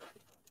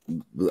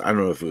don't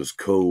know if it was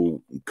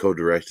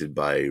co-directed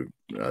by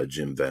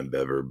Jim Van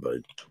Bever,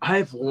 but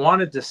I've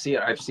wanted to see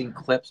it. I've seen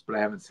clips, but I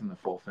haven't seen the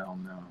full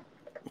film. No.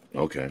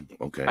 Okay.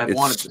 I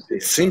wanted to see it.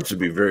 It seems to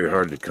be very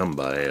hard to come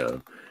by.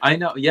 I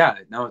know. Yeah.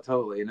 No.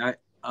 Totally. And I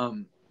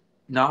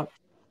not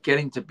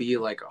getting to be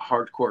like a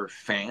hardcore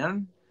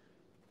fan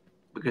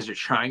because you're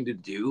trying to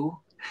do.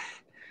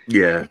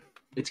 Yeah.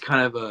 It's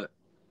kind of a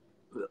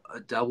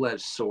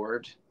double-edged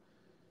sword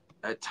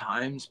at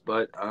times,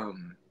 but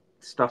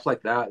stuff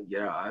like that,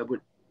 yeah, I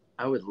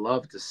would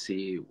love to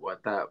see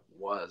what that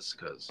was,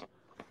 because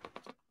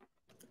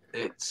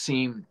it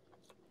seemed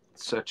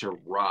such a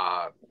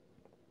raw,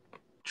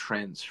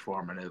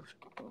 transformative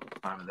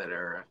time of that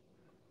era.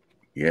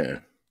 Yeah.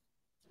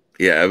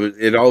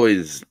 It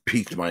always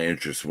piqued my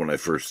interest when I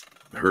first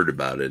heard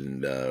about it,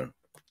 and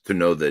to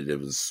know that it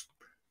was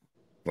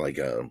like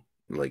a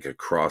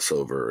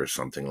crossover or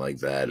something like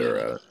that, Yeah.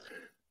 or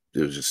it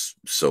was just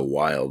so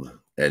wild,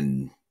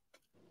 and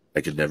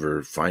I could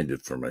never find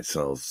it for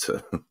myself.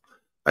 So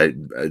I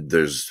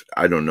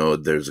don't know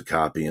if there's a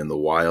copy in the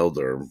wild,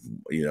 or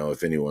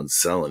if anyone's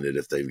selling it,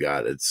 if they've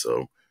got it.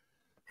 So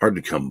hard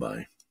to come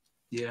by.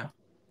 Yeah,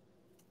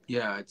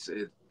 it's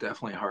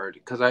definitely hard,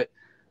 because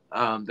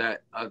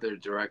that other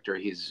director,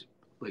 he's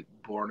like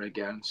born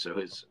again, so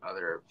his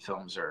other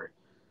films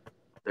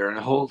they're in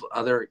a whole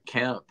other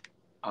camp.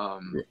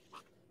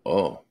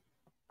 Oh,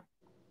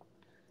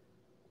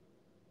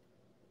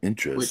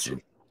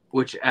 interesting.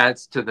 Which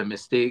adds to the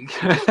mystique.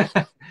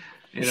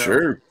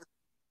 Sure.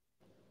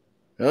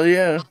 Hell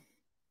yeah.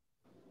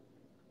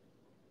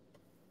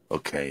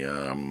 Okay.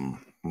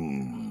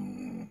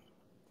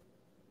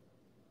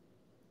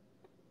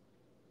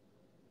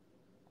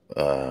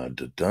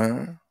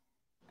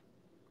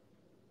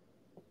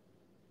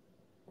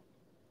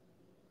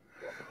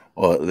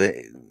 Well,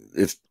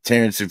 if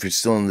you're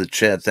still in the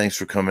chat, thanks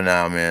for coming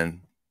out,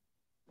 man.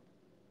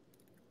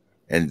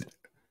 And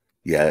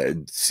yeah,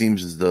 it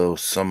seems as though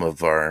some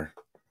of our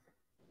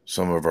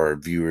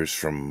viewers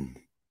from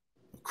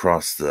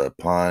across the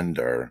pond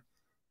are.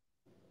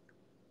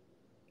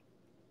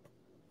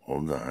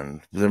 Hold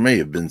on, there may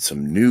have been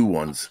some new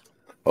ones.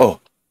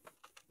 Oh,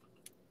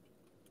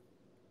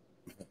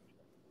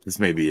 this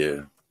may be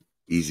a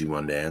easy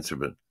one to answer,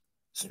 but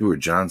Stuart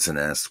Johnson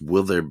asks,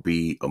 "Will there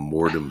be a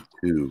Mortem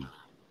 2?"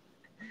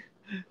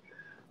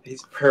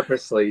 He's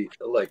purposely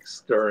like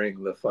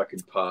stirring the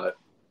fucking pot.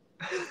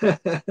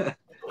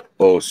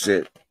 Oh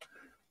shit!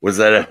 Was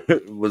that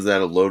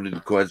a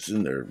loaded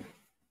question, or?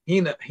 He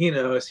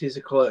knows. He's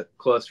a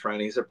close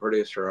friend. He's a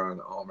producer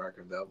on All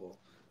American Devil.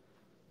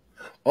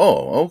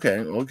 Oh,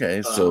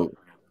 okay. So,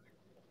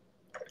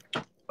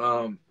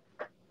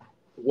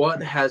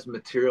 what has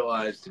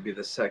materialized to be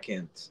the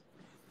second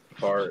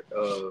part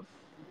of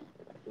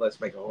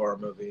Let's Make a Horror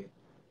Movie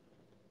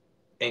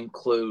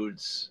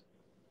includes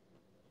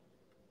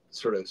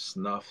sort of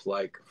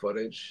snuff-like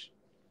footage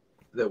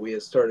that we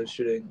had started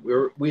shooting.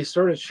 We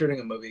started shooting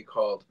a movie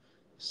called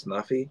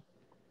Snuffy,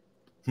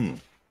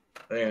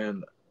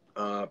 and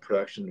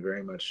production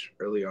very much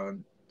early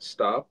on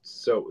stopped.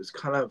 So it was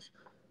kind of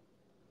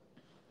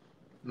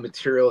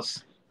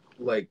materials,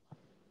 like,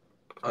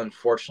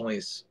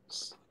 unfortunately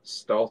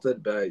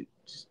stalled by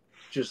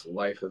just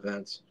life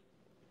events.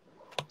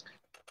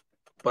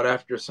 But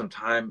after some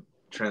time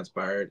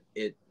transpired,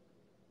 it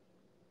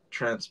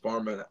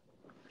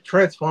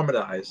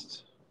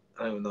transformatized.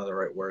 I don't even know the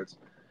right words.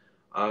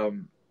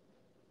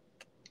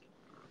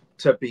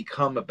 To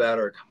become a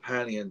better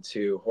companion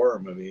to horror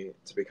movie,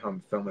 to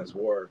become film as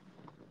war.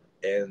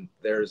 And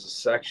there's a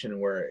section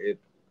where it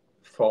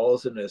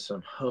falls into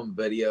some home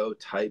video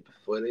type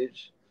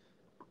footage,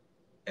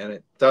 and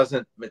it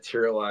doesn't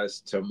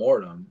materialize to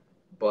mortem,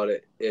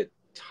 but it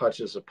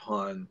touches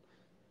upon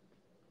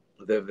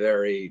the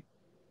very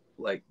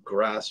like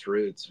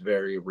grassroots,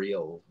 very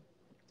real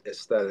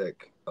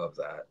aesthetic of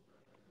that.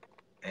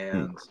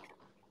 And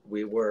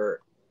we were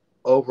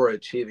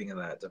overachieving in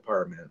that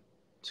department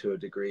to a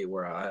degree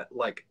where I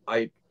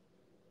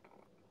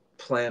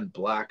planned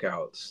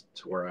blackouts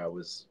to where I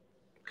was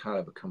kind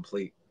of a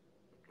complete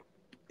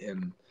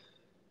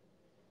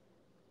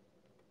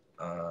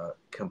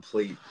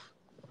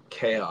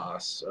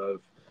chaos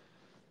of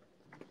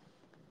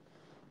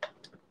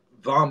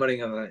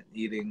vomiting and then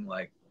eating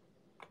like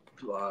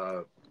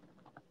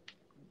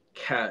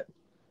cat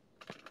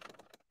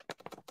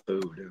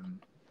food and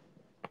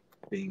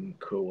being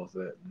cool with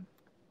it,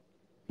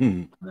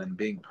 and then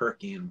being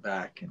perky and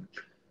back and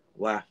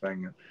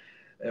laughing.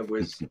 It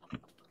was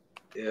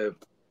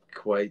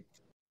quite.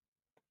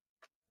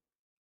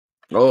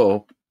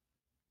 Oh,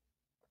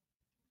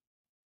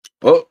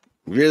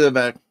 hear that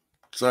back.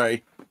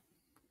 Sorry.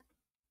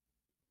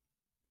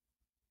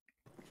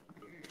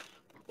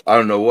 I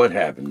don't know what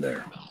happened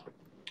there.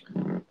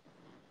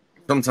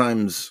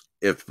 Sometimes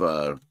if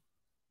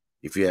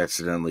you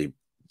accidentally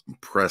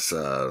press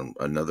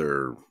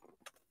another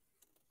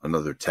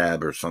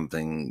tab or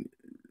something,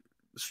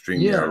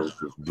 StreamYard will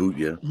just boot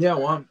you. Yeah,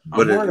 well, I'm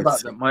worried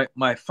about that.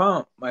 My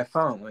phone,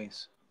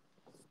 Lise.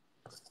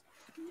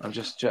 I'm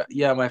just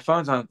my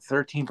phone's on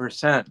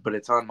 13%, but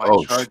it's on my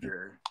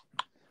charger.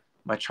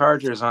 My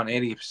charger is on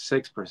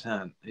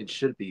 86%. It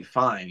should be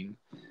fine,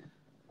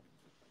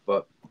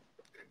 but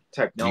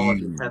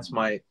technology, hence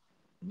my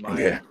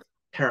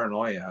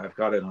paranoia. I've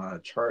got it on a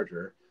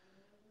charger.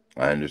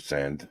 I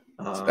understand.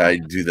 I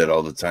do that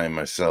all the time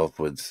myself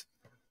with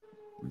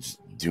just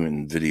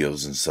doing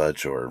videos and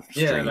such, or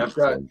and I've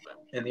got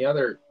and the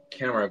other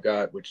camera I've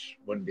got, which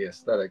wouldn't be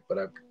aesthetic,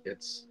 but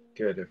it's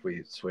good if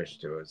we switch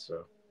to it,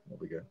 so we'll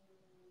be good.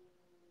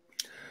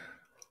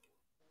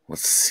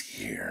 Let's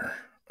see here.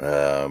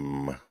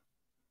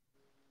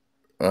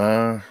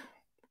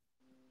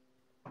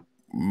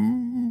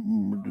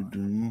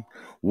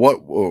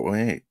 What?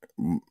 Wait.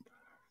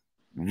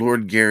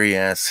 Lord Gary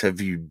asks,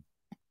 have you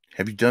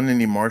done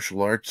any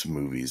martial arts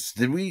movies?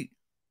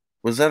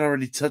 Was that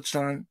already touched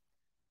on?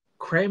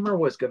 Kramer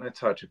was going to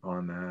touch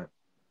upon that.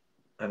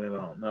 I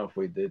don't know if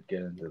we did get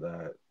into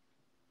that.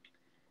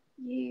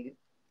 You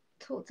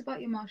talked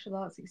about your martial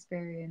arts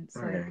experience.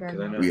 Okay, because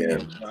I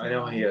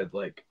know he had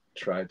like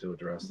tried to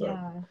address that.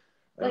 Yeah,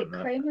 like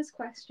Kramer's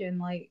question,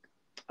 like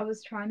I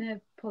was trying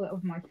to pull it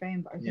off my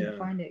phone, but I couldn't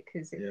find it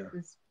because it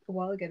was a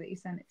while ago that you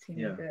sent it to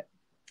me. But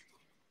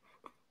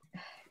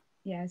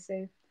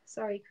so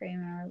sorry,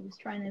 Kramer. I was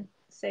trying to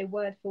say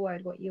word for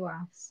word what you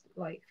asked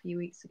like a few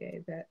weeks ago,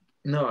 but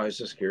no, I was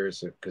just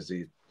curious because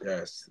he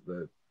asked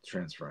the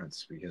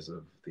transference because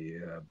of the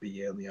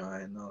B and the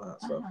I and all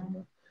that stuff.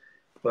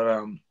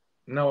 But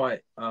no,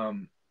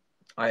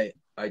 I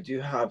do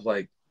have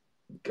like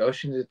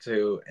Goshin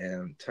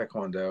and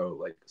Taekwondo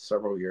like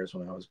several years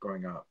when I was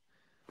growing up,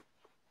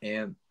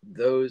 and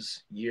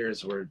those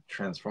years were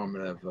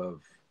transformative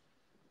of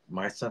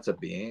my sense of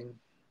being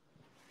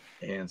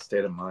and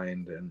state of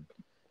mind and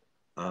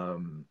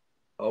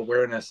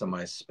awareness of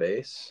my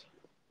space.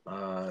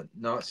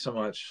 Not so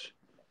much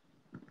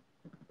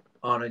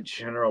on a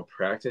general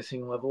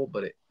practicing level,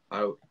 but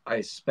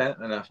I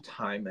spent enough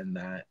time in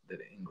that it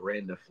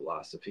ingrained a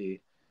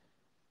philosophy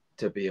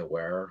to be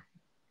aware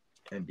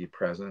and be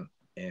present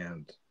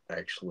and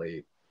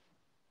actually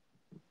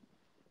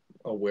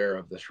aware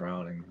of the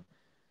surrounding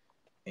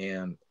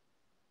and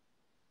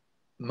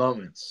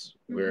moments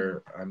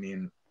where, I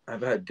mean,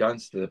 I've had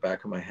guns to the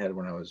back of my head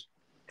when I was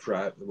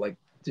driving, like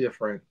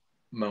different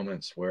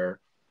moments where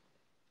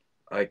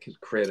I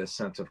could create a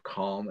sense of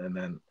calm and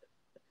then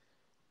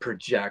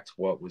project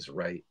what was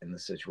right in the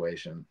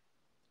situation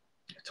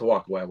to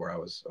walk away where I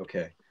was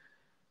okay.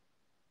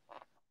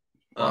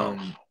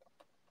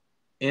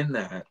 In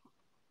that,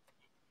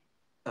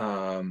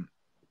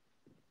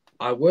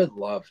 I would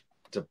love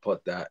to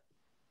put that,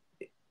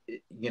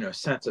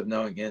 sense of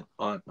knowing it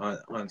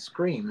on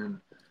screen. And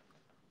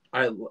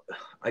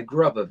I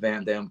grew up a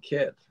Van Damme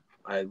kid.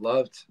 I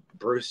loved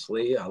Bruce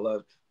Lee.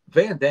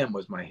 Van Damme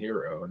was my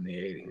hero in the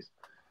 80s.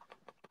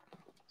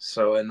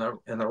 So in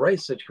the right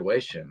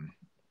situation,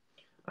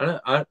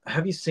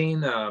 have you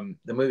seen the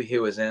movie he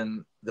was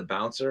in, The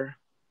Bouncer?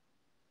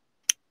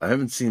 I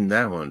haven't seen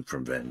that one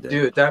from Van Damme.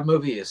 Dude, that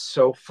movie is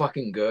so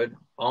fucking good.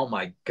 Oh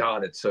my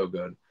god, it's so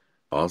good.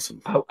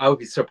 Awesome. I would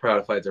be so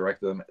proud if I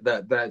directed them.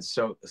 That's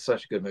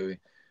such a good movie.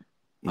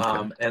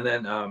 Okay. And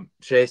then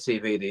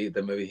JCVD,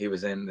 the movie he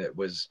was in,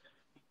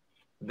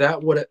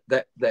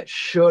 that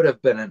should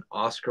have been an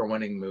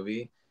Oscar-winning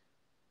movie,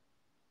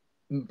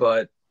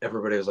 but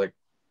everybody was like,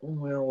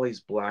 well,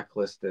 he's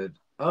blacklisted.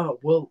 oh,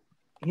 well,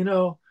 you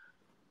know,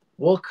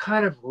 we'll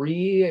kind of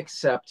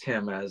re-accept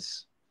him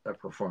as a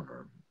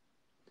performer.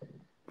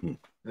 Hmm.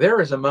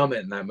 There is a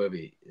moment in that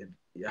movie.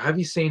 Have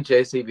you seen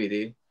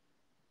JCVD?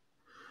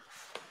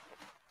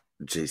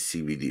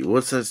 JCVD.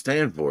 What's that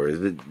stand for?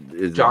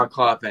 Is John it?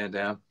 Claude Van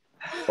Damme.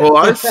 Oh,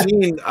 I've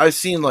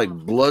seen like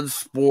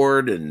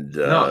Bloodsport and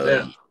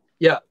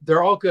yeah,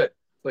 they're all good.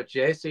 But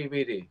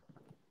JCVD,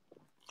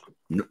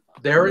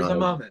 there is a no.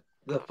 moment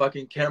the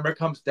fucking camera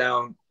comes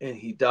down and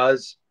he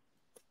does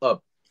a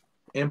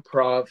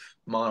improv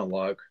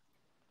monologue.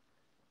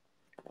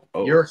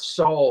 Oh. Your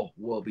soul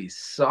will be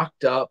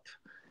sucked up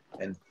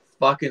and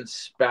fucking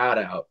spat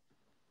out,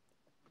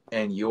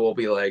 and you will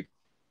be like,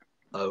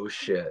 oh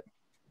shit.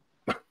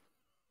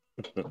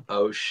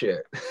 Oh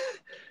shit.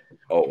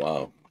 Oh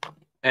wow.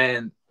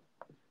 And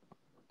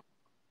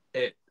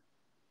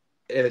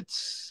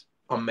it's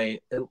amazing.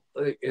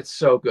 It's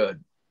so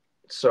good.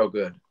 So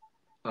good.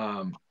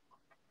 I'm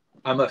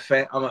a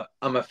fan.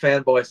 I'm a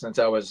fanboy since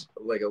I was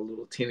like a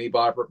little teeny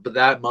bopper. But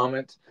that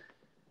moment,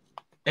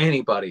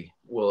 anybody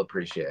will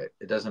appreciate.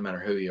 It doesn't matter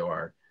who you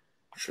are.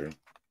 Sure.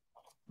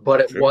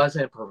 But it was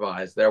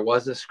improvised. There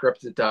was a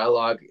scripted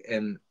dialogue,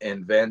 and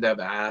Van Damme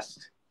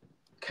asked,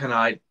 "Can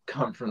I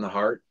come from the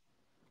heart?"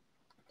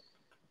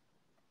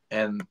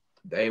 And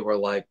they were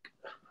like,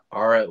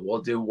 "All right,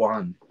 we'll do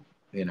one,"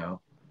 you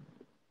know.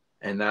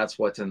 And that's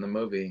what's in the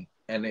movie.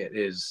 And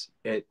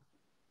it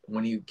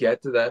when you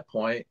get to that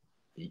point,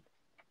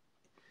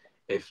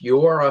 if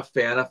you're a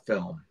fan of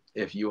film,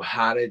 if you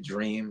had a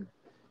dream,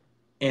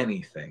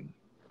 anything,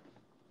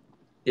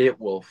 it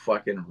will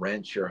fucking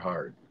wrench your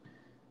heart.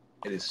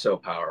 It is so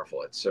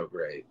powerful. It's so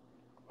great.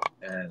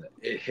 And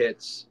it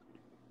hits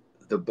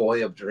the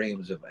boy of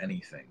dreams of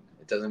anything.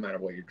 It doesn't matter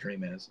what your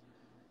dream is.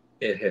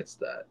 It hits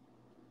that.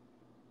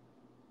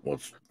 Well,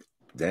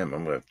 damn,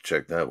 I'm going to have to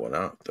check that one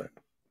out then.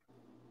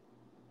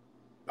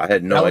 I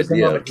had no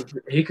idea.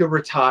 He could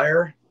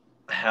retire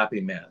a happy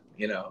man,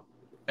 you know.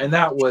 And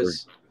that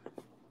was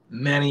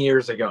many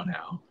years ago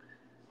now,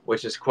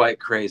 which is quite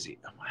crazy.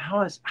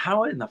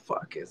 How in the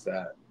fuck is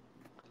that?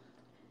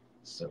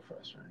 So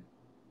frustrating.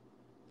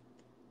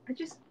 I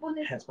just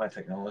wanted Hence my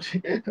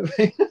technology.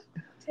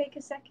 take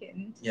a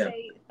second to Yeah.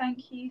 say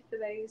thank you for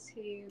those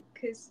who,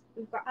 because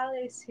we've got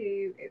Alice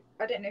who,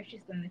 I don't know if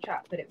she's in the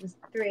chat, but it was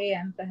 3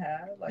 a.m. for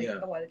her like a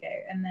while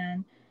ago, and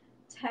then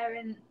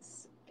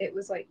Terrence, it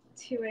was like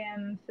 2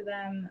 a.m. for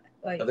them.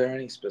 Like, are there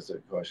any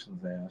specific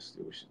questions they asked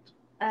you? We should.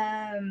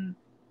 All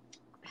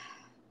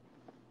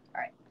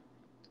right.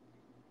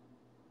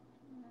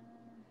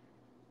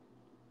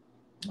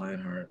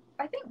 Lionheart.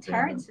 I think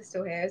Terrence is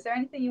still here. Is there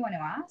anything you want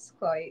to ask?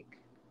 Like,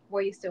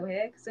 why you're still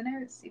here? Because I know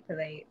it's super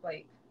late.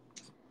 Like,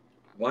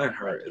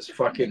 Lionheart is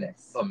fucking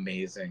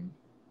amazing.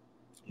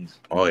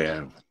 Oh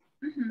yeah.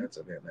 That's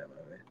a Vietnam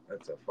movie.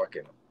 That's a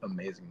fucking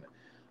amazing.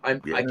 I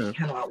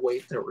cannot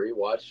wait to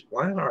rewatch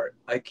Lionheart.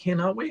 I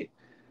cannot wait.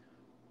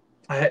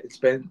 It's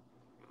been.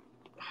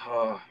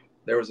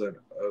 There was a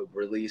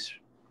release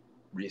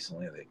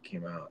recently that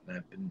came out, and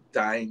I've been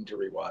dying to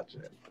rewatch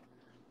it.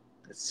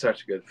 It's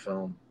such a good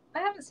film. I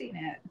haven't seen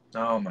it.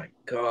 Oh my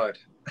god.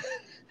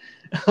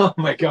 Oh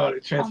my god,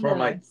 it transformed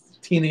my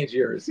teenage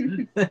years.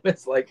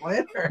 It's like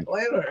Lantern.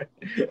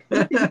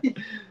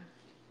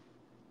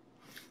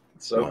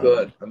 It's so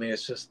good. I mean,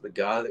 it's just the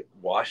guy that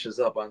washes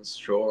up on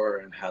shore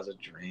and has a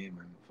dream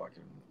and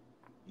fucking,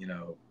 you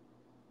know,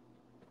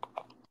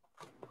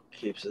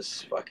 keeps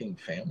his fucking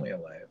family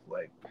alive,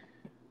 like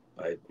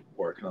by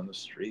working on the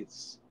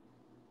streets.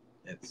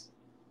 It's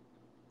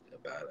a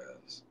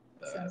badass.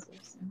 Sounds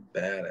awesome.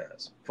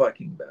 Badass.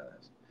 Fucking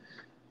badass.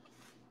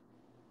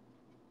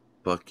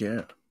 Fuck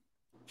yeah.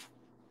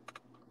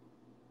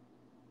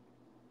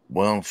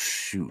 Well,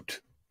 shoot.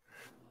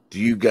 Do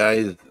you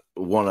guys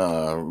want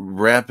to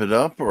wrap it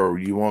up, or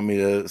you want me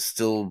to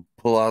still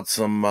pull out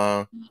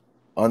some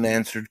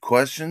unanswered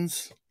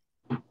questions?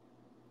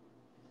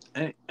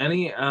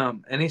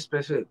 Any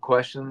specific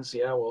questions?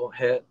 Yeah, we'll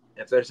hit.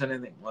 If there's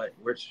anything like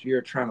which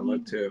you're trying to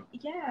look to.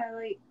 Yeah,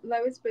 like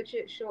lowest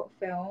budget short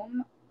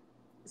film.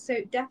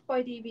 So Death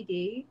by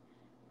DVD.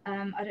 I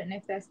don't know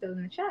if they're still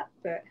in the chat,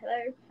 but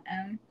hello.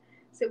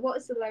 So what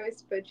is the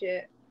lowest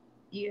budget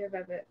you have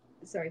ever?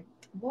 Sorry,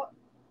 what?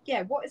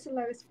 Yeah, what is the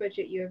lowest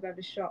budget you have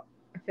ever shot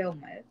a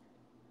film with?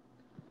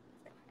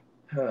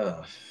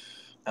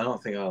 I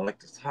don't think I'd like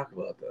to talk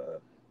about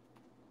that.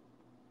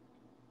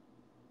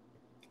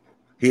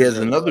 He has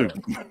another.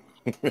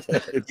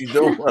 If you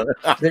don't want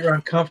to, they're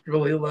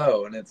uncomfortably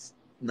low, and it's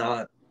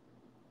not.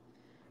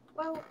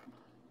 Well,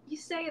 you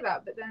say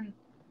that, but then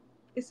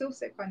it's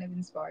also kind of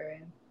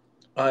inspiring.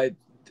 I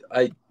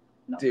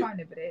not do, kind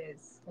of, but it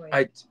is. Like,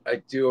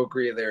 I do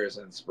agree there is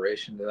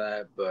inspiration to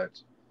that,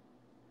 but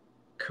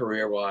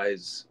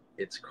career-wise,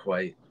 it's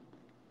quite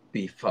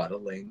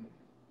befuddling.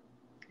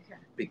 Okay.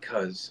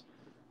 Because,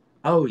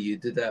 oh, you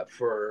did that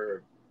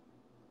for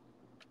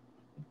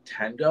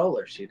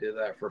 $10. You did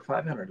that for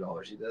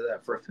 $500. You did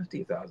that for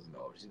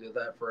 $50,000. You did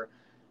that for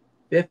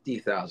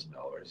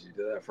 $50,000. You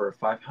did that for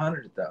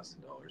 $500,000.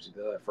 You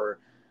did that for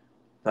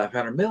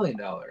 $500 million.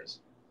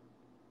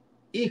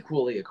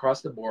 equally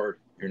across the board,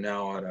 you're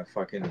now on a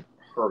fucking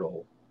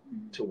hurdle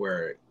Mm. to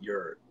where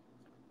you're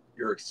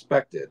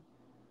expected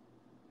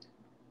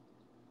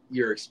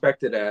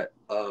at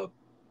a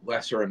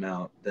lesser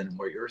amount than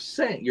what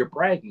you're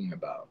bragging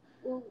about.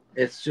 Well,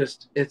 It's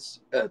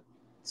a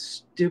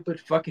stupid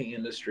fucking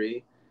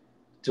industry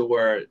to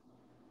where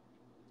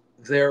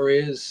there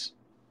is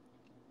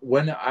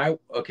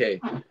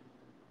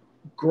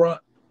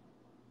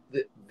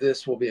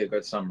this will be a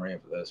good summary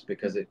of this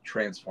because it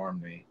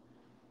transformed me.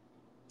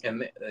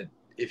 And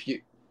if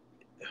you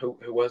who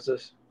was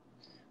this?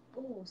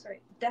 oh,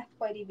 sorry, Death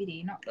by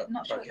DVD. Not sure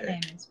what the Okay.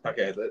 name is. But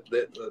Okay,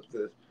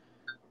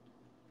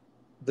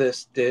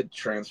 this did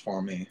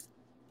transform me,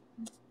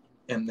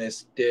 and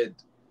this did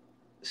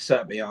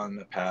set me on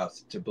the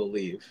path to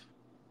believe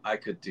I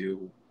could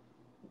do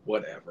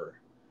whatever.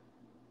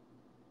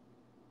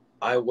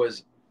 I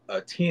was a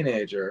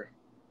teenager.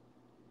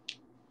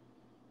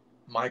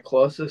 My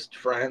closest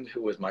friend,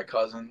 who was my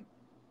cousin,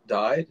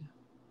 died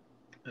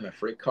in a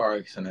freak car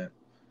accident.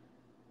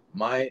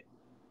 My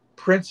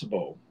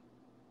principal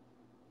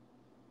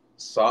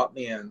sought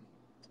me in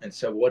and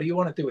said, "What do you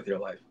want to do with your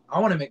life?" "I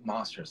want to make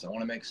monsters. I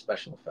want to make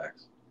special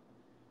effects."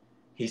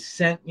 He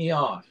sent me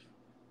off,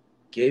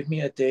 gave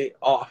me a day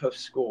off of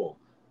school.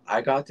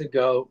 I got to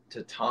go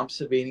to Tom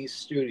Savini's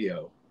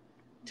studio,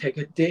 take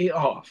a day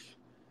off,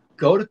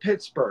 go to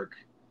Pittsburgh.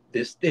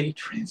 This day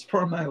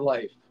transformed my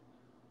life.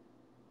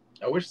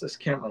 I wish this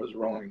camera was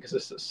rolling because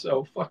this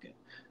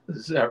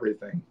is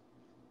everything.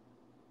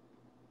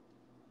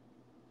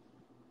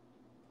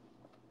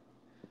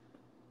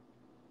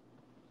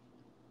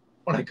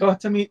 When I got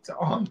to meet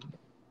Tom,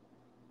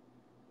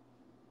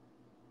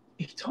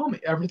 he told me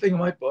everything in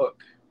my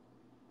book.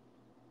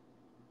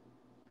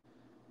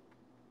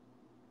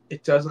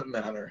 It doesn't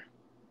matter.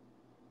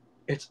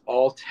 It's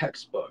all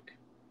textbook.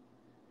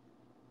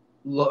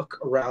 Look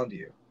around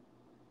you.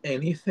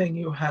 Anything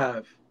you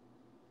have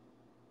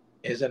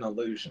is an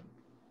illusion.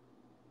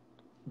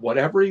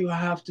 Whatever you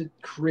have to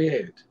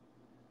create,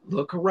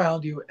 look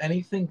around you.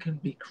 Anything can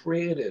be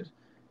created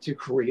to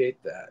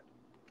create that.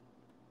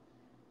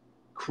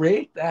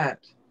 Create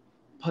that.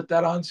 Put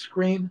that on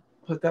screen.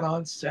 Put that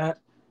on set.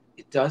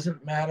 It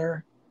doesn't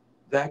matter.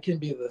 That can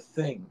be the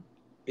thing.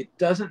 It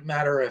doesn't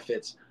matter if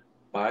it's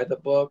by the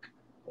book,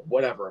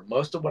 whatever.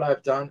 Most of what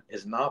I've done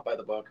is not by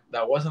the book.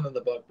 That wasn't in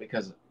the book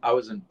because I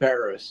was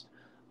embarrassed.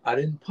 I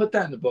didn't put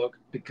that in the book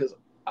because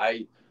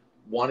I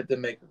wanted to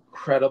make a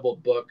credible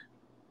book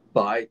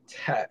by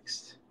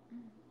text.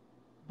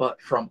 But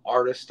from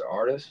artist to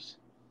artist,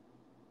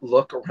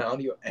 look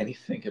around you.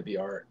 Anything could be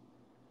art.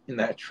 And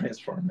that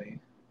transformed me.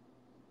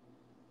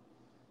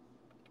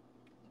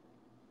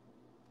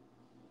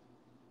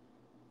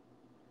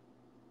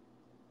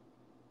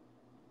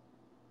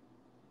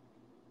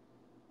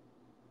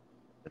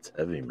 It's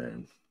heavy,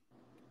 man.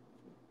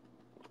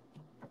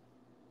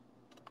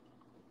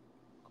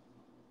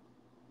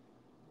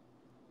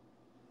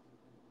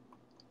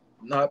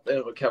 Not been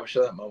able to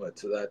capture that moment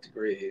to that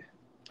degree,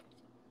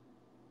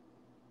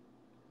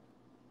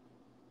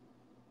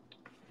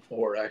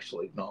 or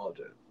actually acknowledge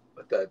it.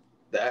 But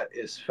that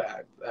is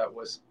fact. That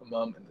was a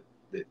moment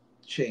that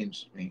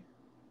changed me.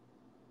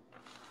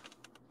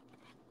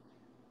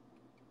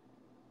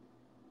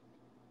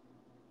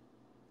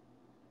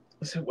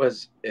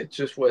 It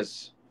just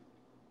was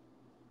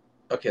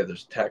okay,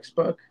 there's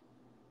textbook,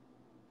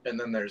 and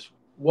then there's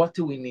what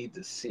do we need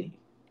to see?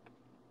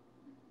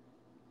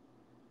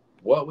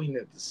 What we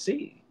need to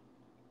see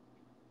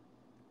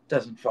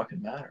doesn't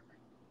fucking matter.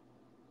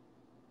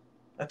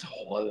 That's a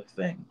whole other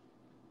thing.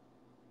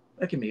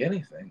 That can be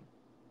anything.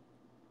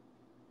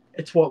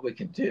 It's what we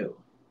can do.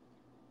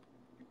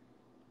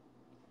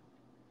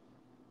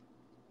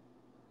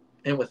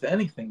 And with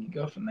anything, you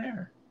go from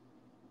there.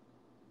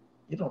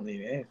 You don't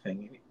need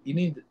anything. You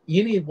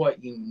need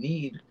what you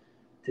need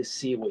to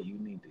see what you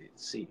need to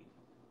see.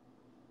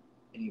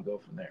 And you go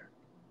from there.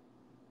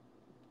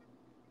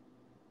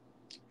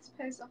 I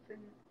suppose often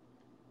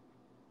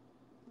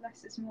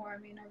less is more. I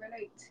mean, I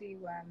relate to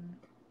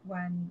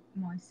when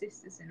my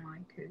sisters and I,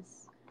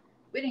 because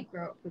we didn't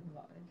grow up with a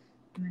lot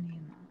of money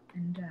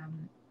in that,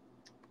 and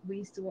we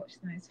used to watch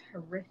the most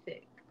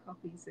horrific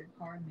copies of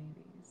horror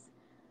movies,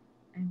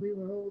 and we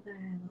were all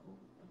there, all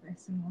of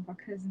us and all of our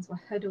cousins were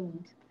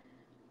huddled,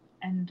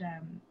 and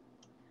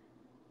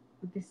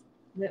with this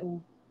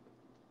little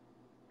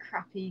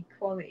crappy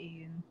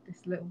quality and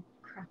this little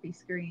crappy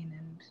screen,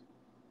 and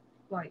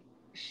like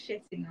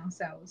shitting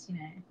ourselves, you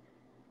know.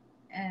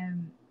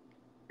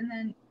 And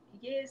then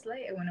years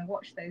later, when I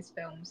watched those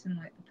films in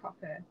like the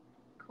proper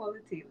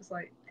quality, it was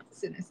like, this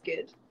isn't as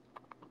good.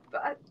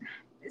 But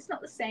it's not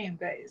the same.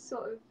 But it's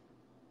sort of,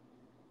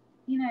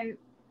 you know,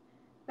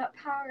 that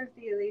power of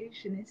the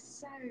illusion is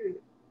so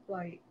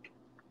like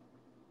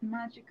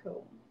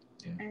magical,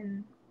 Yeah.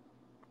 and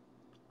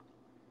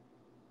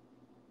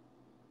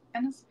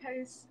I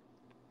suppose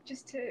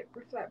just to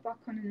reflect back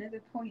on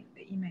another point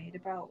that you made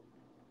about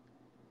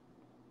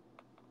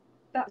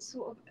that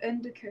sort of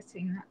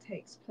undercutting that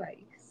takes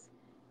place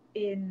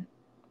in,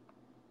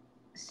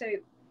 so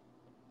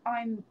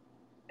I'm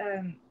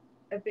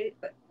a bit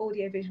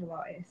audio-visual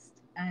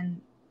artist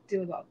and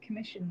do a lot of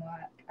commission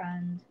work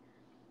and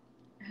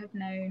have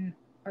known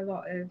a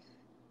lot of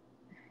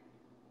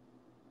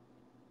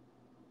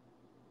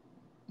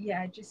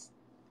just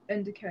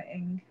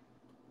undercutting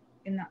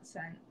in that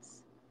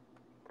sense.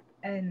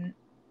 And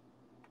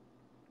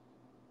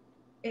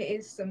it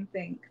is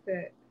something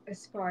that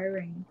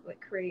aspiring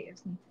like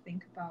creatives need to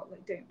think about.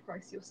 Like, don't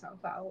price yourself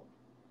out,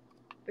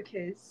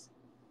 because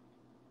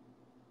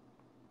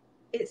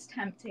it's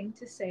tempting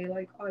to say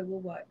like I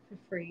will work for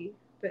free,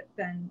 but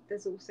then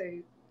there's also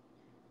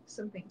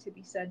something to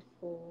be said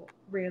for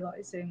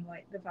realizing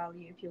like the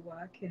value of your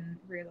work and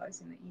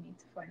realizing that you need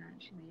to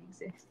financially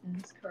exist in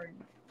this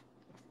current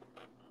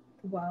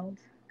world,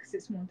 because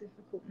it's more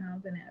difficult now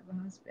than it ever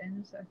has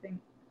been. So I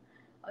think,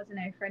 I don't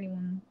know, for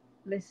anyone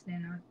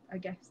listening, I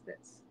guess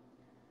that's,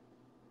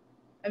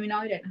 I mean,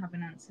 I don't have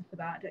an answer for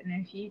that. I don't know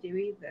if you do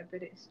either,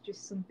 but it's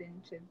just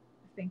something to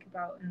think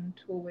about and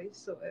to always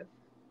sort of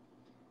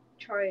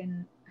try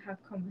and have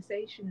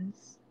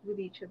conversations with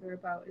each other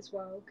about as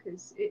well,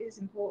 because it is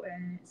important,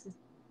 and it's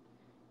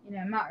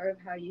a matter of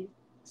how you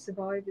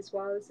survive as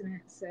well, isn't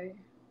it? So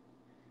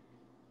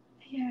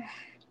yeah.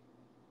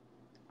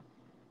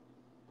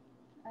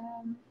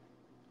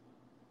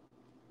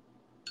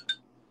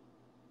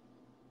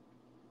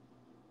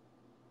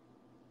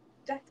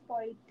 Death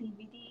by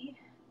DVD.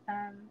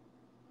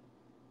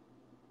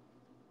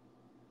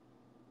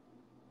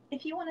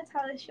 If you want to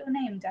tell us your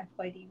name, Death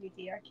by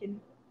DVD, I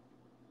can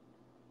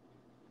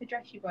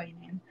address you by your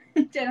name.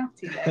 Don't have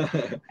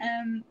to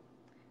though.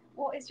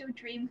 What is your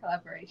dream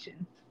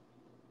collaboration?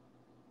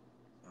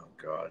 Oh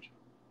God,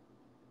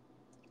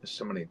 there's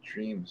so many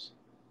dreams.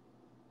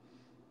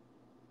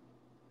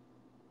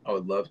 I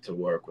would love to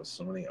work with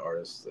so many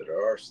artists that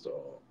are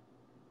still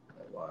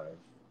alive,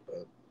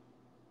 but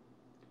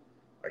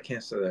I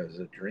can't say that as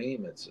a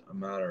dream. It's a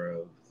matter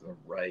of the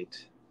right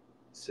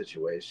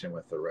situation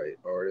with the right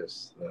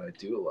artists that I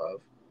do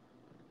love,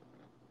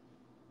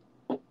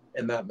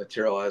 and that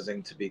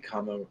materializing to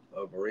become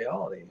a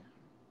reality.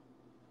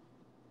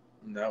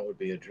 And that would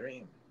be a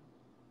dream.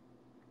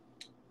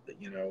 But,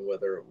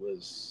 whether it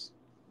was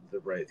the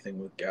right thing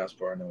with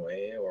Gaspar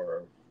Noé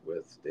or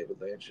with David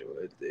Lynch, it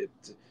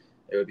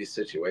would be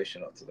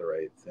situational to the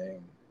right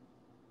thing.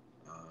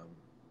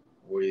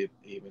 Or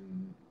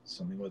even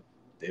something with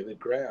David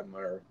Graham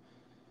or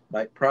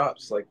Mike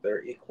Props, like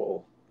they're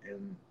equal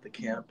in the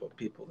camp of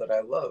people that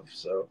I love.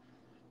 So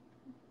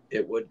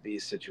it would be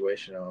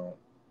situational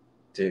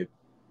to,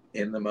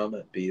 in the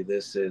moment, be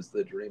this is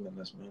the dream in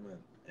this moment.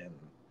 And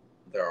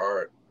there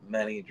are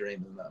many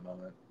dreams in that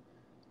moment,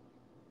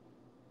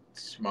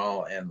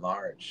 small and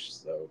large.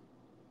 So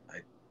I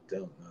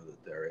don't know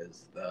that there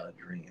is the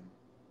dream.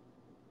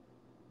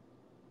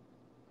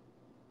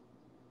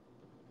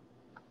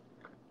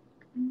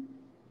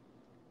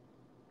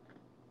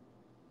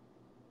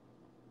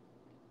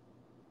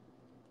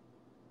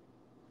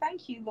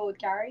 Thank you, Lord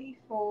Gary,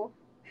 for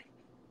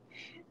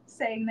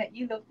saying that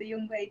you love the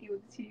young lady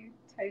with the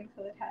two-tone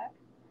coloured hair.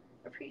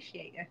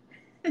 Appreciate you.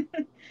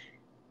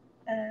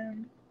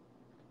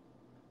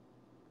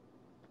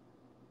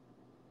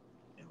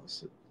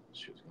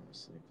 She was going to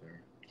sleep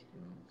there.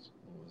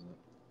 What was it?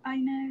 I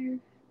know.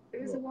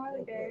 It was a while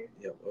ago.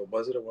 Yeah,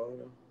 was it a while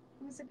ago?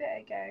 It was a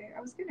bit ago.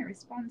 I was going to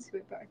respond to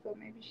it, but I thought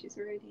maybe she's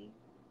already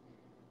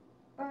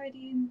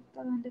in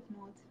the land of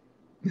Nod.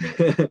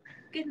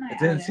 Good night. It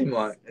didn't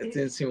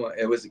seem like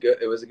it was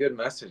a good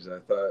message. I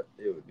thought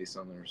it would be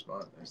something to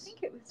respond. I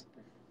think it was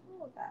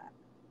before that.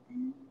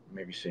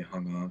 Maybe she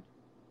hung on.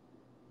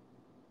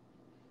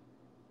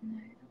 No,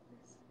 that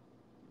was.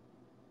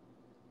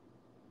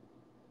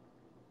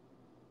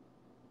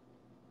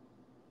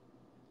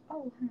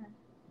 Oh, huh.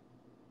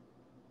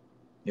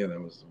 Yeah,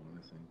 that was the one,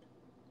 I think.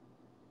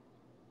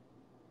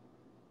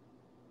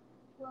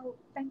 Well,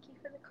 thank you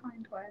for the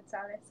kind words,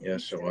 Alice. Yeah,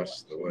 she'll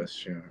watch the West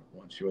Show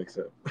once she wakes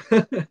up.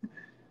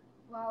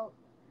 Well,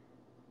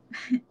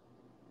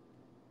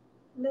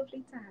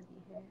 lovely to have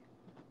you here.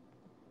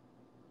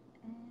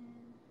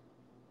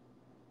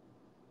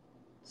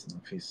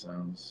 Snuffy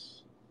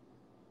sounds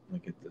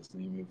like a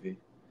Disney movie.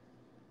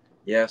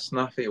 Yeah,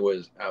 Snuffy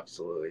was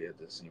absolutely a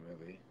Disney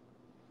movie.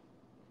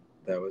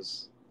 That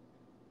was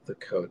the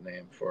code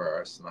name for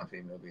our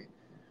Snuffy movie,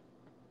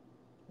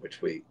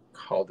 which we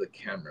called the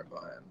camera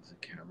behind the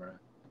camera.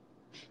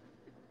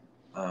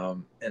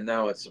 And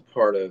now it's a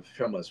part of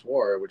Filmless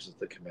War, which is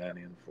the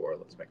companion for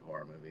Let's Make a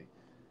Horror Movie,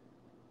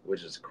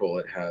 which is cool.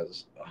 It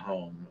has a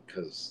home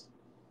because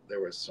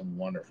there was some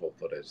wonderful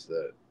footage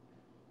that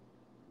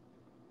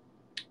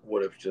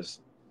would have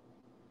just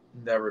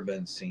never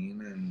been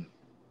seen. And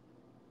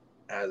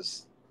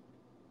as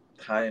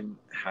time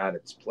had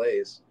its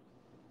place,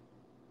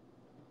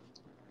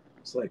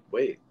 it's like,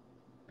 wait,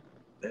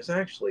 there's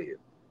actually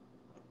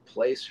a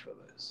place for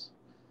this.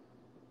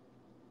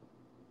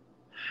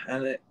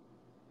 And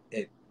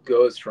it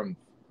goes from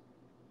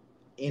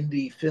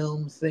indie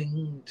film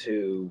thing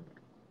to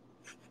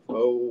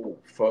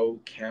faux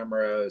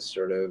camera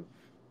sort of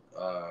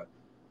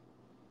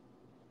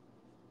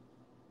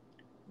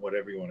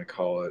whatever you want to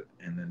call it,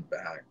 and then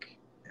back,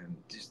 and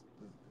just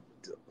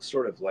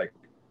sort of like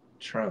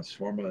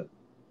transform it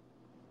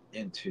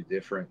into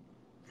different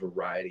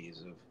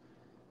varieties of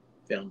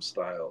film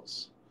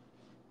styles.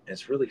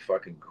 It's really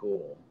fucking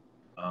cool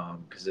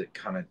because it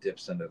kind of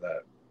dips into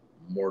that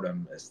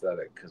mortem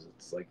aesthetic because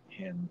it's like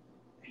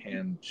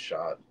hand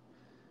shot,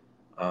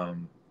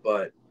 um,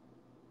 but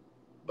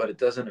it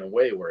does it in a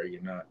way where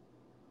you're not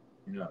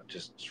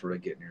just sort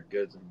of getting your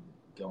goods and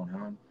going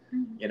home.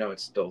 Mhm. You know,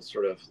 it's still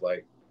sort of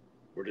like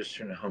we're just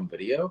shooting a home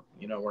video.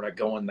 You know, we're not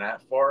going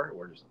that far.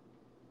 We're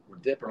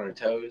dipping our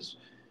toes,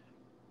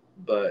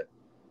 but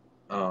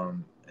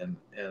and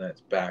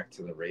it's back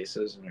to the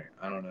races, and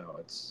I don't know.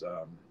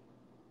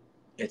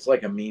 It's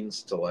like a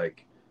means to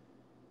like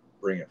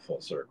bring it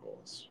full circle.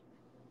 It's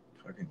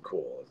fucking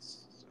cool.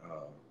 It's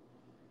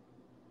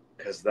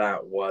because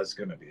that was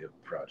going to be a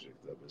project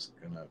that was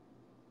going to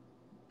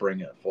bring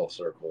it full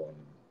circle, and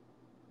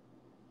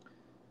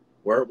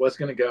where it was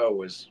going to go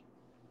was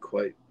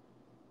quite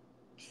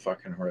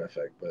fucking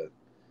horrific, but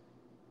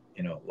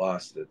you know, it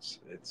lost its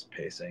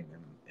pacing,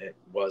 and it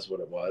was what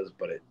it was,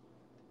 but it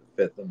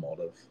fit the mold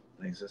of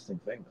an existing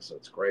thing, so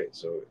it's great.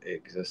 So it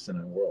exists in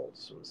a world,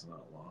 so it's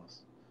not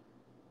lost.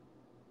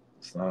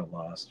 It's not a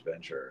lost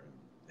venture.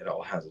 It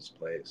all has its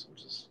place,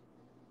 which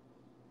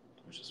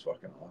is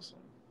fucking awesome.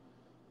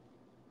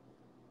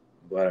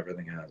 I'm glad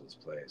everything has its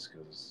place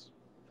because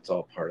it's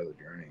all part of the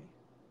journey.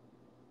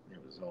 It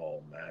was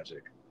all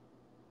magic.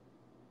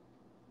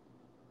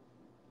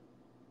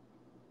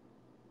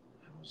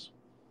 I was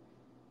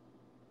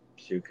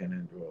puking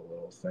into a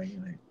little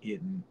thing and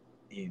eating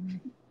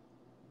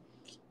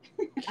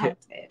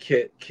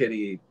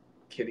kitty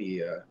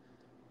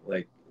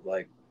like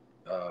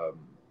um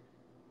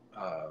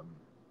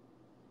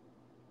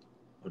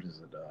what is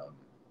it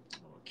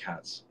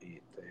cats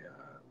eat their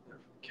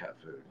cat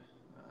food.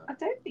 I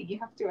don't think you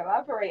have to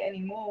elaborate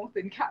any more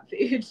than cat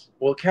food.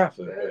 Well, cat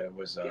food it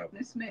was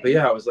Goodness me. but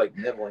yeah, I was like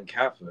nibbling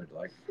cat food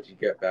like you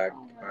get back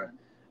Oh,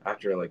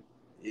 after like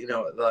you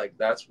know like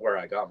that's where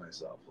I got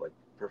myself like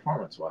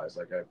performance wise,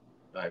 like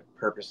I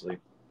purposely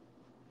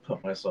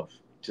put myself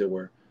to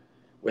where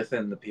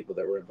within the people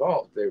that were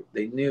involved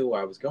they knew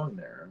I was going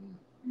there,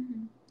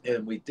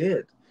 and we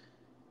did,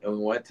 and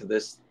we went to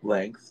this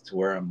length to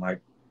where I'm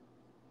like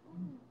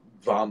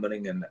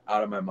vomiting and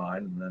out of my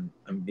mind, and then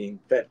I'm being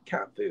fed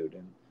cat food,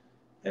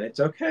 and it's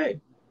okay.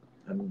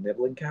 I'm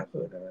nibbling cat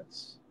food, and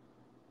it's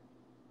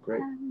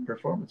great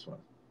performance wise.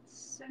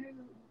 So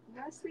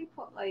Leslie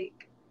put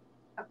like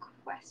a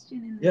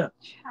question in the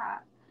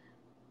chat,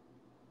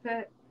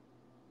 but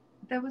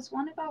there was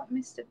one about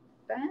Mr.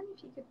 Ben.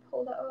 If you could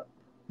pull that up.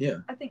 Yeah.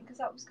 I think because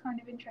that was kind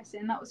of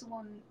interesting. That was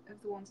one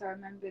of the ones I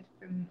remembered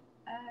from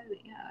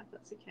earlier. If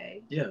that's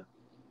okay. Yeah.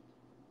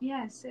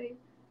 Yeah. So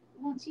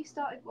once you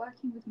started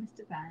working with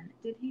Mr. Ben,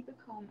 did he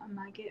become a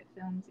magGot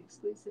Films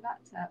exclusive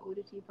actor, or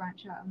did he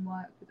branch out and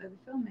work with other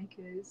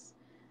filmmakers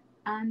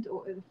and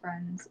or other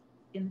friends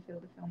in the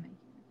field of filmmaking?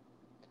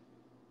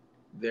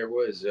 There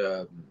was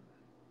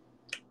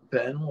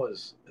Ben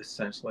was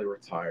essentially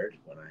retired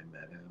when I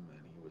met him,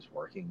 and he was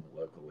working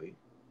locally.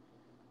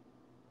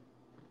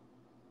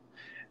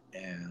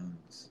 And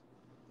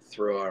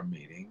through our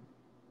meeting,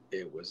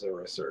 it was a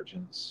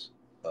resurgence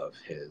of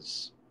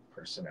his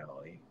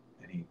personality,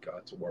 and he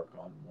got to work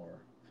on more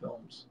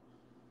films.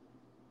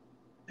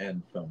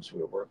 And films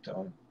we worked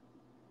on,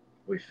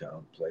 we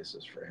found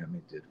places for him.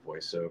 He did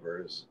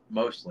voiceovers.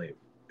 Mostly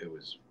it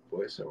was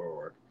voiceover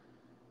work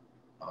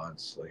on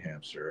Sly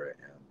Hamster,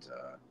 and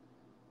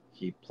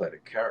he played a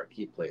character.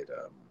 He played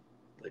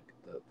like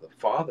the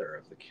father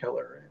of the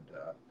killer,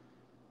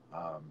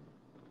 and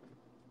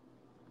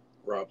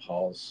Rob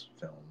Hall's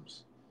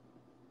films.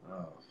 Oh,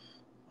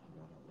 I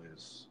want to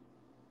lose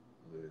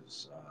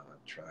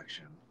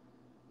traction.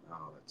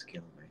 Oh, that's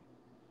killing me.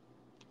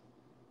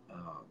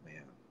 Oh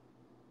man,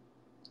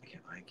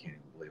 I can't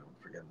even believe I'm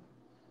forgetting.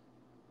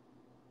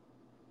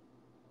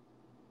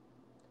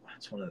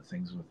 That's one of the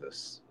things with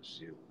this is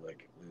you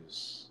like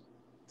lose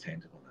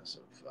tangibleness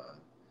of.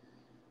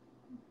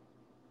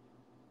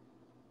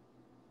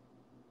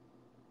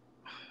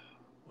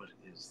 What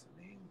is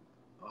the name?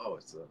 Oh,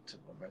 it's the tip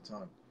of my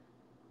tongue.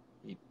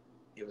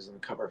 He was on the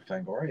cover of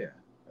Fangoria.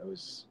 It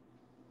was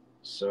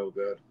so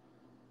good.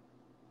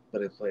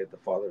 But it played the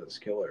father of this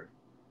killer.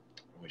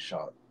 We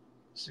shot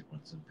a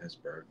sequence in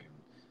Pittsburgh, and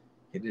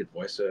he did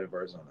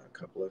voiceovers on a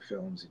couple of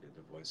films. He did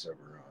the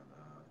voiceover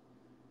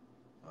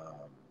on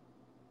oh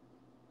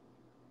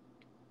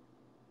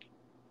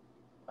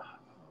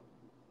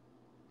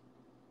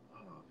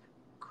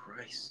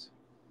Christ.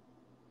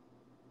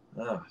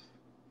 Oh.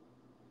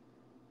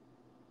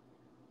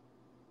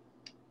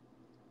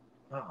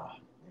 Oh,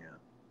 yeah.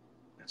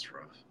 That's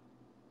rough.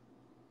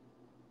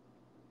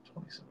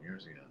 20-some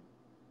years ago.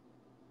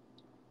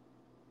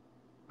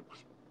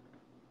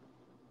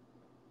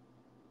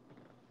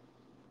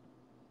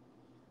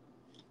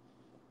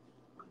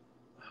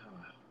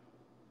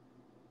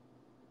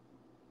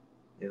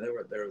 Yeah, there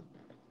were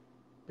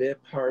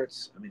bit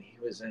parts. I mean, he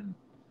was in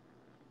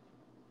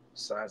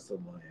Size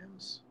of the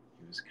Lambs.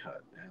 He was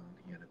cut down.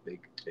 He had a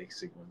big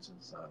sequence in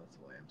Silence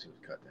of the Lambs. He was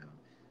cut down.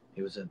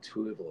 He was in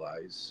Two Evil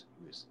Eyes.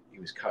 He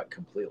was cut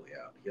completely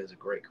out. He has a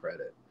great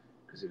credit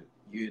because it was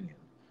union.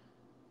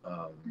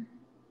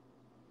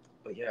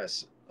 But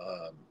yes,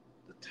 the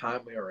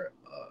time we were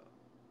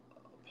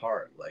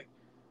apart, like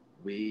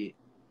he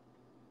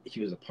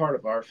was a part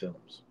of our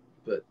films,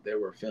 but there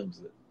were films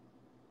that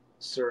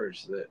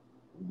surged that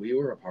we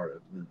were a part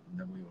of, and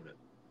then we would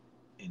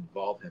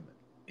involve him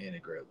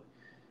integrally,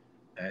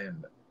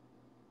 and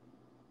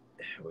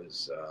it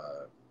was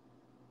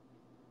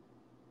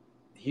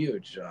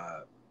huge,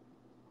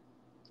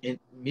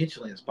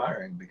 mutually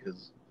inspiring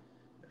because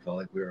it felt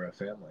like we were a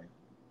family.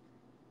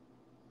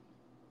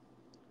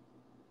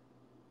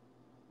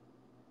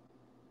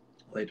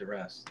 Laid to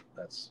Rest.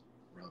 That's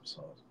Rob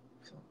Saw's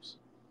films.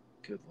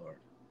 Good Lord.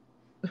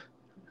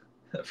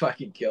 That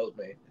fucking killed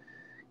me.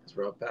 Because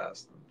Rob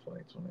passed in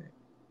 2020.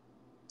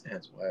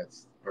 That's why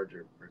it's hard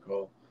to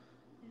recall.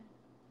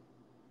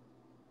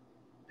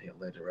 He had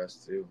Laid to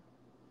Rest too.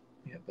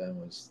 Yeah, Ben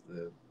was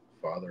the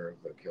father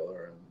of the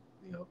killer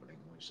in the opening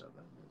when we shot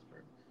that in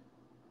Pittsburgh.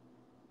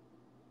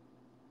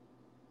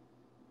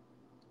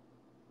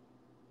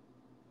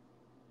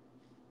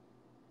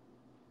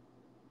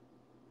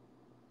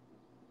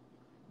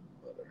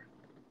 Butter.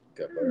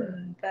 Got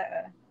butter.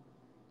 Better.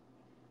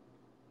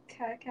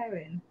 Kirk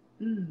Owen.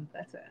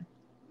 Better.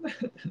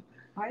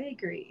 I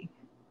agree.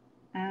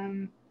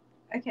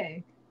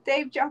 Okay.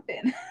 Dave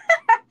Joppin.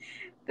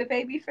 The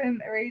baby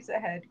from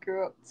Eraserhead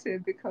grew up to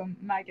become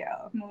maggot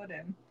out of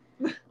Morden.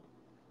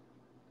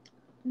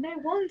 No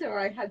wonder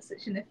I had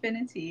such an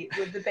affinity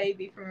with the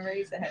baby from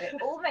Eraserhead.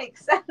 It all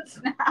makes sense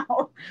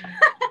now.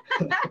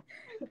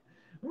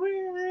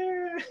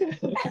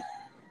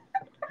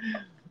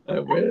 I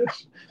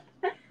wish.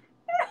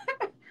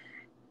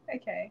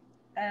 Okay.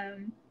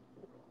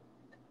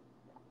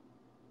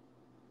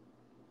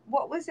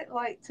 What was it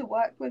like to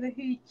work with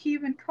a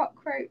human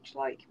cockroach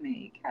like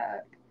me,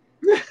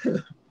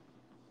 Kirk?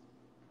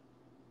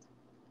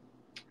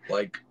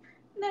 Like,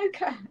 no,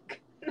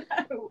 Kirk.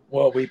 No.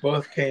 Well, we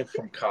both came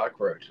from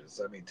cockroaches.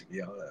 I mean, to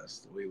be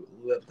honest, we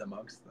lived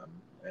amongst them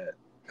at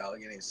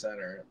Allegheny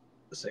Center.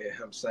 Say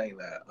him saying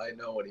that, I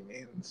know what he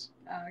means.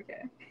 Oh,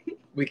 okay.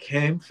 We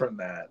came from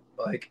that.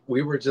 Like,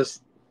 we were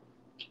just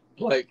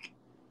like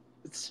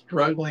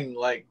struggling,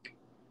 like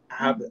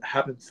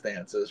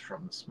happenstances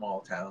from the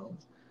small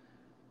towns.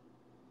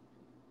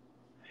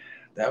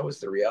 That was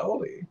the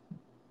reality.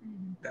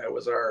 That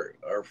was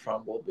our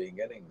fumble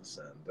beginnings,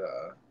 and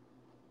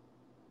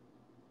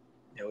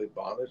we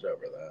bonded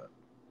over that.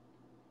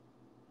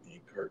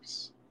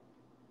 Kirk's.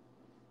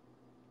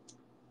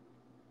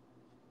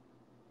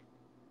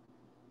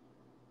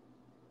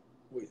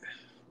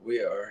 We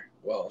are,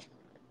 well,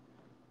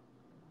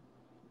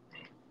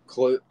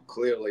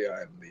 clearly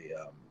I'm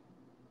the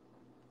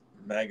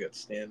maggot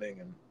standing,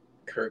 and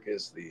Kirk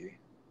is the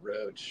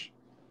roach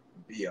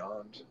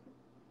beyond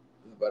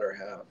the better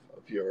half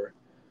of your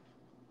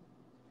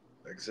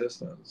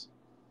existence.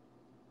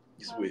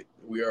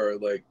 We are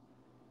like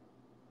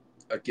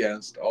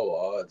against all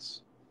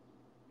odds,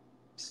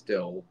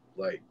 still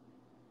like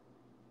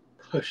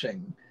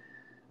pushing.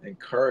 And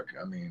Kirk,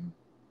 I mean,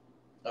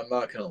 I'm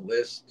not gonna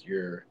list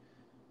your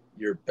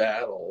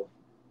battle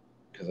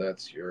because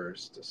that's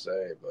yours to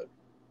say, but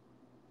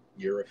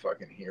you're a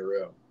fucking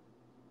hero,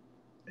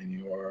 and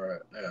you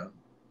are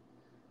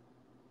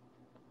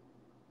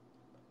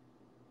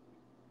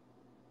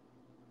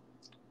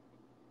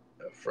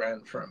a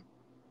friend from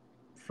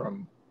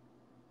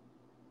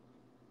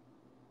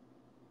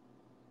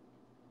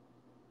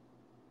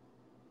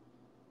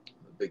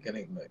the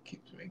beginning that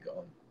keeps me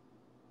going.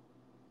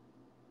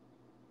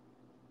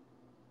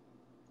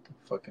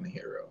 Fucking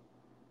hero.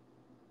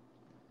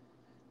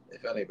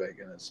 If anybody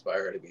can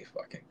inspire to be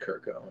fucking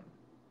Kirk Owen,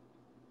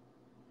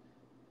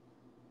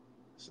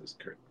 this is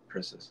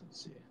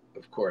consistency.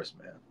 Of course,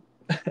 man.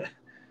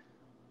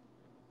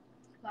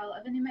 Well,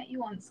 I've only met you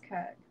once,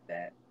 Kirk,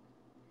 but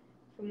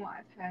from what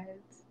I've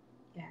heard,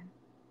 yeah,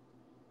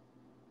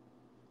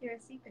 you're a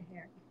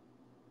superhero.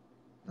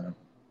 No.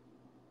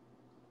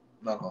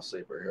 Not all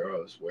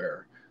superheroes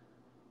wear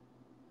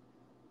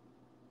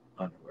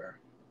underwear.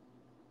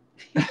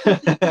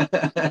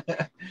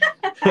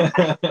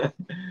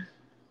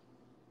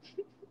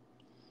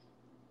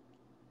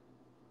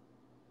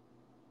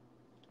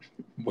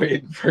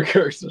 Waiting for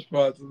Kirk's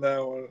response on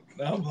that one.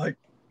 Now I'm like,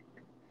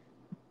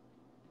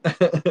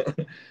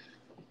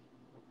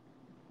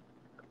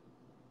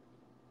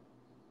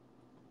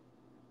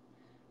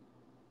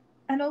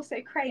 and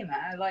also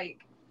Kramer,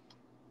 like,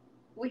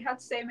 we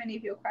had so many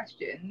of your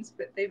questions,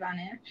 but they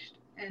vanished,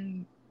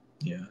 and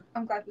yeah,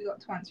 I'm glad we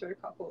got to answer a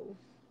couple.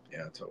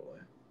 Yeah, totally.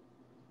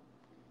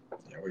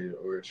 Yeah, we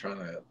were trying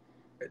to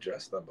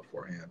address them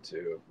beforehand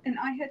too. And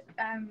I had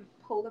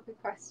pulled up a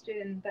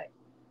question that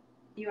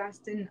you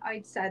asked, and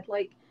I'd said,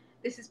 like,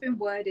 this has been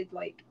worded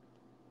like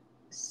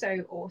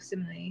so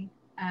awesomely.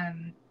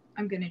 I'm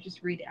gonna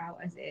just read it out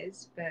as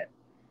is, but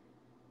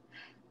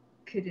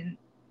couldn't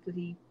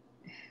really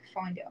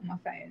find it on my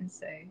phone,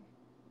 so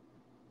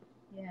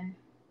Yeah.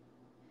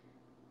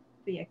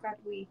 But yeah, glad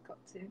we got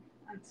to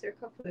answer a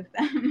couple of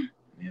them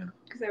Yeah.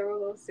 because they were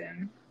all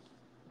awesome.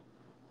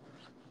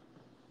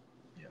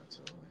 Yeah,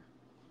 totally.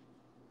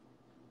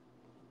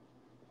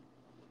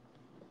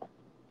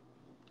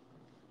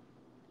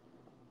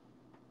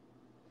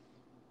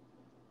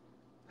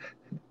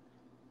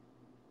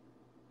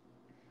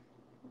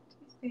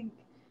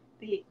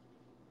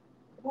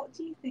 What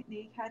do you think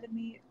the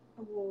Academy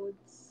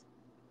Awards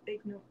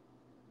ignore?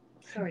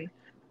 Sorry.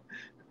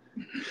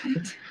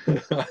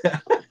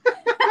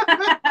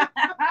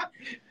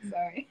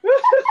 Sorry.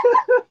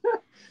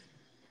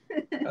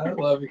 I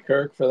love you,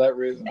 Kirk, for that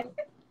reason.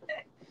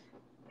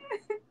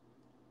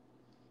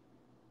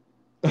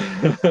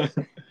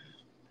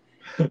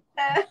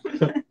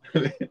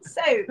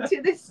 So,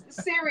 to this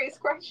serious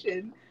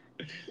question,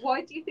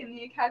 why do you think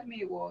the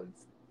Academy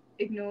Awards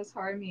ignores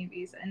horror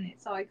movies and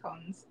its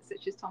icons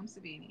such as Tom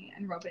Savini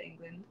and Robert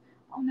Englund?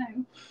 Oh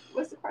no,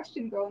 where's the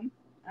question gone?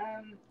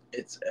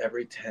 It's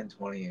every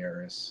 10-20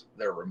 years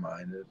they're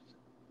reminded,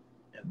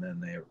 and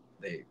then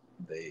they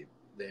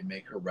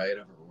make her right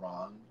of her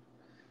wrong,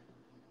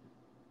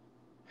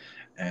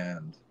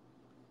 and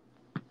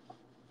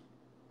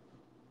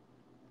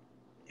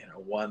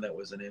one that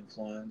was an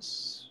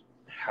influence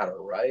had a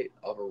right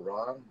of a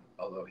wrong,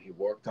 although he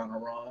worked on a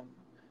wrong,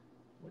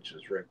 which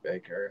is Rick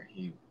Baker.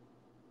 He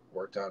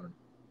worked on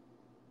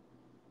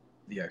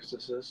The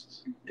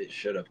Exorcist. It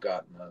should have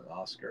gotten an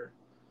Oscar.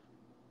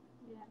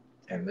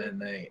 Yeah. And then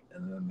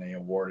they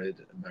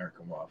awarded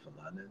American Wolf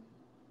in London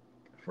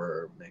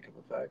for makeup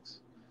effects.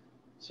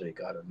 So he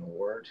got an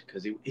award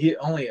because he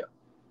only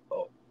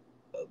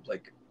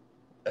like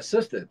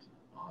assisted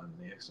on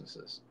The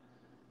Exorcist.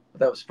 But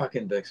that was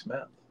fucking Dick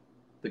Smith,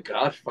 the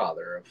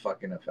godfather of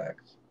fucking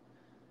effects.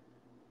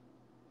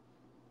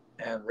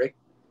 And Rick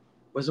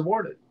was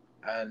awarded.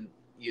 And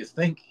you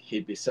think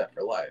he'd be set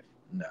for life.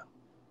 No.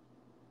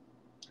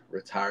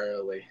 Retire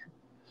early.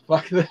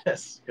 Fuck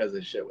this. Because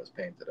his shit was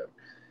painted over.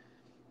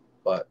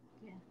 But,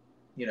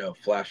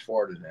 flash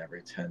forward in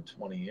every 10,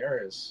 20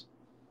 years,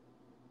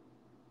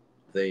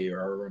 they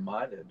are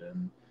reminded.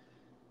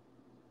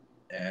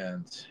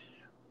 And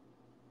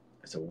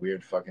it's a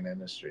weird fucking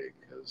industry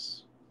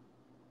because,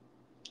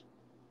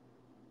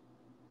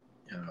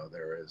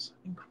 there is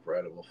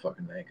incredible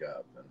fucking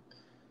makeup. And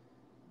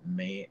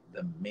the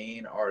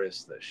main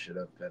artists that should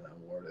have been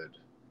awarded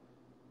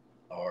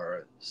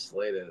are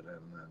slated,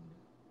 and then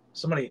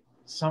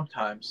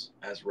sometimes,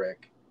 as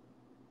Rick,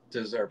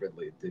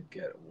 deservedly did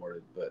get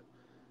awarded, but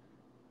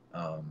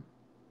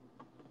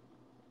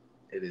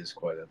it is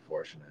quite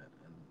unfortunate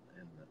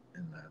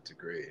in that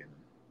degree, and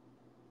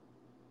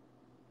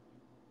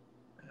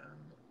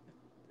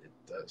it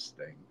does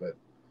sting, but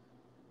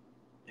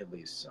at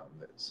least some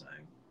that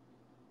sang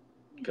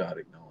got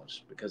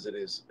acknowledged because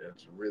it's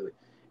really.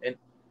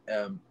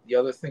 And the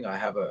other thing I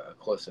have a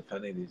close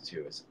affinity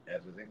to is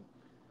editing.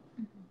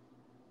 Mm-hmm.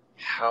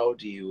 How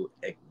do you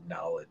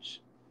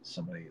acknowledge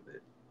somebody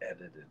that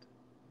edited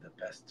the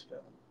best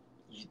film?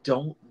 You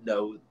don't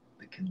know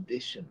the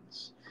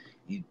conditions.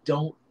 You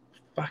don't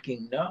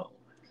fucking know.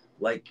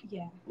 Like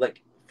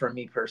for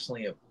me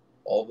personally, of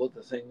all of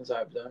the things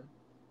I've done,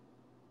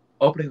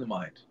 opening the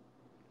mind,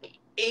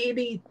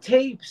 80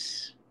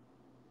 tapes.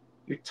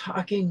 You're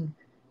talking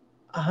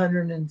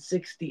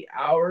 160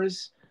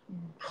 hours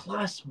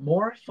plus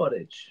more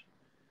footage.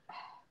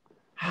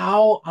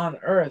 How on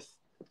earth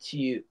do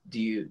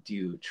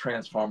you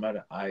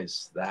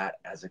transformatize that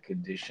as a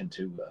condition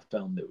to a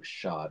film that was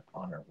shot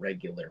on a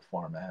regular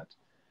format,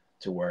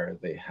 to where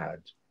they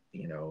had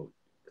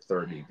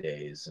 30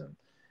 days and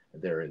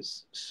there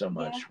is so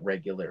much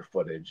regular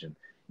footage, and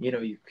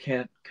you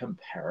can't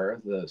compare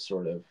the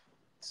sort of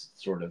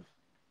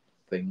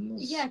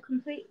things. Yeah,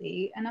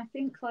 completely. And I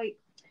think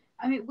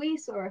we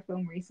saw a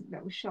film recently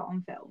that was shot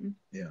on film.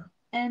 Yeah.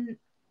 And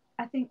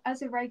I think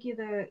as a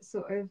regular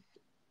sort of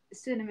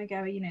cinema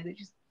goer, that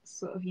just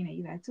sort of,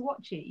 you're there to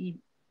watch it. You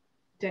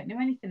don't know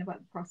anything about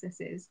the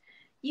processes.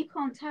 You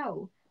can't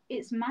tell.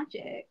 It's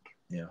magic.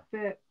 Yeah.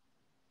 But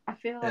I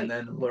feel like. And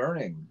then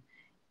learning.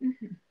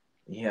 Mm-hmm.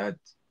 He had,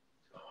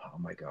 oh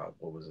my God,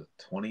 what was it?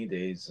 20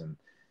 days and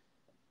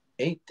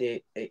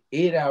 8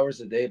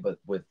 hours a day, but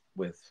with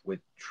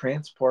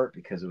transport,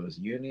 because it was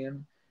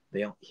union.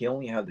 He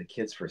only had the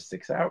kids for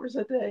 6 hours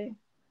a day.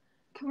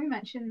 Can we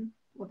mention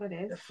what that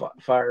is?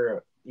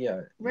 Fire,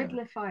 yeah.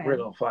 Riddler Fire.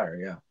 Riddler Fire,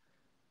 yeah.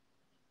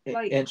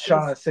 And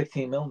shot on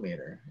 16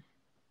 millimeter.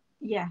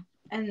 Yeah,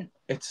 and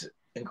it's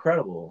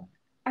incredible.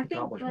 I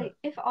think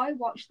if I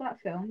watched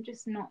that film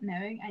just not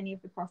knowing any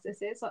of the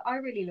processes, I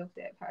really loved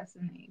it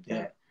personally,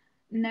 but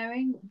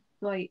knowing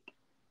the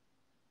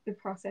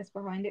process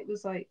behind it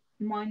was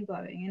mind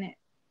blowing,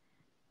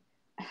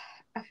 and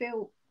I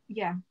feel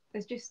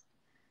there's just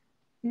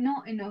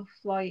not enough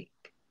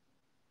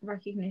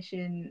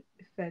recognition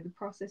for the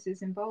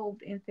processes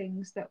involved in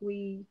things that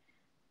we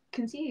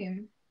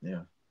consume.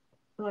 Yeah.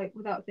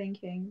 Without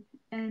thinking,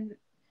 and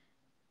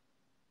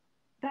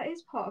that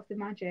is part of the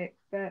magic.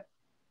 But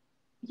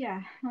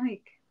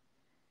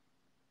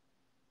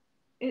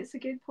it's a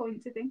good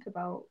point to think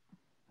about.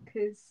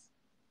 because,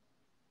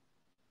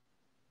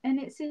 and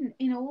it's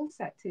in all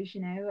sectors,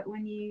 you know, like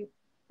when you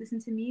listen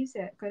to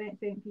music, I don't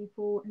think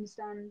people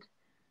understand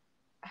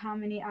how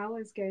many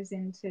hours goes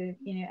into,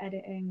 you know,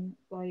 editing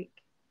like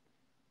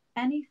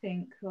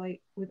anything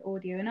like with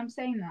audio. And I'm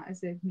saying that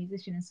as a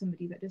musician and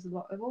somebody that does a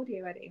lot of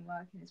audio editing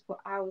work and has put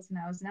hours and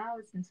hours and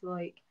hours into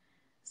like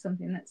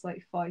something that's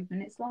like 5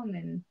 minutes long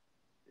and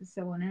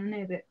so on. And I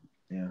know that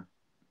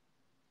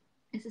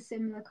it's a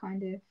similar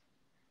kind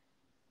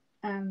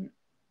of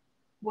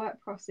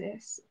work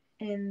process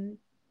in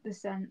the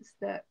sense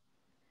that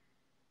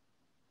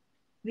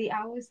the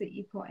hours that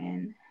you put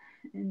in,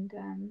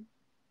 and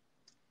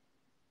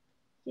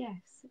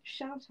yes,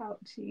 shout out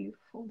to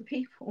all the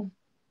people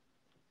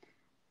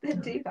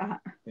that do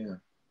that. Yeah.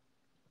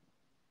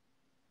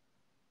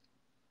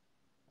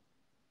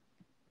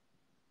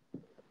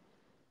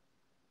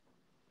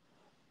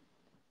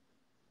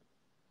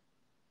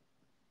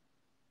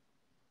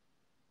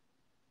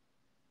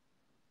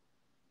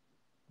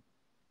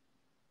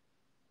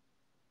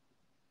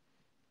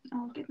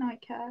 Oh, good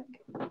night,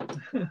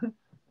 Kirk.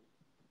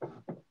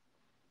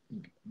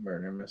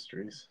 Murder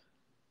mysteries.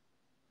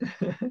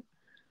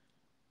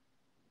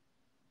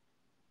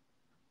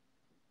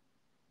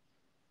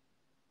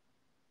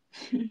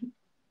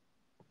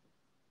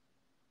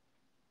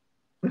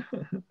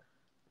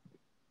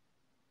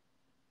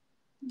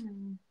 Yeah.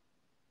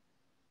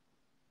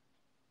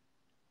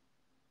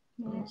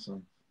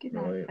 Awesome. Good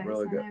night, Really, folks.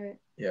 really I good. know it.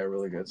 Yeah,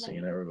 really It's good got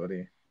seeing late.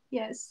 everybody.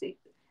 Yes.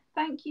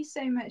 Thank you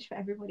so much for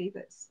everybody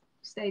that's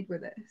stayed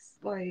with us.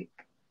 Like,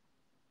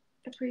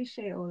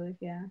 appreciate all of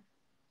you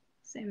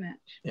so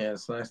much. Yeah,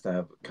 it's nice to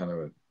have kind of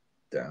a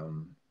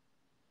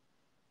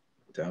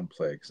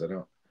downplay because I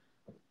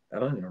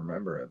don't even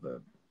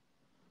remember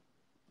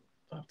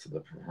up to the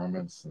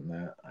performance and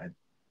that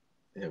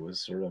it was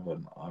sort of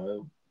an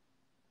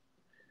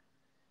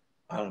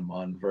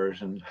Automon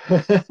version.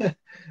 I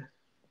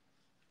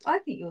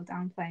think you're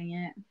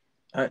downplaying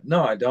it.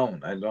 No, I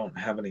don't. I don't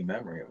have any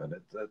memory of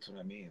it. That's what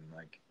I mean.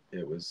 Like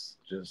it was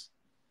just,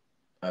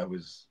 I don't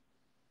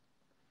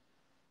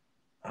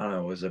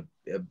know. It was a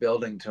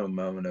building to a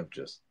moment of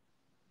just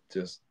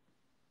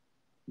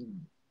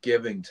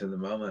giving to the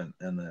moment,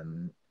 and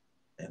then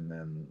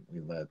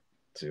we led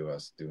to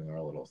us doing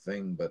our little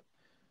thing. But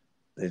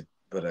it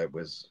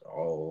was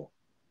all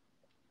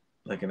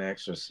like an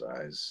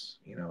exercise,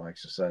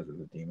 exercise of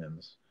the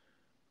demons,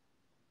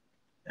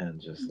 and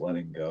just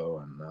letting go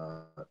and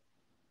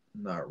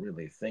not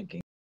really thinking.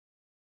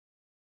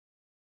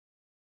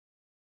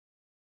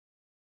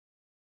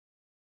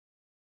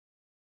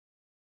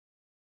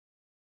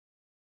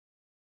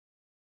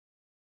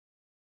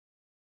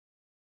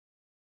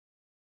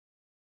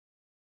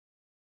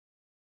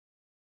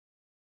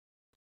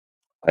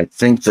 I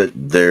think that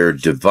their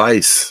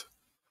device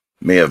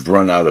may have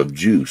run out of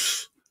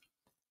juice,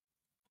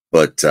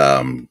 but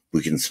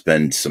we can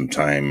spend some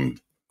time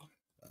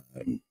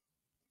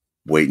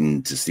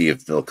waiting to see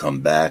if they'll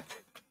come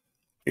back.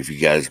 If you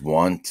guys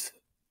want,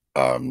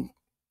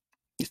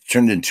 it's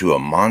turned into a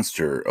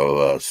monster of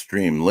a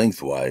stream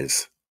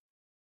lengthwise.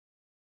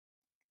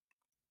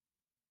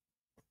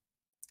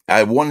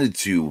 I wanted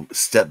to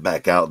step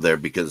back out there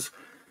because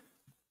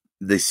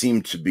they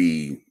seem to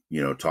be,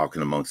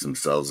 talking amongst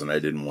themselves, and I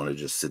didn't want to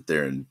just sit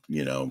there and,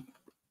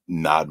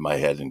 nod my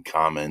head and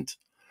comment.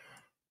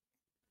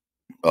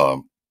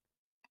 Oh,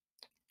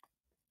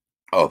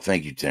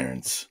 thank you,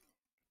 Terrence.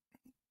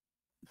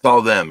 It's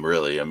all them,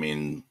 really. I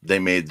mean, they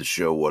made the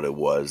show what it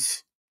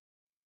was.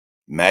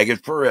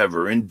 Maggot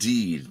forever,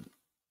 indeed.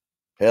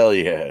 Hell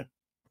yeah.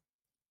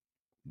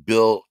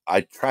 Bill, I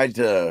tried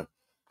to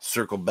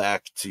circle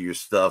back to your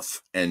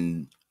stuff,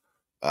 and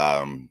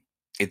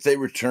if they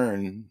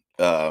return,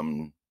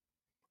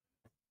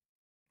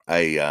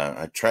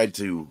 I tried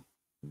to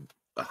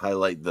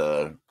highlight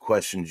the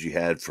questions you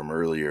had from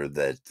earlier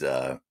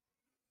that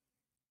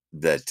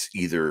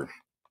either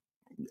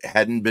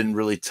hadn't been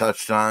really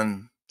touched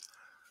on.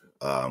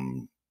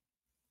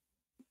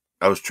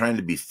 I was trying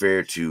to be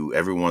fair to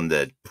everyone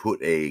that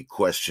put a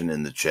question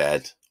in the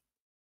chat.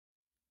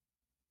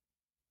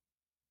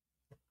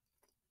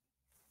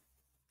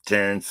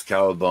 Terrence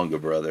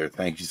Cowabunga, brother,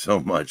 thank you so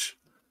much.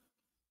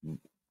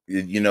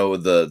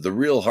 The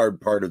real hard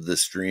part of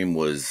this stream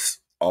was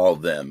all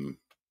them.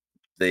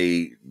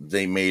 They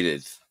made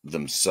it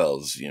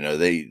themselves.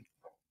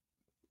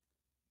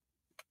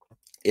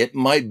 It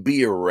might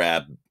be a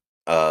wrap,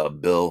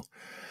 Bill.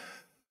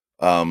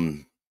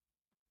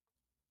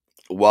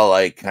 While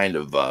I kind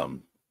of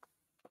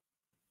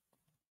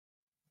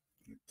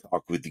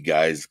talk with you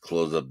guys,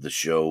 close up the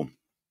show.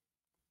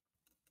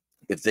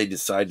 If they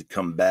decide to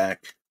come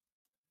back,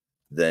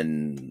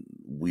 then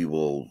we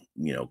will,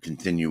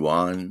 continue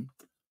on.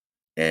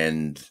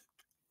 And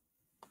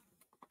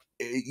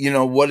you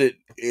know what?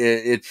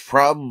 It's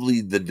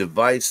probably the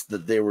device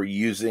that they were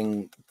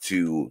using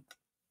to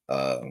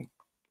uh,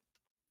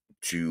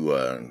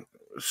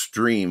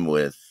 stream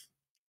with,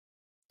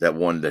 that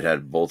one that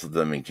had both of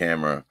them in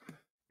camera.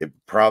 It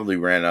probably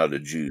ran out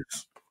of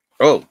juice.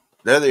 Oh,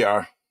 there they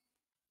are.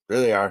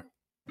 There they are.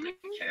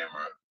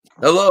 camera.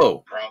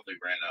 Hello. Probably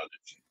ran out of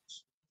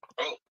fumes.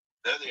 Oh,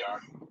 there they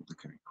are.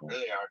 Okay, cool. There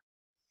they are.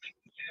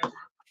 Camera.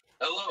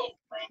 Hello.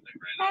 Probably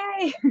ran out.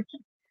 Hey.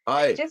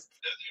 Hi. Just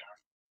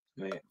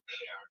Wait.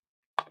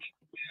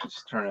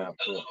 Just turn it up.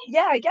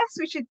 yeah, I guess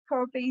we should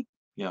probably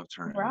Yeah, I'll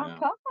turn it wrap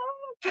down. up.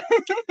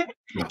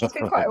 It's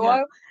been quite a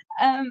Yeah.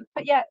 while.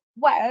 But yeah,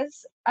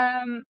 Wes,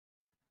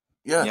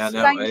 Yes. Yeah,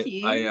 no, thank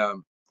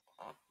you.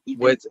 You've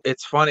been-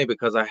 it's funny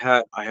because I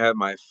had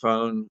my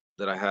phone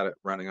that I had it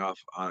running off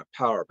on a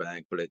power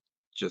bank, but it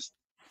just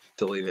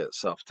deleted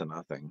itself to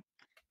nothing.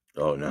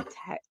 Oh no.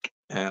 tech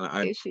And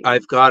issues.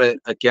 I've got it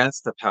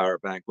against the power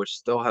bank, which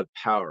still had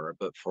power,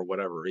 but for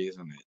whatever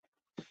reason,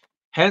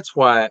 hence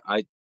why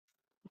I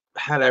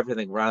had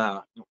everything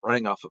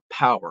running off of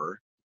power,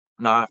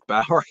 not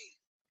battery,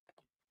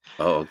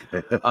 Oh,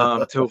 okay.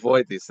 to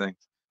avoid these things.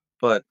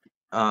 But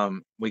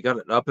we got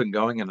it up and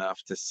going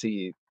enough to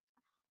see,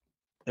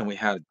 and we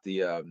had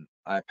the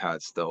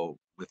iPad still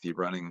with you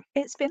running.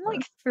 It's been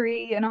like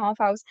 3.5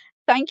 hours.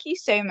 Thank you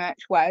so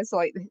much, Wes.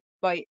 Like,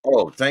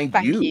 Oh, thank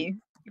thank you. you.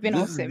 You've been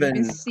This has awesome. You've been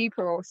been-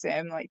 super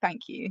awesome. Like,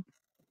 thank you.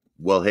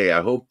 Well, hey,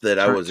 I hope that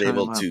I Turn- was turn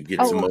able them to up. get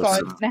Oh to most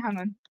God, of. no, hang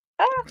on.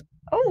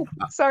 Oh,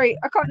 sorry,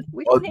 I can't.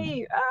 We Oh, can't hear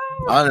you.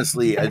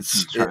 Honestly, Try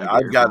to get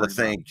I've your got to volume up.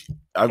 thank.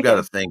 I've got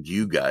to thank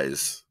you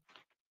guys,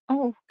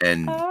 Oh,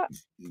 and uh,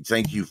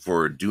 thank you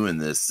for doing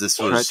this. This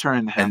Try was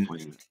turning the and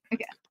halfway.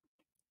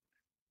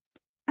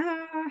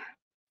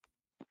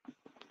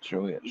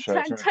 Show it. Show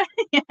it.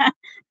 yeah.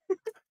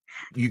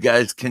 you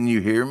guys. Can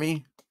you hear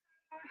me?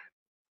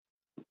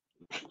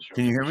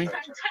 Can you hear me?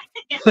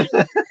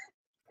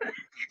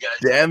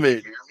 Damn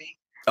it!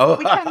 Oh,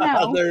 We can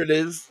now. there it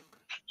is.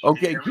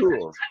 Okay,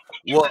 cool.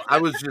 Well, I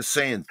was just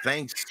saying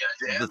thanks.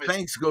 The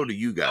thanks go to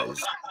you guys.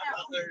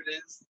 There it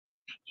is.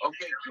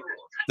 Okay, cool.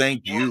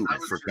 Thank you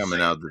for coming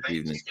out this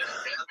evening.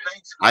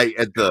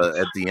 At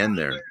the end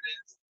there,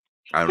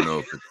 I don't know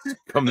if it's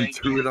coming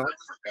through it all,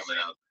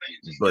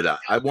 but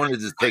I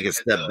wanted to take a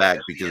step back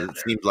because it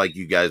seemed like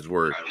you guys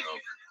were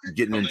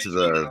getting into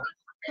the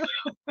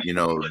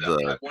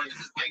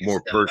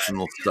more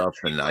personal stuff,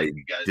 and I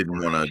didn't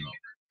want to.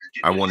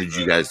 I wanted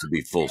you guys to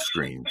be full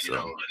screen, so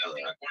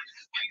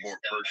more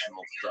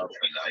personal stuff,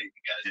 and I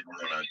didn't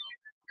want to.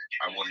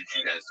 I wanted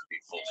you guys to be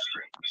full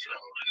screen, so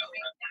more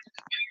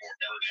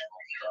personal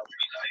stuff,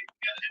 and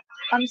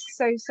I I'm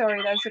so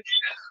sorry. There's a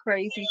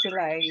crazy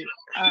delay.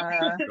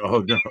 Oh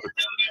no!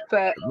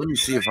 But Let me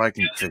see if I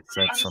can fix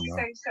that I'm so somehow.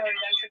 sorry.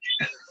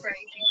 There's a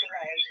crazy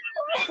delay.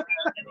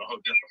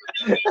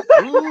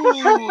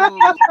 Ooh.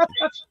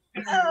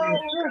 Oh God.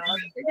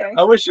 Okay.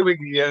 I wish we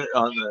could get it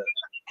on the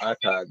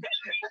iPad.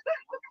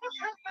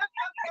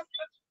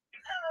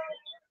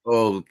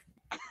 Oh,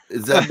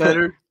 is that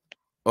better?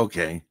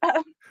 Okay.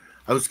 Um,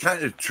 I was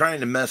kind of trying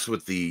to mess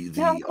with the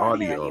No, I can't hear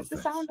audio any of of the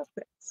things. sound of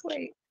this.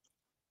 Wait.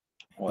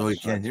 Oh, you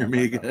can't hear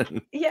me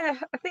again? Yeah,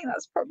 I think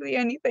that's probably the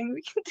only thing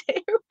we can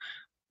do.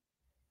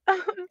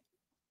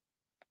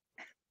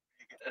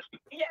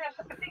 Yeah,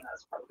 I think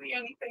that's probably the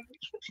only thing we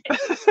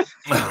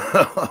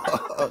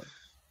can do.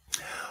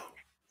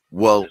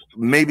 Well,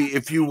 maybe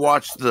if you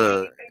watch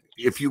the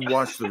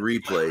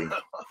replay,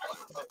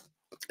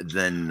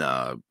 then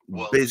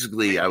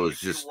basically I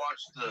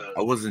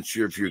wasn't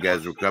sure if you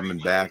guys were coming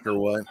back or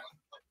what.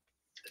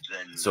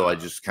 So I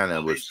just kind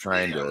of was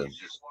trying to.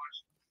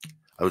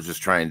 I was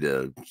just trying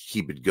to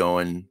keep it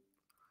going.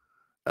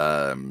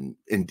 And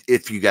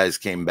if you guys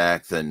came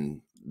back,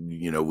 then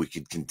we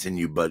could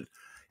continue. But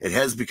it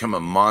has become a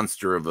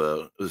monster of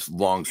this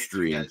long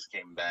stream. If you guys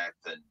came back,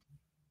 then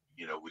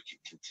we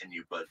could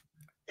continue. But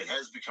it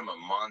has become a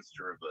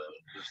monster of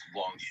this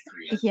long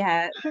stream.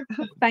 Yeah,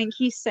 thank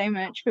you so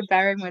much for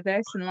bearing with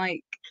us, and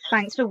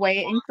thanks for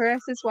waiting for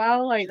us as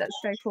well. That's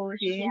so cool of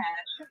you. Yeah.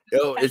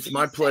 Oh, it's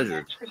my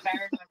pleasure. So much for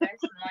bearing with us,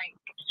 and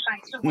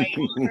thanks for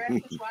waiting for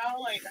us as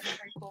well. That's so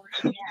cool of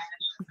you.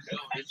 Yeah.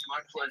 Oh, it's my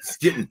pleasure. It's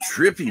getting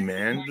trippy,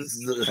 man. This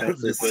is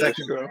the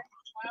second row.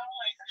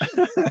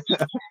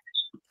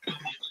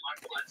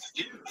 It's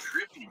getting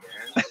trippy,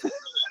 man.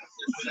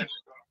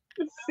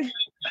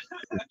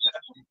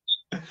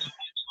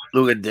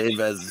 Look at Dave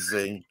has to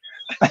say.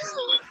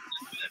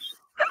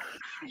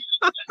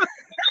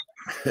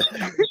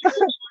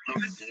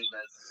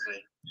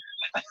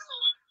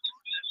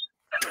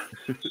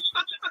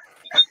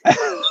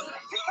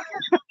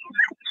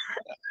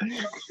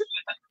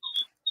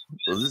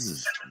 Well, this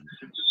has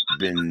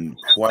been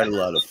quite a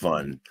lot of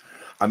fun.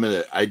 I'm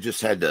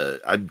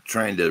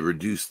trying to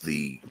reduce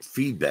the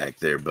feedback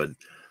there, but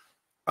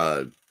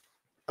I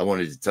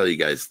wanted to tell you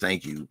guys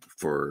thank you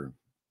for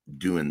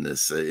doing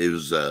this. It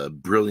was a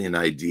brilliant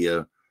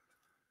idea,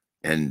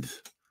 and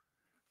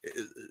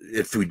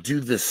if we do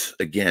this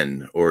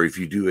again, or if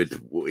you do it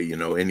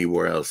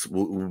anywhere else,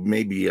 we'll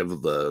maybe be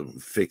able to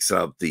fix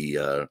out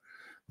the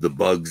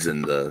bugs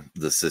in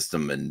the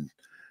system. And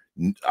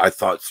I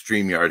thought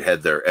StreamYard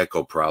had their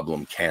echo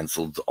problem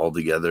canceled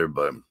altogether,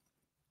 but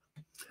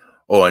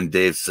and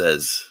Dave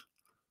says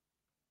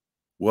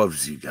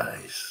loves you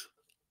guys.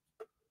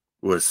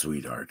 What a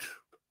sweetheart.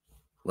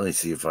 Let me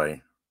see if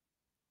I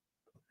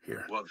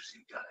here.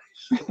 Whoopsie,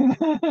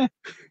 guys.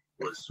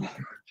 What's the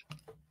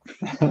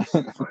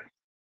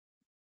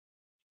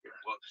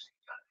Whoopsie,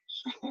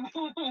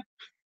 guys.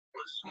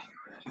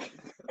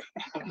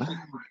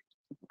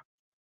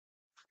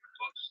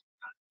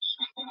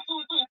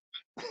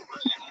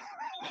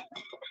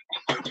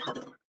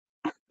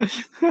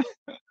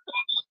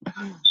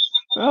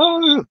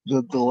 Oh,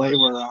 the delay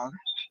we're on.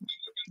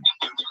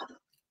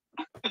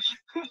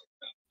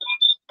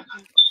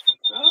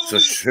 So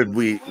should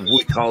we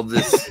call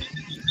this?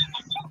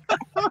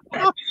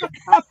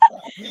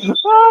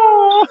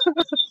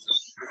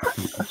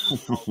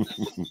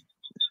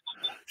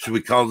 Should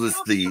we call this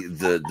the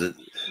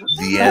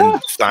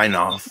end sign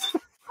off?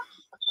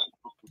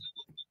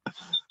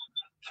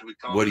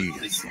 What do you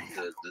guys think?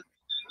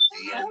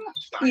 The end.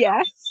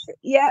 Yes.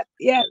 Yep.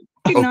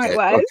 Good night, Okay.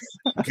 Wes.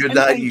 Good And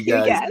night, thank you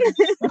guys. again.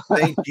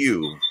 Thank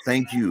you.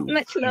 Thank you.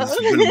 Much love. This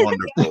has been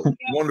wonderful.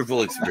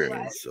 Wonderful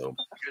experience. So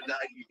Good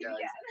night, you guys.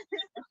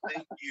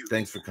 Thank you.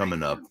 thanks for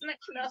coming up. Much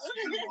love.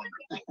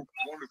 Wonderful,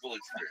 wonderful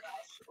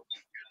experience. So,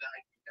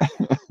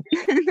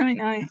 good night.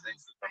 Night.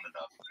 Thanks for coming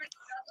up.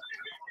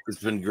 It's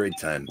been a great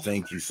time.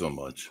 Thank you so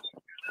much.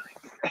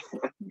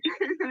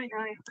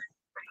 Night.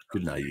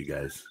 Good night, you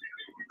guys.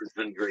 It's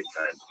been a great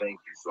time. Thank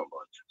you so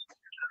much.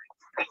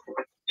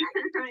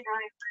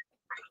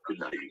 Good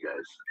night, you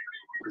guys.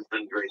 It's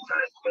been a great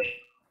time.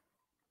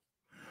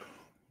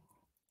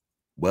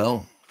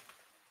 Well,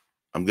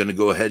 I'm going to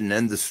go ahead and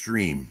end the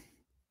stream.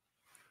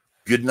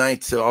 Good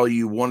night to all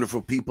you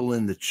wonderful people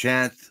in the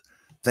chat.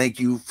 Thank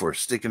you for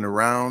sticking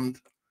around,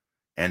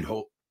 and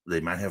hope they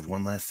might have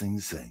one last thing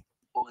to say.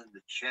 In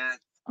the chat.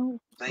 Oh.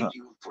 Thank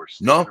you for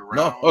sticking No,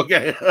 around.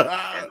 okay.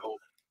 And hope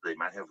they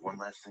might have one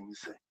last thing to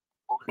say.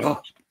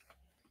 Oh.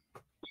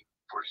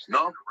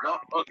 No,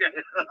 okay.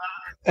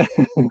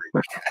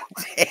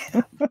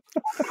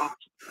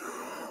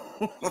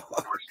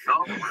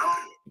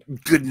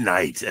 Good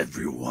night,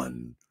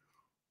 everyone.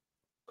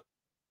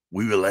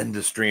 We will end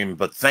the stream,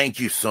 but thank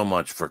you so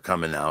much for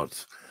coming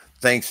out.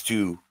 Thanks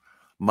to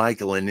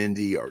Michael and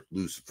Indy, or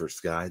Lucifer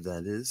Sky,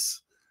 that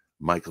is.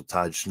 Michael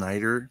Todd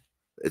Schneider.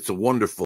 It's a wonderful